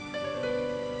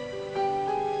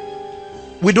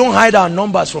 We don't hide our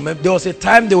numbers from them. There was a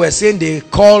time they were saying they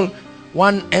call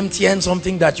one MTN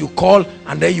something that you call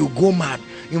and then you go mad.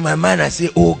 In my mind I say,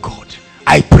 oh God,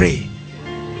 I pray.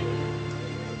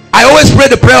 I always pray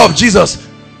the prayer of Jesus.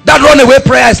 That runaway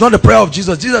prayer is not the prayer of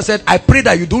Jesus. Jesus said, I pray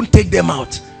that you don't take them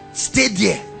out. Stay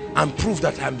there and prove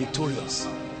that I'm victorious.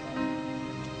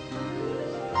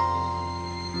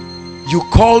 You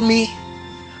call me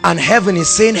and heaven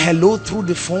is saying hello through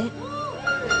the phone.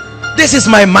 This is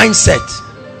my mindset.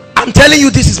 I'm telling you,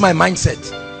 this is my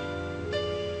mindset.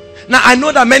 Now I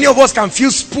know that many of us can feel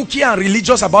spooky and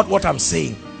religious about what I'm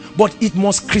saying, but it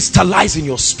must crystallize in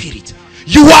your spirit.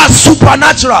 You are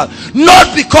supernatural,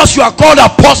 not because you are called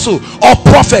apostle or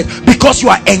prophet, because you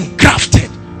are engrafted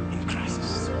in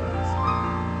Christ.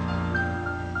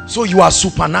 So you are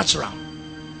supernatural.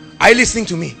 Are you listening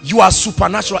to me? You are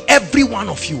supernatural, every one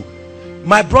of you.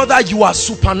 My brother, you are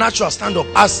supernatural. Stand up.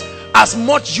 As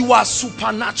much you are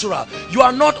supernatural. You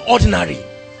are not ordinary.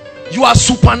 You are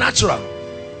supernatural.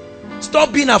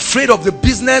 Stop being afraid of the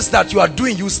business that you are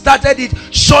doing. You started it,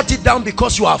 shut it down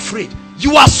because you are afraid.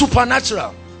 You are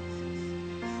supernatural.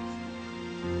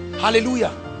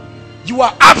 Hallelujah. You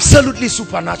are absolutely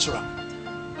supernatural.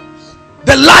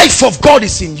 The life of God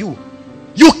is in you.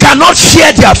 You cannot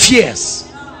fear their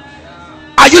fears.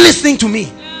 Are you listening to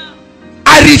me?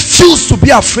 I refuse to be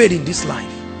afraid in this life.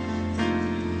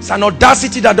 It's an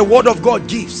audacity that the word of God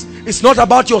gives. It's not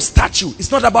about your stature. It's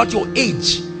not about your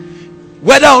age.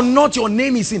 Whether or not your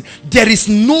name is in, there is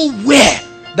nowhere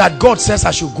that God says I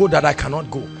should go that I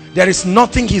cannot go. There is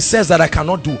nothing he says that I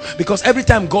cannot do, because every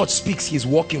time God speaks, he's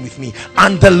walking with me,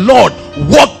 and the Lord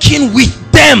walking with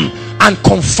them and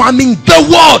confirming the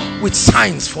word with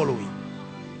signs following.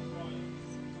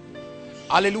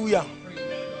 Hallelujah.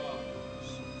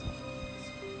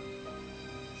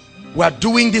 We are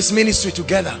doing this ministry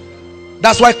together.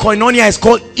 That's why koinonia is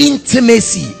called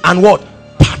intimacy and what?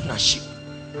 Partnership.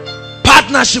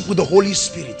 Partnership with the Holy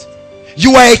Spirit.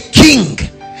 You are a king.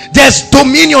 There's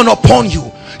dominion upon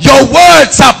you. Your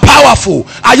words are powerful.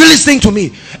 Are you listening to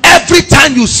me? Every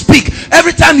time you speak,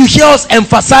 every time you hear us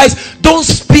emphasize, don't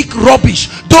speak rubbish,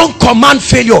 don't command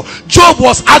failure. Job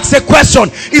was asked a question.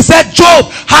 He said, Job,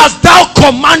 hast thou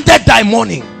commanded thy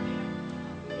morning?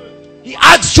 He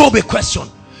asked Job a question.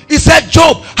 He said,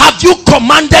 Job, have you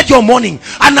commanded your morning?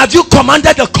 And have you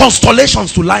commanded the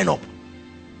constellations to line up?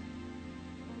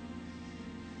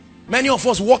 Many of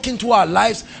us walk into our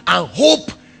lives and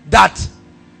hope that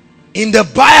in the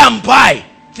by and by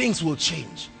things will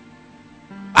change.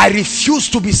 I refuse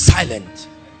to be silent.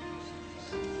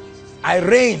 I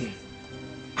reign.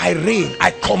 I reign.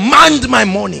 I command my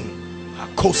morning.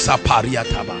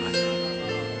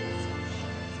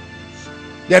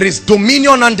 There is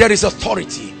dominion and there is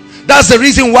authority. That's the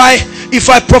reason why if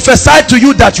I prophesy to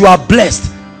you that you are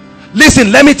blessed,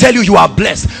 listen, let me tell you, you are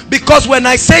blessed. Because when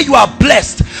I say you are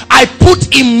blessed, I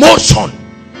put in motion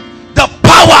the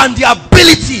power and the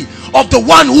ability of the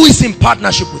one who is in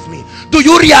partnership with me. Do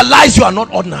you realize you are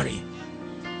not ordinary?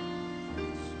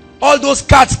 All those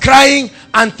cats crying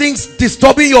and things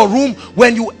disturbing your room,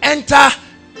 when you enter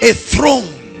a throne,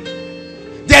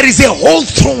 there is a whole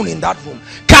throne in that room.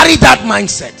 Carry that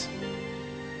mindset.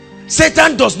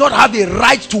 Satan does not have a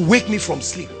right to wake me from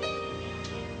sleep.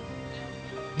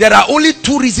 There are only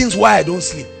two reasons why I don't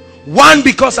sleep. One,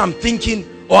 because I'm thinking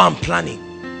or I'm planning.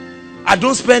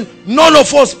 None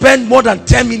of us spend more than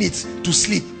 10 minutes to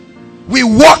sleep. We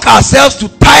work ourselves to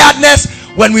tiredness.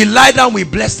 When we lie down, we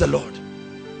bless the Lord.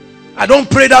 I don't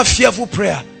pray that fearful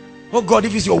prayer. Oh God,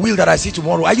 if it's your will that I see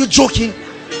tomorrow. Are you joking?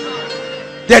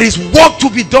 There is work to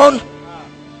be done.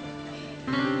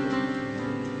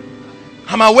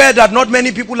 I'm aware that not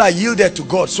many people are yielded to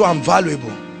God, so I'm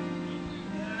valuable.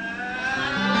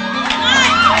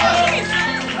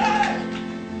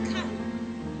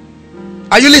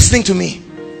 Are you listening to me?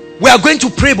 We are going to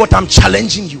pray, but I'm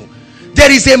challenging you.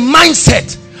 There is a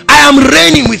mindset. I am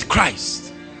reigning with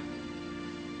Christ.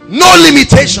 No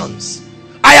limitations.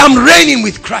 I am reigning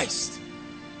with Christ.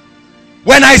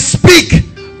 When I speak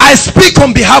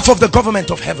on behalf of the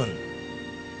government of heaven.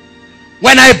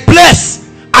 When I bless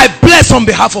on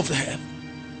behalf of the heaven.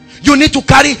 You need to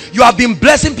carry, you have been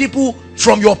blessing people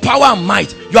from your power and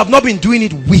might. You have not been doing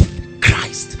it with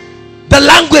Christ. The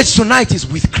language tonight is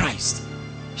with Christ.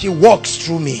 He walks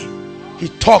through me. He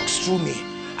talks through me.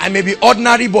 I may be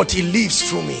ordinary, but he lives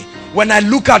through me. When I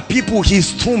look at people,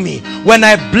 he's through me. When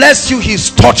I bless you, he's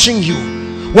touching you.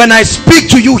 When I speak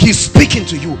to you, he's speaking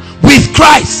to you. With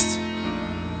Christ.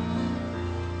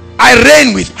 I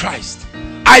reign with Christ.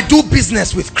 I do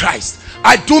business with Christ.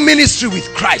 I do ministry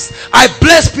with Christ. I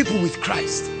bless people with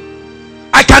Christ.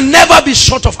 I can never be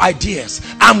short of ideas.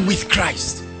 I'm with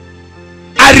Christ.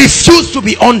 I refuse to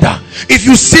be under. If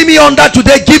you see me under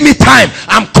today, give me time.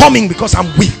 I'm coming because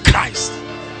I'm with Christ.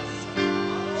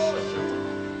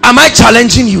 Am I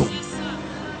challenging you?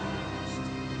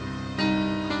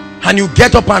 And you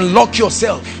get up and lock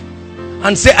yourself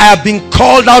and say, I have been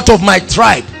called out of my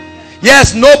tribe.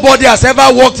 Yes, nobody has ever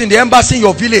walked in the embassy in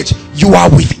your village. You are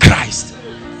with Christ.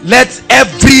 Let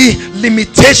every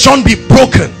limitation be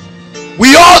broken.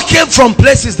 We all came from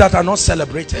places that are not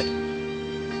celebrated.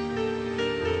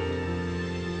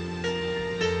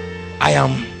 I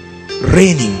am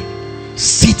reigning,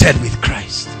 seated with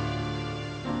Christ.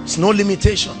 It's no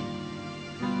limitation.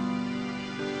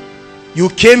 You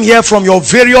came here from your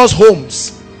various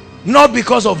homes, not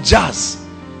because of jazz,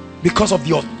 because of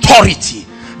the authority,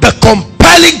 the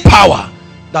compelling power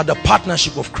that the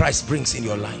partnership of Christ brings in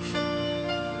your life.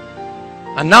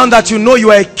 And now that you know you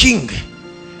are a king,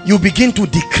 you begin to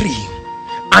decree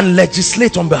and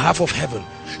legislate on behalf of heaven.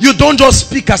 You don't just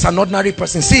speak as an ordinary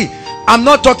person. See, I'm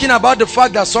not talking about the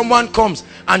fact that someone comes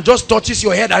and just touches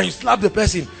your head and you slap the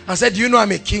person and say, do you know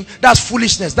I'm a king? That's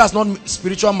foolishness. That's not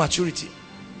spiritual maturity.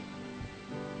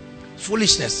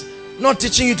 Foolishness. Not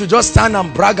teaching you to just stand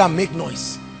and brag and make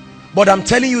noise. But I'm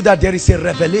telling you that there is a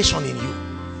revelation in you.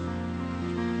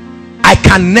 I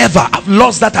can never, I've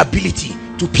lost that ability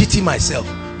to pity myself.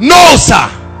 No, sir.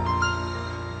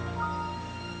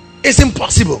 It's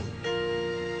impossible.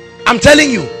 I'm telling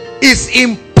you, it's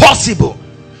impossible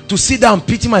to sit down and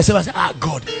pity myself and say, ah,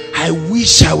 God, I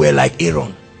wish I were like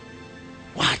Aaron.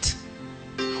 What?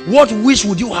 What wish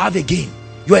would you have again?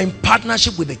 You are in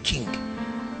partnership with the king.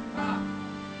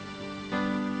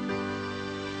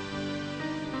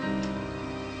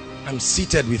 I'm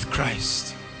seated with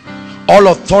Christ. All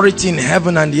authority in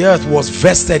heaven and the earth was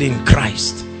vested in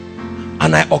Christ,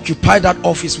 and I occupy that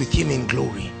office with him in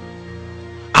glory.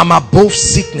 I'm above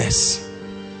sickness.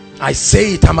 I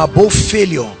say it, I'm above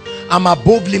failure. I'm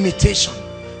above limitation.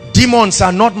 Demons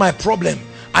are not my problem.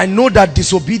 I know that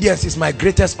disobedience is my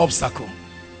greatest obstacle.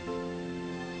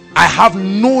 I have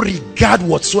no regard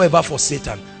whatsoever for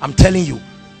Satan. I'm telling you,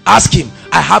 ask him.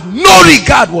 I have no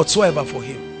regard whatsoever for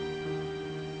him.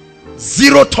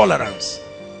 Zero tolerance.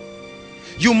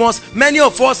 You must, many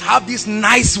of us have this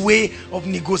nice way of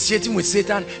negotiating with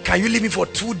Satan. Can you leave me for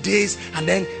 2 days and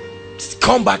then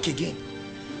come back again?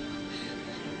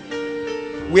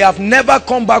 We have never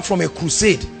come back from a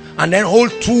crusade and then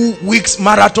hold 2 weeks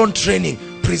marathon training,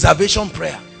 preservation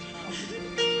prayer.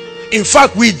 In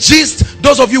fact, we gist,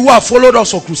 those of you who have followed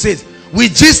us for crusades, we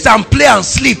gist and play and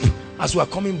sleep as we are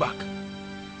coming back.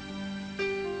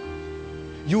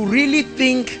 You really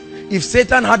think if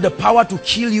Satan had the power to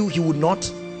kill you, he would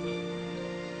not.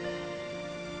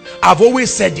 I've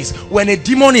always said this. When a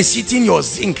demon is hitting your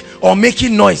zinc or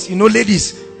making noise, you know,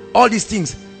 ladies, all these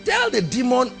things, tell the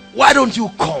demon, why don't you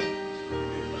come?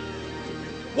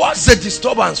 What's the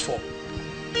disturbance for?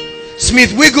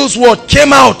 Smith Wigglesworth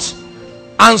came out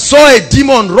and saw a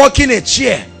demon rocking a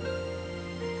chair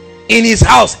in his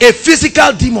house, a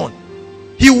physical demon.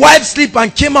 He wiped sleep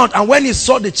and came out, and when he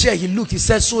saw the chair, he looked, he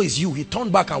said, so is you. He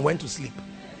turned back and went to sleep.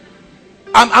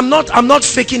 I'm not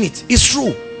faking it. It's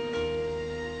true.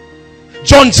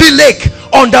 John G. Lake,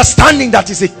 understanding that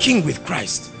he's a king with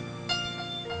Christ,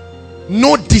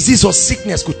 no disease or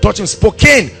sickness could touch him.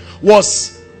 Spokane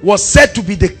was said to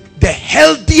be the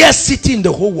healthiest city in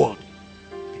the whole world.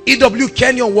 E.W.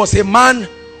 Kenyon was a man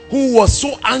who was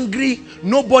so angry,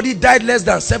 nobody died less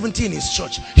than 70 in his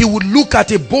church. He would look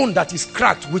at a bone that is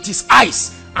cracked with his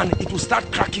eyes, and it will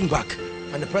start cracking back,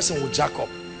 and the person will jack up.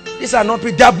 These are not,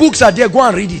 their books are there, go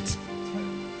and read it.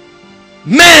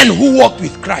 Men who walked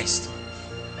with Christ.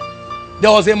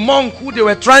 There was a monk who they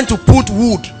were trying to put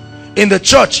wood in the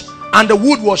church, and the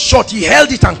wood was short. He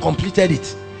held it and completed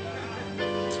it.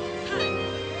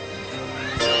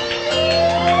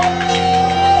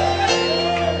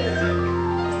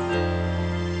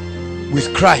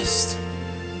 With Christ,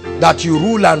 that you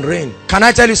rule and reign. Can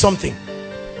I tell you something?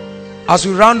 As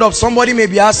we round up, somebody may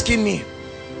be asking me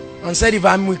and said, if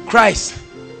I'm with Christ,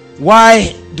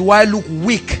 why do I look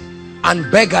weak and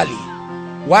beggarly?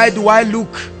 Why do I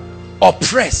look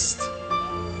oppressed?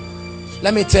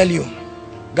 Let me tell you,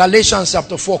 Galatians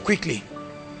chapter 4 quickly.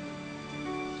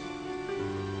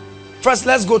 First,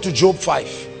 let's go to Job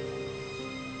 5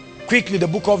 quickly, the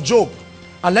book of Job,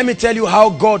 and let me tell you how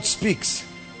God speaks.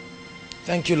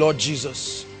 Thank you, Lord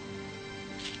Jesus.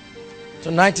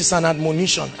 Tonight is an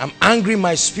admonition. I'm angry in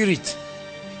my spirit.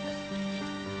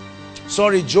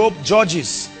 Sorry, Job,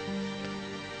 Judges.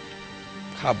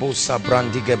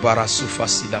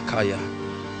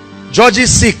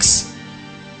 Judges 6.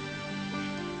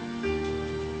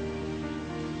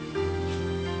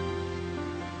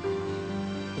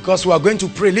 Because we are going to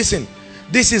pray. Listen,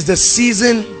 this is the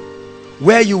season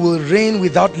where you will reign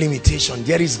without limitation.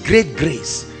 There is great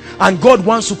grace. And God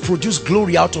wants to produce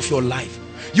glory out of your life.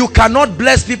 You cannot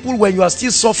bless people when you are still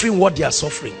suffering what they are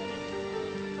suffering.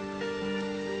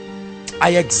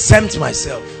 I exempt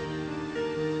myself.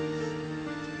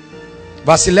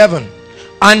 Verse 11.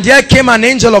 And there came an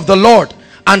angel of the Lord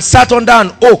and sat under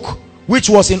an oak which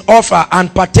was in Ophrah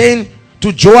and pertained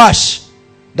to Joash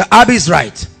the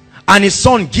Abizrite, and his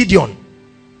son Gideon,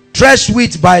 threshed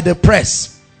wheat by the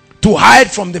press to hide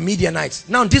from the Midianites.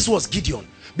 Now this was Gideon.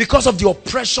 Because of the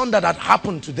oppression that had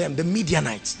happened to them, the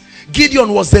Midianites,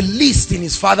 Gideon was the least in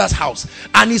his father's house,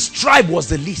 and his tribe was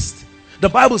the least. The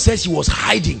Bible says he was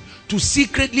hiding to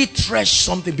secretly thresh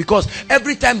something, because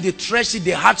every time they threshed it,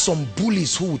 they had some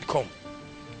bullies who would come.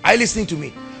 Are you listening to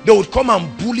me? They would come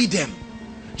and bully them,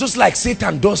 just like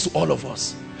Satan does to all of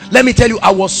us. Let me tell you,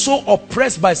 I was so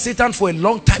oppressed by Satan for a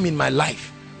long time in my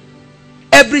life.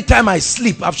 Every time I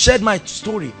sleep, I've shared my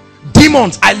story.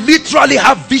 Demons, I literally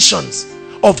have visions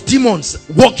of demons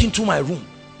walk into my room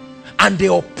and they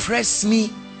oppress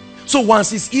me. So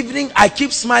once it's evening, I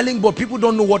keep smiling, but people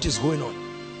don't know what is going on.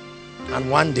 And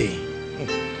one day,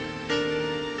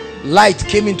 light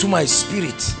came into my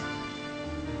spirit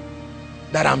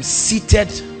that I'm seated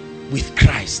with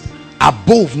Christ,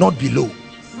 above, not below.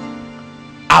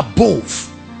 Above.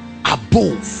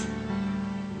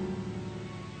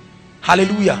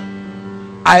 Hallelujah.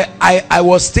 I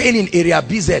was staying in area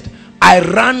BZ. I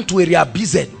ran to area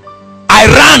BZ.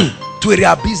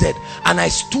 And I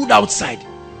stood outside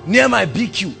near my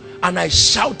BQ and I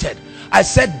shouted. I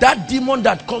said, that demon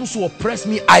that comes to oppress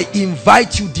me, I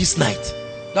invite you this night.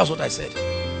 That's what I said.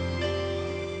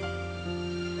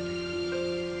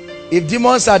 If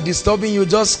demons are disturbing you,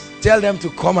 just tell them to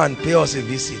come and pay us a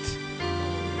visit.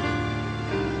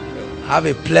 Have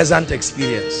a pleasant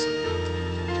experience.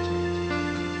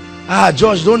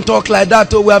 Josh, don't talk like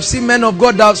that. Oh, we have seen men of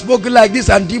God that have spoken like this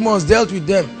and demons dealt with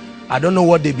them. I don't know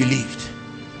what they believed,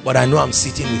 but I know I'm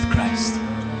sitting with Christ.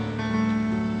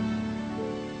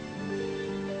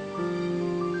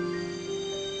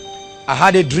 I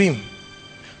had a dream.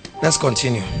 Let's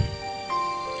continue.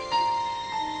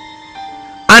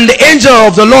 And the angel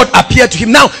of the Lord appeared to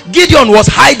him. Now, Gideon was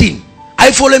hiding. Are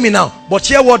you following me now? But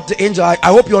hear what the angel, I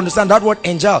hope you understand that word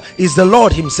angel is the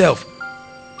Lord himself.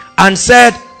 And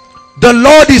said, the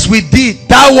Lord is with thee,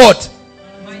 thou what?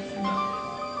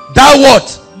 Thou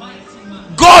what?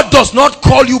 God does not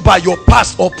call you by your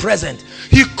past or present.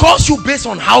 He calls you based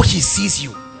on how he sees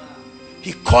you.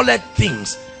 He calleth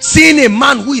things. Seeing a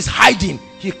man who is hiding,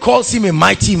 He calls him a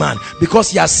mighty man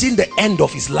because he has seen the end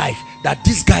of his life, that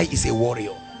this guy is a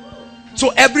warrior.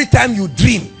 So every time you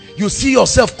dream, you see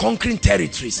yourself conquering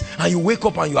territories, and you wake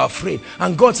up and you are afraid.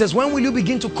 And God says, when will you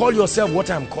begin to call yourself what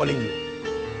I am calling you?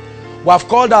 We have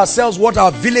called ourselves what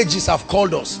our villages have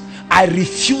called us. I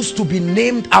refuse to be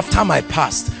named after my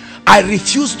past. I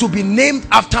refuse to be named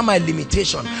after my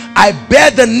limitation. I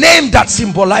bear the name that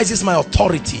symbolizes my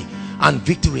authority and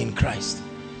victory in Christ.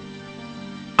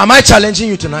 Am I challenging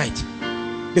you tonight?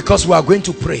 Because we are going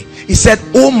to pray. He said,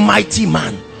 O mighty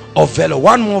man of valor.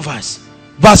 One more verse.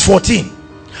 Verse 14.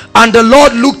 And the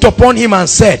Lord looked upon him and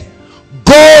said,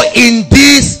 go in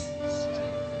this.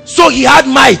 So he had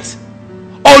might,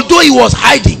 although he was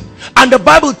hiding. And the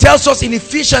Bible tells us in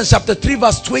Ephesians chapter 3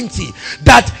 verse 20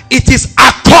 that it is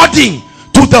according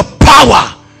to the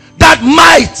power, that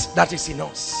might that is in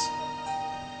us.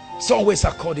 It's always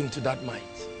according to that might.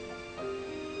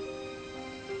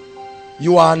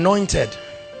 You are anointed.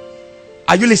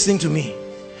 Are you listening to me?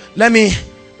 Let me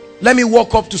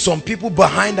walk up to some people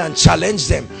behind and challenge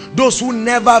them. Those who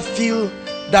never feel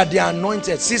that they are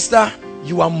anointed. Sister,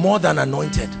 you are more than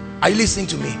anointed. Are you listening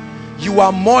to me? You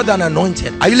are more than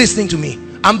anointed. Are you listening to me?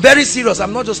 I'm very serious.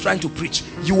 I'm not just trying to preach.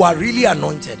 You are really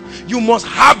anointed. You must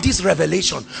have this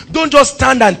revelation. Don't just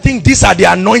stand and think these are the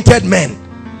anointed men.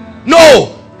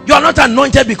 No, you are not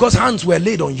anointed because hands were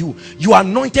laid on you. You are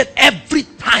anointed every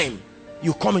time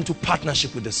you come into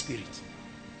partnership with the Spirit.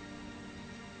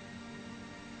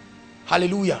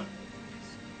 Hallelujah.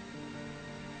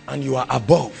 And you are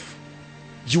above.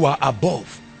 You are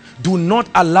above. Do not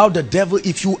allow the devil.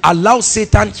 If you allow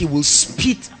Satan, he will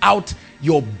spit out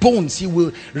your bones. He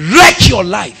will wreck your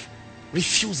life.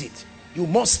 Refuse it. You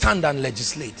must stand and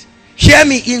legislate. Hear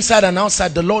me inside and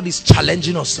outside. The Lord is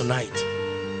challenging us tonight.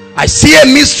 I see a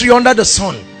mystery under the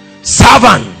sun.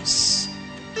 Servants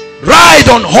ride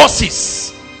on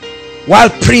horses while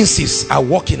princes are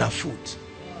walking afoot.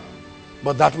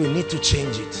 But that we need to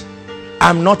change it.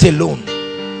 I'm not alone.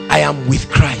 I am with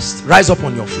Christ. Rise up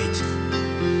on your feet.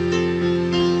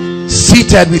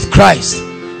 Seated with Christ,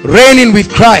 reigning with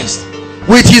Christ.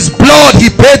 With his blood he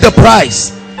paid the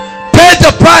price. Paid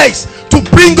the price to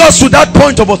bring us to that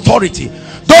point of authority.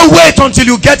 Don't wait until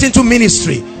you get into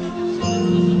ministry.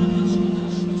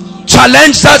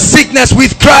 Challenge that sickness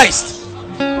with Christ.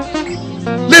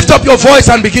 Lift up your voice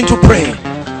and begin to pray.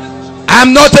 I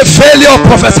am not a failure,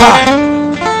 prophesy.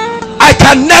 I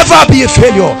can never be a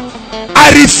failure.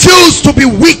 I refuse to be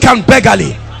weak and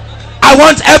beggarly. I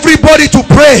want everybody to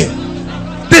pray.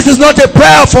 This is not a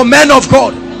prayer for men of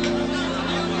God.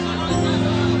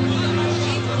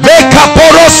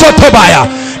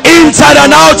 Inside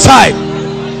and outside,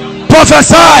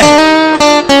 prophesy.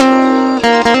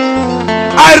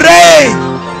 I reign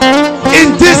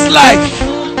in this life.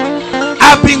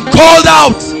 I've been called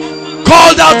out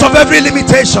of every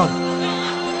limitation.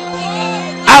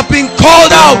 I've been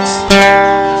called out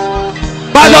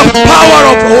by the power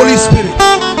of the Holy Spirit.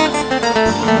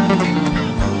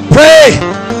 Pray,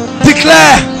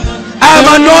 declare, I am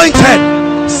anointed.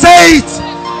 Say it.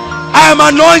 I am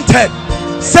anointed.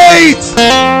 Say it.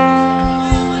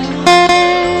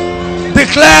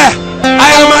 Declare,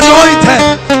 I am anointed.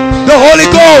 The Holy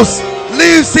Ghost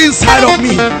lives inside of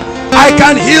me. I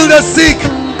can heal the sick.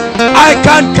 I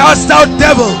can cast out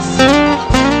devils.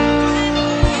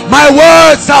 My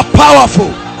words are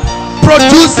powerful,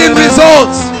 producing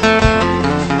results.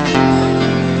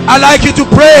 I like you to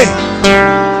pray.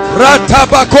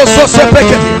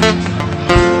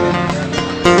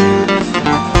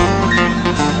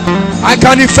 I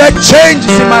can effect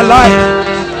changes in my life.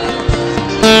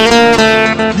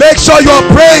 Make sure you're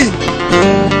praying.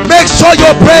 Make sure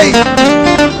you're praying.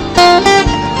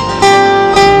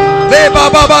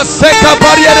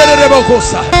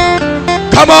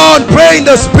 Come on, pray in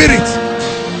the Spirit.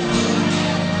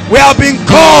 We have been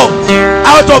called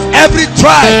out of every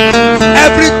tribe,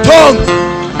 every tongue,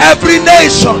 every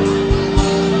nation.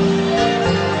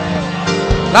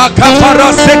 La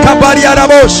kapara seka bariara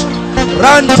bosh,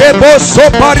 rante boso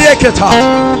parieketa,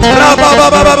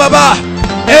 rabababababa,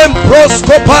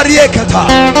 emprosko parieketa,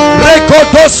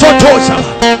 rekoto sotoja.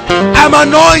 I'm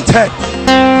anointed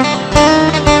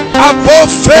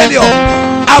above failure,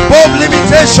 above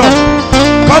limitation.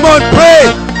 Come on, pray.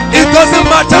 It doesn't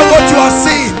matter what you are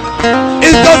seeing.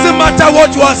 It doesn't matter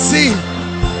what you are seeing.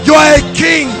 You are a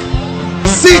king,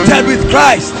 seated with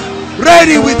Christ,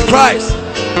 ready with Christ,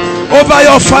 over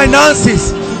your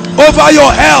finances, over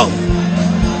your health.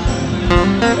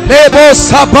 With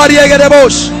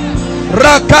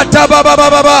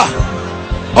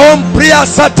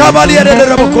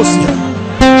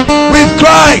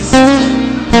Christ,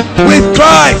 with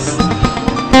Christ,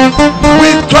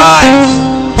 Christ.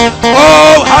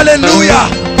 Oh, hallelujah.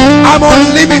 I'm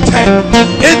unlimited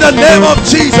in the name of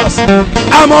Jesus.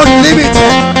 I'm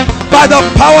unlimited by the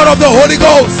power of the Holy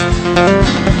Ghost.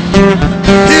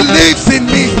 He lives in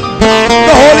me.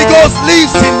 The Holy Ghost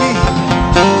lives in me.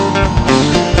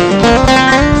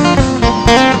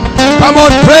 Come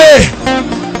on, pray.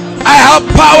 I have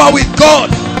power with God.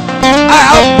 I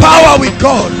have power with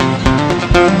God.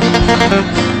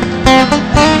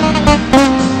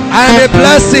 I am a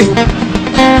blessing.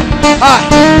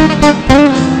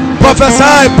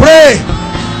 Prophesy, pray.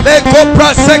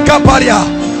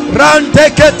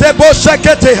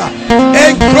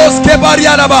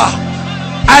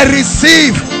 I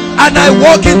receive and I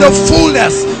walk in the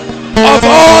fullness of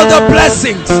all the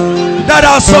blessings that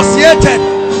are associated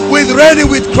with reigning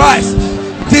with Christ.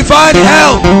 Divine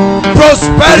health,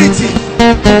 prosperity,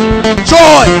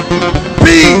 joy,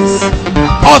 peace,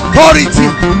 authority,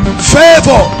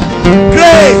 favor,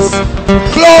 grace,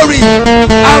 glory.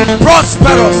 I'm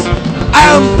prosperous.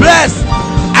 I am blessed.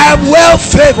 I am well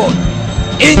favored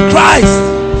in Christ.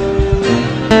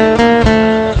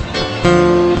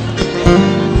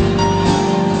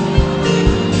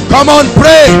 Come on,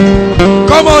 pray.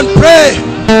 Come on, pray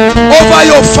over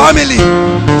your family.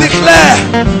 Declare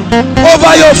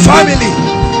over your family.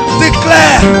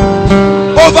 Declare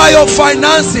over your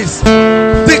finances.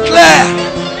 Declare.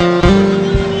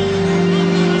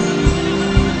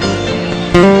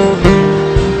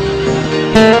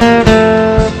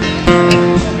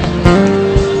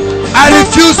 I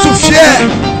refuse to fear.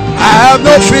 I have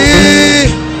no fear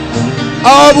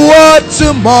of what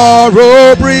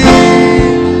tomorrow brings.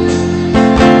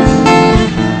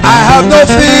 I have no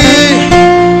fear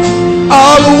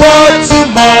of what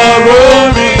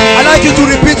tomorrow brings. I'd like you to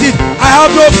repeat it. I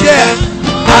have no fear.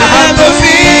 I have no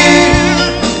fear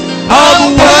of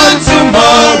what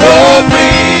tomorrow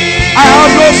brings. I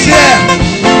have no fear.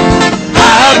 I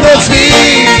have no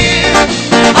fear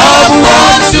of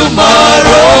what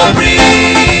tomorrow brings.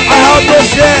 I have no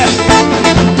fear.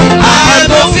 I have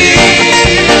no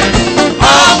fear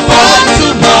of what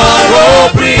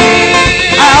tomorrow brings.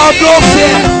 I have no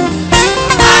fear.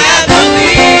 I have no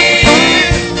fear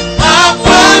of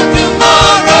what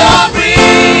tomorrow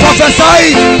brings.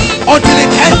 Prophesy until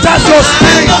it enters your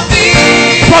spirit.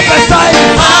 Prophesy.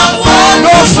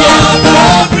 No fear.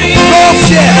 No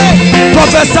fear.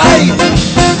 Prophesy.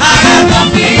 I have no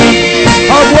fear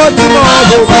of what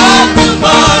tomorrow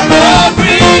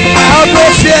brings. I have no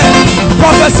fear.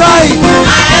 Prophesy.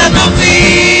 I have no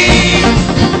fear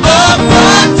of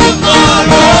what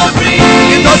tomorrow brings.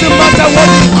 It doesn't matter what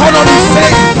the economy is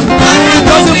saying. It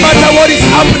doesn't matter what is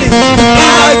happening.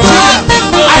 I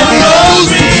refuse to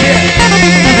fear.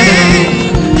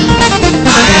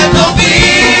 I have no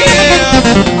fear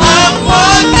of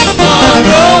what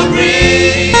tomorrow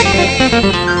brings.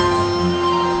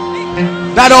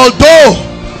 That although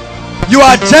you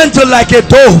are gentle like a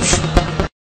dove,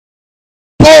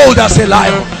 bold as a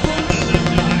lion,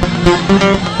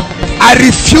 I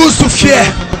refuse to fear.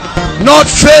 Not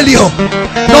failure,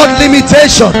 not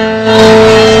limitation.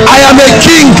 I am a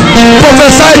king.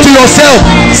 Prophesy to yourself.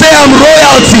 Say I'm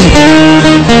royalty.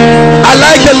 I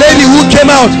like the lady who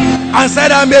came out and said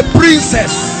I'm a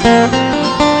princess.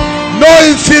 No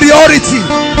inferiority.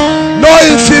 No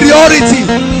inferiority.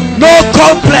 No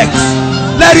complex.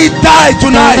 Let it die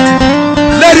tonight.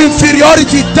 Let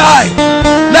inferiority die.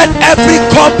 Let every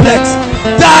complex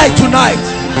die tonight.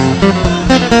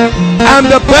 I'm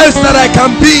the best that I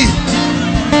can be.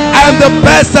 I am the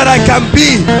best that I can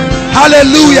be.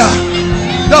 Hallelujah.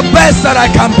 The best that I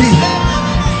can be.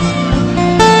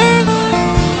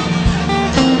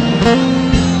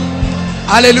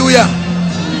 Hallelujah.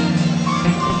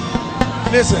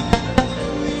 Listen.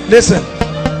 Listen.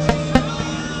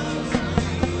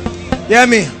 Hear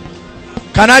me.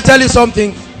 Can I tell you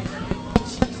something?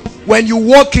 When you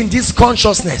walk in this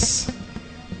consciousness,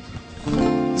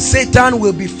 Satan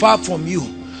will be far from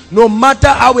you. No matter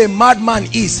how a madman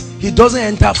is, he doesn't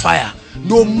enter fire.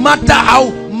 No matter how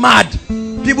mad.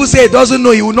 People say he doesn't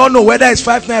know. He will not know whether it's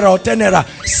 5 naira or 10 naira.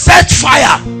 Set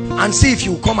fire and see if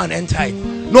you come and enter it.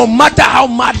 No matter how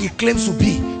mad he claims to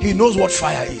be, he knows what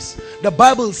fire is. The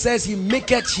Bible says he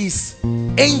maketh his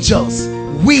angels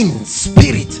wind,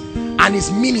 spirit, and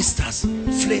his ministers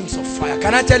flames of fire.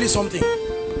 Can I tell you something?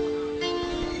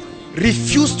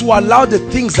 Refuse to allow the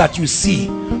things that you see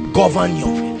govern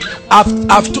you.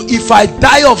 If I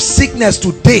die of sickness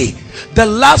today, the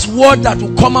last word that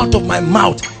will come out of my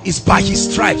mouth is by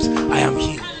his stripes I am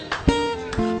healed.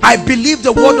 I believe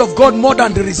the word of God more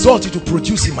than the result it will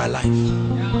produce in my life.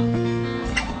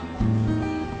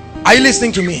 Are you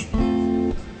listening to me?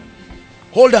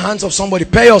 Hold the hands of somebody.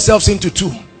 Pair yourselves into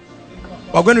two.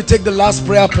 We're going to take the last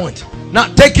prayer point. Now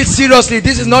take it seriously.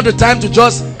 This is not the time to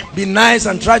just be nice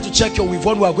and try to check your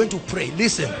weapon. We are going to pray.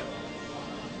 Listen.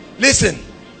 Listen.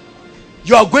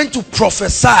 You are going to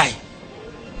prophesy.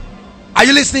 Are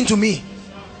you listening to me?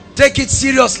 Take it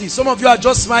seriously. Some of you are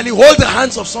just smiling. Hold the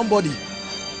hands of somebody.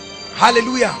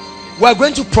 Hallelujah. We are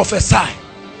going to prophesy.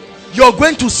 You're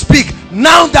going to speak.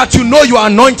 Now that you know you are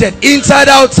anointed inside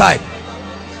outside,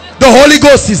 the Holy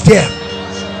Ghost is there.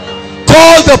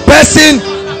 Call the person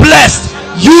blessed.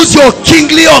 Use your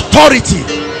kingly authority.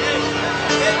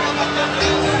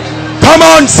 Come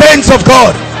on, saints of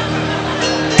God,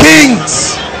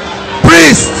 kings,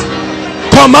 priests,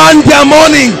 command their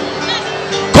morning.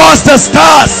 Cause the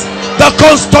stars, the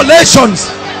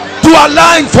constellations to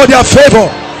align for their favor.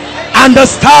 And the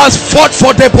stars fought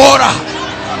for Deborah.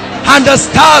 And the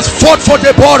stars fought for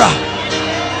Deborah.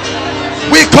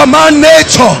 We command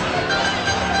nature.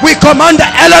 We command the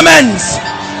elements,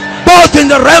 both in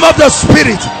the realm of the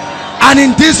spirit and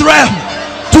in this realm,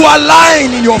 to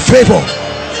align in your favor,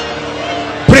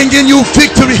 bringing you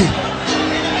victory,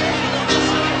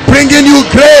 bringing you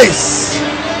grace.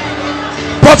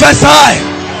 Prophesy.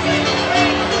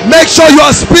 Make sure you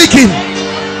are speaking.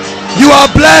 You are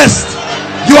blessed.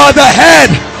 You are the head.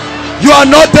 You are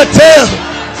not the tail.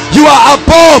 You are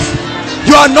above.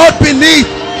 You are not beneath.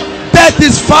 Death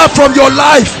is far from your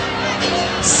life.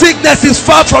 Sickness is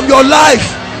far from your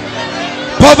life.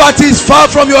 Poverty is far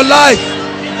from your life.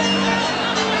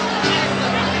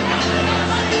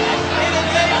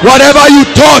 Whatever you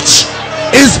touch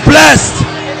is blessed.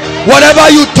 Whatever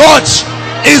you touch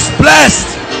is blessed.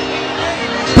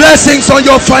 Blessings on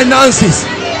your finances,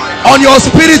 on your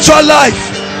spiritual life.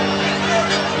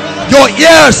 Your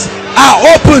ears are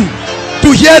open to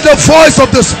hear the voice of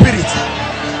the Spirit.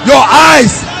 Your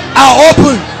eyes are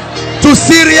open to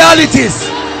see realities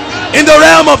in the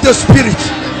realm of the Spirit.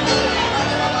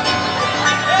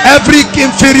 Every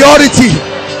inferiority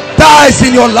dies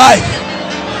in your life.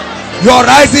 You are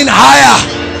rising higher,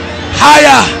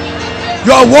 higher.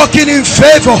 You are walking in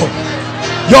favor.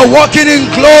 You are walking in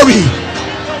glory.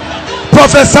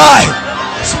 Prophesy.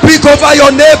 Speak over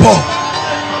your neighbor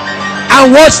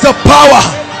and watch the power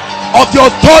of the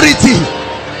authority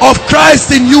of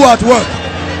Christ in you at work.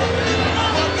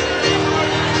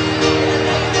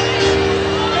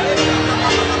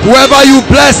 Whoever you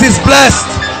bless is blessed.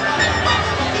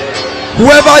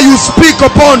 Whoever you speak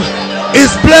upon is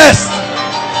blessed.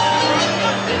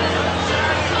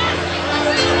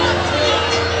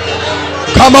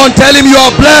 Come on, tell him you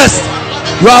are blessed.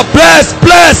 You are blessed,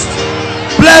 blessed,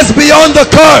 blessed beyond the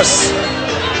curse.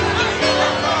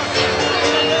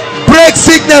 Break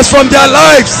sickness from their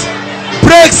lives.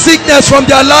 Break sickness from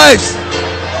their lives.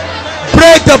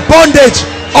 Break the bondage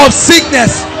of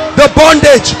sickness, the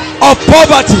bondage of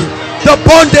poverty, the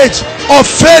bondage of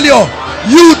failure.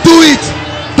 You do it.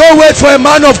 Don't wait for a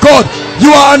man of God.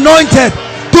 You are anointed.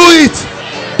 Do it.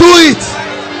 Do it.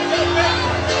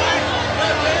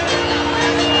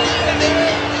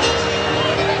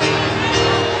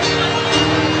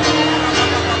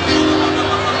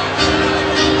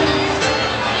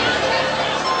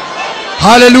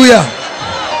 Hallelujah.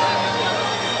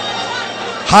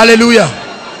 Hallelujah.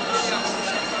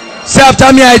 Say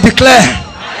after me, I declare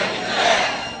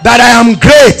that I am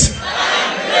great.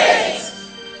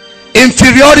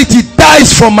 Inferiority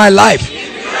dies from my life.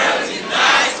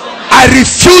 I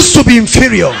refuse to be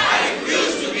inferior.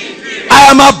 I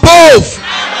am above.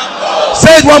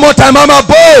 Say it one more time. I'm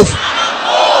above.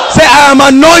 Say I am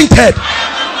anointed.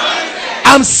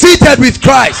 I'm seated with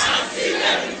Christ.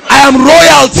 I am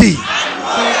royalty.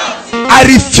 I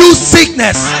refuse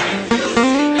sickness.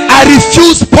 I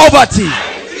refuse poverty.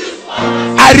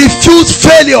 I refuse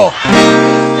failure.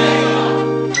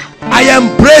 I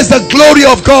embrace the glory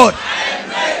of God.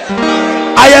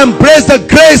 I embrace the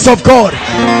grace of God.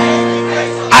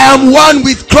 I am one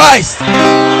with Christ.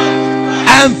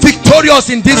 I am victorious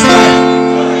in this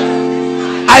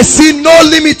life. I see no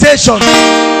limitations.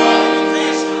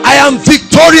 I am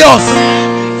victorious.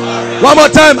 One more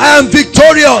time. I am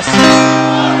victorious.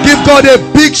 Give God a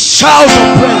big shout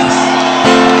of praise.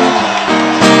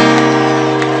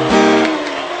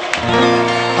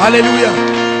 Hallelujah.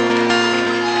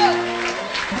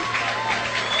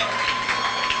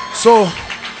 So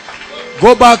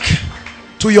go back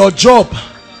to your job.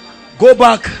 Go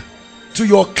back to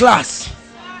your class.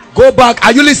 Go back.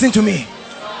 Are you listening to me?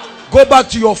 Go back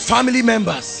to your family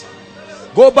members.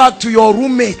 Go back to your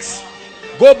roommates.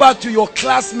 Go back to your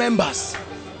class members.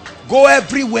 Go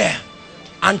everywhere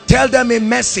and tell them a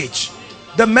message.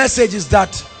 The message is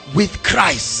that with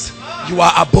Christ you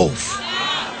are above.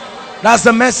 That's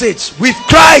the message. With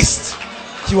Christ,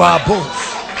 you are both.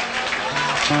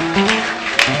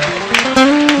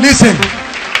 Listen,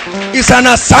 it's an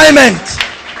assignment.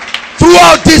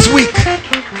 Throughout this week,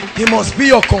 it must be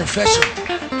your confession.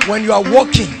 When you are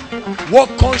walking, walk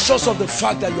conscious of the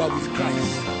fact that you are with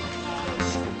Christ.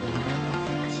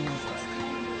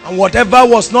 And whatever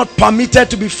was not permitted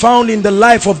to be found in the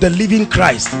life of the living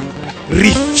Christ,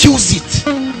 refuse it.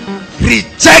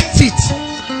 Reject it.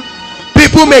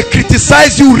 People may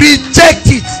criticize you. Reject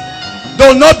it. They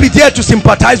will not be there to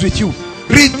sympathize with you.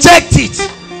 Reject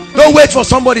it. Don't wait for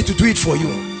somebody to do it for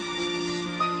you.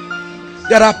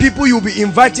 There are people you'll be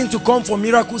inviting to come for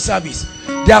miracle service.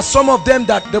 There are some of them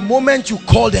that the moment you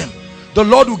call them, the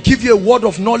Lord will give you a word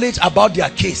of knowledge about their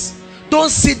case. Don't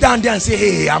sit down there and say,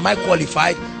 hey, am I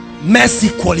qualified? Mercy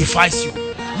qualifies you.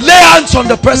 Lay hands on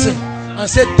the person and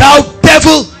say, thou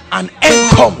devil, an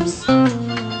end comes.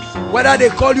 Whether they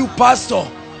call you pastor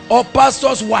or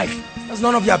pastor's wife, that's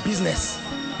none of your business.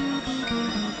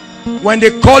 When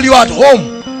they call you at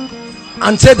home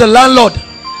and say the landlord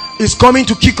is coming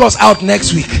to kick us out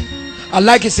next week, I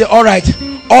like to say, all right,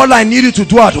 all I need you to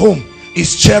do at home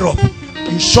is cheer up.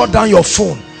 You shut down your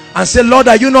phone and say, Lord,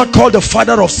 are you not called the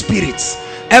father of spirits?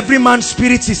 Every man's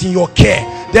spirit is in your care.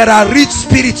 There are rich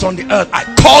spirits on the earth. I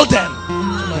call them to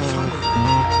my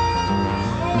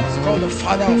family. It's called the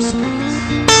father of spirits.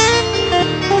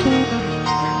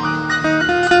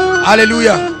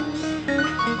 Hallelujah.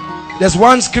 There's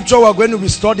one scripture we're going to be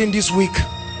studying this week.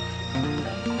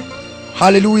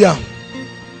 Hallelujah.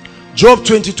 Job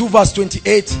 22 verse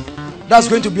 28. That's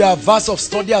going to be our verse of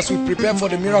study as we prepare for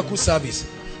the miracle service.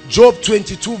 Job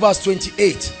 22 verse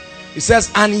 28. It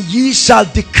says, and ye shall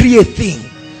decree a thing,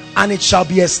 and it shall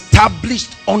be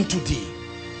established unto thee.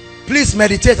 Please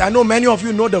meditate. I know many of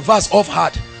you know the verse off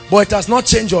heart, but it has not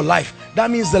changed your life.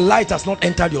 That means the light has not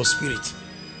entered your spirit.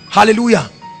 Hallelujah.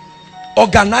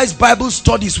 Organize Bible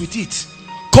studies with it.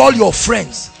 Call your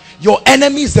friends. Your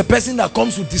enemy is the person that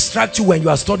comes to distract you when you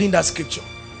are studying that scripture.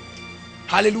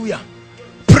 Hallelujah.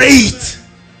 Pray it.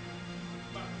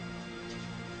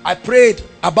 I prayed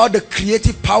about the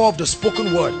creative power of the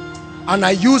spoken word, and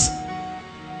I used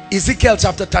Ezekiel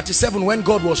chapter 37 when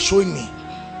God was showing me.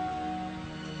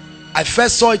 I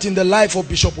first saw it in the life of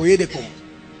Bishop Oyedepo,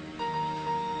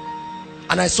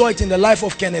 and I saw it in the life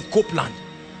of Kenneth Copeland.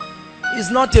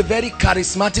 He's not a very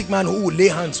charismatic man who will lay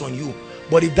hands on you,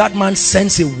 but if that man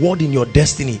sends a word in your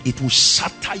destiny, it will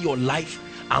shatter your life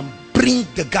and bring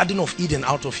the Garden of Eden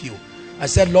out of you. I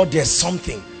said, Lord, there's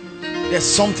something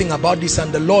about this,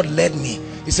 and the Lord led me.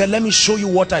 He said, let me show you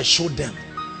what I showed them.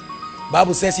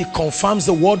 Bible says he confirms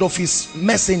the word of his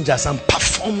messengers and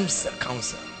performs the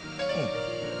counsel.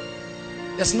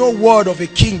 There's no word of a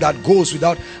king that goes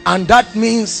without, and that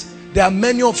means there are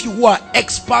many of you who are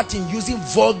expert in using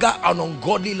vulgar and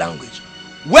ungodly language.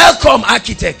 Welcome,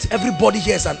 architect. Everybody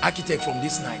here is an architect from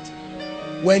this night.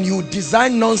 When you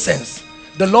design nonsense,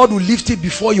 the Lord will lift it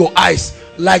before your eyes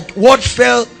like what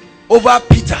fell over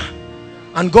Peter,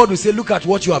 and God will say, look at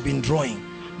what you have been drawing.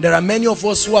 There are many of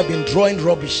us who have been drawing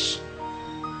rubbish.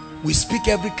 We speak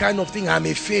every kind of thing. I'm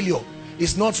a failure.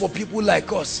 It's not for people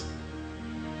like us.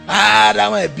 That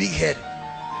was a big head.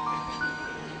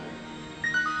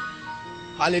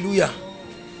 Hallelujah.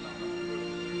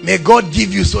 May God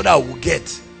give you so that we'll get.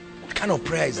 What kind of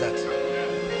prayer is that?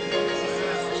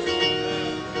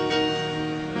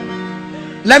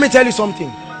 Let me tell you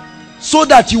something. So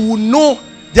that you will know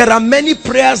there are many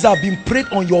prayers that have been prayed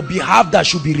on your behalf that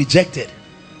should be rejected.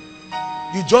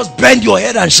 You just bend your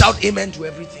head and shout amen to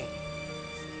everything.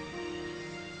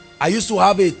 I used to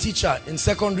have a teacher in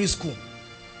secondary school,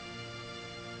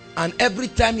 and every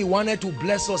time he wanted to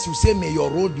bless us, he would say, may your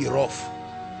road be rough.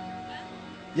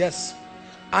 Yes.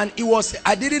 And it was,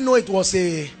 I didn't know it was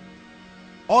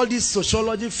all this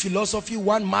sociology, philosophy,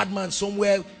 one madman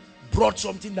somewhere brought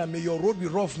something that may your road be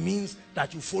rough means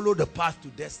that you follow the path to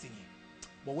destiny.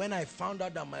 But when I found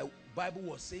out that my Bible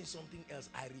was saying something else,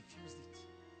 I refused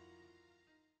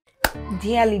it.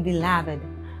 Dearly beloved,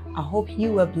 I hope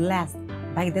you were blessed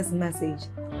by this message.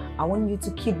 I want you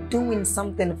to keep doing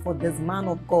something for this man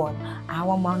of God,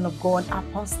 our man of God,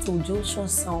 Apostle Joshua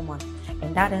Selman.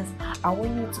 And that is, I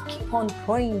want you to keep on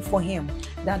praying for him,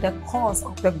 that the cause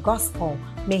of the gospel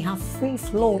may have free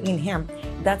flow in him,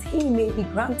 that he may be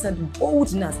granted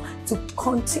boldness to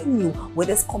continue with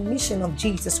this commission of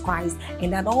Jesus Christ,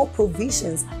 and that all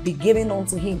provisions be given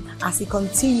unto him as he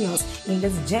continues in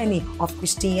this journey of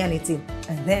Christianity.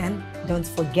 And then don't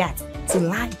forget, to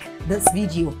like this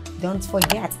video. Don't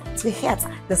forget to hit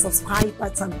the subscribe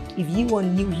button. If you are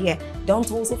new here,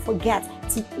 don't also forget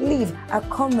to leave a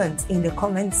comment in the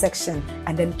comment section,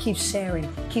 and then keep sharing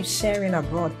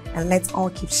abroad, and let's all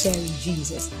keep sharing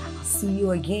Jesus. I'll see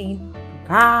you again.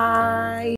 Bye.